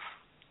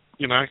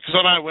because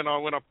I know when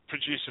I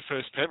produced the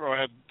first pepper,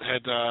 I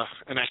had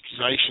an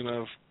accusation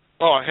of,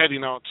 how do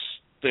you know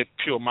they're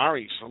pure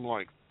Murrays? I'm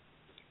like,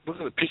 look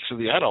at the pics of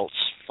the adults.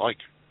 Like,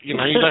 you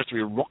don't have to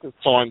be a rocket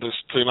scientist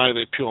to know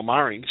they're pure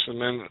Murrays.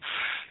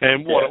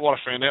 And what I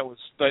found out was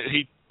that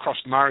he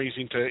crossed Murrays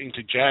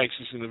into Jags.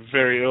 He's in the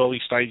very early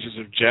stages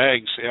of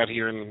Jags out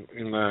here in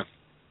the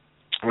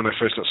when they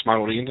first got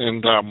smuggled in.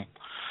 And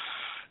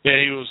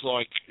he was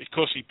like, of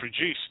course he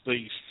produced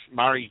these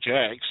Murray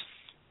Jags.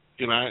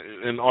 And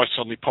I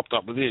suddenly popped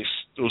up with this.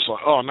 It was like,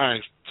 oh no,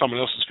 someone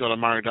else has got a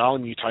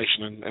Murray-Darling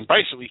mutation, and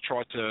basically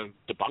tried to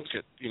debunk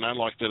it,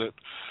 like that it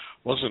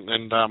wasn't.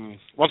 And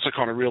once I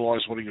kind of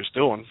realised what he was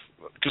doing,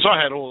 because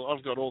I've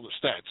got all the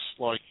stats,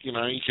 like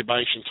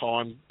incubation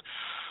time,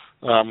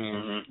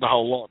 the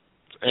whole lot,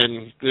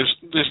 and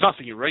there's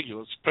nothing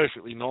irregular. It's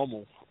perfectly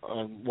normal.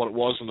 What it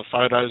was in the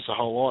photos, the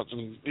whole lot,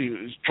 and he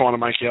was trying to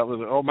make out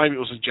that maybe it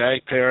was a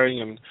Jag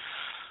pairing, and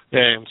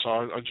so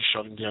I just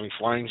shot him down in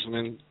flames, and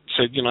then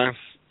said,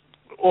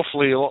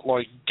 awfully a lot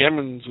like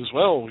Gammons as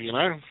well,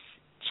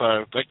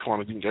 So that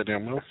kind of didn't go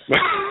down well.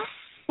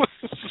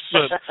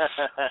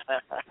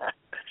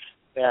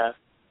 Yeah.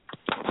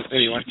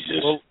 Anyway,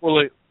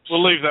 we'll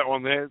leave that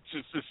one there.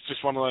 It's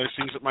just one of those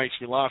things that makes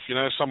me laugh.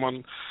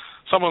 Someone's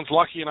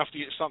lucky enough to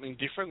get something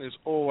different. There's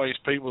always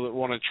people that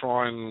want to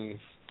try and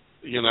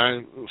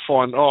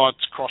find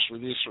it's crossed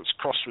with this or it's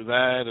crossed with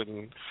that,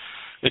 and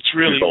it's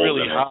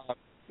really hard.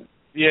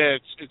 Yeah,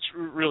 it's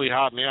really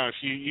hard now. If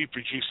you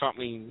produce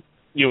something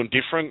new and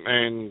different,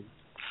 and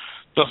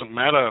it doesn't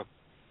matter,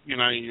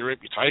 your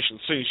reputation.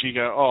 As soon as you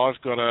go,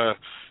 I've got an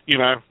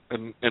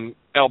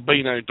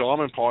albino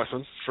diamond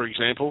python, for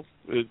example,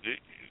 it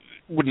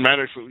wouldn't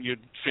matter if you'd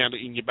found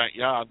it in your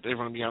backyard.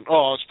 Everyone would be going,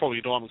 it's probably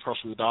a diamond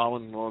crossed with a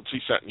Darwin, or it's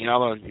this, that, and the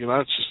other.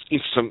 It's just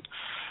instant.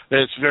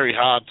 It's very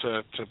hard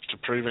to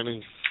prove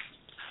anything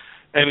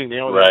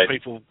now. Right.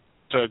 People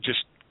to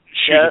just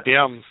shoot it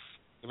down,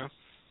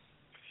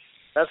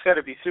 That's got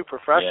to be super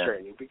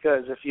frustrating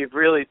because if you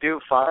really do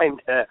find,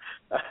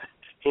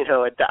 didn't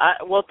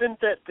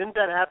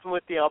that happen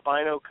with the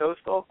albino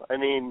coastal? I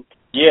mean,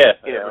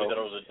 everybody thought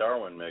it was a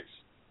Darwin mix.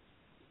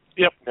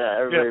 Yep. Yeah,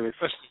 everybody was.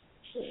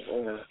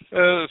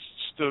 It's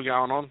still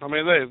going on. I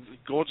mean, they're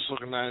gorgeous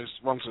looking, those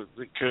ones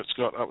that Kurt's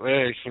got up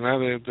there. They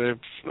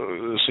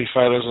see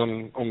photos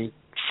on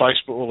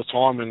Facebook all the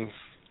time, and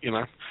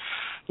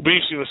it'll be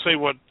interesting to see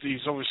what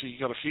he's obviously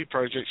got a few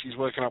projects he's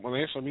working up on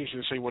there, so it'll be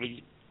interesting to see what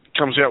he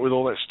comes out with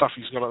all that stuff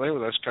he's got up there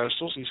with those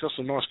coastals. He's got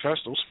some nice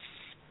coastals.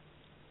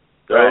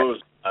 Those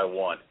I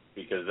want,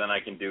 because then I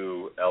can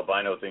do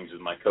albino things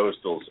with my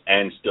coastals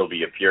and still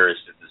be a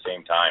purist at the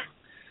same time.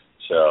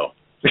 So,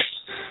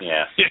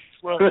 yeah.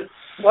 Well,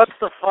 what's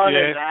the fun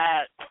in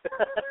that?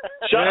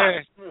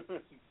 Yeah.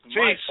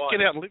 Jeez,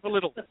 get out and live a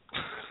little.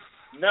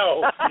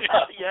 No.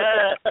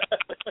 Yeah.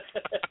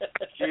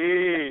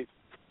 Jeez.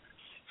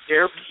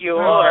 They're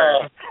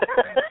pure.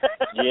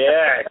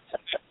 Yeah.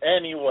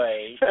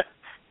 Anyway.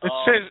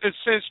 It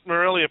says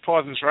Morelia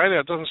Pythons Radio.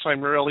 It doesn't say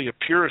Morelia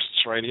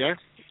Purists Radio.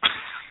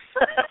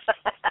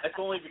 That's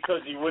only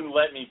because he wouldn't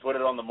let me put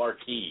it on the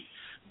marquee.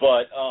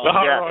 But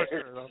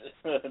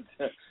that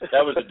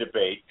was a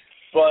debate.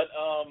 But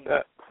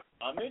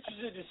I'm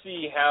interested to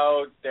see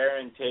how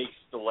Darren takes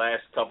the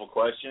last couple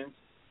questions,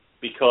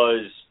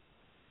 because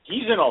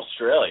he's in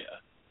Australia,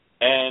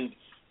 and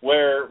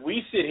where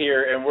we sit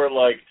here and we're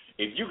like,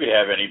 if you could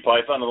have any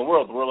python in the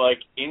world, we're like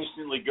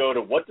instantly go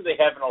to what do they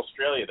have in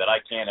Australia that I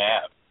can't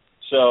have.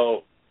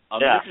 So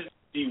I'm interested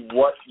to see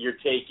what your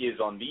take is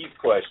on these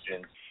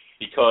questions,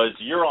 because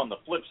you're on the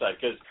flip side.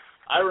 Because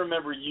I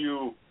remember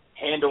you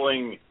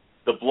handling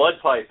the blood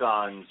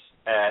pythons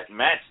at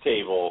Matt's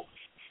table.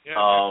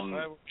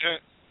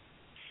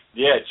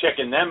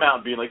 Checking them out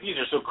and being like, these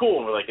are so cool.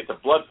 And we're like, it's a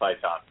blood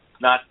python.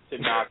 Not to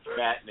knock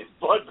Matt and his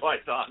blood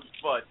pythons,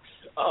 but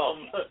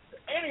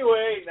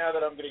anyway, now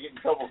that I'm going to get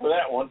in trouble for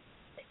that one.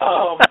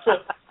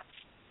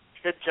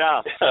 Good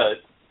job.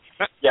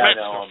 Yeah, I Matt's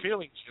know. got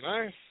feelings, you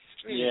know.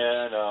 Jeez.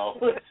 Yeah, I know.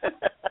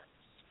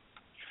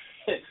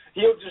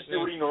 He'll just do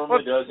what he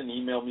normally does and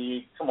email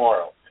me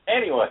tomorrow.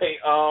 Anyway,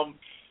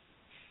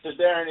 so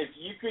Darren, if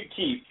you could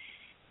keep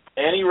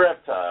any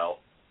reptile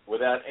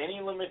without any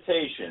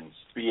limitations,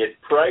 be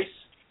it price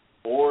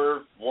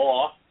or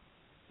law,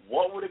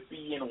 what would it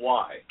be and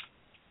why?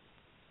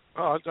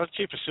 Oh, I'd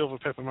keep a silver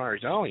pepper Murray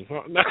Darling.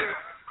 Well, no.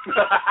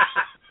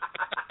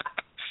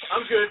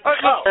 I'm good.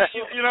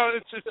 You know,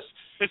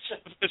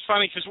 it's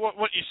funny because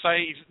what you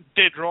say is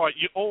dead right.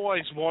 You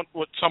always want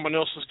what someone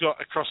else has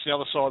got across the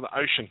other side of the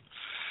ocean.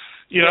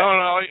 You know,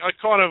 and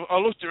I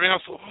looked around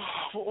and thought,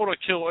 what would I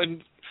kill?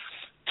 And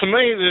to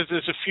me,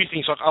 there's a few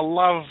things. Like I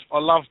love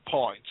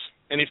pieds,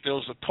 and if there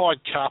was a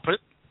pied carpet,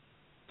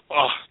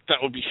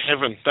 that would be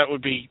heaven. That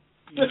would be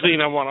the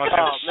number one. I'd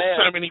have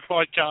so many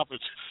pied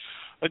carpets.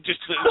 That's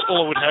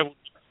all I would have.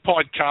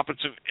 Pied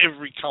carpets of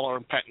every colour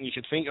and pattern you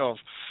could think of.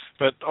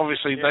 But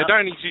obviously they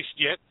don't exist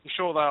yet. I'm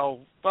sure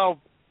they'll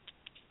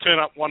turn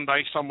up one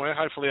day somewhere,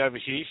 hopefully over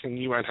here, and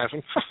you won't have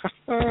them.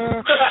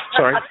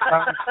 Sorry.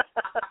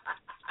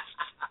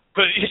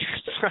 But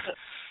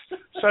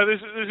so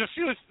there's a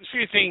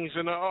few things,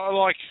 and I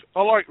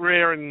like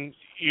rare and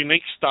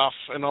unique stuff,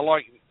 and I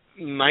like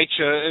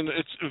nature, and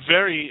it's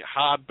very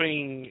hard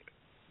being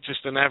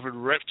just an avid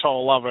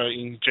reptile lover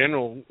in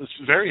general. It's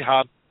very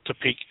hard to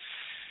pick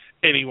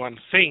any one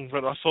thing.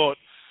 But I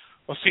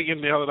was thinking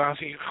the other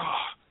day,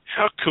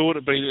 how cool would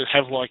it be to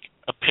have like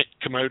a pet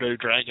Komodo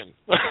dragon?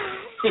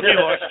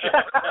 You're like,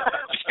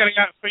 just going to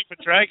go and feed the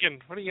dragon.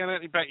 What are you going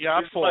out in your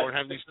backyard for? And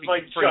have this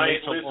big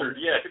giant lizard,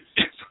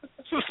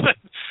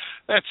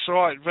 That's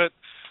right. But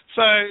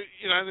so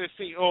there's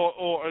things,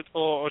 or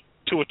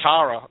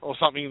tuatara or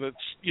something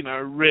that's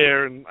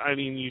rare and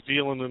only in New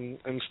Zealand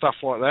and stuff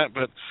like that.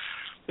 But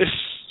there's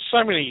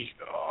so many.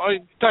 I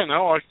don't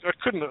know. I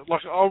couldn't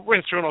I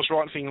went through and I was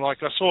writing things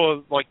like I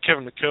saw like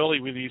Kevin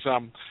McCurley with his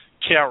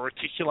cow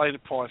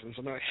reticulated pythons.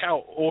 I mean,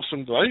 how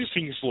awesome do those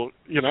things look?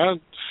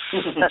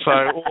 So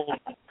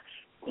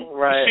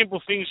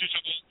simple things which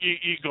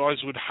you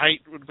guys would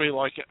hate would be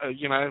like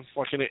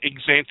like an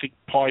exanthic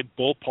pied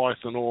ball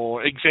python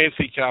or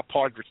exanthic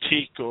pied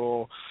retic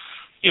or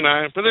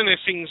But then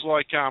there's things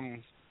like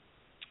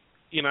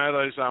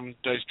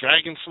those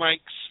dragon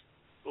snakes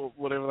or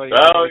whatever they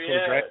call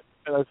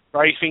those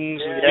grey things.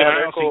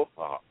 They're cool.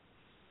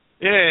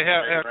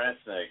 Rat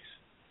snakes.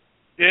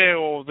 Yeah,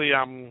 or the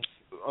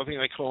I think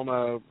they call them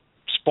a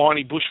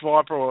spiny bush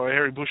viper or a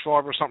hairy bush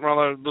viper or something or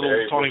other,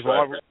 little tiny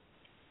viper.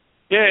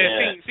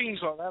 Things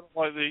like that,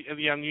 like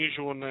the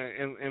unusual and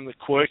the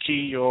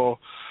quirky or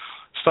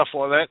stuff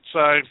like that.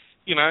 So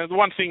the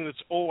one thing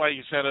that's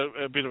always had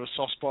a bit of a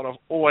soft spot, I've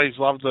always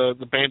loved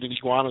the banded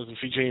iguanas, the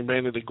Fijian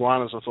banded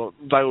iguanas. I thought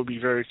they would be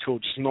very cool,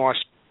 just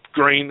nice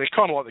green. They're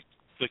kind of like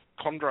the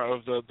chondro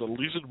of the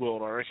lizard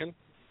world, I reckon.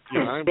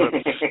 But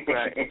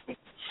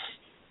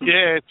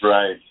yeah,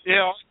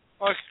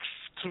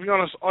 to be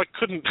honest, I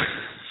couldn't.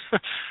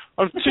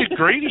 I'm too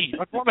greedy.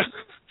 I'd go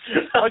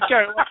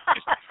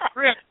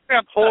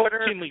around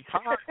Kinley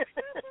Park.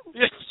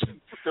 Yes.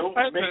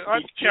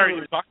 I'd carry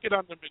a bucket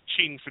under my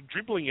chin for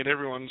dribbling at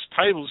everyone's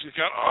tables. You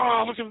go,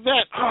 oh, look at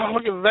that. Oh,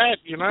 look at that.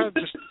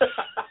 Just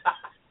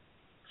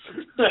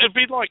it'd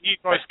be like you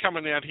guys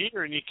coming out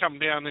here and you come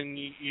down and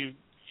you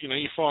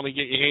finally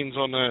get your hands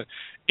on a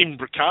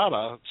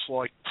imbricata. It's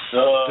like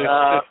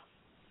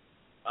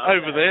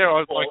over there.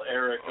 I pull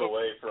Eric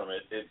away from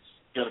it. It's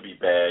going to be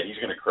bad. He's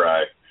going to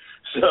cry.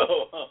 So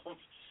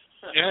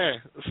Yeah.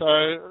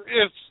 So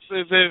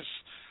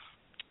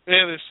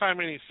there's so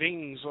many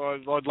things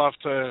I'd love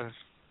to.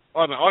 I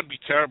don't know, I'd be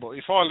terrible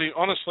if I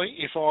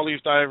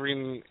lived over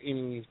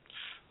in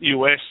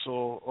US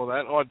or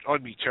that.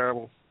 I'd be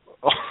terrible.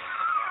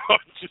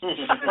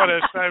 I'd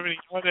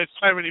have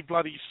so many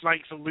bloody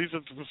snakes and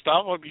lizards and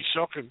stuff. I'd be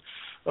shocking.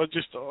 I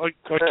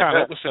can't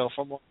help myself.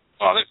 I'm like,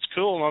 oh, that's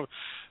cool.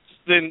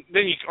 And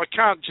I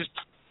can't just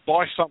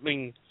buy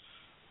something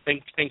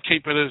and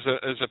keep it as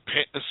a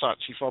pet as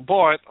such. If I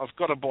buy it, I've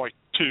got to buy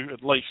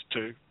at least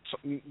two. So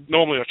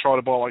normally I try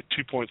to buy like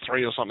 2.3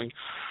 or something.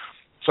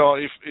 So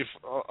if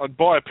I'd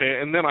buy a pair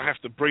and then I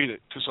have to breed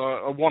it because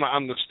I want to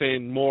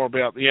understand more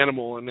about the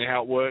animal and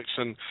how it works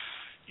and,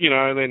 you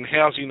know, then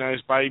housing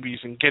those babies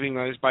and getting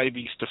those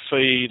babies to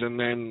feed and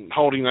then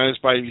holding those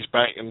babies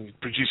back and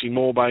producing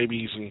more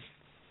babies and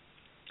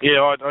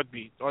yeah, I'd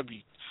be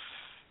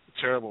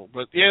terrible.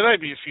 But yeah,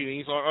 there'd be a few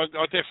things.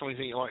 I definitely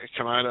think like a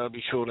Komodo would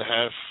be cool to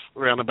have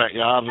around the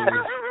backyard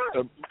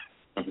and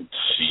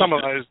some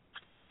of those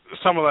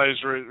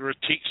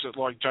retics that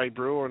like Jay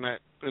Brewer and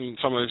that and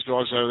some of those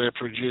guys over there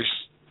produce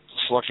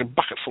it's like a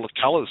bucket full of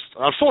colours.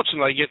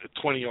 Unfortunately, they get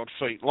to 20 odd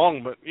feet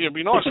long, but yeah, it'd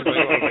be nice if they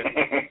got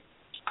about.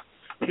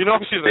 You know,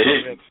 obviously they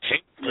got about 10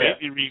 feet.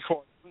 It'd be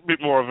quite a bit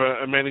more of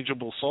a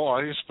manageable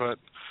size, but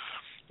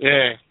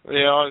yeah,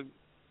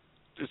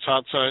 it's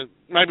hard. So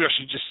maybe I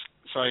should just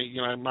say,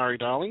 you know, Murray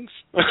Darlings.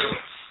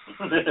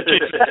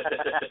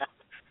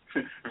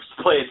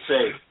 Play it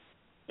safe.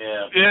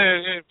 Yeah.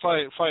 Yeah,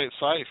 play it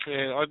safe.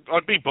 Yeah,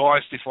 I'd be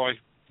biased if I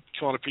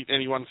kind of picked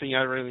any one thing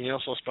over anything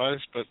else, I suppose.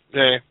 But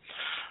yeah,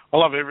 I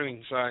love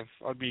everything. So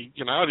I'd be,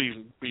 you know, I'd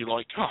even be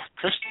like, oh,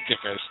 crested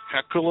geckos,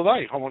 how cool are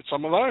they? I want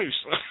some of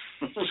those.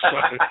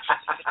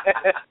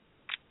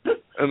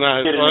 And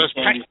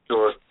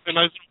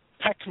those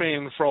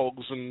Pac-Man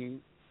frogs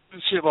and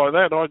shit like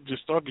that.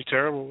 I'd be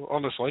terrible.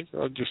 Honestly,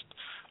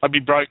 I'd be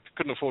broke.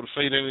 Couldn't afford to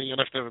feed anything. I'd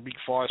have to have a big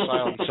fire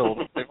sale and sell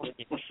them.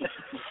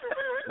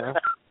 Yeah.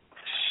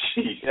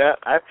 Yeah,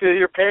 I feel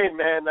your pain,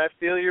 man. I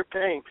feel your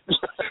pain.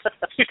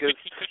 Because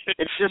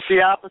it's just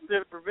the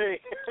opposite for me.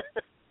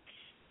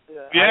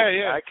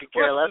 Yeah. I could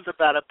care less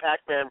about a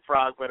Pac-Man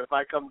frog, but if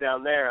I come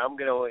down there, I'm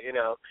gonna, you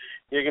know,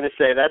 you're gonna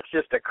say that's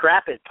just a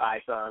crapid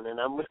python, and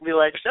I'm gonna be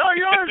like, no,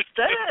 you don't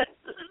understand.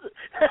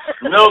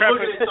 No,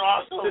 look, it's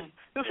awesome.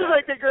 This is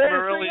like the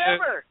greatest thing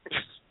ever.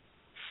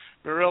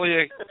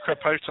 Morelia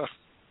crapota.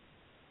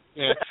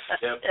 Yeah.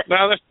 Yep.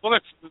 No, that's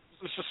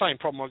the same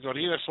problem I've got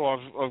here. That's why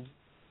I've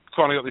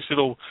kind of got this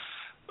little,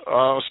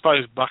 I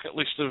suppose, bucket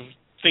list of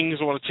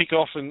things I want to tick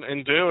off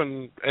and do,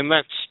 and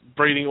that's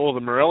breeding all the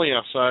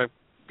Morelia. So,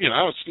 you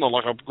know, it's not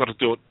like I've got to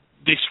do it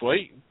this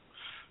week,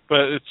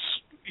 but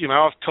it's, you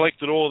know, I've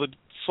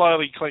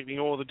slowly collecting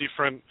all the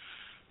different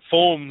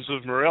forms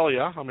of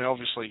Morelia. I mean,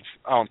 obviously,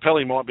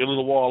 Pelly might be a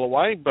little while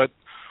away, but,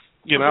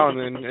 you know,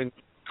 and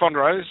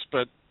chondros,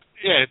 but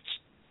yeah,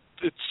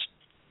 it's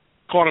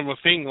kind of a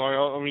thing. Like,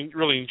 I mean,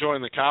 really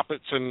enjoying the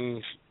carpets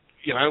and,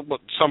 you know,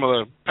 what some of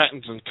the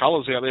patterns and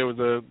colours out there with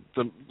the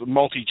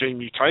multi-gene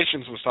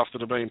mutations and stuff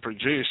that are being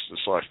produced.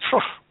 It's like,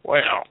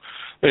 wow,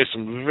 there's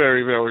some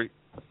very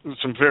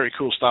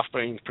cool stuff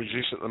being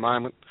produced at the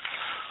moment.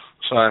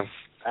 So,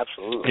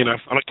 absolutely, you know,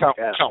 and I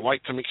can't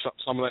wait to mix up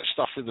some of that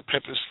stuff with the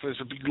peppers. There's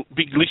a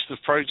big list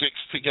of projects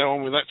to go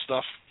on with that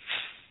stuff.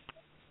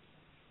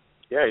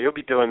 Yeah, you'll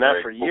be doing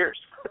that for years.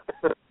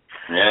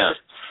 Yeah.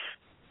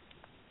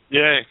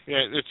 Yeah,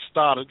 it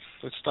started.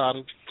 So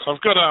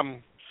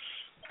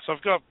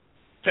I've got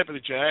Pepper the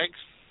Jags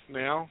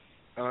now,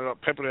 and I've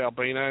got Pepper the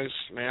Albinos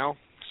now.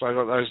 So I've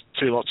got those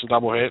two lots of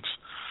double heads.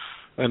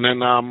 And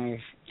then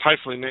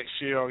hopefully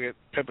next year I'll get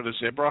Pepper the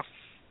Zebra,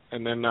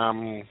 and then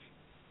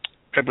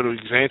Pepper the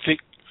Xanthic.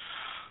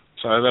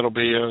 So that'll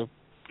be a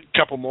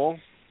couple more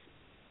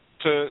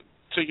to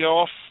go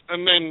off.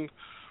 And then,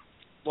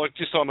 like,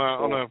 just on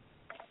a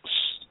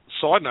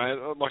side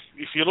note, like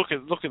if you look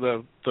at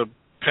the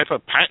pepper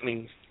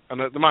patterning,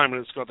 and at the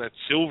moment it's got that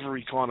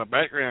silvery kind of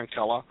background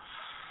colour.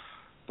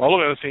 I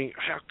look at it and think,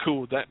 how cool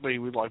would that be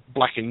with like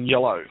black and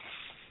yellow,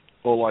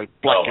 or like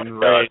black and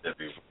red, that'd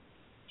be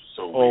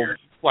so or weird.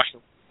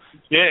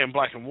 and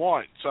black and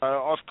white. So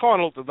I've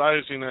kind of looked at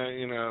those in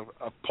a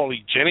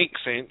polygenic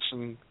sense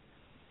and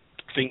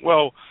think,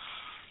 well,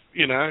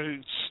 you know,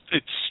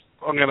 it's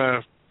I'm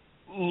gonna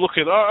look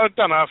at. I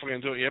don't know if I'm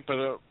gonna do it yet, but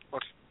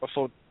I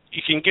thought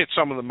you can get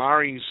some of the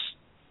Murrays,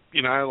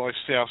 you know, like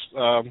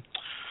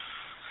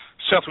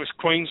Southwest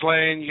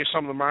Queensland, you get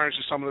some of the Murrays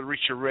with some of the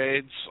richer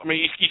reds. I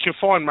mean, you can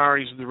find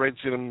Murrays with the reds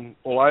in them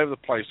all over the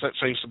place. That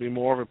seems to be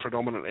more of a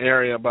predominant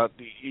area, but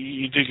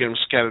you do get them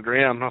scattered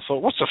around. And I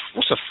thought, what's a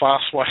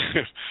fast way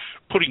of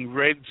putting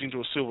reds into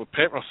a silver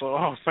pepper? I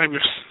thought, maybe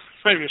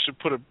I should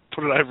put it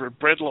over a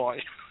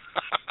breadlie.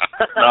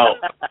 No.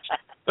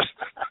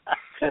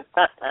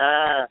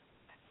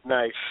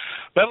 Nice.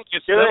 That'll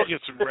get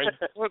some red.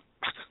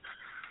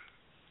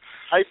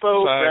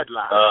 Hypo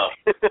breadlie.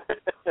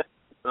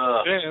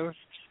 Yeah.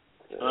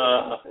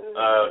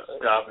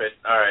 Stop it.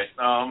 All right.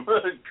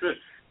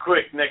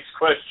 quick, next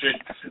question.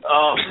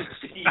 I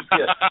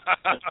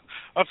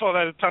thought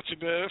that had touched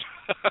a nerve.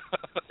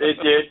 It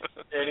did.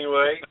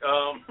 Anyway,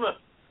 all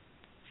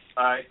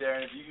right,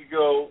 Darren, if you could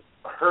go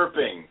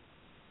herping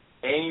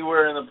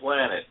anywhere on the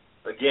planet,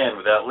 again,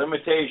 without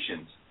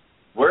limitations,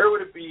 where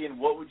would it be and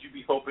what would you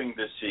be hoping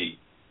to see?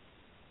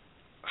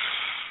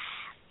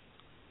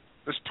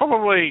 There's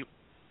probably,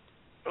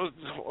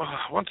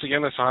 once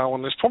again, it's a hard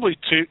one. There's probably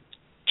two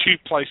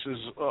places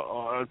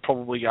I'd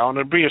probably go, and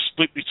it'd be a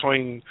split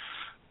between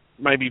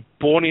maybe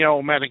Borneo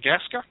or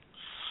Madagascar.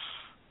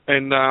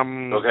 And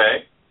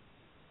okay,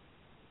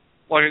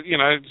 like, you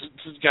know,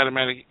 to go to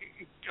Madagascar.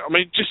 I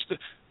mean, just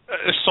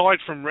aside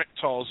from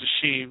reptiles, the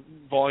sheer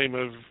volume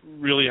of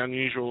really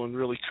unusual and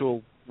really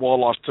cool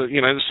wildlife to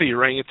see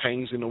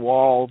orangutans in the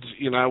wild,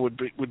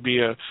 would be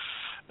a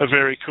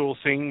very cool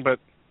thing. But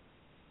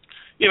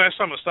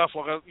some of the stuff,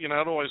 like,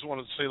 I'd always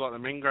wanted to see, like, the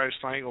mangrove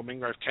snake or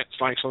mangrove cat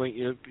snakes. I think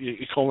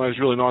you call those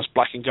really nice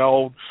black and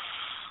gold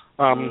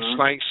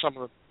snakes. Some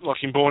of the,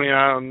 like in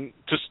Borneo, and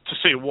to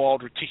see a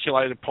wild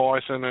reticulated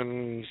python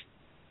and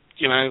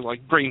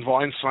like green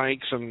vine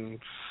snakes and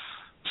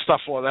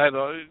stuff like that.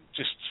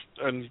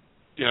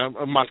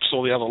 Amongst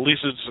all the other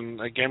lizards and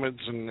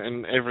agamids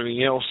and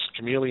everything else,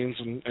 chameleons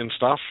and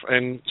stuff.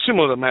 And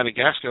similar to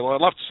Madagascar,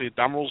 I'd love to see a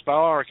Dummerell's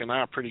boa. I reckon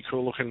they're a pretty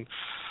cool looking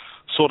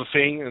sort of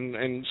thing,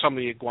 and some of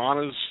the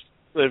iguanas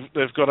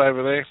they've got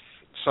over there.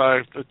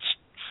 So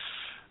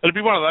it'd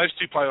be one of those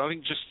two places. I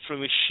think just for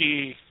the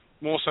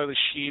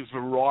sheer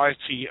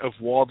variety of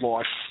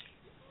wildlife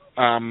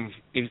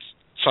in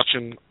such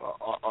an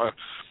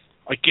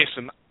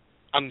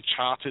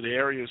uncharted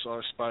areas,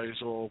 I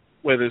suppose, or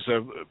where there's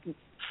a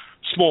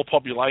small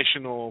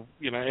population, or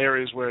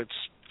areas where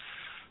it's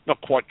not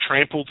quite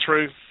trampled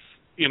through.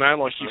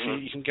 Like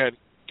you can go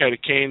to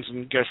Cairns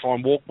and go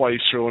find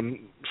walkways through and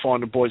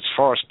find a Boyd's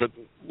Forest, but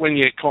when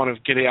you kind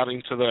of get out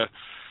into the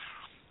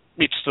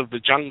midst of the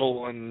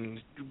jungle and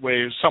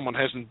where someone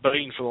hasn't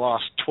been for the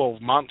last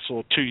 12 months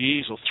or 2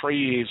 years or 3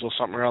 years or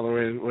something or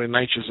other, where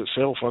nature's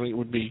itself, I think it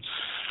would be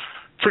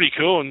pretty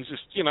cool. And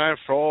just,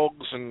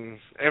 frogs and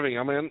everything.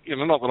 I mean,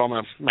 not that I'm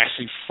a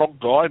massive frog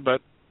guy,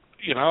 but,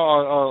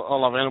 I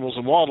love animals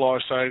and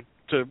wildlife, so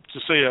to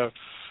see a,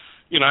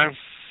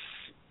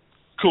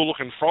 cool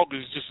looking frog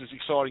is just as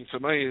exciting to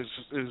me as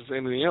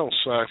anything else.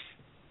 So,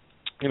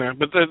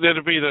 but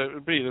there'd be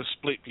the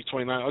split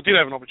between that. I did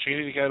have an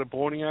opportunity to go to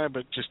Borneo,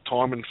 but just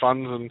time and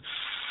funds and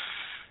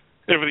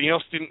everything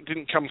else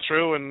didn't come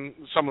through. And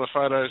some of the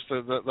photos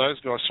that those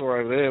guys saw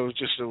over there was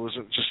just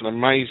an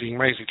amazing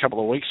couple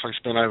of weeks they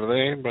spent over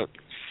there. But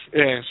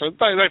yeah, so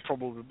they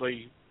probably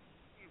be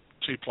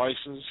two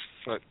places.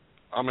 But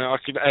I mean, I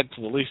could add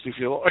to the list if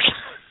you like.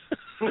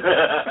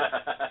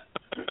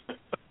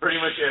 Pretty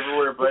much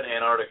everywhere but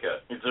Antarctica.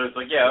 So it's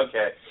like, yeah,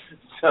 okay.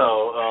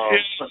 So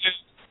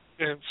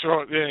yeah, that's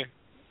right.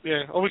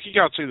 Yeah. Or we could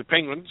go to the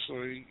penguins,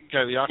 or we could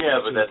go to the Arctic. Yeah,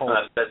 but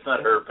that's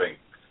not herping.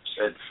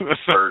 It's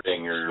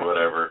birding or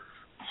whatever.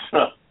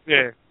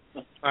 Yeah,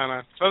 I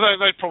know. So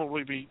they'd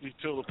probably be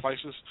two of the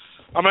places.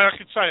 I mean, I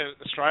could say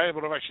Australia,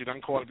 but I've actually done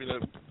quite a bit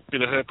of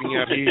herping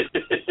out here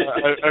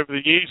over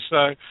the years.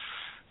 So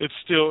it's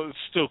still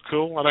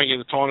cool. I don't get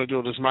the time to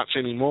do it as much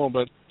anymore,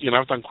 but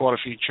I've done quite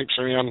a few trips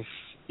around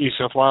New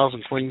South Wales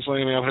and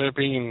Queensland out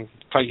herping and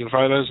taking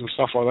photos and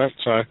stuff like that.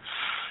 So,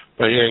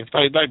 but yeah,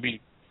 they'd be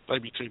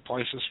two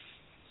places.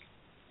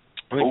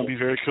 I think it'd be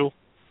very cool.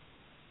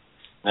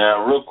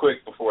 Now, real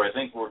quick before, I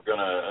think we're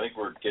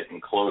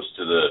getting close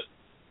to the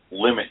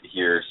limit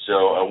here.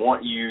 So I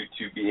want you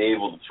to be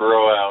able to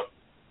throw out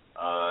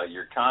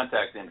your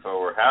contact info,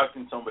 or how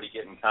can somebody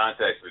get in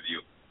contact with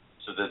you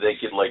so that they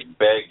could like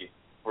beg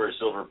for a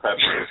silver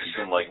pepper if you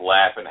can like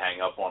laugh and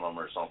hang up on them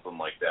or something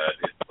like that.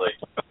 It's like,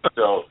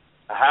 so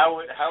how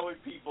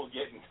would people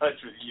get in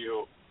touch with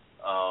you,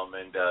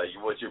 and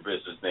what's your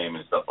business name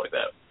and stuff like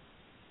that?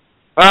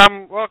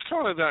 Well, I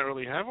kind of don't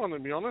really have one, to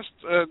be honest.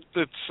 You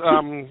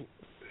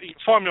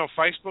can find me on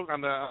Facebook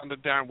under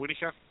Darren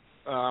Whittaker.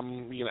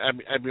 You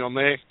can add me on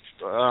there.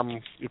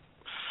 You've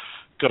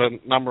got a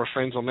number of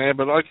friends on there,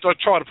 but I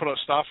try to put out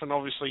stuff, and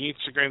obviously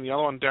Instagram, the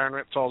other one, Darren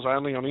Reptiles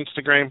Only on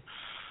Instagram,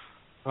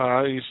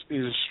 is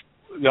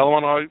the other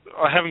one. I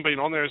haven't been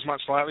on there as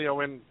much lately. I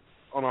went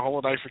on a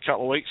holiday for a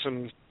couple of weeks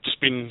and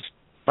just been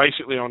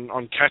basically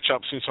on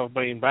catch-up since I've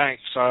been back.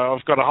 So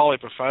I've got a whole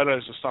heap of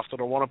photos of stuff that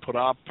I want to put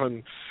up,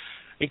 and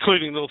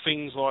including little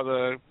things like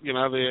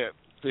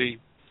the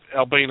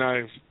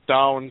albino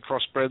Darwin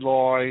crossbred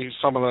lie,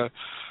 some of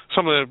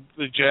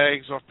the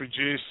jags I've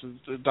produced,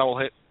 the double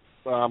het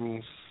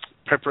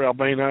pepper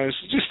albinos.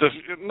 Just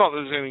not that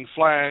there's anything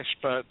flash,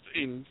 but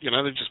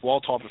they're just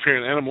wild type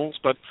appearing animals,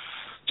 but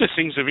just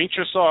things of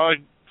interest. I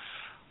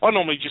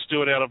normally just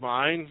do it out of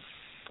my own.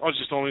 I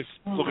just normally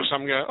look at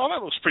something and go, oh,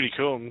 that looks pretty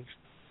cool, and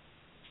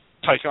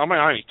take it. I mean,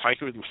 I only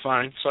take it with my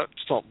phone, so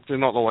they're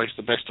not always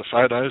the best of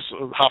photos.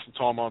 Half the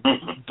time I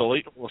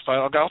delete all the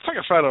photo. I go, I'll take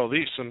a photo of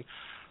this. And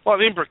like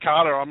the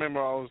imbricata, I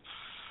remember I was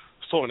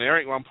talking to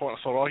Eric at one point.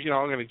 I thought, I'm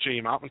going to G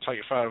him up and take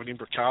a photo of an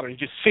imbricata. And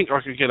you just think I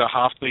could get a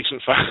half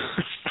decent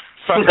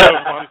photo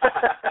of one,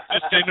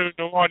 just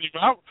to wind him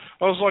up.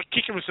 I was like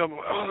kicking myself.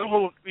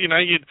 Well,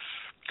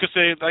 because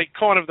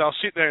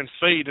they'll sit there and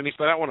feed, and if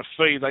they don't want to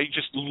feed, they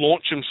just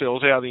launch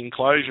themselves out of the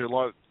enclosure,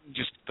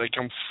 they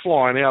come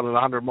flying out at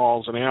 100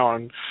 miles an hour,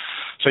 and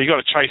so you've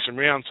got to chase them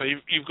around. So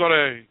you've got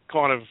to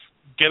kind of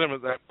get them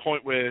at that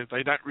point where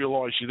they don't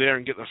realise you're there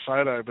and get the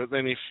photo. But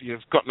then if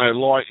you've got no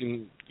light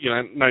and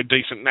no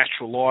decent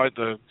natural light,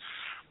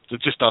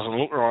 it just doesn't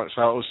look right.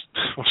 So I was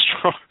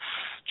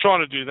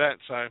trying to do that.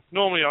 So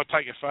normally I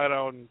take a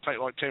photo and take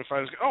like 10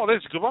 photos. Oh,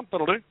 there's a good one.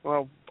 That'll do.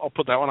 Well, I'll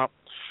put that one up.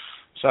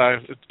 So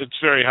it's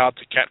very hard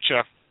to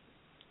capture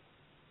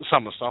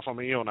some of the stuff. I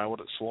mean, you all know what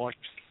it's like,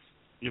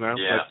 Yeah.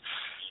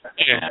 But,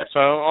 yeah. So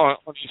on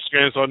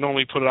Instagram, I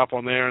normally put it up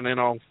on there, and then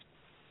I'll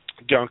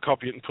go and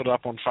copy it and put it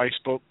up on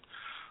Facebook.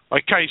 I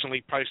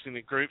occasionally post in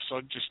the groups. I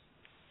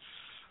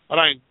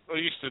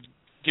used to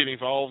get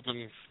involved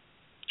and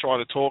try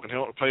to talk and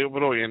help people,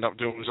 but all you end up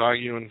doing is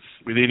arguing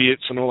with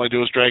idiots, and all they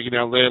do is drag you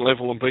down to their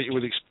level and beat you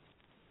with